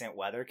pretty decent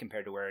weather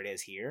compared to where it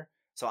is here.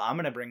 So I'm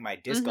gonna bring my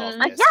disc golf.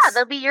 Like, discs. yeah,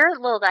 they'll be your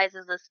little guys'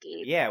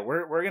 escape. Yeah,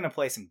 we're gonna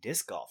play some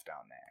disc golf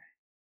down there,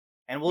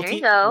 and There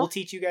you go. we'll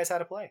teach you guys how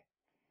to play.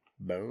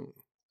 Boom.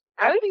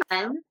 That would be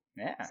fun.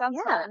 Yeah. Sounds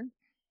Yeah. fun.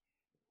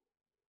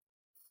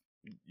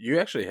 You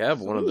actually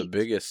have one of the Sweet.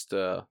 biggest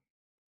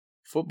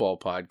football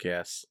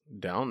podcasts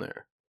down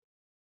there.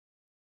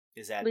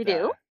 Is that We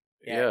do?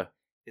 Yeah.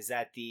 Is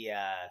that the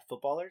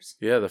footballers?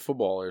 Yeah, the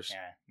footballers.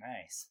 Yeah,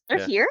 nice. They're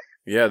Yeah. here.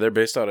 Yeah, they're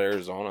based out of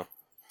Arizona.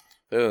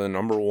 They're the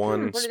number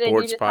one What do they do?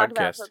 sports Just talk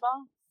about podcast.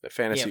 football? The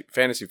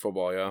fantasy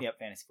football, yeah. Yep,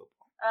 fantasy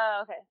football. Oh,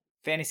 okay.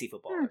 Fantasy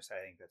footballers, I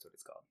think that's what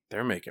it's called.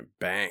 They're making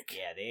bank.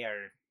 Yeah, they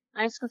are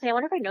I was gonna say, I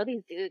wonder if I know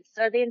these dudes.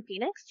 Are they in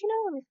Phoenix? Do you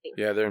know? Let me see.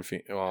 Yeah, they're in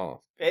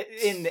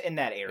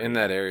that area. in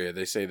that area.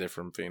 They say they're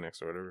from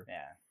Phoenix or whatever.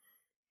 Yeah.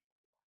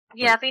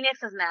 Yeah,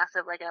 Phoenix is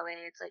massive, like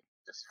LA. It's like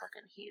just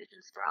fucking huge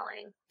and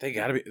sprawling. They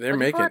gotta be. They're What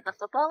do you call making. it, the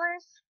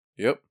footballers.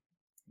 Yep.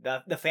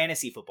 The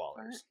fantasy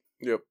footballers.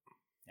 Yep.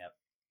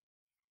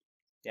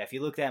 Yeah, if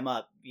you look them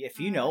up, if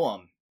you know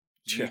them,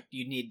 Yeah.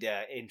 you need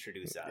to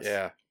introduce us.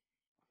 Yeah.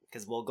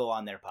 Because we'll go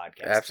on their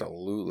podcast.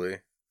 Absolutely.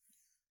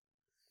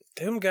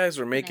 Them guys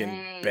are making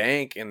Dang.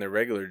 bank in their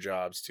regular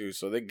jobs too,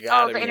 so they Oh,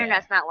 gotta the be.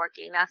 internet's not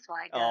working. That's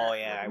why. Oh,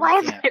 yeah, Why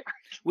we is can't. it?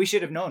 We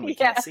should have known. We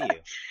Yeah. can't see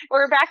you.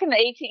 We're back in the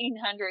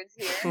 1800s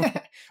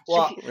here.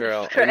 Well,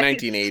 Well, in Christ.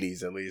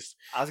 1980s at least.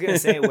 I was gonna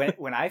say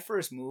when I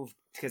first moved,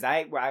 because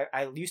I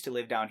used to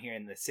live down here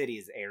in the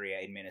cities area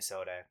in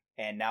Minnesota,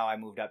 and now I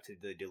moved up to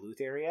the Duluth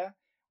area.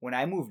 When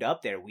I moved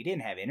up there, we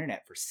didn't have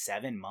internet for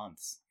 7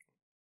 months.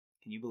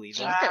 Can you believe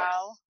that? Jesus.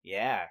 Wow.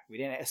 Yeah, we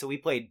didn't. So we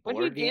played What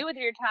board do you do with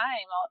your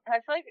time? I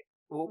feel like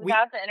Well, we,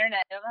 without the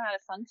internet, I don't know how to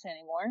function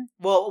anymore.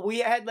 well, we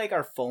had like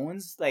our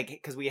phones, like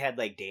because we had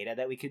like data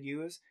that we could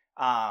use.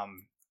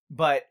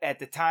 But at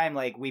the time,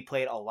 like we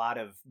played a lot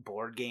of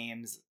board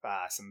games,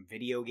 some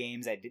video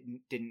games that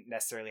didn't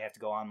necessarily have to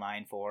go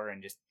online for,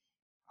 and just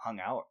hung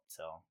out.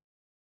 So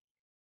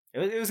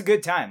it was a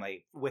good time.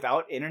 Like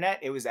without internet,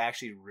 it was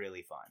actually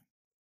really fun.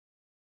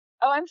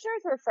 Oh, I'm sure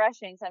it's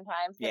refreshing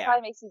sometimes. But Yeah. It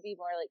probably makes you be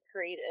more like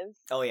creative.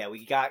 Oh yeah,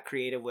 we got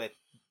creative with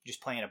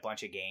just playing a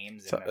bunch of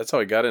games. So that's how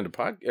we got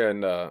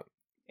into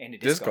into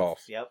disc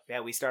golf. Yep. Yeah,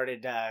 we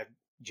started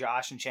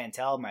Josh and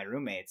Chantel, my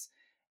roommates.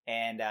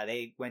 and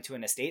they went to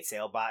an estate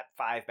sale, bought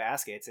 5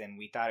 baskets, and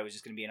we thought it was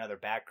just going to be another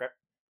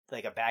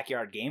a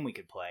backyard game we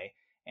could play,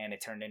 and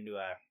it turned into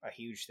a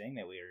huge thing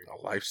that we were A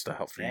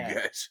lifestyle for you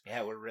guys.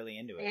 Yeah, we're really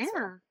into it. Yeah.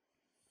 So,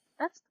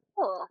 That's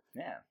cool.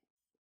 yeah.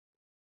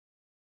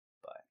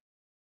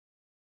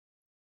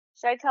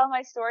 Should I tell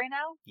my story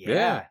now?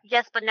 Yeah.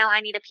 Yes, but now I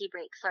need a pee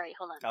break. Sorry,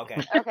 hold on.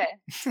 Okay. Okay.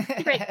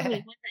 Pee break. Give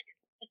me 1 second.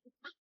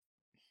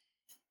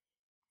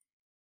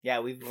 Yeah,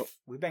 we've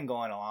been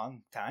going a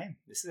long time.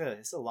 This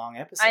is a long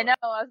episode. I know.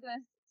 I was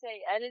gonna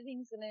say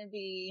editing's gonna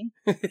be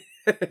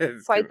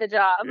It's quite the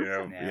job.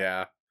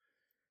 Yeah.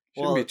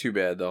 Shouldn't Well, be too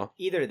bad, though.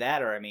 Either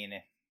that, or I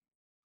mean,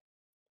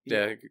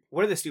 Yeah.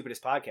 we're the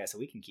stupidest podcast, so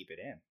we can keep it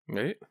in.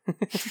 Right?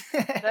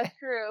 That's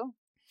true.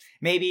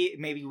 Maybe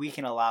we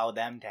can allow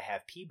them to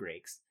have pee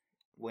breaks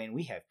when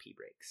we have pee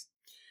breaks.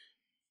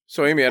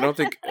 So, Amy, I don't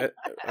think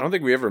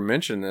we ever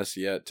mentioned this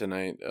yet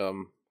tonight.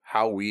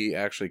 How we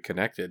actually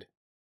connected.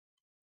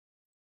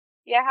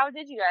 Yeah, how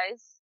did you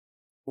guys?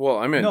 Well,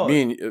 I meant No,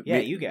 me and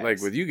you guys.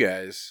 like with you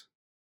guys.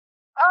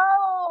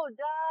 Oh,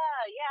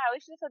 duh. Yeah, we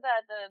should have said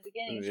that at the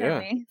beginning,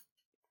 shouldn't we?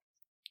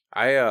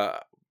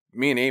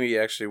 Me and Amy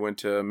actually went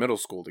to middle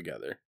school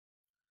together,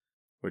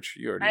 which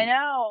you already. I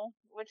know.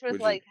 Which was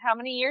like how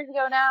many years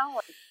ago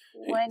now?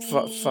 Like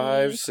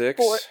 5,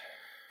 6.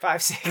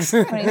 5, 6.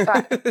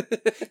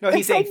 25. No,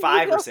 he's saying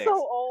 5 or feel 6. So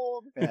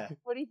old. Yeah.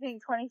 What do you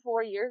think?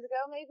 24 years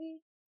ago, maybe?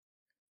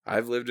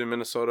 I've lived in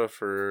Minnesota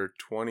for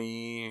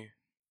 22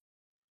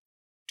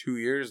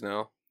 years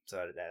now.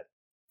 So did that.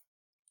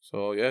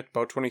 So, yeah,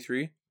 about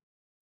 23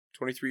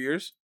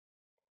 years.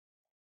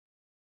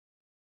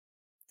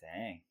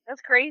 Dang.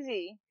 That's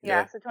crazy.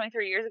 Yeah. So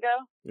 23 years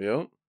ago?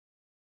 Yep.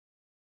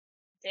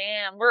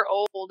 Damn, we're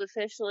old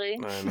officially.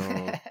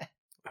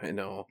 I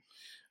know.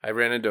 I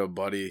ran into a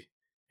buddy,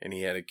 and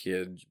he had a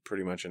kid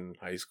pretty much in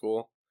high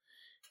school,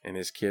 and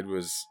his kid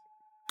was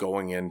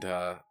going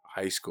into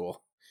high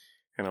school.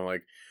 And I'm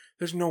like,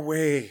 there's no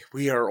way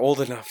we are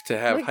old enough to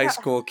have high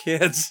school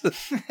kids.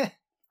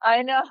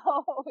 I know.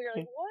 You're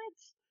like, what?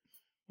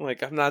 I'm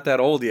like, I'm not that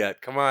old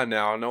yet. Come on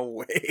now. No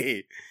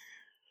way.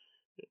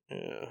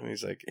 Yeah. And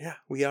he's like, yeah,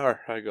 we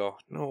are. I go,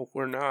 no,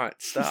 we're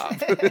not. Stop.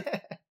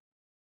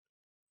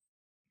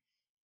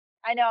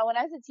 I know. When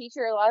I was a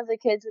teacher, a lot of the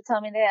kids would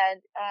tell me they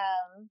had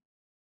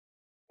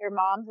their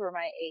moms were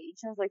my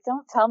age. I was like,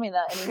 don't tell me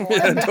that anymore.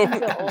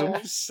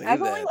 Don't say I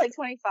was that. only like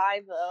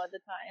 25 though at the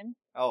time.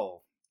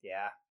 Oh,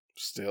 yeah.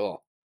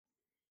 Still.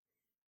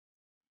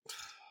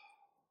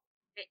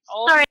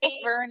 Old Sorry.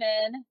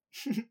 Vernon.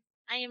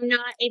 I am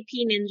not a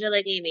pee ninja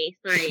like Amy.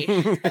 Sorry.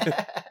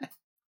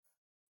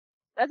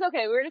 That's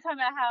okay. We were just talking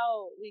about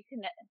how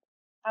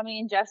me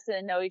and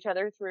Justin know each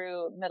other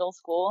through middle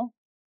school.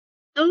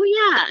 Oh,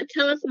 yeah.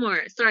 Tell us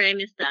more. Sorry, I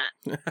missed that.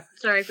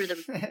 Sorry for the...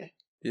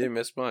 You didn't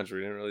miss much. We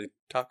didn't really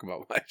talk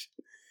about much.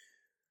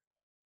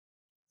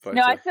 But,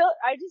 No, I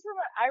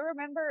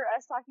remember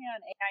us talking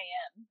on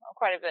AIM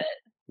quite a bit.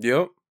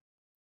 Yep.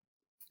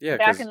 Yeah,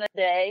 back in the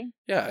day.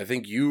 Yeah, I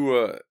think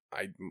you,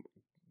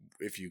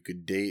 if you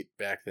could date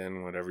back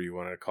then, whatever you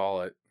want to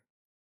call it,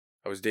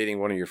 I was dating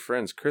one of your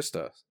friends,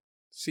 Krista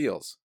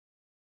Seals.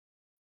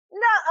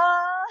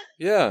 Nuh-uh.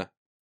 Yeah.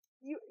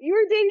 You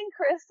were dating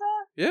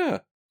Krista? Yeah.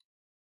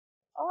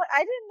 Oh, I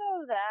didn't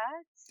know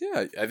that.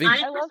 Yeah, I think.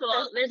 First of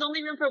all, there's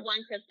only room for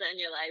one Krista in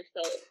your life,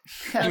 so.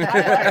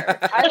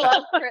 I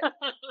love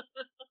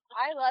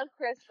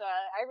Krista.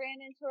 I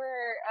ran into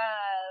her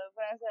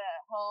when I was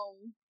at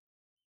home.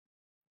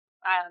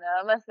 I don't know.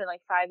 It must have been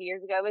like 5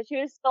 years ago, but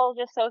she was still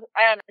just so.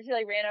 I don't know. She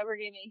like ran over,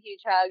 gave me a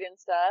huge hug and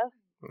stuff.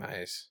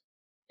 Nice.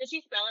 Did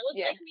she spell it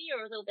with like me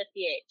or was it with a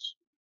CH?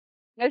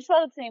 No, she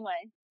spelled it the same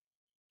way.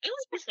 Oh,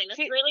 interesting.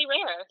 That's really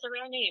rare. It's a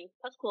rare name.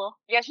 That's cool.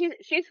 Yeah,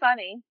 she's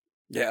funny.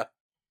 Yeah.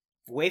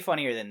 Way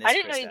funnier than this. I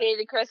didn't Krista. know you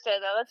dated Krista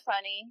though. That's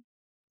funny.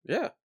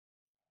 Yeah.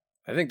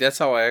 I think that's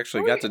how I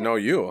actually got to know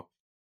you.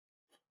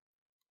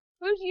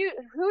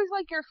 Who's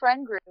like your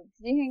friend group? Do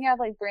you hang out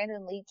with like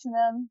Brandon Leach and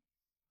them?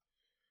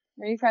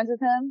 Are you friends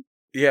with him?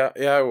 Yeah,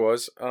 I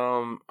was.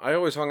 I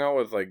always hung out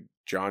with like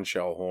John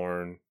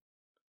Shellhorn.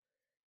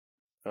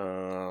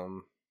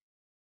 Who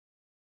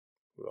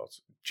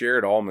else?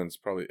 Jared Allman's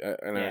probably,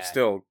 and I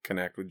still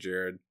connect with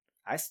Jared.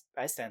 I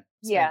spent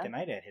the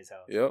night at his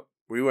house. Yep.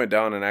 We went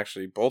down and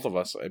actually both of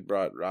us, I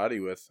brought Roddy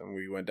with, and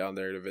we went down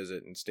there to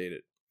visit and stayed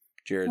at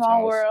Jared's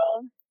Small house.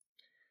 world.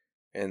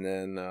 And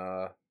then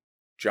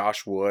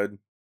Josh Wood.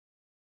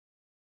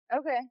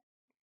 Okay.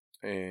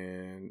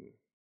 And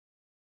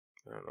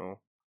I don't know.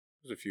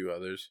 There's a few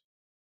others.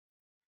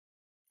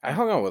 I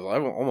hung out with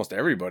almost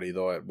everybody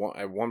though at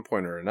one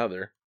point or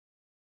another.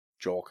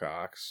 Joel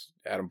Cox,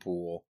 Adam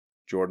Poole,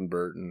 Jordan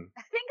Burton.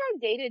 I think I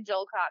dated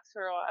Joel Cox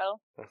for a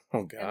while.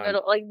 Oh god.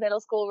 Middle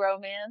school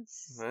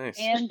romance. Nice.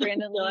 And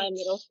Brandon Leach.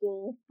 Middle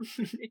school.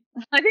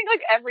 I think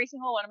like every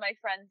single one of my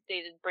friends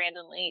dated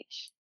Brandon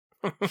Leach.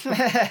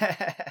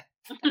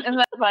 Isn't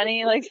that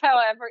funny? Like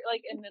however,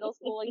 like in middle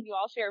school, like you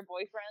all share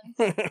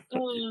boyfriends.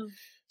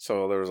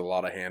 So there was a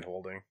lot of hand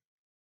holding.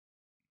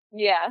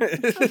 Yeah.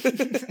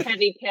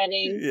 Heavy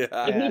petting.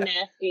 Yeah. It'd be Yeah.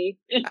 nasty.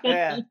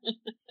 Yeah.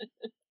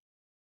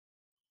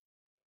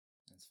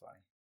 That's funny.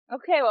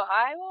 Okay, well,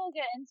 I will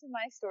get into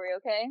my story,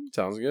 okay?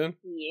 Sounds good.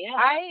 Yeah.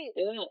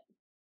 Do it.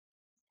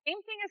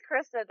 Same thing as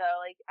Krista, though.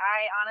 Like,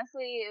 I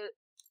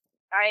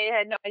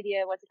had no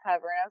idea what to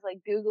cover. And I was,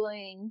 like,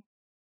 Googling,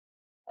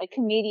 like,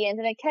 comedians.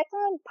 And it kept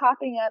on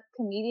popping up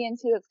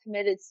comedians who have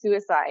committed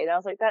suicide. I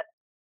was like, that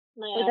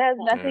has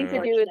nothing to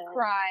do with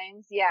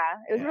crimes. Yeah.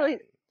 It was really...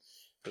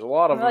 There's a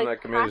lot of them like,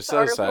 that committed half the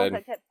articles suicide.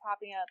 that kept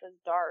popping up as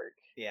dark.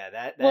 Yeah,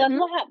 that Well, and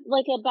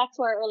like back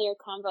to our earlier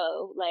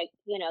convo, like,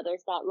 you know,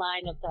 there's that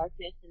line of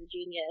darkness and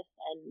genius,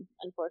 and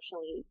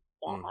unfortunately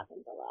that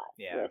happens a lot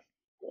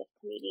with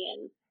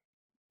comedians.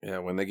 Yeah,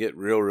 when they get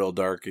real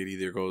dark, it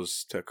either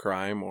goes to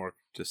crime or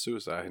to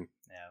suicide.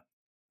 Yeah.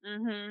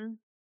 Mm-hmm.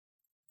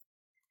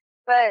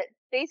 But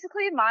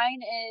basically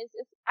mine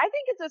I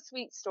think it's a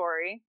sweet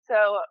story.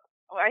 So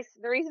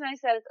the reason I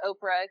said it's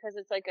Oprah, because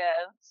it's like a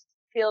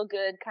feel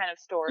good kind of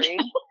story.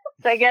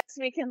 So I guess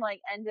we can like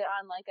end it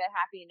on like a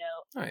happy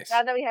note. Nice.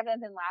 Not that we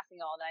haven't been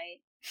laughing all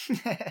night.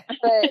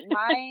 But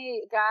my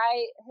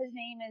guy, his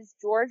name is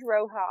George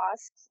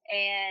Rojas,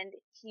 and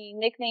he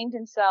nicknamed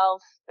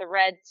himself the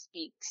Red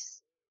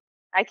Speaks.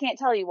 I can't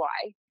tell you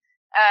why.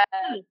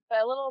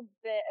 But a little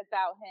bit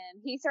about him.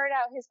 He started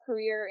out his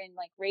career in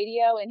like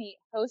radio, and he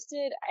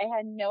hosted, I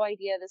had no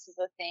idea this was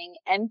a thing,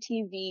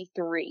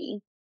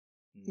 MTV3.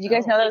 Did you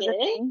guys know that was a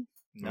thing?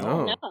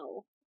 No.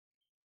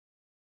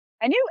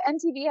 I knew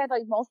MTV had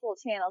like multiple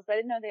channels, but I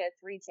didn't know they had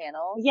 3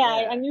 channels.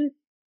 Yeah. I knew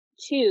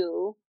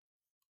 2.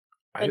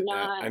 I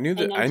not knew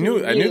that. I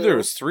MTV. knew there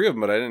was 3 of them,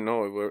 but I didn't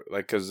know it were,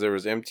 like, because there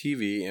was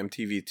MTV,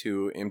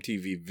 MTV2,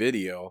 MTV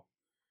Video.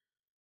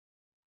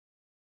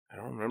 I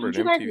don't remember Did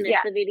you guys MTV.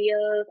 miss the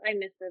videos? I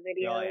missed the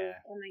videos. Oh, yeah.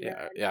 Oh my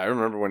god. Yeah, I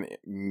remember when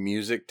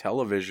music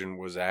television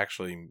was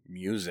actually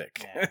music.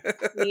 Yeah.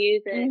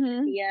 Music.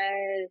 Mhm.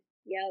 Yes.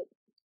 Yep.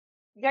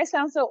 You guys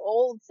sound so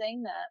old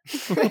saying that.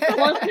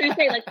 Well, I was going to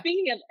say, like,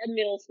 speaking of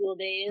middle school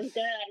days,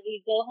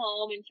 we'd go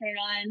home and turn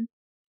on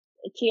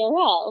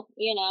TRL,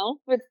 you know?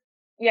 With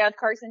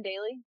Carson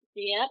Daly.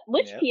 Yep.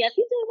 Which Yep. PS,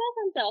 he's doing that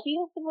for himself. He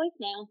has the voice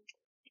now.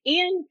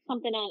 And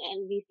something on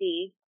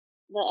NBC,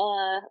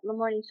 the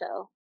morning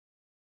show.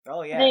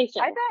 Oh yeah. Today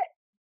Show. I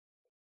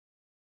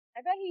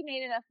bet he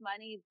made enough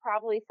money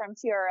probably from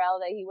TRL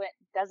that he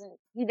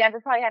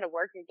never probably had to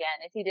work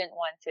again if he didn't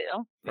want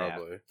to.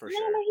 Probably. Yeah, for Yeah,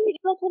 sure.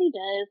 that's what he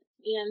does.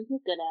 And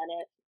he's good at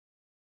it.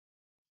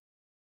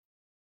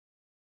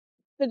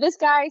 So this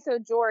guy,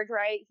 George,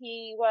 right?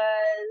 He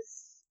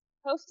was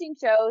hosting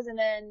shows and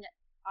then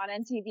on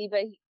MTV,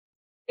 but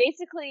he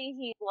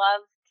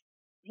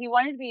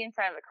wanted to be in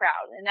front of a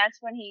crowd, and that's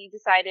when he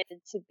decided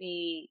to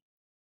be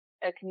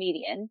a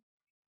comedian.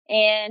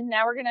 And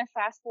now we're gonna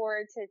fast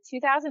forward to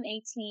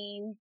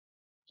 2018.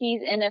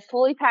 He's in a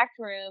fully packed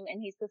room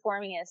and he's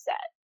performing a set.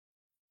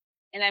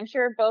 And I'm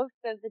sure both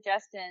of the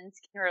Justins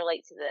can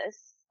relate to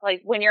this.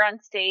 Like when you're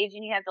on stage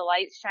and you have the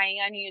lights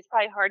shining on you, it's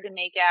probably hard to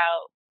make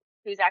out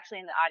who's actually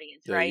in the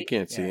audience, Yeah, right? you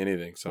can't see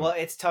anything. So Well,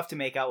 it's tough to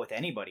make out with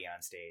anybody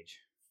on stage.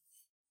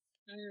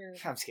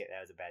 Mm. I'm just kidding.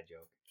 That was a bad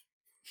joke.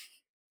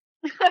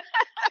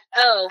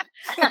 Oh.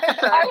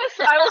 I was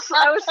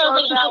slow to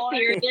that one.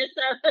 serious.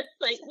 I was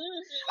like,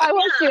 I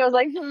was too. I was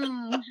like,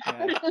 Yeah.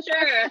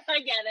 Sure, I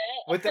get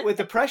it. With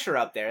the pressure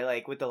up there,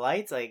 like with the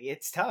lights, like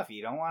it's tough.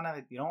 You don't want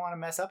to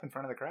mess up in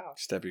front of the crowd.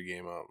 step your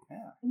game up.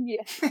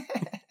 yeah.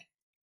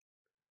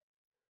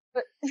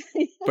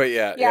 But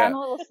yeah, I'm a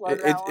little slow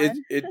to that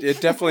one. It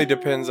definitely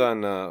depends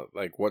on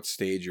like what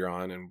stage you're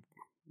on and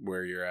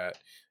where you're at.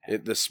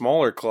 The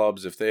smaller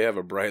clubs, if they have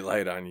a bright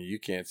light on you, you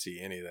can't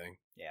see anything.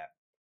 Yeah.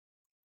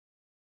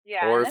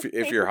 Yeah. Or that's if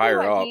you're basically higher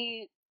what up.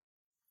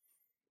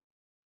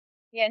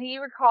 And he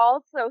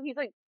recalled, so he's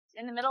like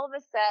in the middle of a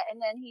set,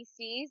 and then he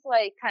sees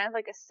like kind of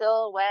like a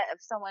silhouette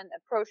of someone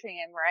approaching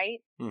him,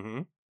 right?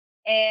 Mm-hmm.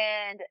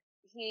 And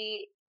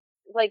he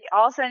like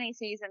all of a sudden he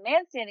sees a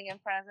man standing in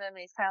front of him, and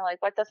he's kind of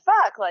like, "What the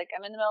fuck? Like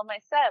I'm in the middle of my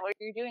set. What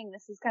are you doing?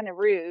 This is kind of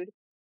rude."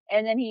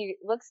 And then he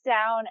looks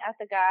down at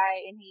the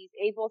guy, and he's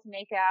able to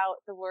make out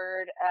the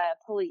word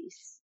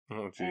police.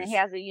 Oh, And jeez. he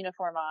has a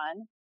uniform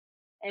on.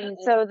 And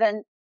so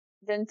then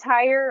the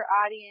entire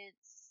audience,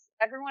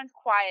 everyone's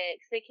quiet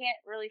because they can't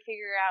really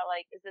figure out,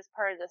 like, is this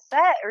part of the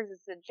set or is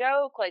this a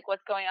joke? Like,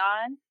 what's going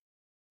on?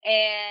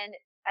 And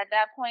at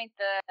that point,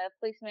 the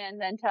policeman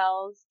then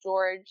tells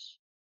George,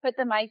 put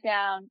the mic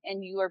down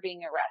and you are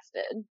being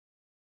arrested.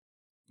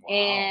 Wow.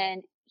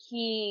 And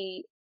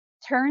he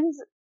turns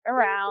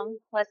around,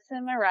 lets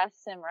him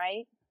arrest him,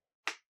 right?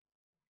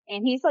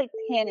 And he's like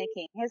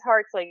panicking. His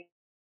heart's like,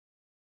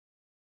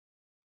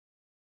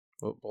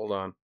 Oh, hold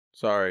on.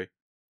 Sorry.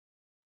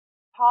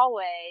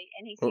 hallway,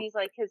 and he sees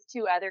like his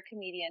 2 other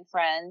comedian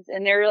friends,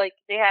 and they're like,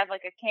 they have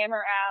like a camera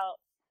out,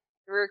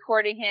 they're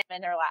recording him,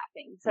 and they're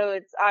laughing. So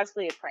it's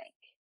obviously a prank.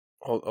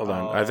 Hold on.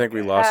 Oh, I think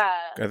we okay. lost.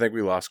 I think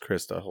we lost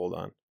Krista. Hold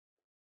on.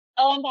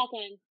 Oh, I'm back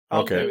in.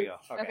 Okay. There we go.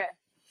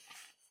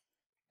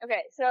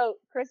 Okay. So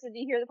Krista, do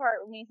you hear the part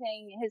with me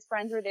saying his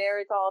friends were there?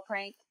 It's all a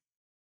prank.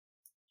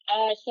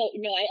 So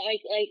no, I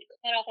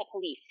cut off at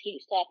police. He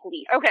saw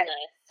police. Okay.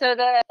 So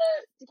to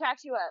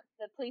catch you up,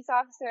 the police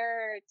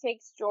officer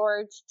takes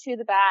George to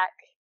the back.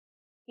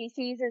 He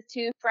sees his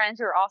two friends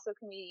who are also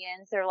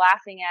comedians. They're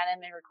laughing at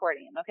him and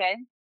recording him. Okay.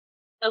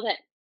 Okay.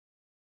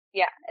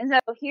 Yeah. And so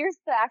here's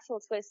the actual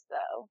twist,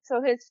 though.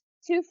 So his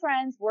two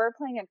friends were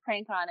playing a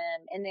prank on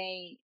him, and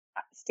they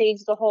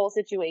staged the whole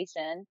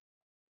situation,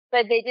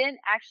 but they didn't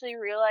actually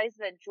realize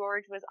that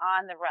George was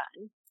on the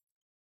run.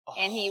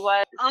 And he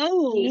was.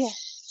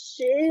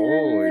 Shit.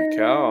 Holy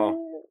cow.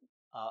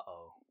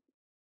 Uh-oh.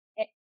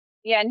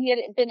 Yeah, and he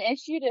had been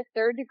issued a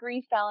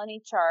 3rd-degree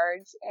felony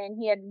charge, and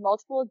he had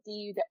multiple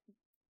DW.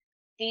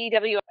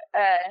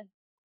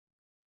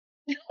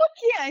 What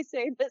can I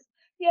say this?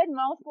 He had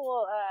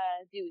multiple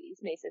duties,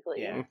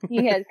 basically. Yeah.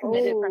 He had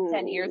committed from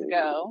 10 years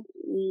ago.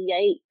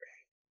 Yikes.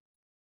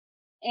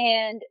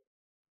 And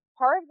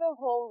part of the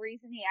whole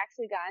reason he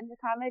actually got into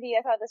comedy,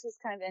 I thought this was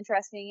kind of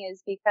interesting,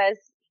 is because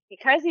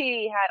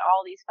he had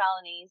all these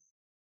felonies,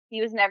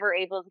 he was never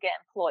able to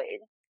get employed.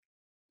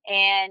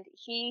 And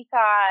he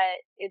thought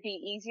it'd be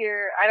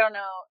easier, I don't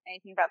know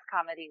anything about the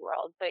comedy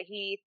world, but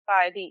he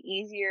thought it'd be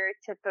easier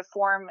to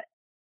perform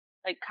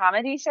like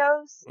comedy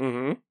shows.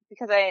 Mm-hmm.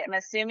 Because I'm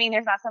assuming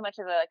there's not so much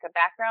of a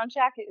background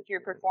check if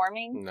you're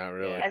performing. Not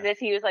really. As if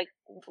he was like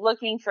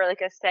looking for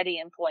like a steady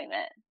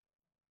employment.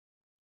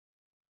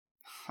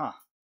 Huh.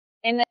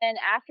 And then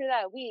after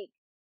that week,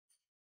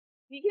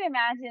 you can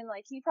imagine,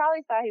 like, he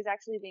probably thought he was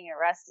actually being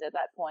arrested at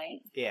that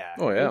point. Yeah.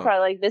 Oh, yeah. He's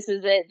probably like, this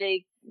is it.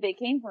 They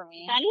came for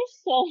me. That is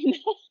so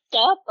messed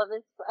up of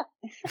his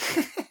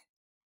friend.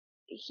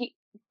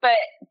 But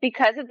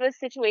because of the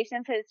situation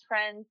of his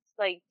friends,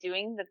 like,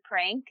 doing the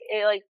prank,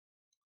 it, like,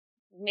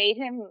 made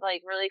him,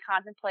 like, really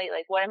contemplate,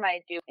 like, what am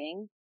I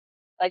doing?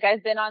 Like,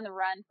 I've been on the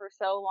run for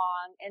so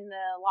long, and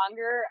the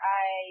longer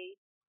I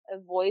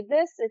avoid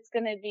this, it's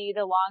going to be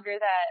the longer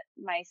that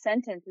my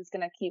sentence is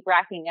going to keep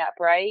racking up,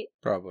 right?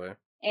 Probably.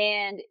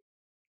 And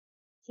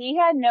he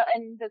didn't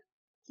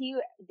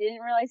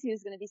realize he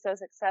was going to be so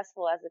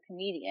successful as a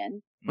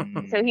comedian.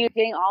 So he was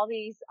getting all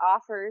these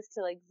offers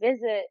to like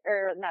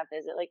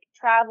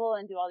travel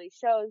and do all these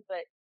shows,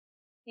 but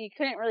he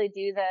couldn't really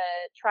do the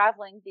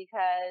traveling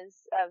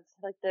because of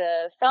like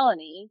the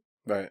felony.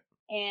 Right.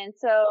 And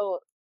so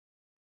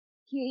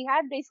he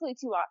had basically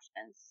two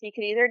options. He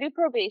could either do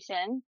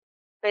probation,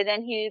 but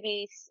then he would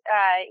be,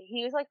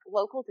 he was like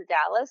local to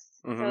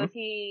Dallas. Mm-hmm. So if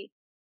he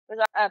was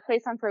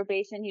placed on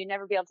probation, he'd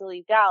never be able to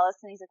leave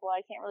Dallas. And he's like, well,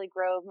 I can't really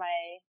grow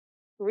my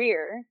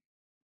career.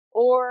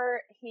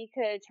 Or he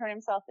could turn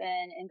himself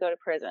in and go to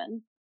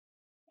prison.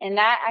 And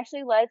that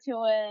actually led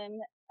to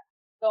him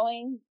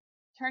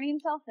turning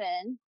himself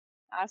in.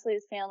 Honestly,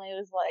 his family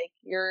was like,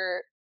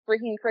 you're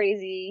freaking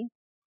crazy.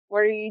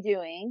 What are you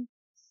doing?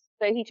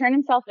 So he turned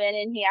himself in,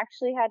 and he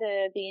actually had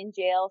to be in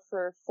jail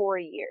for 4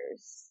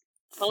 years.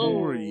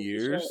 4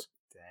 years? Shit.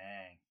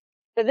 Dang.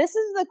 But this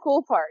is the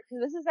cool part,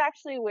 because this is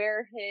actually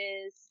where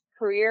his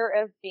career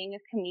of being a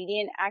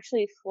comedian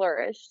actually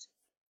flourished.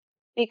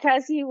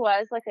 Because he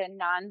was like a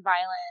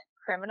non-violent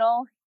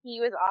criminal, he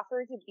was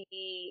offered to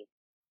be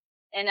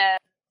in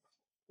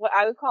what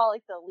I would call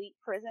like the elite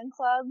prison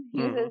club.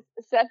 He was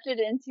accepted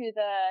into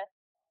the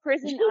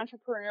prison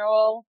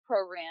entrepreneurial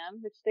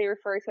program, which they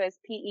refer to as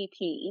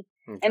PEP.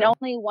 Okay. And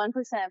only 1%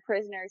 of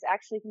prisoners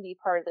actually can be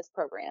part of this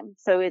program.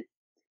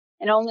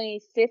 And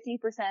only 50%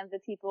 of the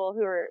people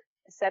who are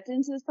accepted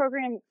into this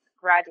program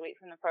graduate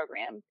from the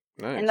program.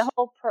 Nice. And the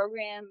whole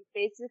program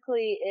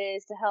basically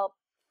is to help,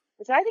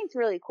 which I think is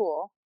really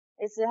cool,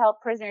 is to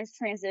help prisoners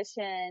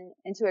transition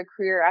into a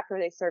career after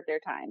they serve their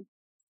time.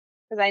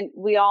 Because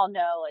we all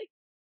know, like,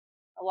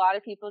 a lot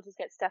of people just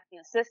get stuck in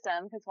the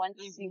system, because once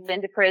you've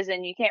been to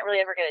prison, you can't really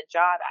ever get a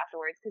job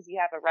afterwards because you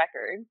have a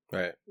record.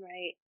 Right.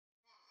 Right.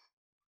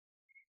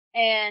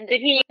 And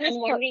I'm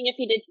wondering if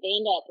he did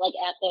stand up, like,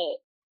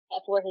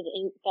 for his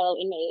fellow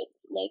inmates,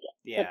 like,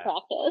 to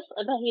practice.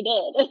 I bet he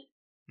did.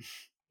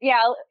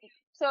 Yeah.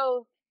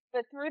 So,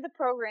 but through the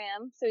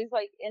program, so he's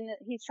like,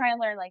 he's trying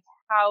to learn like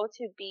how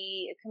to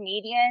be a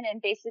comedian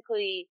and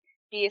basically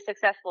be a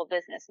successful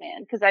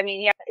businessman. Because I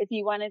mean, yeah, if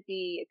you want to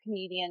be a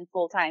comedian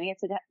full time, you have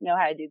to know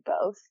how to do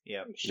both.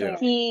 Yep. Sure.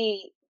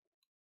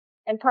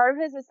 And part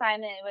of his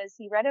assignment was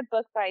he read a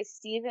book by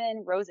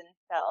Steven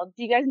Rosenfeld.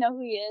 Do you guys know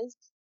who he is?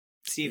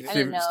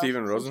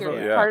 Steven Rosenfeld.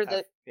 Yeah. Part of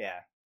the,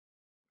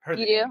 Heard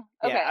you the do? name.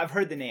 Okay. Yeah, I've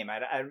heard the name.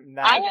 I'm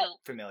not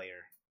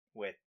familiar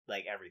with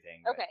like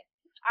everything. But. Okay.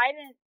 I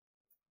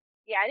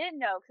didn't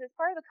know because it's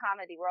part of the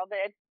comedy world.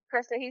 But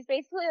Krista, he's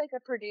basically like a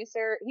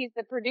producer. He's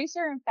the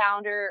producer and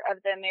founder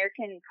of the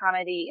American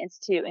Comedy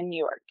Institute in New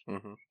York.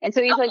 Mm-hmm. And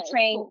so he's like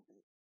trained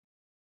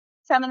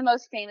some of the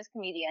most famous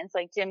comedians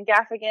like Jim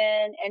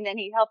Gaffigan, and then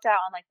he helped out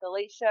on like The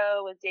Late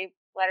Show with Dave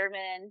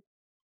Letterman,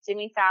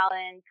 Jimmy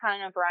Fallon,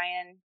 Conan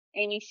O'Brien,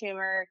 Amy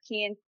Schumer,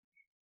 Key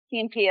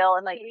and Peele,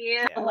 and like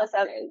countless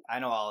others. I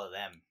know all of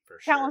them for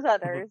sure. Countless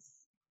others.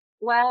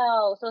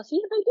 Wow, so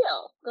she's a big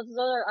deal because those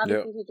are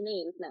obviously huge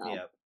names now.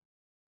 Yep.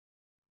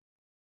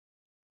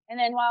 And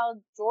then while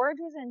George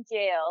was in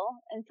jail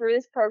and through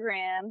this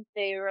program,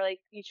 they were like,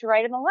 you should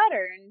write him a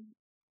letter and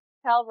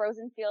tell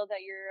Rosenfield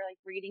that you're like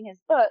reading his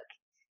book.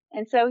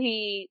 And so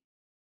he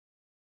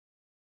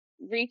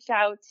reached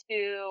out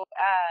to,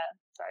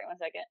 sorry, one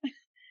second.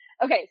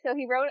 Okay. So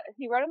he wrote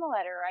him a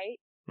letter, right?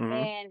 Mhm.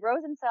 And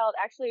Rosenfeld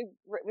actually,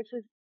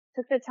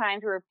 took the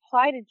time to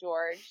reply to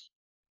George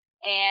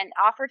and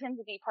offered him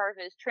to be part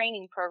of his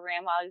training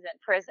program while he was in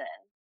prison.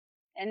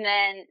 And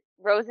then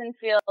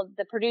Rosenfield,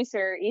 the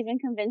producer, even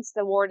convinced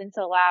the warden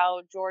to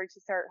allow George to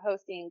start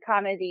hosting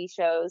comedy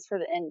shows for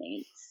the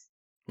inmates.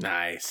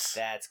 Nice.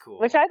 That's cool.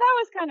 Which I thought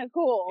was kind of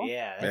cool.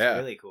 Yeah, that's Yeah.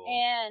 really cool.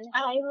 And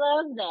I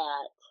love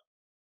that.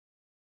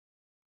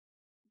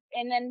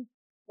 then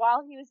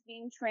while he was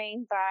being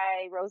trained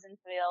by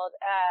Rosenfield,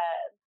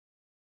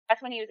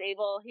 that's when he was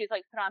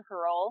like put on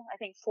parole, I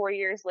think 4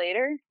 years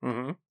later.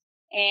 Mm-hmm.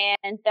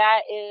 And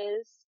that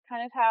is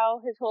kind of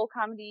how his whole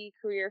comedy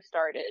career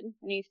started.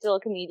 And he's still a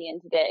comedian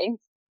today.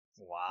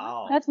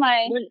 Wow. That's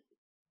my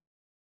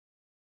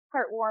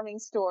heartwarming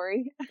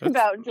story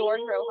about George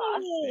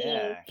Rojas.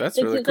 Yeah.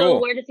 That's really cool. So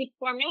where does he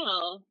perform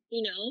now?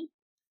 You know?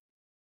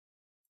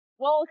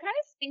 Well, it kind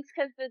of stinks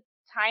because the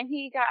time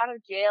he got out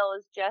of jail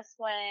is just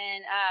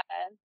when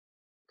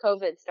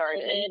COVID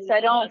started. So I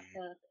don't.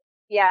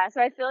 Yeah,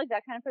 so I feel like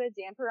that kind of put a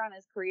damper on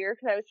his career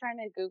because I was trying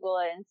to Google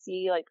it and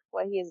see like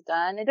what he has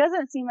done. It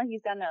doesn't seem like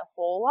he's done a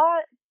whole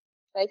lot,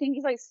 but I think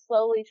he's like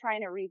slowly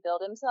trying to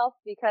rebuild himself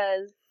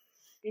because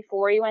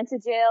before he went to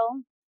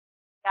jail,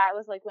 that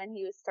was like when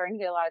he was starting to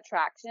get a lot of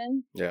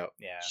traction. Yeah.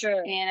 Yeah.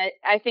 Sure. And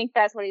I think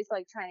that's what he's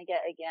like trying to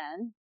get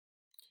again.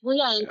 Well,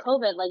 yeah, in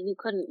COVID, like you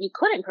couldn't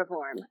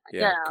perform.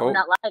 Yeah, You know,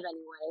 not live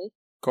anyway.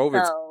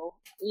 COVID. So,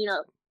 you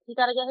know, he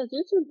got to get his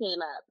YouTube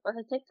game up or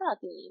his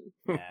TikTok game.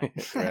 Yeah.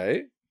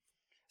 Right?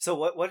 So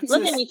what's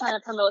Look this? at me trying to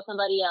promote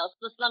somebody else.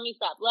 Just let me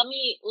stop. Let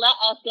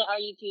us get our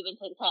YouTube and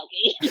TikTok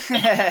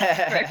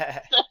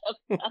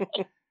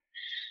game.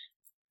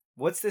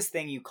 What's this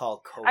thing you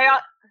call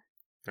COVID?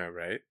 All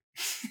right.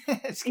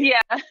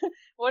 Yeah.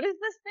 What is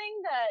this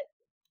thing that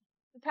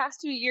the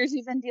past 2 years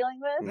we've been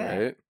dealing with? Yeah.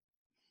 Right.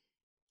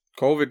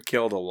 COVID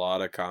killed a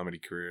lot of comedy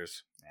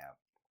careers. Yeah.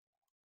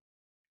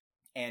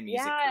 And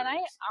music. Yeah, and I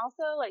careers.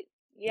 also like.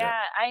 Yeah,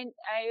 I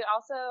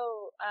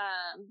also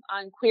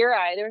on Queer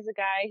Eye there was a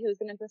guy who was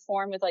going to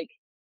perform with like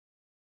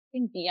I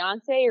think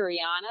Beyonce or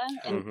Rihanna,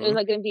 and it was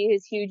like going to be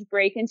his huge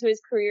break into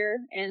his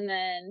career, and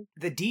then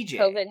the DJ.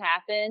 COVID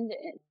happened.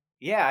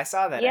 Yeah, I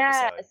saw that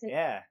episode.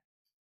 Yeah.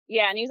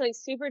 Yeah, and he was like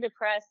super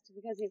depressed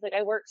because he's like,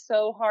 I worked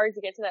so hard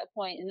to get to that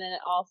point, and then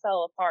it all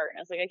fell apart. And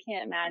I was like, I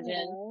can't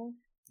imagine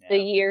the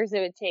years it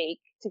would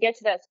take to get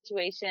to that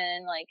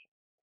situation, like,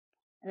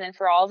 and then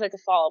for all of it to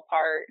fall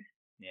apart.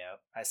 Yeah,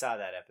 I saw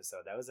that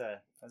episode. That was a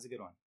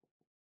good one.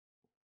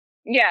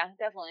 Yeah,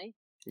 definitely.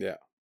 Yeah.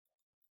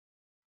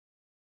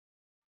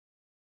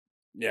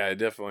 Yeah, it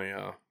definitely.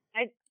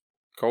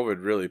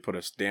 COVID really put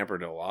a damper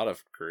to a lot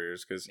of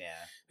careers because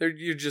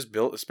you just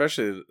built,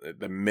 especially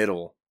the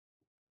middle.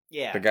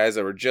 Yeah. The guys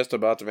that were just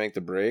about to make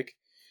the break,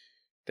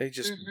 they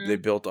just they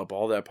built up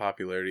all that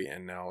popularity,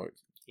 and now it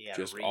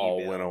just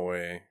all went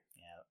away.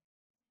 Yeah.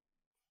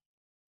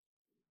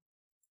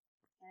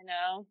 I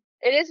know.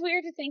 It is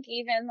weird to think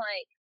even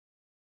like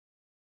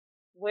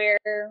where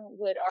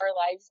would our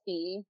lives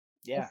be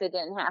if it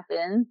didn't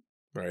happen?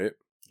 Right.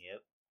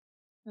 Yep.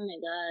 Oh my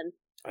god.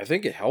 I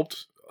think it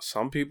helped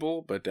some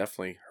people, but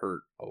definitely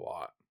hurt a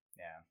lot.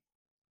 Yeah.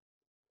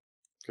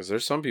 Because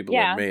there's some people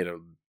that made a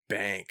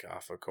bank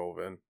off of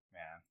COVID.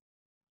 Yeah.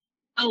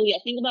 Oh yeah,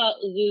 think about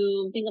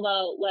Zoom, think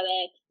about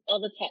WebEx, all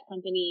the tech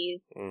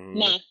companies,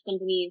 mask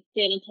companies,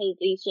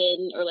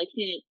 sanitization, or like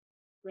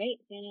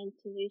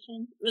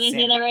sanitization? Did I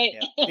say that right?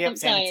 Yep,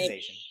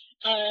 sanitization.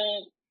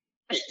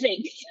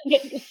 Thanks.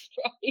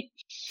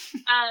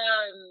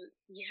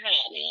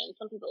 Yeah, man,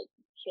 some people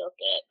killed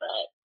it,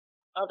 but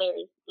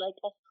others, like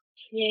us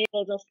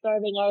creators, us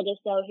starving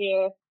artists out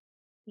here,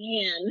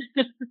 man.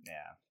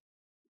 Yeah.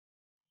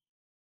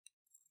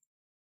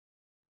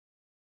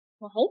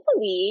 Well,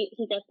 hopefully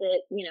he gets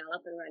it,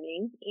 up and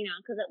running,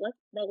 because that was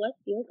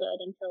feel good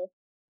until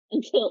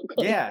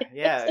COVID.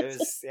 Yeah, it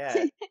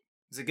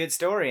was a good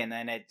story, and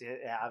then it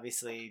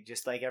obviously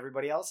just like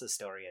everybody else's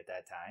story at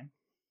that time,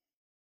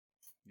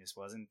 just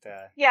wasn't.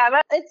 Yeah,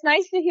 but it's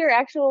nice to hear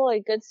actual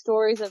like good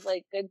stories of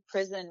like good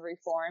prison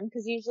reform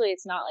because usually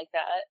it's not like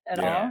that at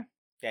all.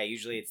 Yeah,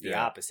 usually it's the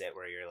opposite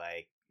where you're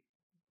like,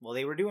 well,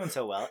 they were doing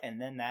so well, and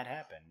then that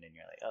happened, and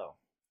you're like, oh,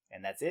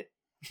 and that's it.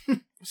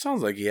 It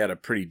sounds like he had a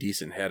pretty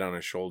decent head on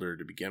his shoulder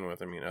to begin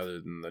with. I mean, other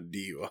than the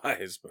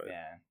DUIs, but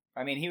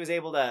I mean, he was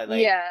able to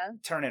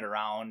turn it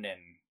around,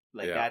 and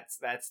like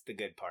that's the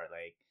good part,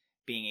 like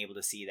being able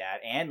to see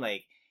that, and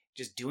like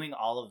just doing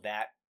all of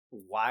that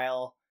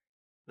while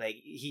like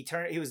he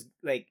was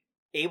like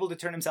able to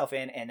turn himself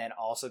in, and then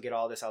also get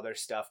all this other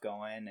stuff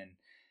going, and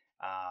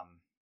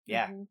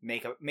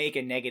make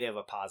a negative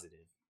a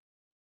positive.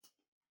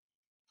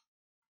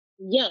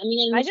 Yeah, I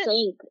mean, and the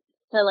strength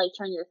to like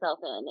turn yourself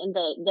in, and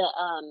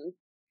the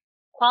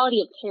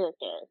quality of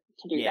character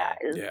to do that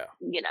is,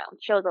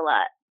 shows a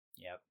lot.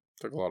 Yep.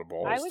 Took a lot of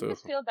balls, I would too.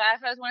 just feel bad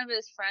if I was one of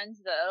his friends,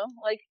 though.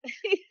 Like,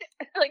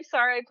 like,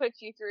 sorry I put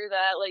you through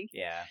that. Like,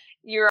 Yeah.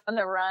 you're on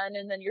the run,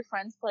 and then your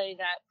friends play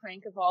that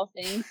prank of all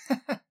things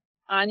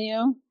on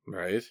you.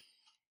 Right?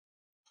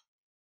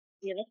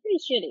 Yeah, that's pretty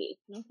shitty.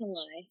 Not gonna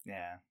lie.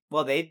 Yeah.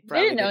 Well, they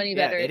probably didn't know any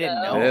better, They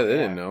didn't though. know. Yeah, they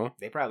didn't know.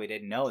 They probably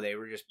didn't know. They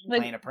were just Like-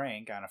 playing a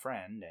prank on a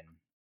friend, and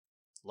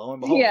lo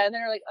and behold. Yeah, and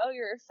they're like, "Oh,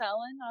 you're a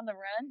felon on the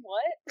run?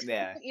 What?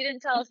 Yeah. You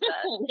didn't tell us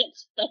that."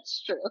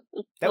 That's true.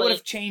 That would Like,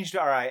 have changed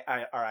our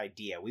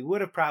idea. We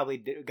would have probably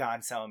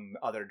gone some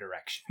other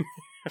direction.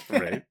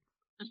 Right.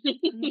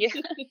 Yeah,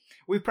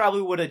 We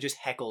probably would have just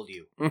heckled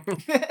you.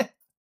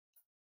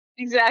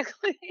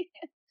 exactly.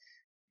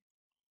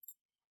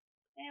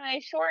 Anyway,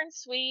 short and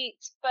sweet,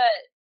 but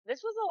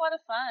this was a lot of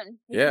fun.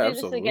 We Yeah, should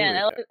do this again.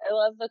 absolutely. I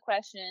love the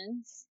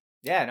questions.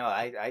 Yeah, no,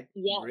 I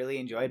Yeah. really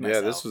enjoyed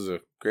myself. Yeah, this was a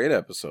great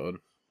episode.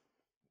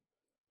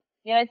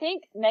 Yeah, I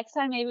think next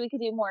time maybe we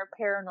could do more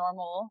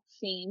paranormal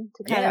theme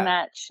to kind Yeah. of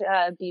match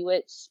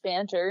Bewitched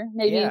Banter.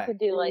 Maybe Yeah. you could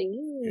do like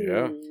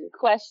Yeah.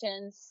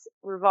 questions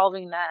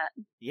revolving that.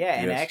 Yeah,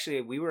 and Yes.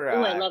 actually we were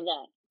Oh, I love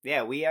that.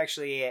 yeah, we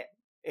actually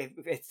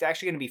it's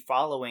actually going to be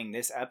following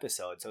this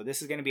episode. So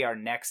this is going to be our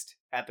next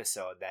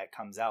episode that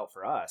comes out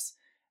for us.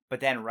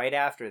 But then right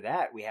after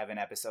that, we have an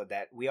episode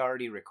that we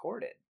already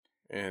recorded.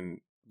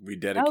 And we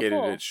dedicated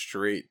cool. it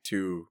straight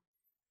to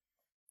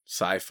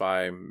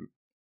sci-fi,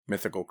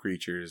 mythical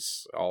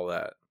creatures, all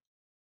that.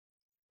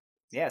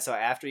 Yeah, so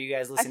after you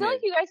guys I listen feel to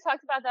like you guys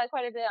talked about that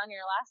quite a bit on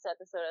your last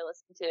episode I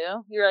listened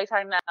to. You were like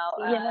talking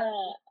about Yeah.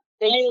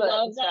 I Bigfoot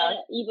love and stuff. that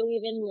you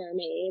believe in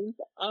mermaids.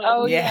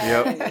 Oh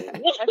Yeah. yeah. Yep.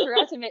 I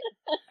forgot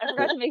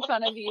to make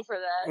fun of you for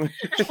that.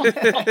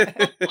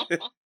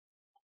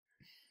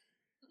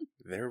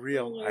 They're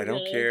real. Oh my I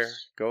don't care.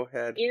 gosh. Go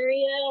ahead.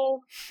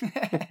 Ariel,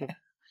 But-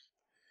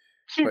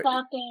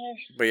 Chewbacca.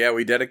 But yeah,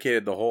 we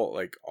dedicated the whole,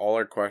 like, all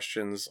our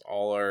questions,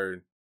 all our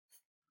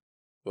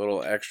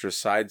little extra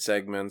side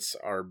segments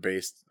are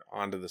based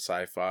onto the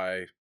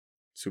sci-fi,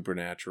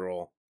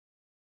 supernatural,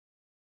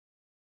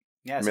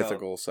 yeah,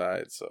 mythical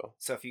side. So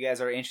So if you guys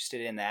are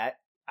interested in that,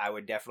 I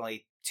would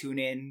definitely tune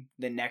in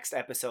the next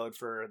episode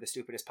for the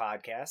Stupidest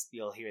Podcast.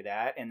 You'll hear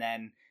that. And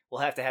then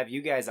we'll have to have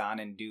you guys on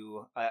and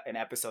do an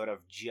episode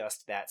of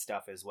just that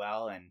stuff as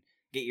well and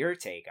get your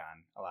take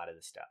on a lot of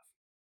the stuff.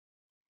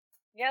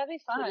 Yeah, that'd be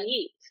fun.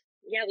 Sweet.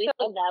 Yeah, we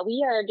love that.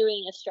 We are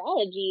doing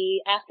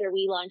astrology after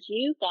we launch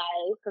you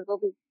guys, because we'll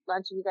be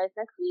launching you guys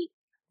next week.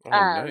 oh,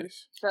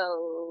 nice.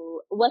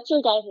 So, what's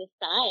your guys'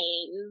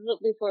 signs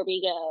before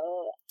we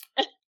go?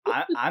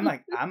 I'm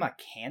a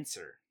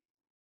Cancer.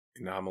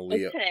 And I'm a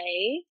Leo.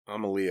 Okay.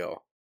 I'm a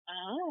Leo.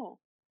 Ah,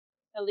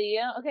 A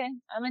Leo. Okay,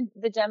 I'm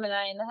the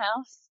Gemini in the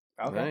house.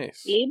 Okay.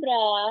 Nice.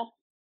 Libra.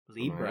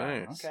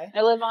 Libra. Nice. Okay.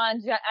 I live on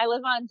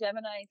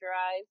Gemini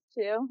Drive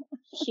too.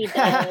 She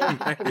does.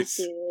 Pretty Nice.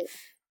 cute.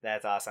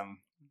 That's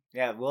awesome.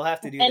 Yeah, we'll have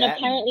to do And that.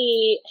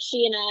 apparently,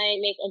 she and I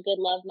make a good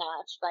love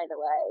match, by the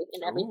way,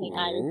 in everything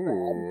I've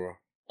Ooh.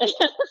 read.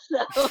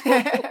 So,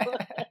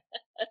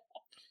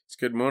 It's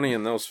good money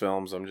in those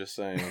films, I'm just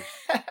saying.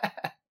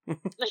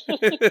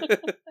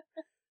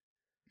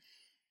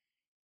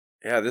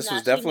 Yeah, this nah, was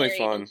she's definitely married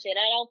fun. and shit.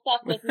 I don't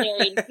fuck with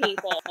married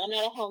people. I'm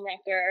not a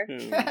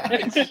homewrecker.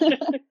 Nice.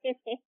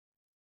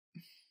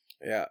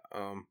 Yeah,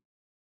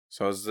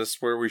 so is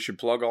this where we should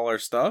plug all our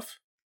stuff?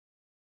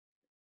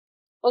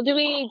 Well, do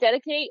we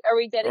dedicate? Are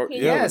we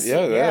dedicating? Yes,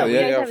 yeah, yeah, we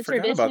guys have I a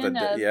forgot about tradition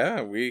that. of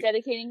Yeah, we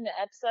dedicating the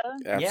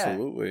episode.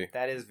 absolutely.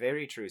 That is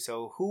very true.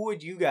 So who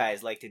would you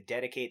guys like to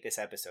dedicate this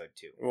episode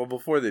to? Well,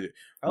 before they do,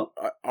 Oh.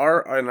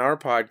 in our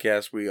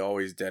podcast, we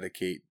always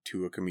dedicate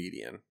to a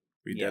comedian.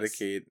 We Yes.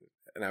 dedicate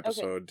an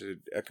episode to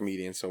a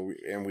comedian,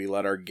 and we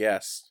let our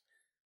guests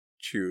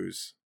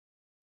choose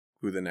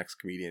who the next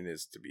comedian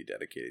is to be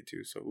dedicated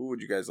to. So, who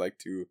would you guys like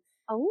to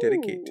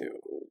dedicate to?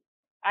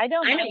 I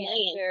don't I know know the my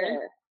answer.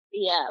 answer.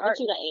 Yeah, what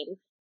you got, Aiden?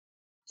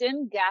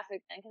 Jim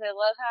Gaffigan, because I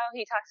love how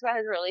he talks about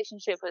his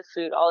relationship with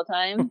food all the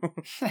time.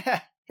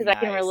 Because I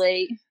can Nice.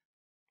 relate.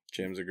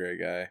 Jim's a great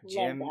guy.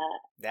 Jim, Love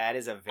that. that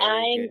is a very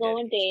I'm good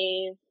going dedication.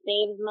 Dave.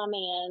 Dave's my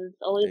man.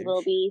 Always Dave.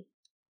 will be.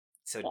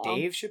 So Yeah.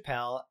 Dave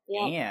Chappelle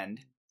Yeah. and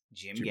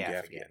Jim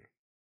Gaffigan.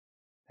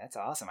 That's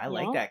awesome. I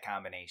like Yeah. that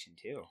combination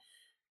too.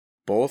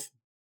 Both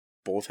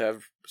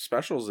have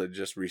specials that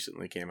just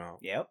recently came out.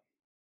 Yep.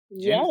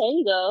 Yeah, there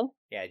you go.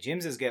 Yeah,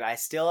 Jim's is good. I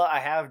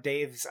have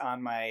Dave's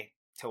on my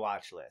to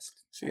watch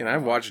list. See, and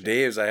I've watched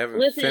Dave's. I haven't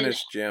Listen.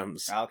 finished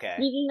Jim's. Okay.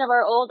 Speaking of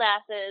our old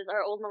asses,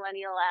 our old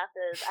millennial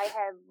asses, I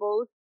have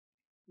both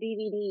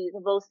DVDs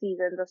of both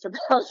seasons of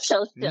Chappelle's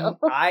Show still.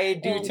 I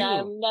do and too.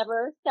 I'm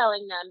never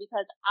selling them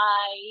because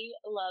I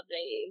love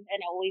Dave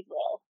and always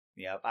will.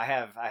 Yep. I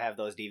have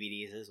those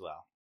DVDs as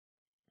well.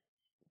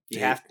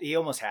 Dave. You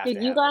almost have to.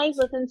 Did you have guys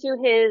those. listen to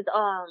his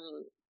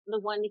the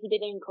one that he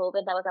did in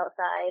COVID that was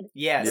outside?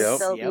 Yes. Yep.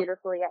 So Yep.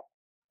 beautifully.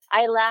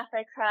 I laughed,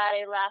 I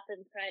cried, I laughed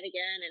and cried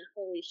again, and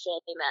holy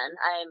shit, man!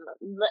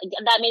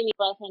 That made me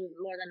love him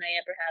more than I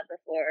ever have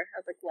before. I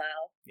was like,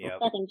 wow, Yep.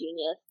 fucking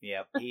genius.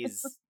 Yep.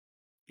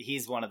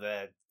 He's one of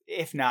the,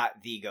 if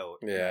not the GOAT.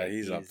 Yeah, Like,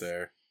 he's up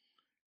there.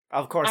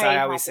 Of course, I I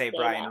have always to say say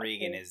Brian that,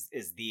 Regan too.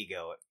 is the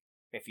GOAT.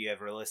 If you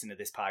ever listen to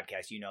this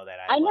podcast, you know that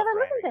I love never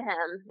Brian listened to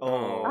Regan. him.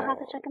 Oh, I'll have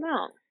to check him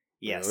out.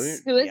 yes. Really?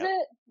 Who is Yep.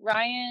 it?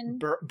 Ryan.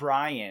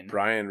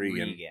 Brian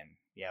Regan.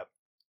 Yep.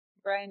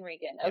 Brian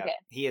Regan. Yep. Okay.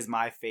 He is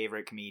my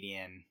favorite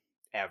comedian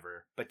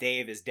ever. But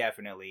Dave is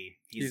definitely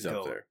He's up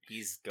GOAT. there.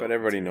 He's GOAT But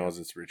everybody material. knows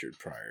it's Richard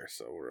Pryor,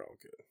 so we're all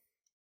good.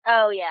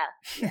 Oh, yeah.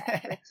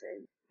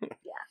 Richard.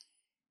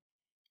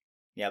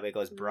 Yeah, but it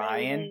goes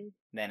Brian, Amazing.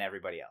 then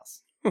everybody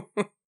else.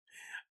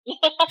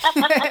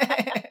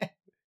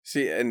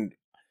 See, and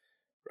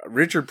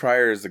Richard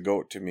Pryor is the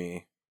GOAT to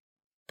me,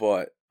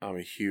 but I'm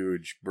a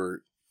huge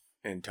Bert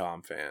and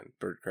Tom fan.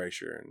 Bert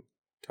Kreischer and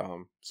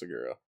Tom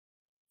Segura.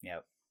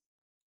 Yep.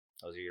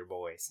 Those are your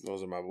boys.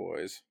 Those are my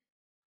boys.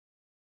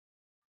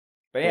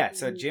 But yeah,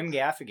 so Jim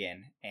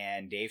Gaffigan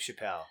and Dave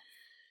Chappelle.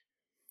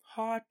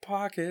 Hot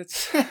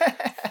Pockets.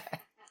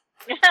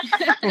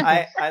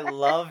 I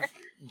love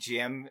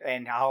Jim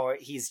and how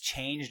he's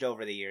changed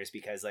over the years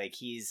because like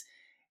he's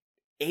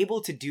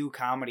able to do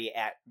comedy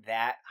at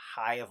that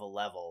high of a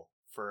level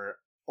for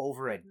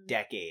over a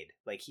decade.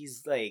 Like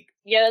he's like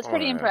Yeah, that's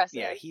pretty yeah. impressive.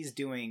 yeah, he's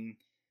doing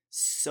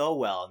so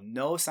well.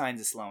 No signs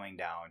of slowing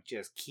down.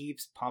 Just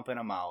keeps pumping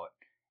them out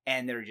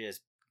and they're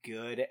just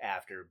good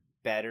after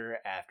better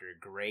after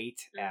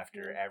great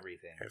after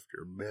everything.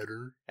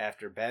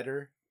 After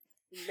better.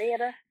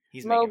 Better.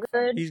 He's More making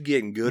fun. good. He's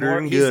getting gooder More-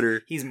 and he's-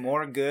 gooder. He's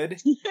more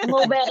good.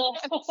 More better.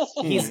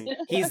 He's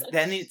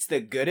then it's the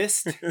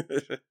goodest,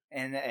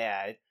 and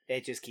yeah,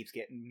 it just keeps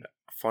getting.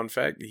 Fun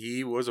fact,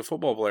 he was a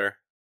football player.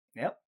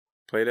 Yep.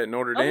 Played at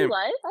Notre Oh, he Dame.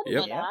 was? I didn't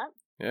Yep. know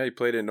that. Yeah, he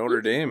played at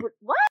Notre Dame.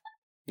 What?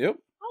 Yep.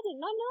 I did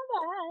not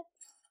know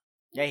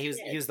Yeah,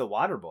 he was the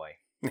water boy.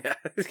 Yeah.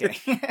 Just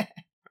kidding. that.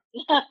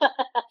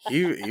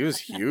 he was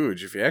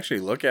huge. If you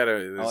actually look at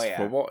it, Oh, yeah.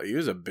 football, he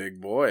was a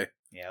big boy.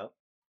 Yep.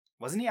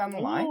 Wasn't he on the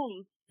line?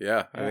 Ooh.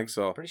 Yeah, I Yeah. think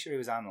so. Pretty sure he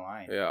was on the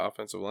line. Yeah,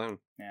 offensive line.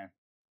 Yeah,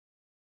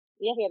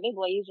 you're a big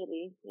boy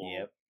usually. Yeah.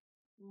 Yep.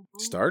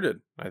 Mhm.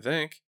 Started, I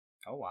think.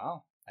 Oh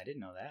wow, I didn't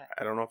know that.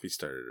 I don't know if he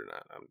started or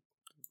not.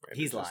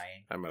 He's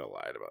lying. I might have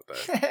lied about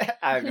that.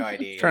 I have no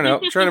idea. trying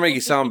to make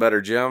you sound better,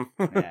 Jim.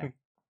 Yeah.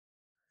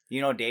 You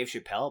know, Dave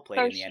Chappelle played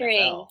First in the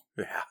string. NFL.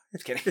 Yeah.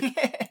 Just kidding.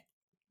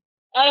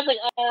 I was like,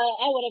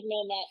 I would have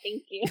known that.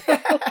 Thank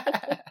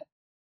you.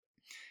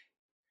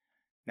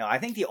 No, I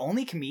think the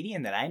only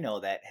comedian that I know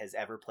that has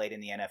ever played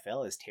in the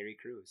NFL is Terry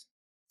Crews.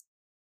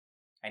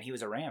 And he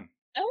was a Ram.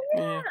 Oh,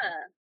 yeah.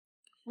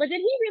 But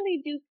did he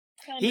really do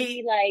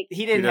comedy like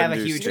He didn't doesn't have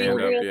a do huge stand-up,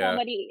 career. real yeah.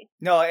 comedy?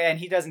 No, and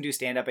he doesn't do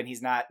stand up and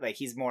he's not like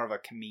he's more of a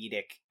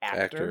comedic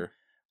actor.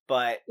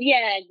 But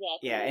Yeah,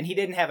 exactly. yeah, and he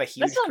didn't have a huge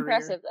That's so career.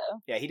 impressive,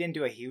 though. Yeah, he didn't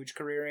do a huge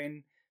career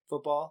in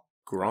football.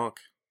 Gronk.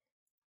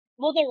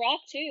 Well, The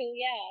Rock too.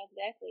 Yeah,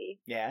 exactly.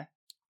 Yeah.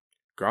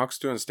 Gronk's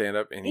doing stand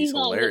up and he's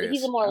not. hilarious.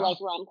 He's a more Oh. like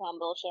rom-com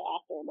bullshit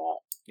actor, but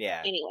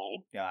Yeah. anyway.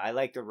 Yeah, I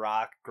like The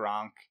Rock,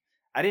 Gronk.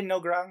 I didn't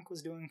know Gronk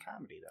was doing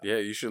comedy though. Yeah,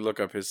 you should look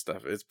up his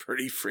stuff. It's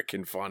pretty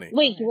freaking funny.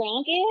 Wait,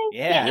 Gronk is?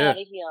 Yeah. Get Yeah.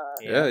 out of here.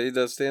 Yeah, he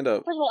does stand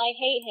up. First of all, I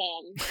hate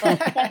him.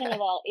 But second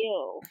of all,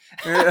 ew.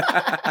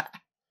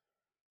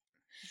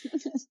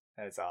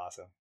 That's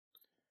awesome.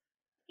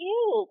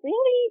 Ew,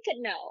 really?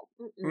 No.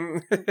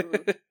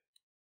 Mm-mm.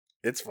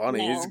 It's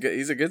funny. No.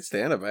 He's a good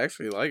stand up. I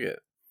actually like it.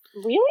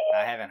 Really?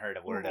 I haven't heard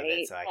a word of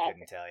it, so I Right.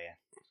 couldn't tell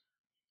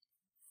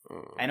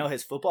you. I know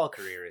his football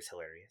career is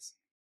hilarious.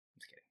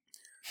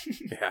 Just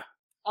kidding. Yeah.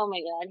 Oh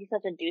my god, he's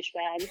such a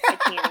douchebag. I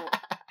can't.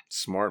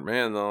 Smart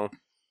man though.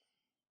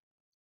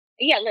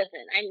 Yeah,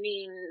 listen, I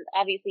mean,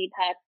 obviously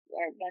Pats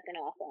are fucking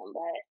awesome,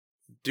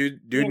 but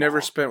Dude You never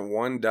know. spent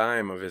one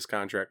dime of his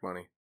contract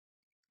money.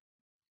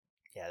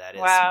 Yeah, that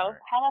is Wow. smart.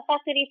 how the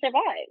fuck did he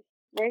survive?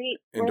 Where's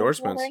his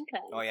Endorsements. other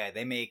income? Oh yeah,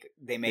 they make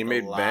He a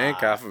made lot.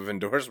 bank off of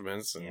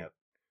endorsements. And Yep.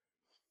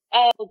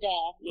 Oh,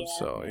 duh. Yeah.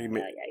 So he yeah, ma-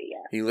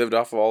 yeah. he lived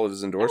off of all of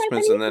his Alright,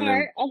 endorsements but and he's then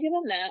smart. I'll give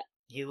him that.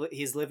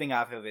 He's living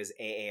off of his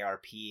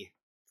AARP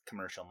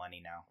commercial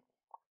money now.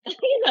 He's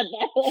not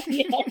that old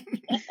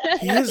yet.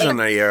 he is an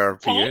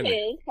ARP. Tom isn't he?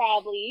 is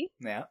probably.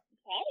 Yeah.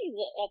 Patty's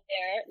up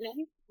there. No,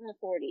 he's in the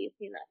 40s.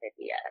 He's not 50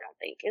 yet, I don't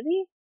think. Is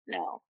he?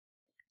 No.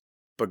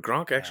 But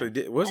Gronk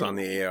actually was on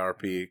the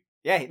AARP.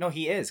 Yeah, no,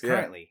 he is Yeah.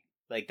 currently.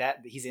 Like that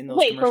he's in those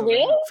Wait, for commercials right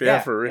real? now. Yeah,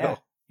 for real. Yeah.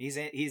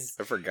 He's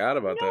I forgot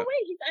about No that. way.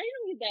 I didn't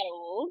know he's that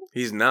old.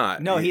 He's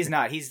not. No, he's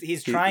not.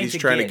 He's trying he's to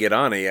trying to get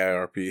on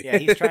AARP. Yeah,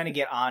 he's trying to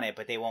get on it,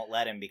 but they won't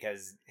let him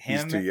because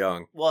He's too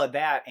young. Well,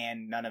 that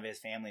and none of his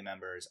family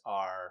members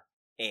are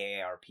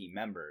AARP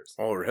members.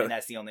 Oh, really? And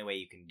that's the only way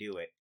you can do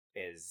it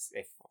is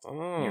if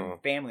Oh. your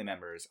family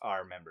members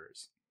are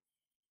members.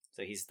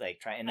 So he's like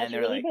trying, and then That's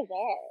they're really like,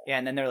 bizarre. yeah,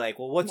 and then they're like,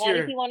 well, what's Why your?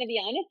 does he want to be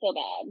on it so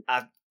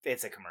bad?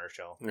 It's a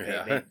commercial.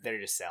 Yeah. They're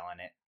just selling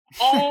it.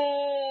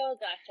 Oh,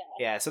 gotcha.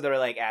 Yeah, so they're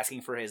like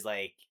asking for his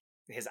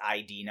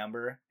ID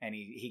number, and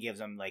he gives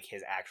them like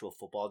his actual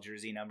football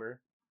jersey number,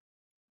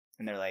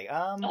 and they're like,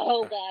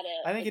 Oh, got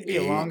it. I think it'd be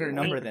a longer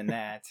number than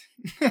that.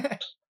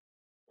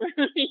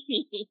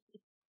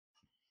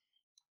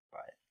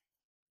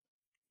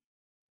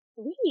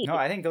 Sweet. No,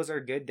 I think those are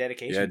good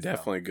dedications. Yeah,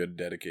 definitely good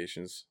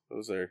dedications.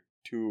 Those are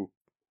 2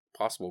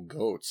 possible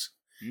goats.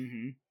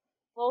 Mm-hmm.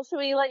 Well, should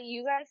we let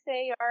you guys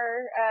say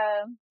our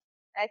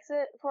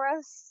exit for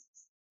us?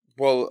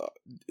 Well,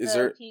 is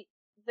there?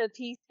 The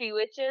Peace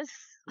Bewitches?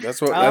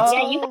 That's what. Oh. That's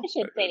Yeah, you guys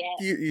should say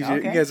it. you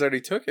Okay. guys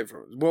already took it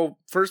from. Well,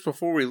 first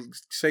before we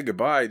say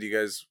goodbye, do you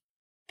guys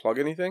plug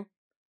anything?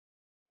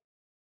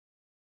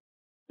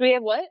 Do we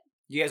have what?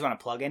 You guys want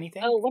to plug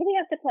anything? Oh, what do we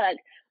have to plug?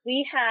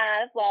 We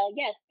have,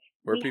 yes,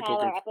 Where we people have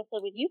can. our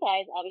episode with you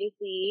guys,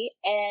 obviously,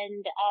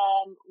 and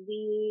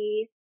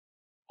we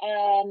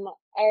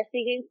are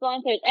seeking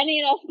sponsors.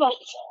 Any of us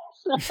sponsors.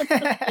 No, just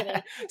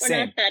kidding. We're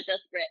Same. not that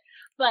desperate.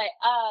 But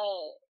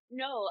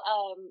no,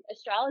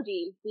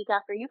 astrology week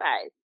after you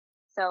guys.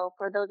 So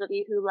for those of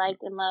you who like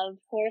and love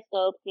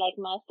horoscopes like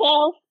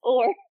myself,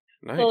 or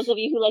Nice. those of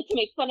you who like to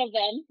make fun of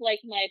them like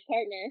my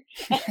partner,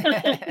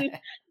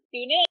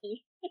 tune in.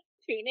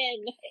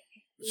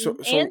 So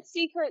And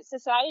secret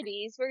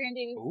societies. We're going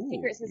to do Ooh,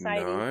 secret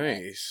societies.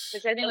 nice.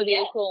 Which I think Oh, would be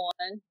yeah. a cool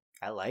one.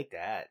 I like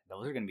that.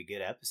 Those are going to be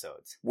good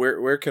episodes.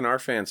 Where can our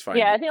fans find?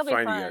 Yeah, I think it'll be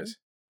find you fun. guys?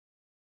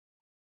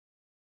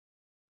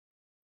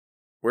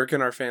 Where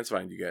can our fans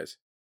find you guys?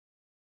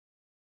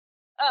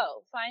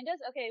 Oh, find us?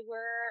 Okay, we're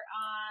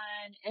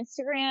on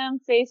Instagram,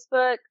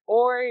 Facebook,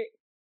 or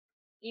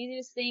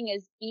easiest thing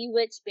is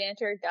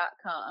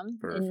bewitchedbanter.com. And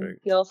Perfect.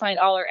 you'll find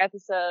all our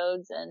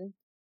episodes, and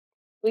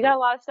we got a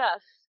lot of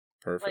stuff.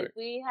 Perfect. Like,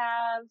 we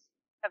have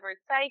covered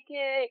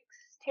psychics,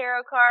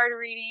 tarot card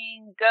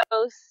reading,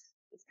 ghosts.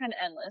 It's kind of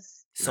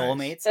endless.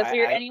 Soulmates. So if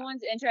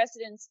anyone's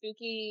interested in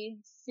spooky,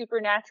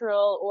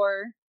 supernatural,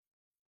 or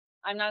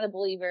I'm not a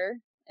believer,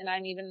 and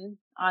I'm even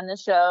on the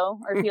show,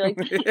 or if you like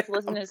to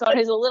listen to someone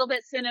who's a little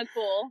bit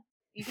cynical,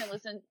 you can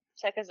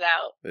check us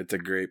out. It's a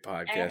great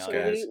podcast, guys.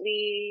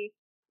 Absolutely.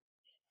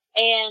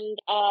 And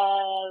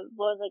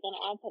what was I going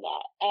to add to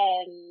that?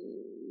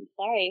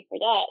 Sorry for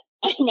that.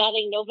 I'm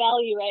adding no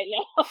value right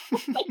now.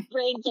 My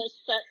brain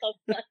just shut the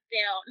fuck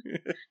down.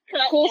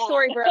 Cut Cool out.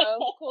 story, bro.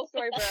 Cool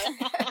story, bro.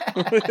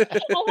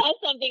 I'll have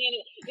something in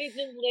it. It's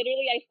just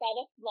literally, I saw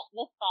the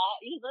thought.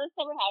 You know, this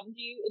ever happened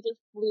to you? It just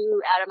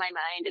flew out of my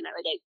mind, and I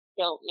was like,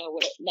 don't know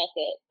what. That's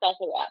it. That's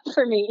a wrap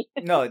for me.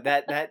 No,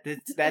 that's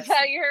Is that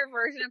your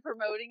version of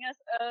promoting us?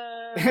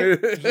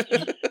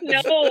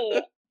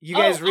 No. You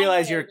guys Oh,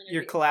 realize I know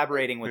you're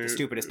collaborating with the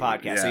stupidest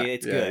podcast, so Yeah,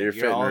 it's yeah, good. you're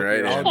fitting all, right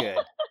you're all in.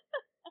 good.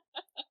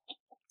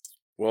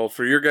 Well,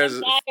 for your guys,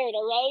 I'm tired,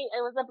 all right?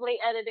 It was a late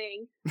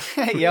editing.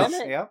 Yep.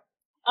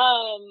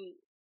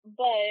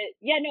 But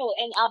yeah, no,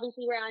 and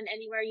obviously we're on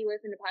anywhere you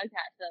listen to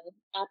podcasts, so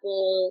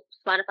Apple,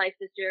 Spotify,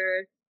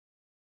 Stitcher,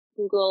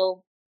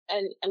 Google,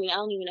 and I mean I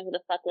don't even know who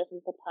the fuck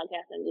listens to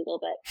podcasts on Google,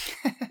 but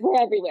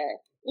we're everywhere.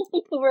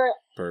 We're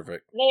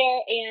perfect. there,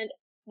 and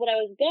what I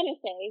was gonna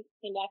say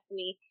came back to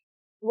me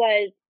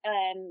was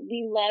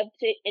we love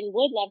to and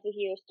would love to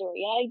hear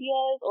story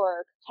ideas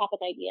or topic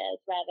ideas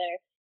rather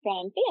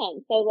from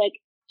fans. So like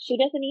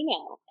shoot us an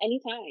email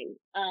anytime.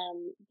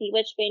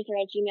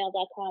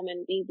 bewitchedbanter@gmail.com,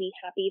 and we'd be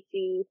happy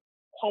to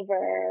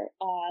cover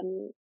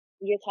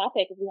your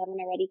topic if we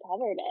haven't already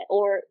covered it,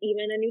 or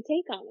even a new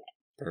take on it.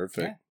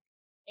 Perfect.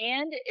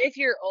 And if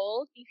you're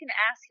old, you can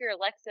ask your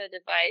Alexa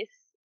device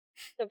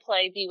to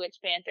play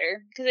Bewitched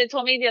Banter. Because it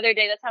told me the other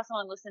day that's how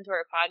someone listened to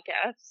our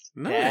podcast.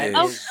 Nice.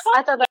 Oh,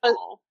 I thought that was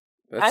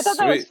That's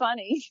that was sweet.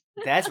 funny.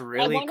 That's I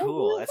really wonder who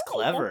cool. it That's was.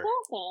 clever.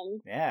 That's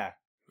awesome. Yeah,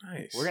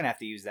 Nice. we're gonna have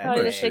to use that.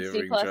 Probably the Let's see if today. we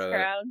 60 can plus try that.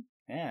 crowd.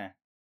 Yeah,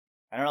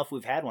 I don't know if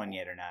we've had one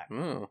yet or not.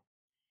 Oh.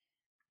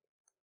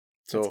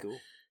 That's So cool.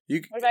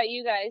 you, What about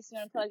you guys? You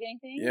want to plug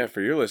anything? yeah, for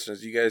your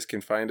listeners, you guys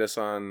can find us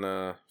on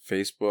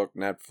Facebook,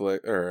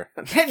 Netflix, or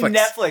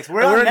Netflix.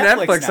 We're Oh, on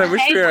Netflix now. I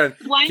wish we were on.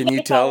 Why Can not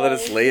you tell that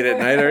it's fellas? late at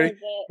night already? It.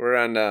 We're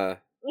on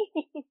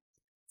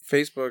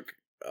Facebook.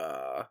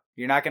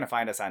 You're not gonna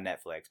find us on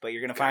Netflix, but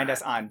you're gonna find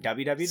us on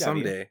www.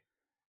 Someday.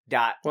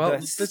 Dot Well,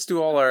 let's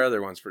do all our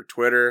other ones for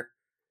Twitter,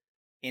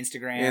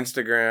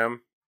 Instagram,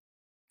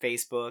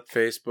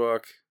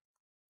 Facebook,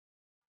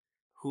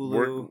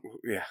 Hulu.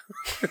 Yeah.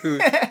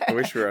 I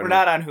wish we were on We're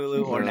not on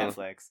Hulu or No.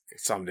 Netflix.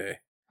 Someday.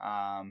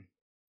 That's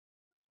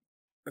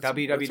about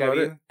it.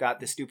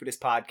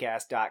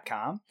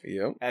 www.thestupidestpodcast.com.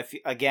 Yep.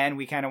 Again,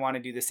 we kind of want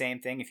to do the same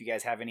thing. If you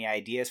guys have any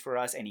ideas for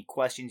us, any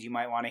questions you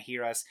might want to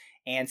hear us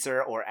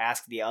answer or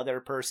ask the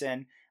other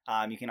person,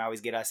 you can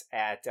always get us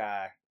at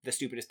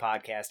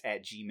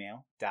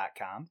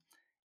thestupidestpodcast@gmail.com.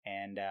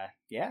 And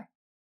yeah.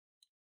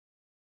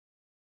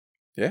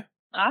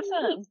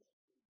 Awesome.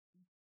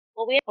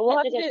 Well, we had We'll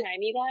such a have to good do-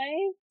 time, you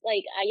guys.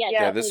 Like,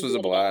 Yeah, this was a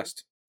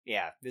blast.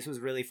 Yeah, this was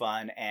really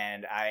fun.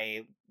 And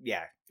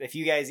if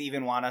you guys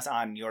even want us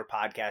on your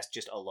podcast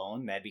just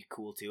alone, that'd be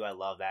cool too. I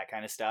love that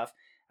kind of stuff.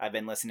 I've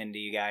been listening to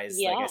you guys,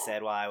 like I Yeah.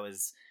 said, while I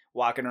was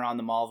walking around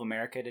the Mall of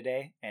America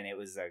today, and it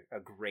was a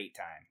great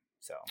time.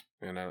 So,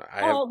 And I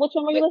have which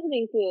one were you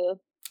listening to?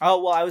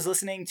 oh, well, I was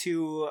listening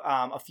to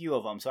a few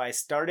of them. So I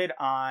started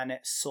on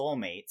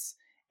Soulmates,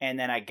 and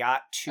then I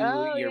got to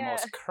Oh, your yeah.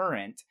 most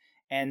current,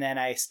 and then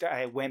I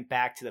went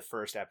back to the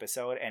first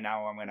episode, and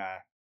now I'm going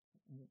to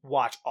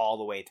watch all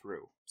the way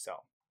through.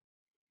 So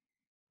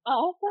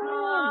Awesome.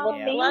 Well,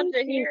 Yeah. thank Love to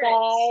you hear it.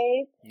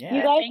 guys. Yeah.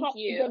 You guys thank have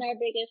you. been our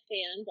biggest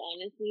fans,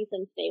 honestly,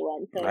 since day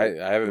one. So I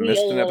haven't we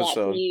missed owe an a lot to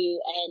episode. you,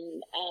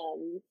 and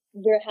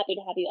we're happy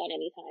to have you on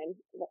anytime.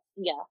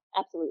 Yeah,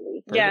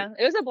 absolutely. Yeah,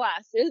 it was a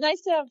blast. It was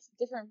nice to have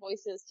different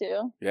voices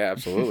too. Yeah,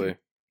 absolutely.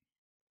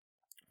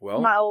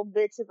 Well, My old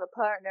bitch of a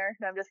partner.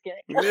 No, I'm just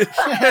kidding. Shade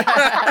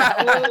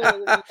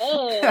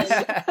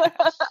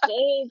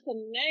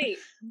tonight.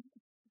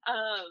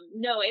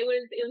 No, it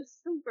was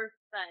super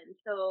fun.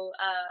 So,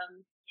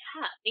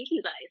 yeah, thank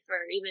you guys for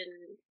even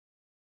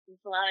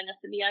just allowing us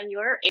to be on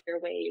your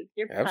airwaves,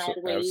 your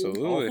podwaves.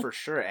 absolutely. Oh, for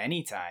sure.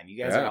 Anytime. You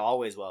guys Yeah. are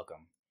always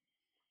welcome.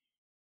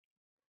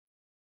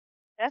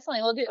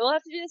 Definitely, we'll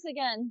have to do this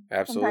again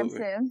Absolutely.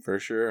 sometime soon. For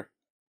sure.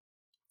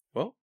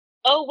 Well,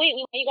 Oh, wait, we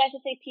want you guys to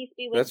say peace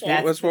be with that's you.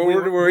 that's what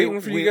we're waiting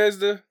for you guys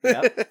to.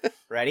 Yep.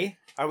 Ready?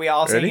 Are we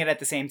all saying Ready? it at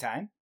the same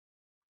time?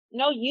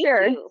 No, you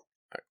Sure. do.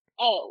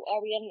 Oh,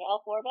 are we on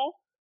all four of us?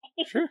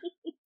 Sure.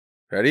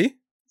 Ready?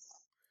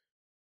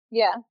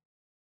 Yeah.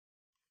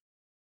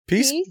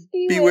 Peace,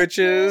 be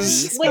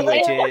bewitches. Peace, Wait,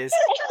 wait. bewitches.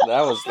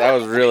 That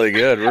was really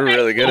good. We're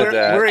really good at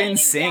that. We're in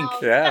sync.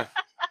 Yeah.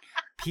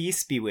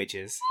 Peace,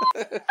 bewitches.